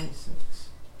there. 26.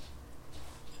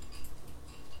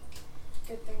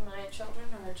 Good thing my children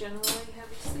are generally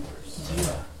heavy sleepers.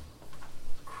 Yeah.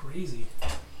 Crazy.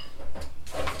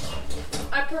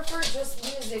 I prefer just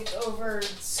music over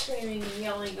screaming and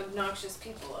yelling obnoxious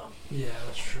people, though. Yeah,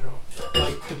 that's true.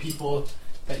 Like the people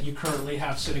that you currently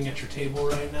have sitting at your table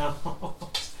right now.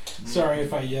 Sorry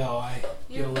if I yell.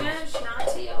 You managed not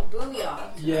to yell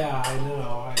booyah. Yeah, I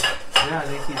know. Yeah, I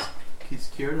think he's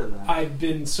cured of that. I've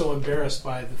been so embarrassed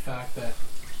by the fact that.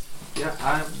 Yeah,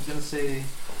 I'm gonna say,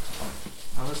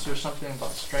 unless there's something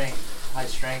about high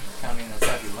strength counting as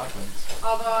heavy weapons.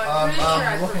 Although I'm pretty sure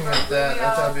I looking prefer at that.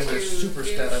 That's booyah gotta be their to super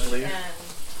stat, I douche believe. and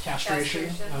Castration?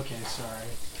 Castration. Okay, sorry.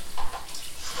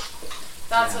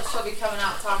 That's what she'll be coming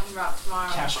out talking about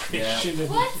tomorrow. Castration. Yeah. And,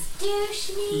 What's douche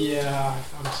mean? yeah,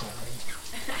 I'm sorry.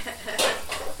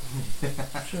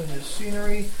 Showing his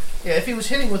scenery. Yeah, if he was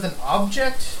hitting with an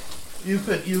object, you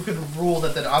could rule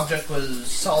that object was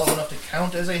solid enough to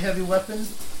count as a heavy weapon.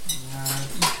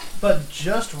 But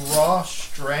just raw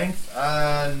strength,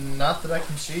 not that I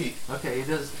can see. Okay, he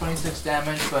does 26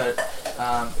 damage, but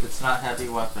it's not heavy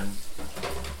weapon.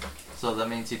 So that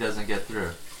means he doesn't get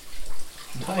through.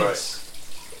 Nice.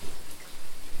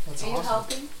 That's Are you awesome.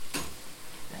 helping?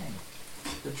 Dang.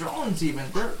 The drones even,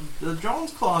 the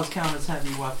drone's claws count as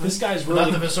heavy weapons. This guy's Not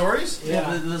really. the Visoris?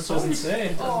 Yeah, the doesn't swords.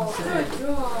 say. Oh, good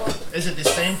God. Is it the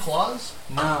same claws?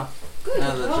 No, Good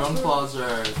the drone God. claws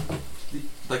are,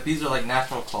 like these are like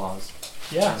natural claws.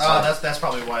 Yeah. That's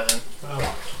probably why then.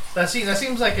 Oh. That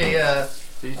seems like a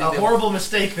So you think horrible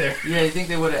mistake there. Yeah, you think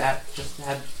they would have just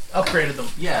had, Upgraded them.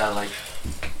 yeah, like,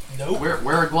 Nope.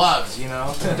 wear gloves, you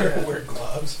know? Wear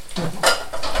gloves.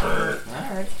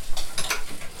 Alright.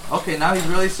 Okay, now he's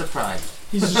really surprised.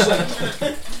 He's just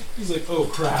like, he's like, oh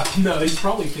crap. No, he's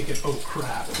probably thinking, oh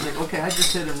crap. He's like, okay, I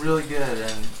just hit him really good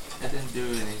and I didn't do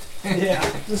anything. Yeah,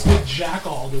 this big jack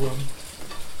all to him.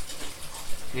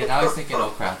 Yeah, now he's thinking, oh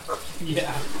crap.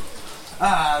 Yeah,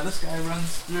 This guy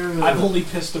runs through. I've only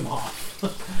pissed him off.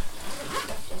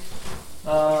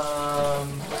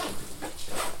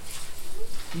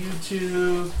 You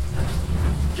two,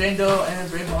 Jane Doe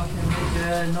and Rainbow can make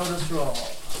a notice roll.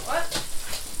 What?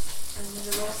 I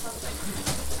need to roll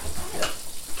something.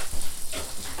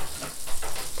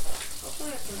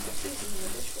 Hopefully I can put these in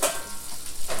the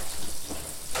dishwasher.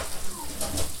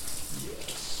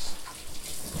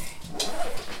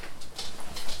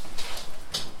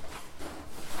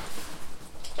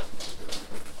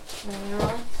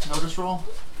 Notice roll?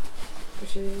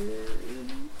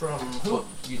 From who? Well,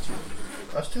 you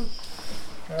two. Us two.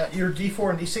 You're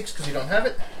D4 and D6 because you don't have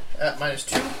it. At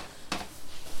 -2.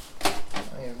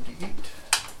 I am D8.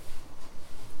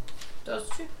 Those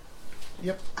two?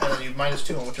 Yep. And then you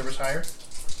 -2 on whichever's higher.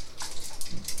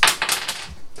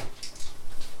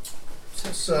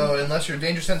 So unless your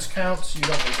danger sense counts, you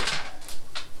don't make it.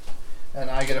 And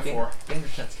I get a 4. Danger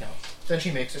sense count. Then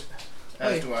she makes it.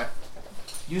 As Wait. do I.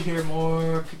 You hear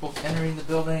more people entering the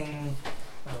building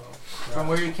Oh, crap. from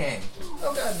where you came.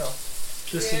 Oh god, no.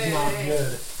 This is not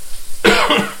good.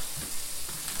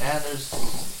 And there's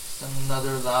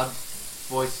another loud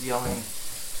voice yelling.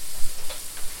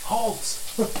 Halt!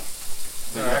 But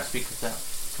you Alright. speak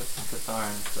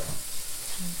Catharan, so.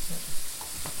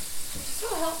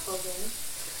 So helpful, dude.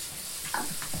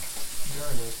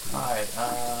 Alright,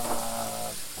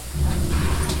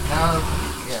 now,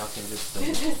 yeah, okay, this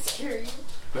That's scary.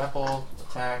 grapple,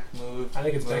 attack, move. I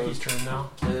think it's move. Becky's turn now.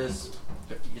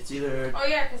 It's either Oh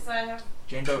yeah, because I have...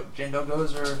 Jane Doe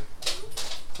goes or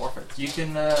forfeits. You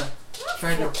can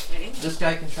try to. forfeiting. This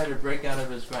guy can try to break out of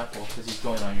his grapple because he's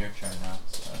going on your turn now.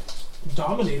 So.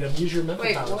 Dominate him. Use your mental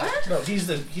Wait, powers. what? No,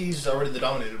 he's already the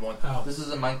dominated one. Oh. This is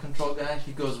a mind control guy.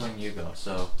 He goes when you go,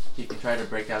 so he can try to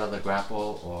break out of the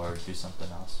grapple or do something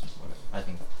else. Whatever. I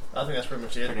think that's pretty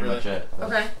much it. pretty really. much it.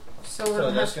 Okay. So So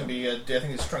what that's going to be, I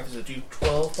think his strength is a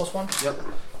D12 plus 1. Yep.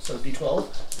 So D12.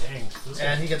 Dang. This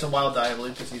And is- he gets a wild die, I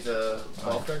believe, because he's a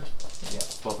 12 turn. Yeah,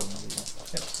 both of them.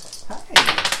 Yep.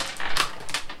 Hi.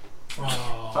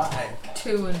 Oh. 5.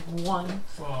 2 and 1.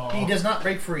 Oh. He does not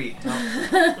break free.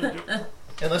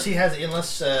 Unless he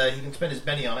can spend his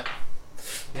Benny on it.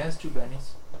 He has 2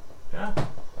 bennies. Yeah.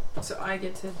 So I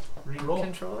get to Reroll.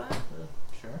 control that?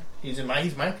 Sure. He's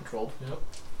mind controlled. Yep.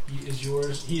 He is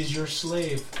yours. He is your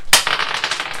slave.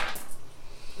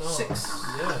 Oh, 6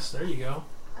 Yes, there you go.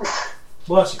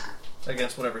 Bless you.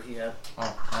 against whatever he had.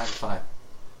 Oh, I have 5.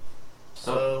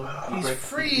 So he he's break-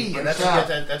 free, he and breaks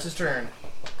that's out. that's his turn.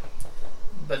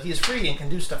 But he is free and can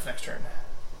do stuff next turn.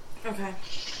 Okay.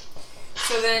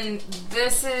 So then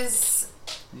this is...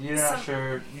 You're not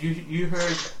sure. You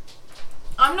heard.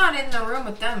 I'm not in the room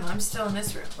with them. I'm still in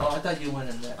this room. Oh, I thought you went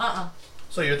in there.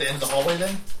 So you're at the end of the hallway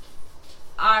then?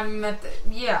 I'm at the...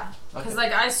 Yeah. Because,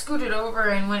 Okay. I scooted over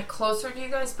and went closer to you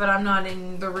guys, but I'm not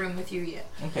in the room with you yet.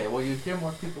 Okay, well, you hear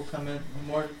more people come in,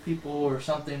 more people or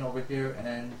something over here,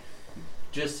 and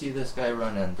just see this guy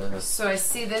run in. So I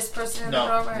see this person in No,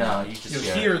 the doorway? No, you just You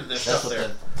hear hear it. the That's stuff what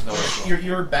there. the noise was.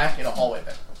 You're back in a hallway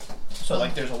then. So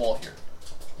there's a wall here.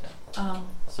 Oh.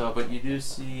 So, but you do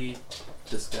see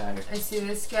this guy. I see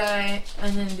this guy,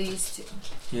 and then these two.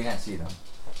 You can't see them.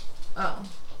 Oh.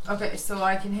 Okay, so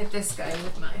I can hit this guy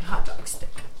with my hot dog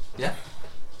stick. Yeah.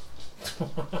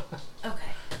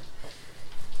 Okay.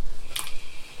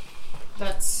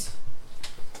 That's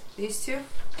these two?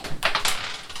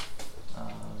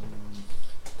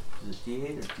 Is it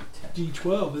D8 or D10?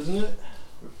 D12, isn't it?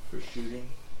 For shooting?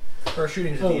 Her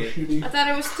shooting is a Oh, D8. shooting. I thought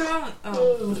it was throwing.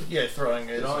 Oh. Yeah, throwing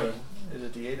is Throwing. is a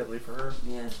D8, I believe, for her.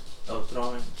 Yeah. Oh,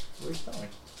 throwing. Where's throwing?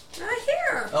 Not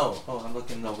here. Oh, I'm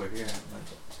looking over here.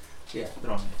 Yeah,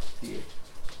 throwing. D8.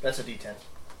 That's a D10.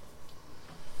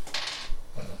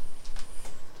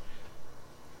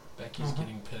 Becky's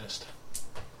getting pissed.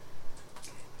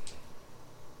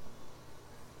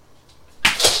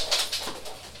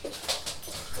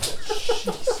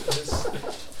 Jesus.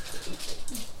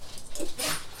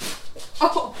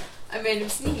 Oh, I made him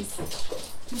sneeze.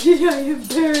 Did I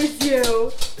embarrass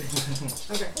you?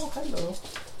 Okay. Oh, hello.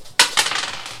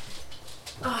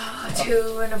 Ah,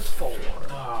 2 and a 4.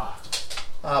 Ah.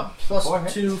 Plus Four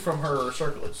hits. 2 from her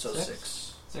circlet, so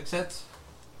 6. 6 hits.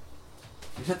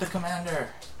 You hit the commander.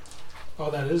 Oh,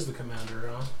 that is the commander,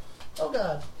 huh? Oh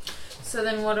god. So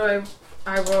then what do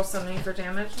I roll something for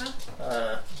damage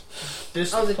now?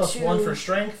 This Oh, the plus 2. 1 for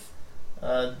strength.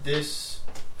 This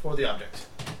for the object.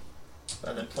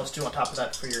 And then plus 2 on top of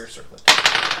that for your circlet.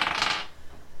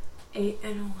 8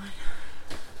 and a 1.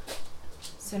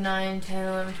 So 9, 10,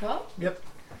 11, 12? Yep.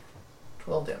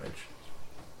 12 damage.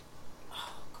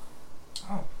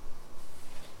 Oh.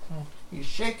 He's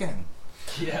shaking.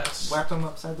 Yes. Whack him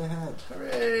upside the head.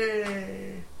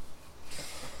 Hooray!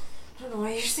 I don't know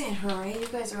why you're saying hooray. You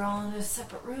guys are all in a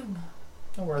separate room.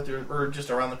 Oh, we're just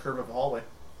around the curve of the hallway.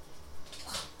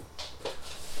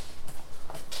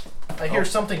 I hear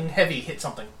something heavy hit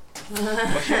something.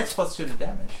 But she has plus 2 to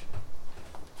damage.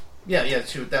 Yeah,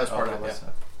 that was part of it, yeah.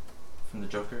 From the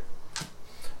Joker?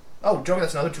 Oh, Joker,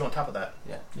 that's another 2 on top of that.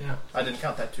 Yeah. Yeah. I didn't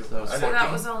count that 2. So that was I So didn't-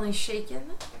 that was only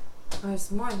shaken? Or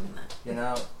it's more than that? You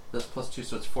know, that's plus 2,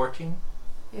 so it's 14?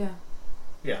 Yeah.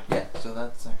 Yeah. Yeah, so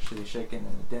that's actually shaken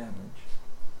and damage.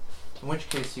 In which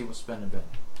case he will spend a bit.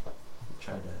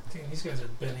 Try to... Damn, these guys are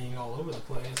bending all over the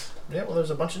place. Yeah, well, there's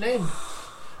a bunch of names.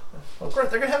 Well, of course,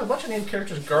 they're going to have a bunch of named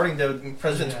characters guarding the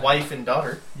president's Yeah. wife and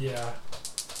daughter. Yeah.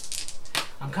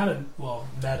 I'm kind of,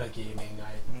 meta-gaming.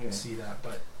 I Yeah. see that,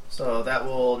 but... So that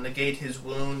will negate his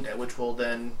wound, which will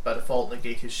then, by default,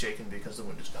 negate his shaken because the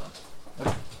wound is gone.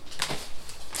 Okay.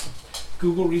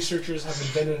 Google researchers have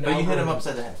invented an But you hit him algorithm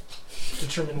upside the head. to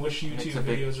determine which Makes YouTube a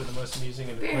big- videos are the most amusing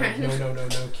and Baron.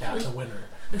 no, cat, the winner.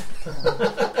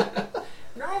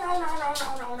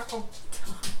 No.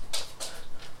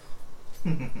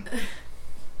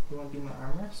 You want to be my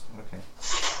armrest? Okay.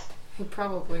 He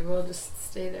probably will just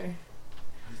stay there.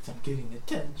 I'm getting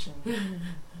attention.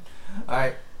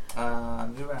 Alright,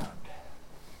 new round.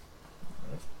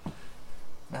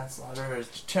 Manslaughter is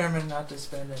determined not to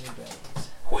spend any days.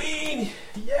 Queen!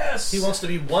 Yes! He wants to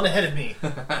be one ahead of me.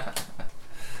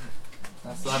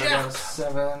 Manslaughter Jack. goes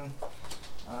 7.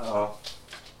 Uh-oh.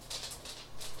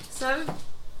 7?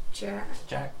 Jack.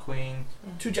 Jack, Queen.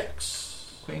 2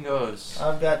 jacks. Queen goes.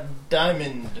 I've got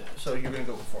diamond, so you're going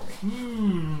to go before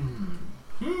me.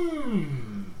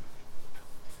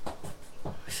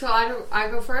 So I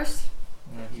go first?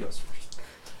 Yeah, he goes first.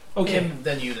 Okay, Him,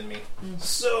 then you, then me.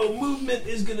 so movement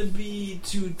is going to be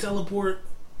to teleport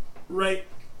right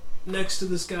next to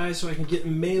this guy so I can get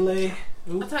in melee.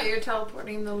 I Oop. thought you were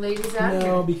teleporting the ladies out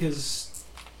No, here. because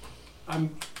I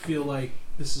feel like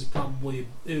this is probably,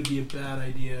 it would be a bad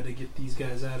idea to get these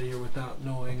guys out of here without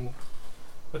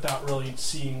really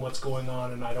seeing what's going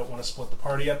on, and I don't want to split the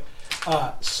party up.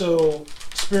 So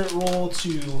spirit roll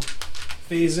to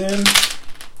phase in,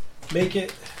 make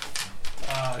it.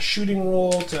 Shooting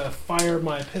roll to fire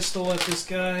my pistol at this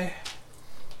guy,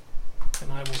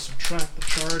 and I will subtract the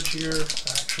charge here.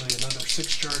 Actually, another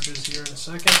 6 charges here in a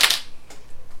second.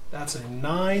 That's a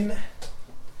 9.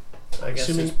 I guess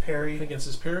Assuming- his parry. Against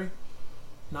his parry.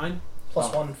 9.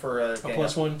 Plus 1 for A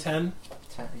plus 1, 10.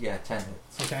 10 hits.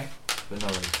 Okay. But no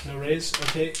raise. No raise.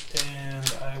 Okay.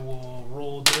 And I will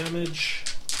roll damage.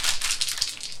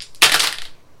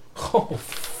 Oh.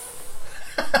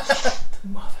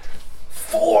 Mother.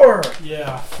 4!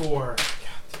 Yeah, 4.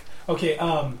 Okay,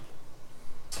 and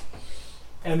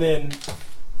then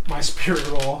my spirit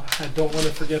roll. I don't want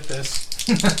to forget this.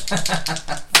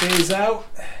 Phase out.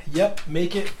 Yep,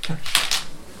 make it.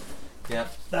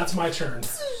 Yep. That's my turn.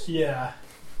 Yeah.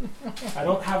 I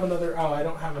don't have another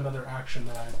action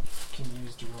that I can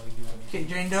use to really do anything. Okay,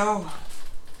 Jane Doe.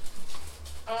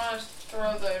 I want to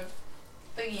throw the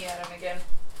thingy at him again.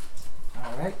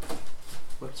 Alright.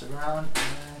 Flips around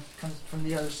and comes from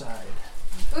the other side.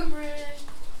 Boomerang.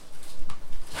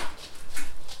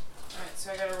 Alright,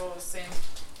 so I gotta roll the same.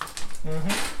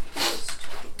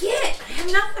 Get it! I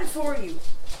have nothing for you.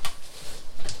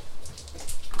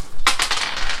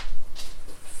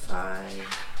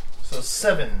 5. So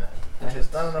 7. Which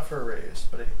is not enough for a raise,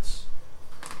 but it hits.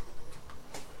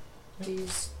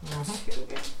 These Mhm. 2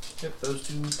 again. Yep, those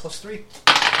 2 plus 3.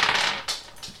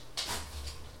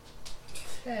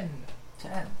 10.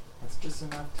 10. That's just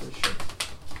enough to shoot.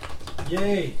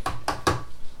 Yay!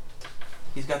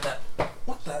 He's got that.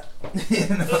 What the?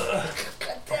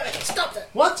 God damn it, stop that!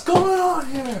 What's going on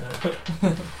here?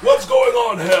 What's going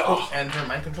on here? And her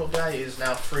mind control guy is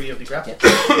now free of the grapple.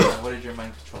 What is your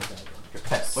mind control guy? Your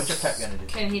pet. What's your pet gonna do?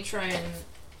 Can he try and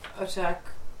attack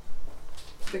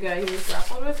the guy he was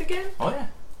grappled with again? Oh yeah.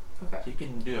 Okay. You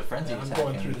can do a frenzy I'm attack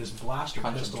going and through this blaster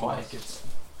punch him pistol twice like it's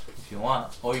if you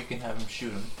want, or you can have him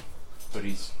shoot him. But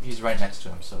he's right next to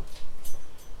him, so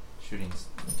shooting's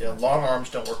Yeah, long arms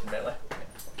don't work in melee.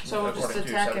 So we'll just According to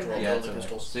attack Savage him. World, yeah. only It's alright.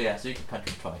 pistols. So yeah, so you can punch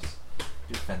him twice.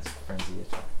 Do frenzy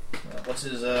attack. What's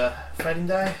his fighting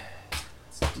die?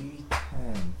 It's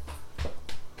D10.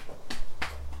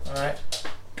 Alright.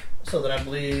 So then I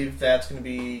believe that's going to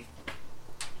be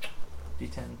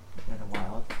D10 in a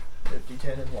wild.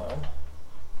 D10 and wild.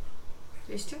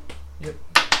 These 2?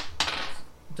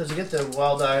 Does he get the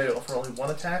wild die for only one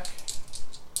attack?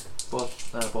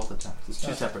 Both attacks. It's 2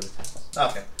 Okay. separate attacks.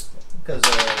 Okay. Because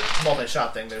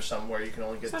multi-shot thing, there's some where you can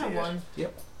only get Is the... that a 1?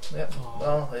 Yep. Aw.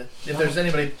 Well, if there's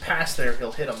anybody past there,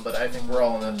 he'll hit him, but I think we're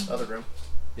all in the other room.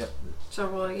 Yep. So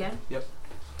roll it again?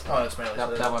 Oh, it's melee,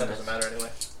 so That one that doesn't missed. matter anyway.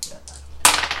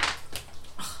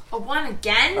 A 1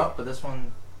 again? Oh, but this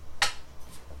one.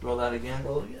 Roll that again.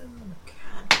 Roll again.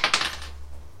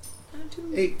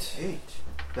 God. 8. 8.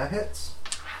 That hits.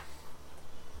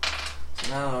 So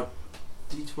now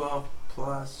D12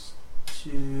 plus 2,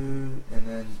 and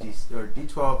then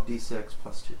D12, D6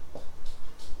 plus 2.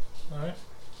 Alright.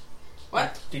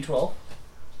 What? D12.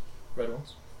 Red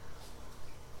ones.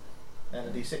 And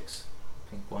a D6.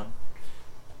 Pink one.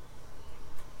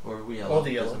 Or we yellow. Or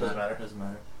the yellow, doesn't matter. Doesn't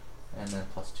matter. And then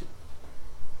plus 2.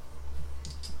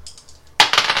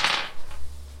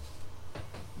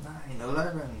 9,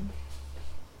 11.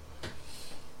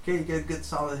 Okay, you get a good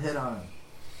solid hit on him.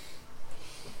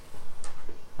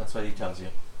 That's what he tells you.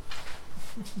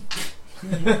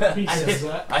 he says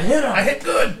that. I hit him! I hit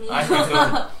good! I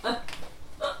hit good.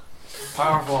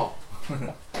 Powerful.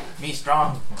 Me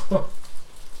strong.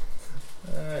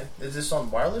 Is this on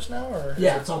wireless now, or?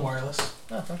 Yeah, it's on wireless.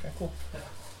 Oh, okay, cool.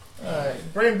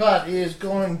 Alright, Brainbot is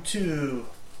going to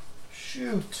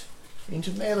shoot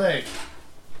into melee.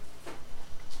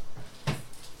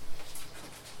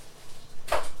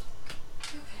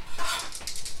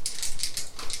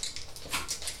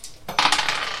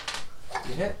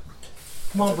 You hit.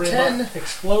 Come on, 10. Brainbot.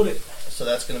 Explode it. So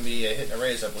that's going to be a hit and a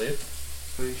raise, I believe.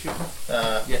 Who are you shooting?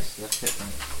 Yes. Yes, that's hit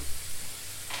me.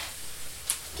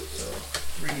 So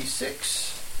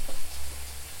 3d6.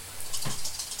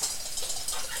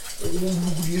 Oh,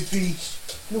 look at your face.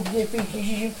 Look at your face. This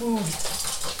is your food.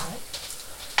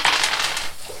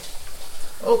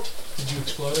 Oh, Did you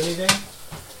explode anything?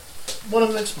 one of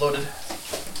them exploded.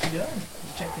 Yeah.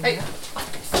 Hey.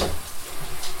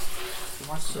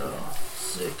 So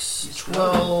 6,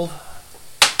 12,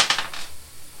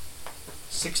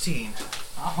 16.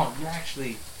 Oh, you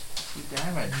actually do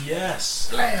damage. Yes.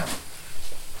 Slam.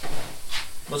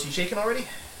 Was he shaken already?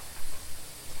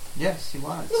 Yes, he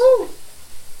was. Woohoo!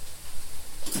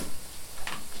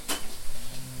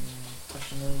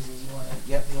 Question is you want to...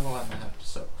 Yep, you want to have to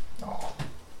soak. Oh.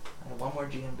 I have one more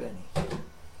G and Benny.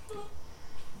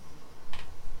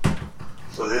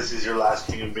 So this is your last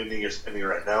king and bending you're spinning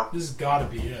right now. This has got to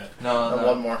be it. No, no.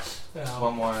 One more.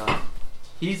 One more.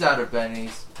 He's out of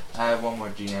Benny's. I have one more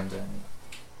GM Benny.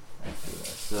 After this.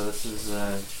 So this is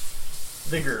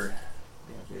Vigor.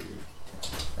 yeah, bigger.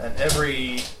 And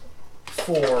every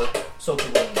 4 soak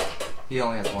the wound. He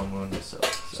only has one wound to soak.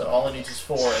 So all it needs is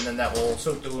 4, and then that will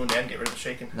soak the wound and get rid of the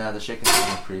shaking. Nah, the shaken's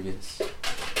from the previous.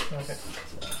 Okay.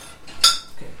 So,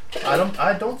 okay.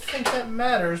 I don't think that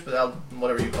matters, but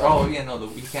whatever you call Oh it. yeah, no,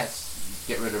 you can't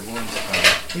get rid of wounds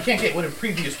from You can't get rid of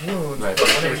previous wounds, Right. but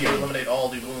whenever you eliminate all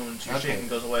the wounds, your Okay. shaking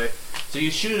goes away. it. So you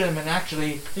shoot him, and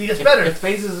actually He gets better. It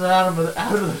phases out of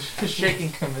the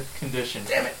shaking condition.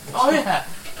 Damn it! Oh yeah,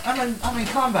 I'm in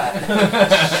combat.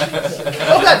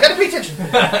 Oh god, gotta pay attention!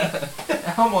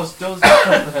 I almost dozed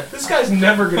off. This guy's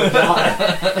never going to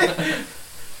die.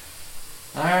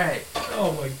 All right,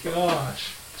 Oh my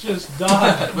gosh. Just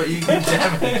die. but you do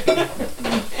damage.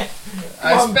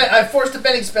 I forced a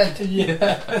betting spend.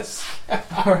 Yes.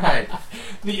 All right.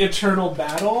 The eternal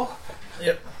battle.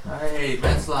 Yep. All right,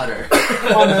 manslaughter.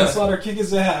 Come on, manslaughter, kick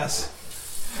his ass.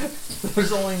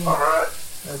 There's only. Alright.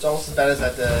 It's almost as bad as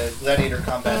that gladiator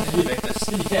combat in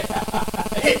Invictus. Yeah.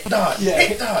 Hit dodge. Yeah.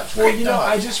 Hit dodge. Well, hit you know,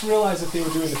 dodge. I just realized that they were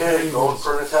doing the Okay, parry going moves.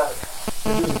 for an attack.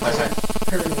 They're doing the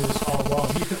parry moves all wrong.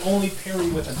 You can only parry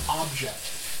with an object.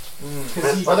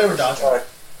 Because Oh, they were dodging. Attack.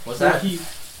 What's that?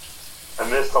 I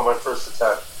missed on my first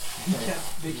attack.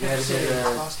 They You kept gotta saying hit,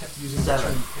 Cross kept using the 7.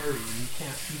 term parry, and you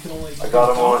can't. You can only. I got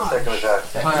him on dodge. second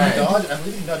attack. All right. Dodge. I'm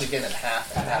leaving dodge again at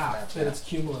half. At half match. And it's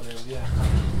cumulative, yeah.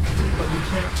 But you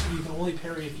can't. You can only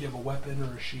parry if you have a weapon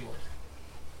or a shield.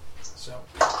 So.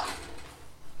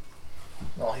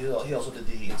 Well, he also did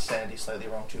the insanity slightly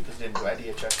wrong too because he didn't do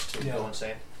idea checks to go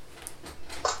insane.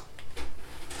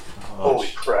 Oh, Holy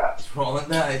crap. it's rolling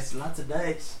dice. Lots of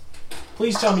dice.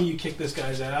 Please tell me you kick this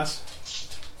guy's ass.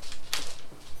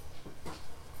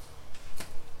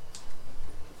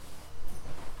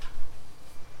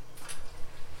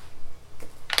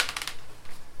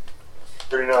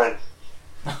 $39.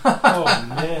 Oh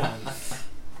man!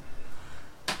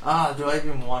 Do I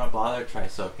even want to bother try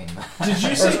soaking that? Did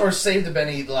you say? Or save the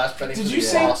Benny, the last Benny. Did for you the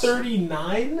say boss.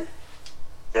 39?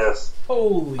 Yes.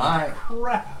 Holy Alright.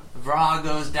 crap! Vraw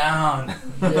goes down.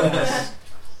 Yes.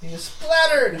 He's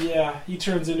splattered. Yeah, he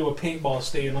turns into a paintball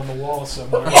stain on the wall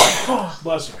somewhere.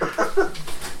 Bless him.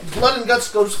 Blood and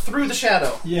guts goes through the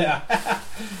shadow. Yeah.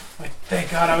 Like, thank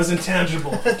God I was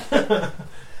intangible.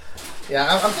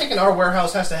 Yeah, I'm thinking our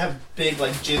warehouse has to have big,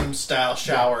 like, gym-style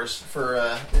showers for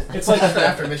It's like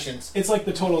after missions. It's like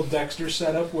the total Dexter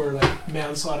setup where like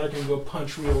manslaughter can go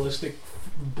punch realistic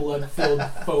blood-filled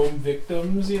foam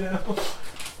victims, you know,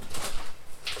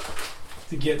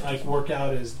 to get like work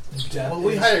out his death. Well,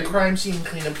 we hired crime scene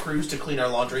cleanup crews to clean our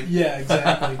laundry. Yeah,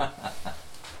 exactly.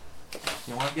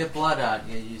 You want to get blood out,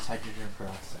 you use hydrogen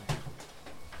peroxide.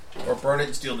 Or burn it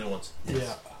and steal new ones.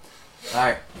 Yeah.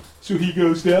 Alright. So he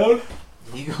goes down.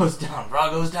 He goes down. Vraw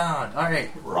goes down.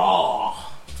 Alright. Raw.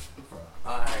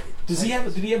 Alright. Did he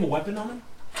have a weapon on him?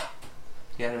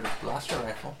 He had a blaster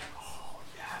rifle. Oh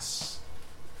yes.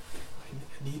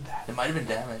 I need that. It might have been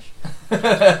damaged.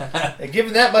 And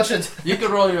given that much, You could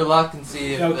roll your luck and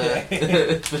see if, Okay.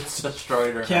 if it's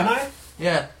destroyed or Can not. I?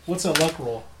 Yeah. What's a luck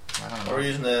roll? I don't we're know.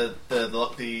 using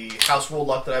the house rule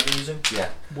luck that I've been using. Yeah.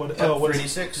 What? Yeah, What is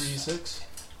 3d6. 3d6.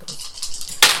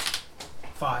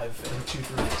 5 and 2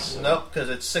 3s. So. Nope, because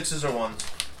it's 6s or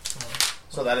 1s.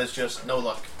 So that is just no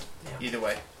luck. Yeah. Either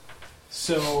way.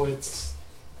 So it's.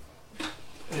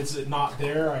 Is it not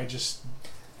there? I just.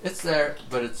 It's there,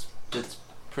 but it's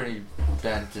pretty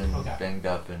bent and Okay. banged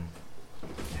up, and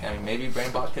I mean, maybe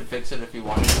Brainbot could fix it if he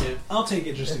wanted to. I'll take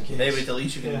it just in case. Maybe at the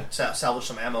least you can Yeah. salvage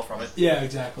some ammo from it. Yeah,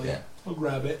 exactly. Yeah. I'll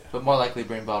grab it. But more likely,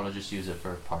 Brainbot will just use it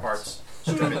for parts. Parts.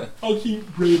 Stupid. I'll keep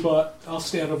Braybot. I'll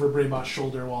stand over Braybot's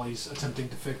shoulder while he's attempting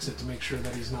to fix it to make sure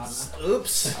that he's not.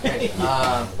 Oops. Okay,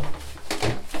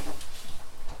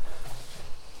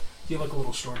 Do you have like a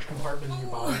little storage compartment in your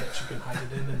body that you can hide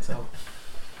it in until?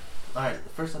 Alright,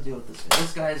 first I'll deal with this guy.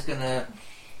 This guy's gonna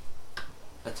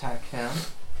attack him.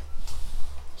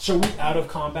 So are we out of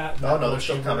combat? Oh no, there's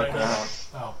still Chamber combat right going now? on.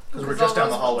 Oh, Because we're just down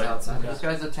the hallway. Okay. This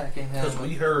guy's attacking him. Because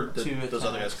we heard Two those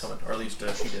other guys attacks. coming, or at least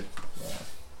she did. Yeah.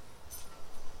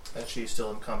 And she's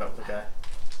still in combat with the guy.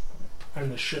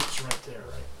 And the ship's right there,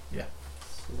 right?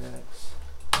 6,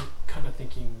 I'm kind of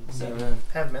thinking. maybe- 7.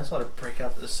 Have manslaughter break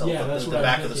out the cell, Yeah, the that's what I'm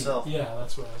back thinking. of the cell. Yeah,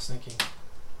 that's what I was thinking.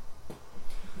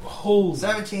 Holy.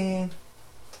 17.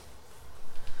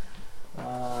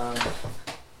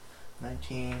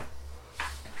 19.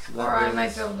 So that Or I is-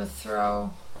 might be able to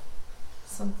throw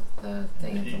the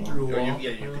thing at the wall. Through a wall.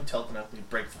 You could telekinetically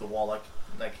break through the wall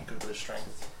like he could with his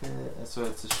strength. So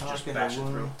it's a shock Just and bash a it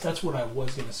wound. through. That's what I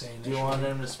was gonna say. Do you want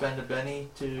him to spend a Benny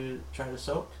to try to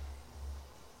soak?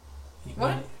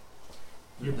 What?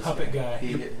 Your This puppet guy.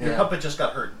 Your puppet just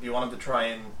got hurt. You want him to try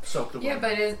and soak the wound? Yeah,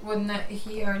 but wouldn't that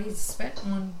he already spent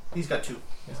one? He's got 2.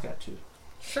 He's got 2.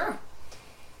 Sure.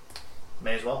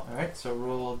 May as well. Alright, so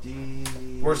roll D.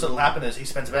 Worst that'll happen is he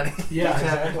spends a penny. Yeah,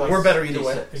 exactly. We're better either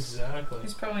way. D6. Exactly.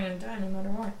 He's probably gonna die no matter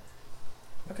what.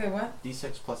 Okay, what?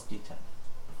 D6 plus D10.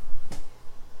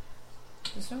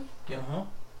 This one? Yeah. Uh-huh.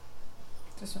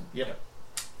 This one. Yep.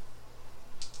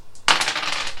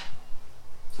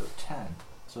 So 10.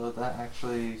 So that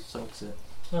actually soaks it.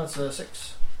 No, it's a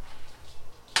 6.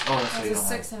 Oh, that's That's a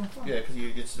 6 and a 4. Yeah, because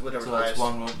it's whatever So the it's highest.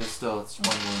 one wound, but still it's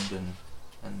one wound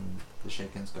and the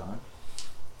shaken's gone.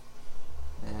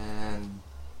 And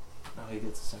now he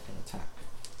gets a second attack.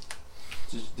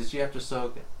 Did you have to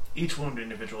soak it? Each wound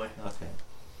individually. Okay.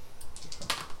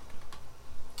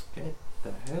 Okay,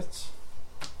 that hits.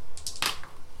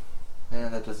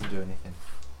 And that doesn't do anything.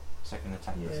 Second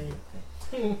attack doesn't do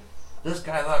anything. This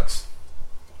guy looks.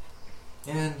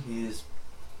 And he's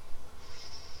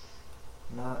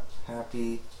not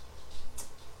happy.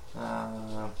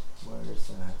 Where is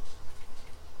that?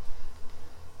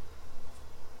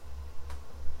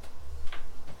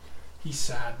 He's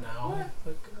sad now. What?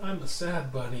 Like, I'm a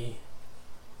sad bunny.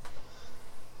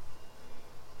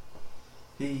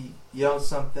 He yells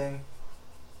something.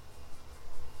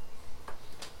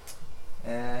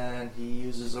 And he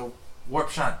uses a warp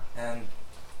shot. And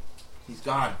he's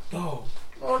gone. Oh.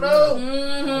 Oh no!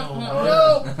 Oh,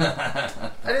 Oh no!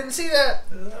 I didn't see that.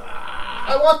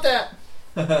 I want that.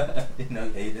 You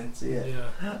didn't see it.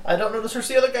 Yeah. I don't notice her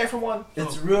see the other guy for one.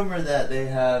 It's rumored that they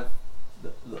have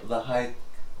the high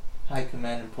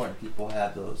command important people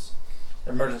have those.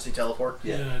 Emergency teleport.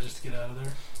 Yeah, just to get out of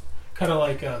there. Kind of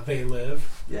like They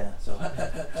Live. Yeah. So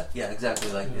yeah,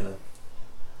 exactly like They Live.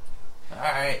 All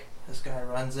right, this guy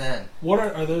runs in. What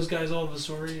are those guys all of the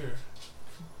story or?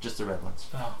 Just the red ones.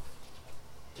 Oh.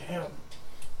 Damn.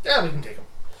 Yeah, we can take him.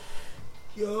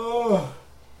 Yo.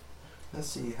 Let's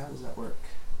see, how does that work?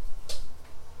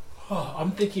 Oh,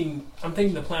 I'm thinking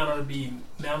the plan ought to be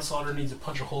Manslaughter needs to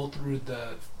punch a hole through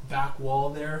the back wall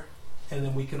there, and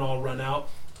then we can all run out.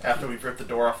 After we've ripped the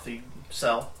door off the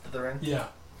cell that they're in. Yeah.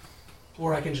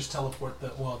 Or I can just teleport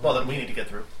the Well, then we need to get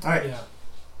through. Alright, Yeah.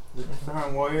 the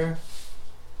Farron warrior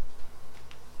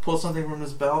pulls something from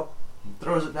his belt and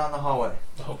throws it down the hallway.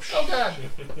 Oh, Oh, God.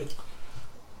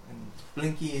 And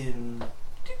Blinky and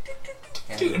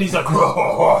And he's like,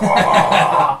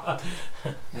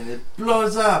 and it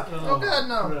blows up. Oh, God,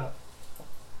 no.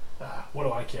 What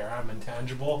do I care? I'm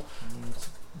intangible.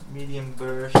 Medium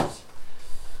bursts.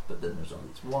 But then there's all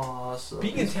these walls. So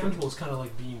Being intangible is kind of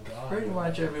like being God. pretty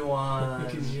much everyone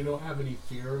Because you don't have any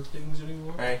fear of things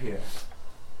anymore. right here.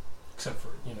 Except for,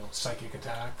 psychic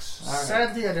attacks. All right.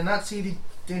 Sadly, I did not see the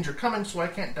danger coming, so I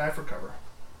can't die for cover.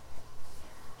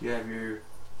 Do you have your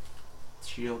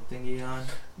shield thingy on?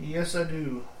 Yes, I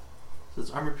do. So it's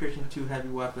armor piercing 2 heavy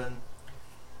weapon.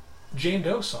 Jane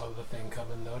Doe saw the thing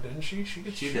coming, though, didn't she? She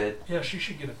did. Yeah, she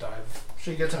should get a dive.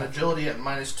 She gets an agility at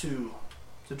 -2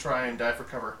 to try and die for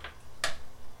cover.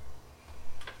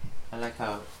 I like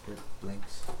how it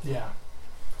blinks. Yeah.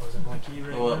 Was it Blinky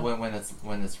right Well, now?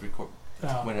 when it's record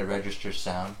Oh. when it registers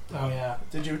sound. Oh, yeah.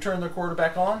 Did you turn the recorder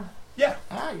back on? Yeah.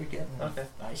 You're getting Okay.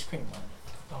 ice cream on it.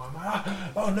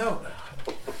 Oh no.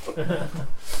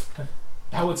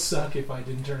 That would suck if I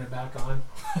didn't turn it back on.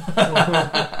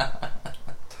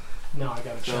 No, I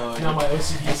gotta check. So, Now my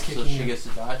OCD is kicking So she in. gets to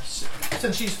dodge.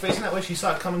 Since she's facing that way, she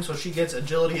saw it coming, so she gets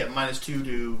agility at -2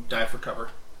 to die for cover.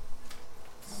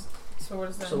 So what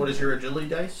is that? So what is your agility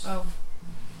dice? Oh.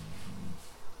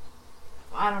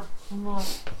 I don't know.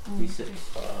 D6.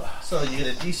 So you get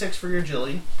a D6 for your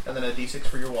agility, and then a D6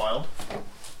 for your wild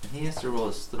And he has to roll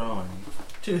his throwing.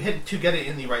 to get it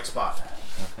in the right spot.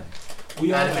 Okay.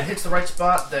 We ought And if it to, hits the right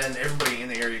spot, then everybody in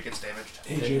the area gets damaged.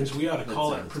 hey James, we ought to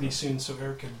call That's it pretty soon so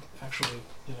Eric can actually,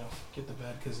 get to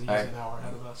bed because he's Alright. an hour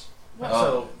ahead of us.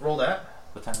 So roll that.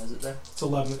 What time is it there? It's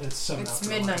 11. It's 7 It's after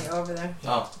midnight 11. over there.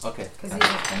 Oh, okay. Because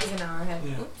he's an hour ahead.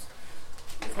 Yeah. Oops.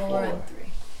 4 and 3.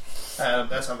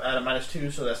 That's at a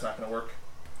 -2, so that's not going to work.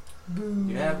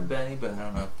 You have a Benny, but I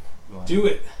don't know. If you want Do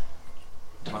it.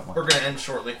 want one. We're going to end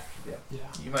shortly. Yeah.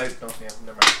 You might. Oh, yeah,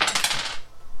 never mind.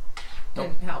 Nope.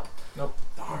 Didn't help.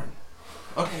 Darn.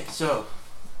 Okay, so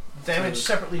Damage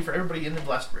separately for everybody in the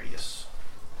blast radius.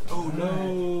 Oh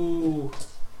no.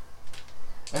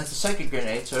 and it's a psychic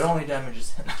grenade, so it only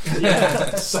damages him.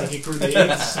 Yeah. Psychic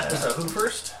grenades. So who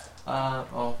first?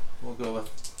 We'll go with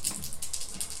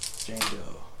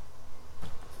Django.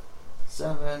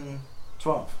 7,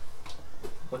 12.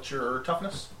 What's your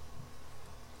toughness?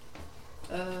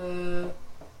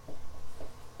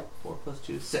 4 plus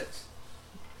 2, 6.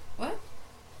 What?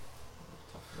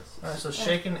 Alright, so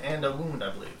shaken and a wound,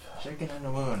 I believe. Shaking in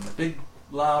a wound. A big,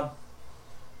 loud,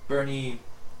 Bernie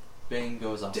bang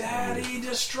goes off. Daddy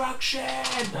destruction.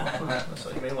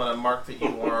 So you may want to mark that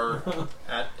you are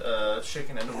at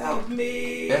shaken and a Help wound.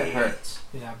 me. It hurts.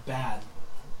 Yeah, bad.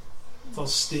 It's all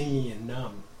stingy and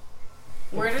numb.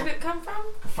 Where did it come from?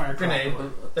 A firecracker.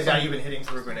 Grenade. The guy you've been hitting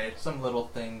through a grenade. Some little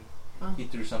thing. Oh. He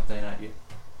threw something at you,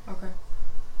 Okay.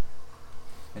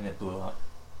 and it blew up.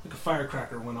 Like a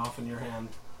firecracker went off in your hand.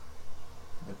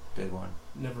 A big one.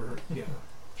 Never heard. Yeah.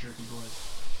 Jerky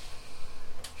boys.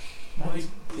 Well,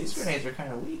 these grenades are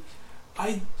kind of weak.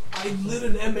 I lit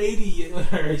an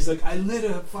M80. He's like, I lit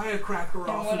a firecracker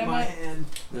off what with am my I? hand.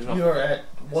 There's no, You're at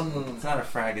 1 wound. it's not a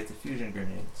frag, it's a fusion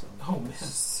grenade. So. Oh man,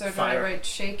 So do Fire. I write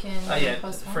shaken Yeah,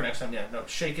 plus for one? next time, yeah. No,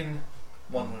 shaken,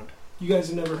 1 wound. you guys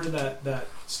have never heard that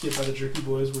skit by the Jerky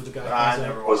Boys where the guy I comes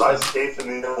never out? Was I watched that. safe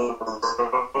in the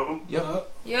other room?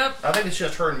 Yep. Yep. I think it's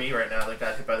just her and me right now that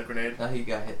got hit by the grenade. Now he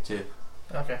got hit too.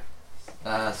 Okay.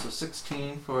 So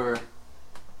 16 for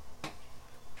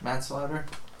manslaughter.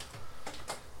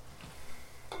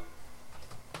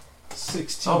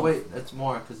 16. Oh wait, that's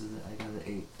more because I got an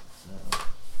 8. So.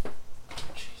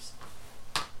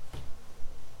 Jeez.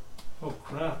 Oh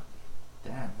crap.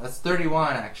 Damn, that's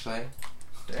 31 actually.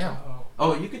 Damn. Uh-oh.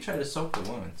 Oh, you could try to soak the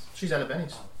wounds. She's out of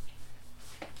bennies.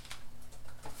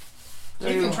 You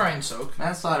 31. can try and soak.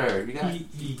 Manslaughter. You got.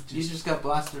 He You just got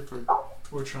blasted for.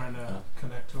 we're trying to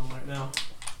connect to him right now.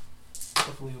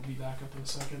 Hopefully he'll be back up in a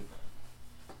second.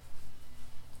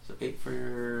 So 8 for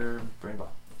your brain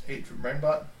bot. 8 from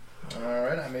Brainbot.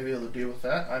 Alright, I may be able to deal with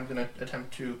that. I'm going to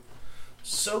attempt to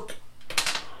soak.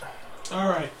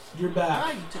 Alright, you're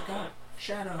back. you took out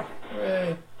Shadow.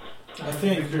 Hooray. I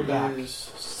think you're back. Is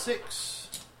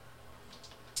 6.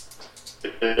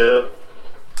 Yeah.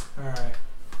 Alright.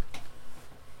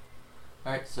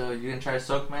 Alright, so you're gonna try to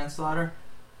soak manslaughter.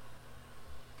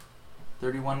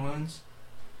 31 wounds.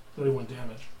 31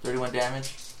 damage. 31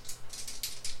 damage.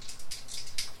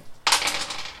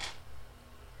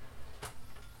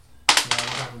 Yeah,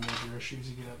 we're having major issues.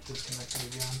 You get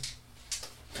disconnected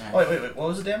again. Oh, wait. What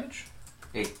was the damage?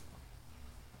 8.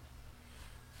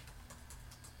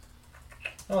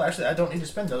 Oh, actually, I don't need to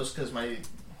spend those because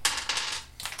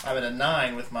I'm at a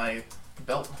 9 with my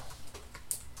belt.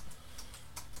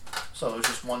 So it was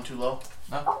just 1 too low.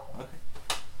 Oh, okay.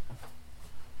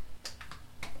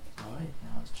 Alright,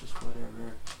 now it's just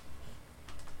whatever.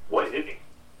 What hit me?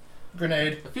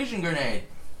 Grenade. A fusion grenade.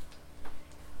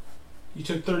 You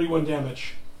took 31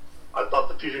 damage. I thought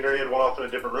the fusion grenade went off in a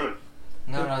different room.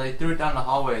 No, they threw it down the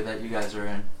hallway that you guys are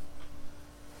in.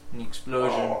 And the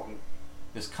explosion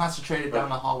is concentrated down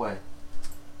the hallway.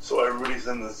 So everybody's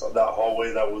in that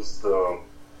hallway. That was the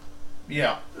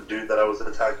Yeah. dude that I was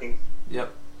attacking.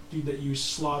 Yep. Dude that you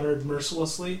slaughtered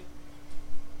mercilessly.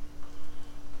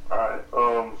 Alright,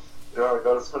 yeah, I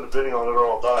gotta spend a bidding on it or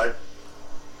I'll die.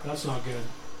 That's not good.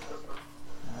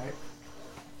 Alright.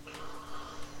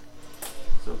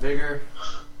 So vigor.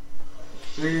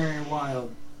 Vigor and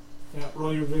wild. Yeah,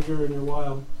 roll your vigor and your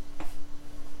wild.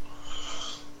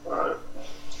 Alright.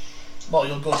 Well,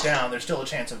 you'll go down. There's still a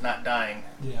chance of not dying.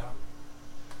 Yeah.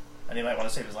 And he might want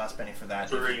to save his last penny for that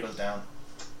if 3. he goes down.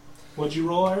 What'd you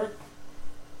roll, Eric?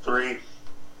 3.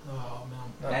 Oh, man.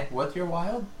 No. Okay, what's your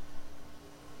wild?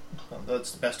 Well,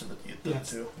 that's the best of the Yeah,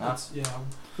 two. That's, yeah.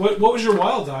 What was your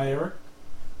wild die, Eric?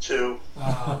 2.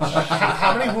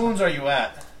 How many wounds are you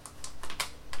at?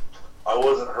 I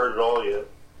wasn't hurt at all yet.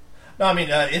 No, I mean,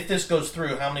 if this goes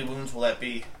through, how many wounds will that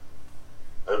be?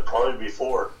 It'd probably be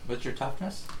 4. What's your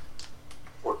toughness?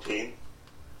 14.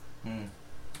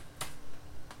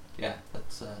 Yeah,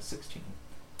 that's 16.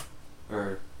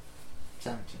 Or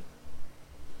 17.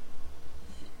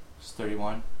 It's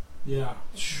 31. Yeah.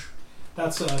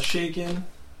 That's shaken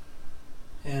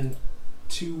and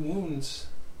 2 wounds.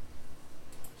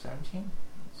 17?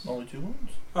 Only 2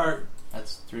 wounds? Alright,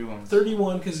 That's 3 wounds.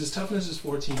 31 because his toughness is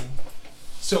 14.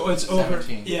 So it's over.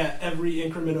 17. Yeah, every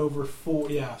increment over 4.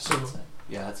 Yeah, so.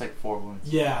 Yeah, that's like 4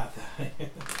 wounds. Yeah.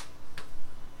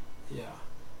 Yeah.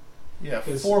 Yeah,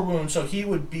 'Cause- 4 wounds. So he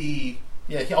would be.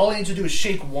 Yeah, all he needs to do is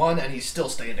shake 1, and he's still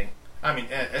standing. I mean,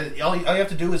 all you have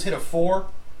to do is hit a 4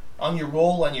 on your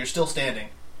roll, and you're still standing.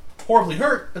 Horribly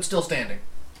hurt, but still standing.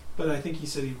 But I think he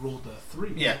said he rolled a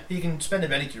 3. Yeah, he can spend a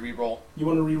penny to re-roll. You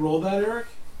want to re-roll that, Eric?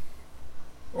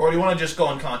 Or do you want to just go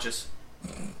unconscious?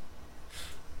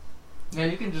 Yeah,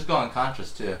 you can just go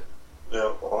unconscious too.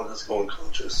 Yeah, well, I'll just go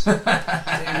unconscious.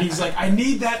 And he's like, I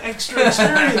need that extra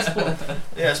experience point.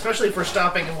 Yeah, especially for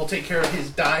stopping, and we'll take care of his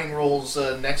dying rolls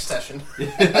next session.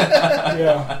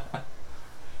 Yeah.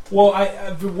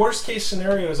 Well, the worst case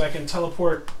scenario is I can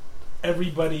teleport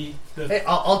everybody. Hey,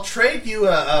 I'll trade you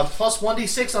a plus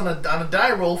 1d6 on a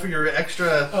die roll for your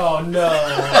extra. Oh no!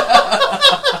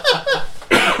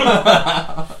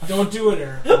 Don't do it,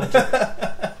 Eric. Don't do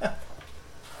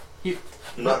it.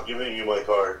 I'm not giving you my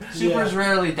card. Supers Yeah.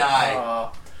 rarely die.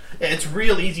 Yeah, it's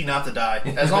real easy not to die,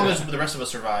 as long as the rest of us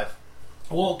survive.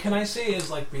 Well, can I say is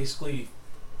like basically,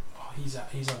 he's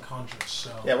unconscious.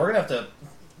 So Yeah, we're gonna have to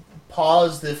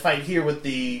pause the fight here with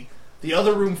the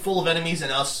other room full of enemies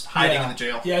and us hiding in the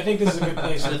jail. Yeah, I think this is a good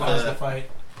place to With pause the- the fight.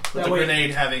 With That the way-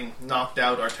 grenade having knocked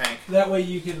out our tank. That way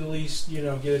you could at least get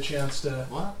a chance to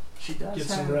Well, she does get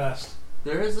have some rest.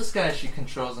 there is this guy she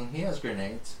controls, and he has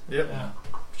grenades. Yep. Yeah.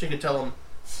 She could tell him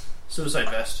suicide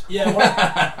vest. Yeah.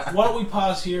 Why don't we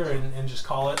pause here and just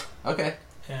call it? Okay.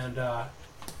 And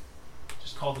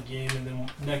just call the game, and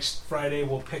then next Friday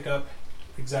we'll pick up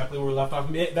exactly where we left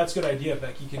off. That's a good idea,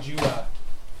 Becky. Could you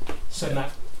send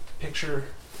that picture?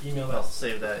 Email that. I'll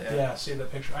save that. Yeah, save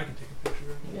that picture. I can take a picture.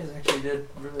 You guys actually did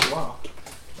really well.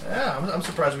 Yeah, I'm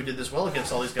surprised we did this well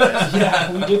against all these guys.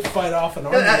 Yeah, we did fight off an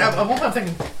army. At one point I'm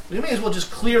thinking, we may as well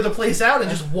just clear the place out and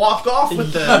just walk off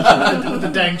with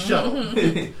the dang shuttle.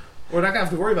 We're not going to have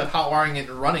to worry about hotwiring it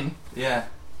and running. Yeah.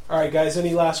 All right, guys,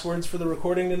 any last words for the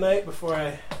recording tonight before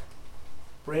I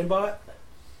brainbot?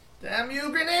 Damn you,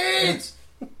 grenades!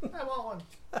 I want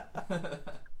one.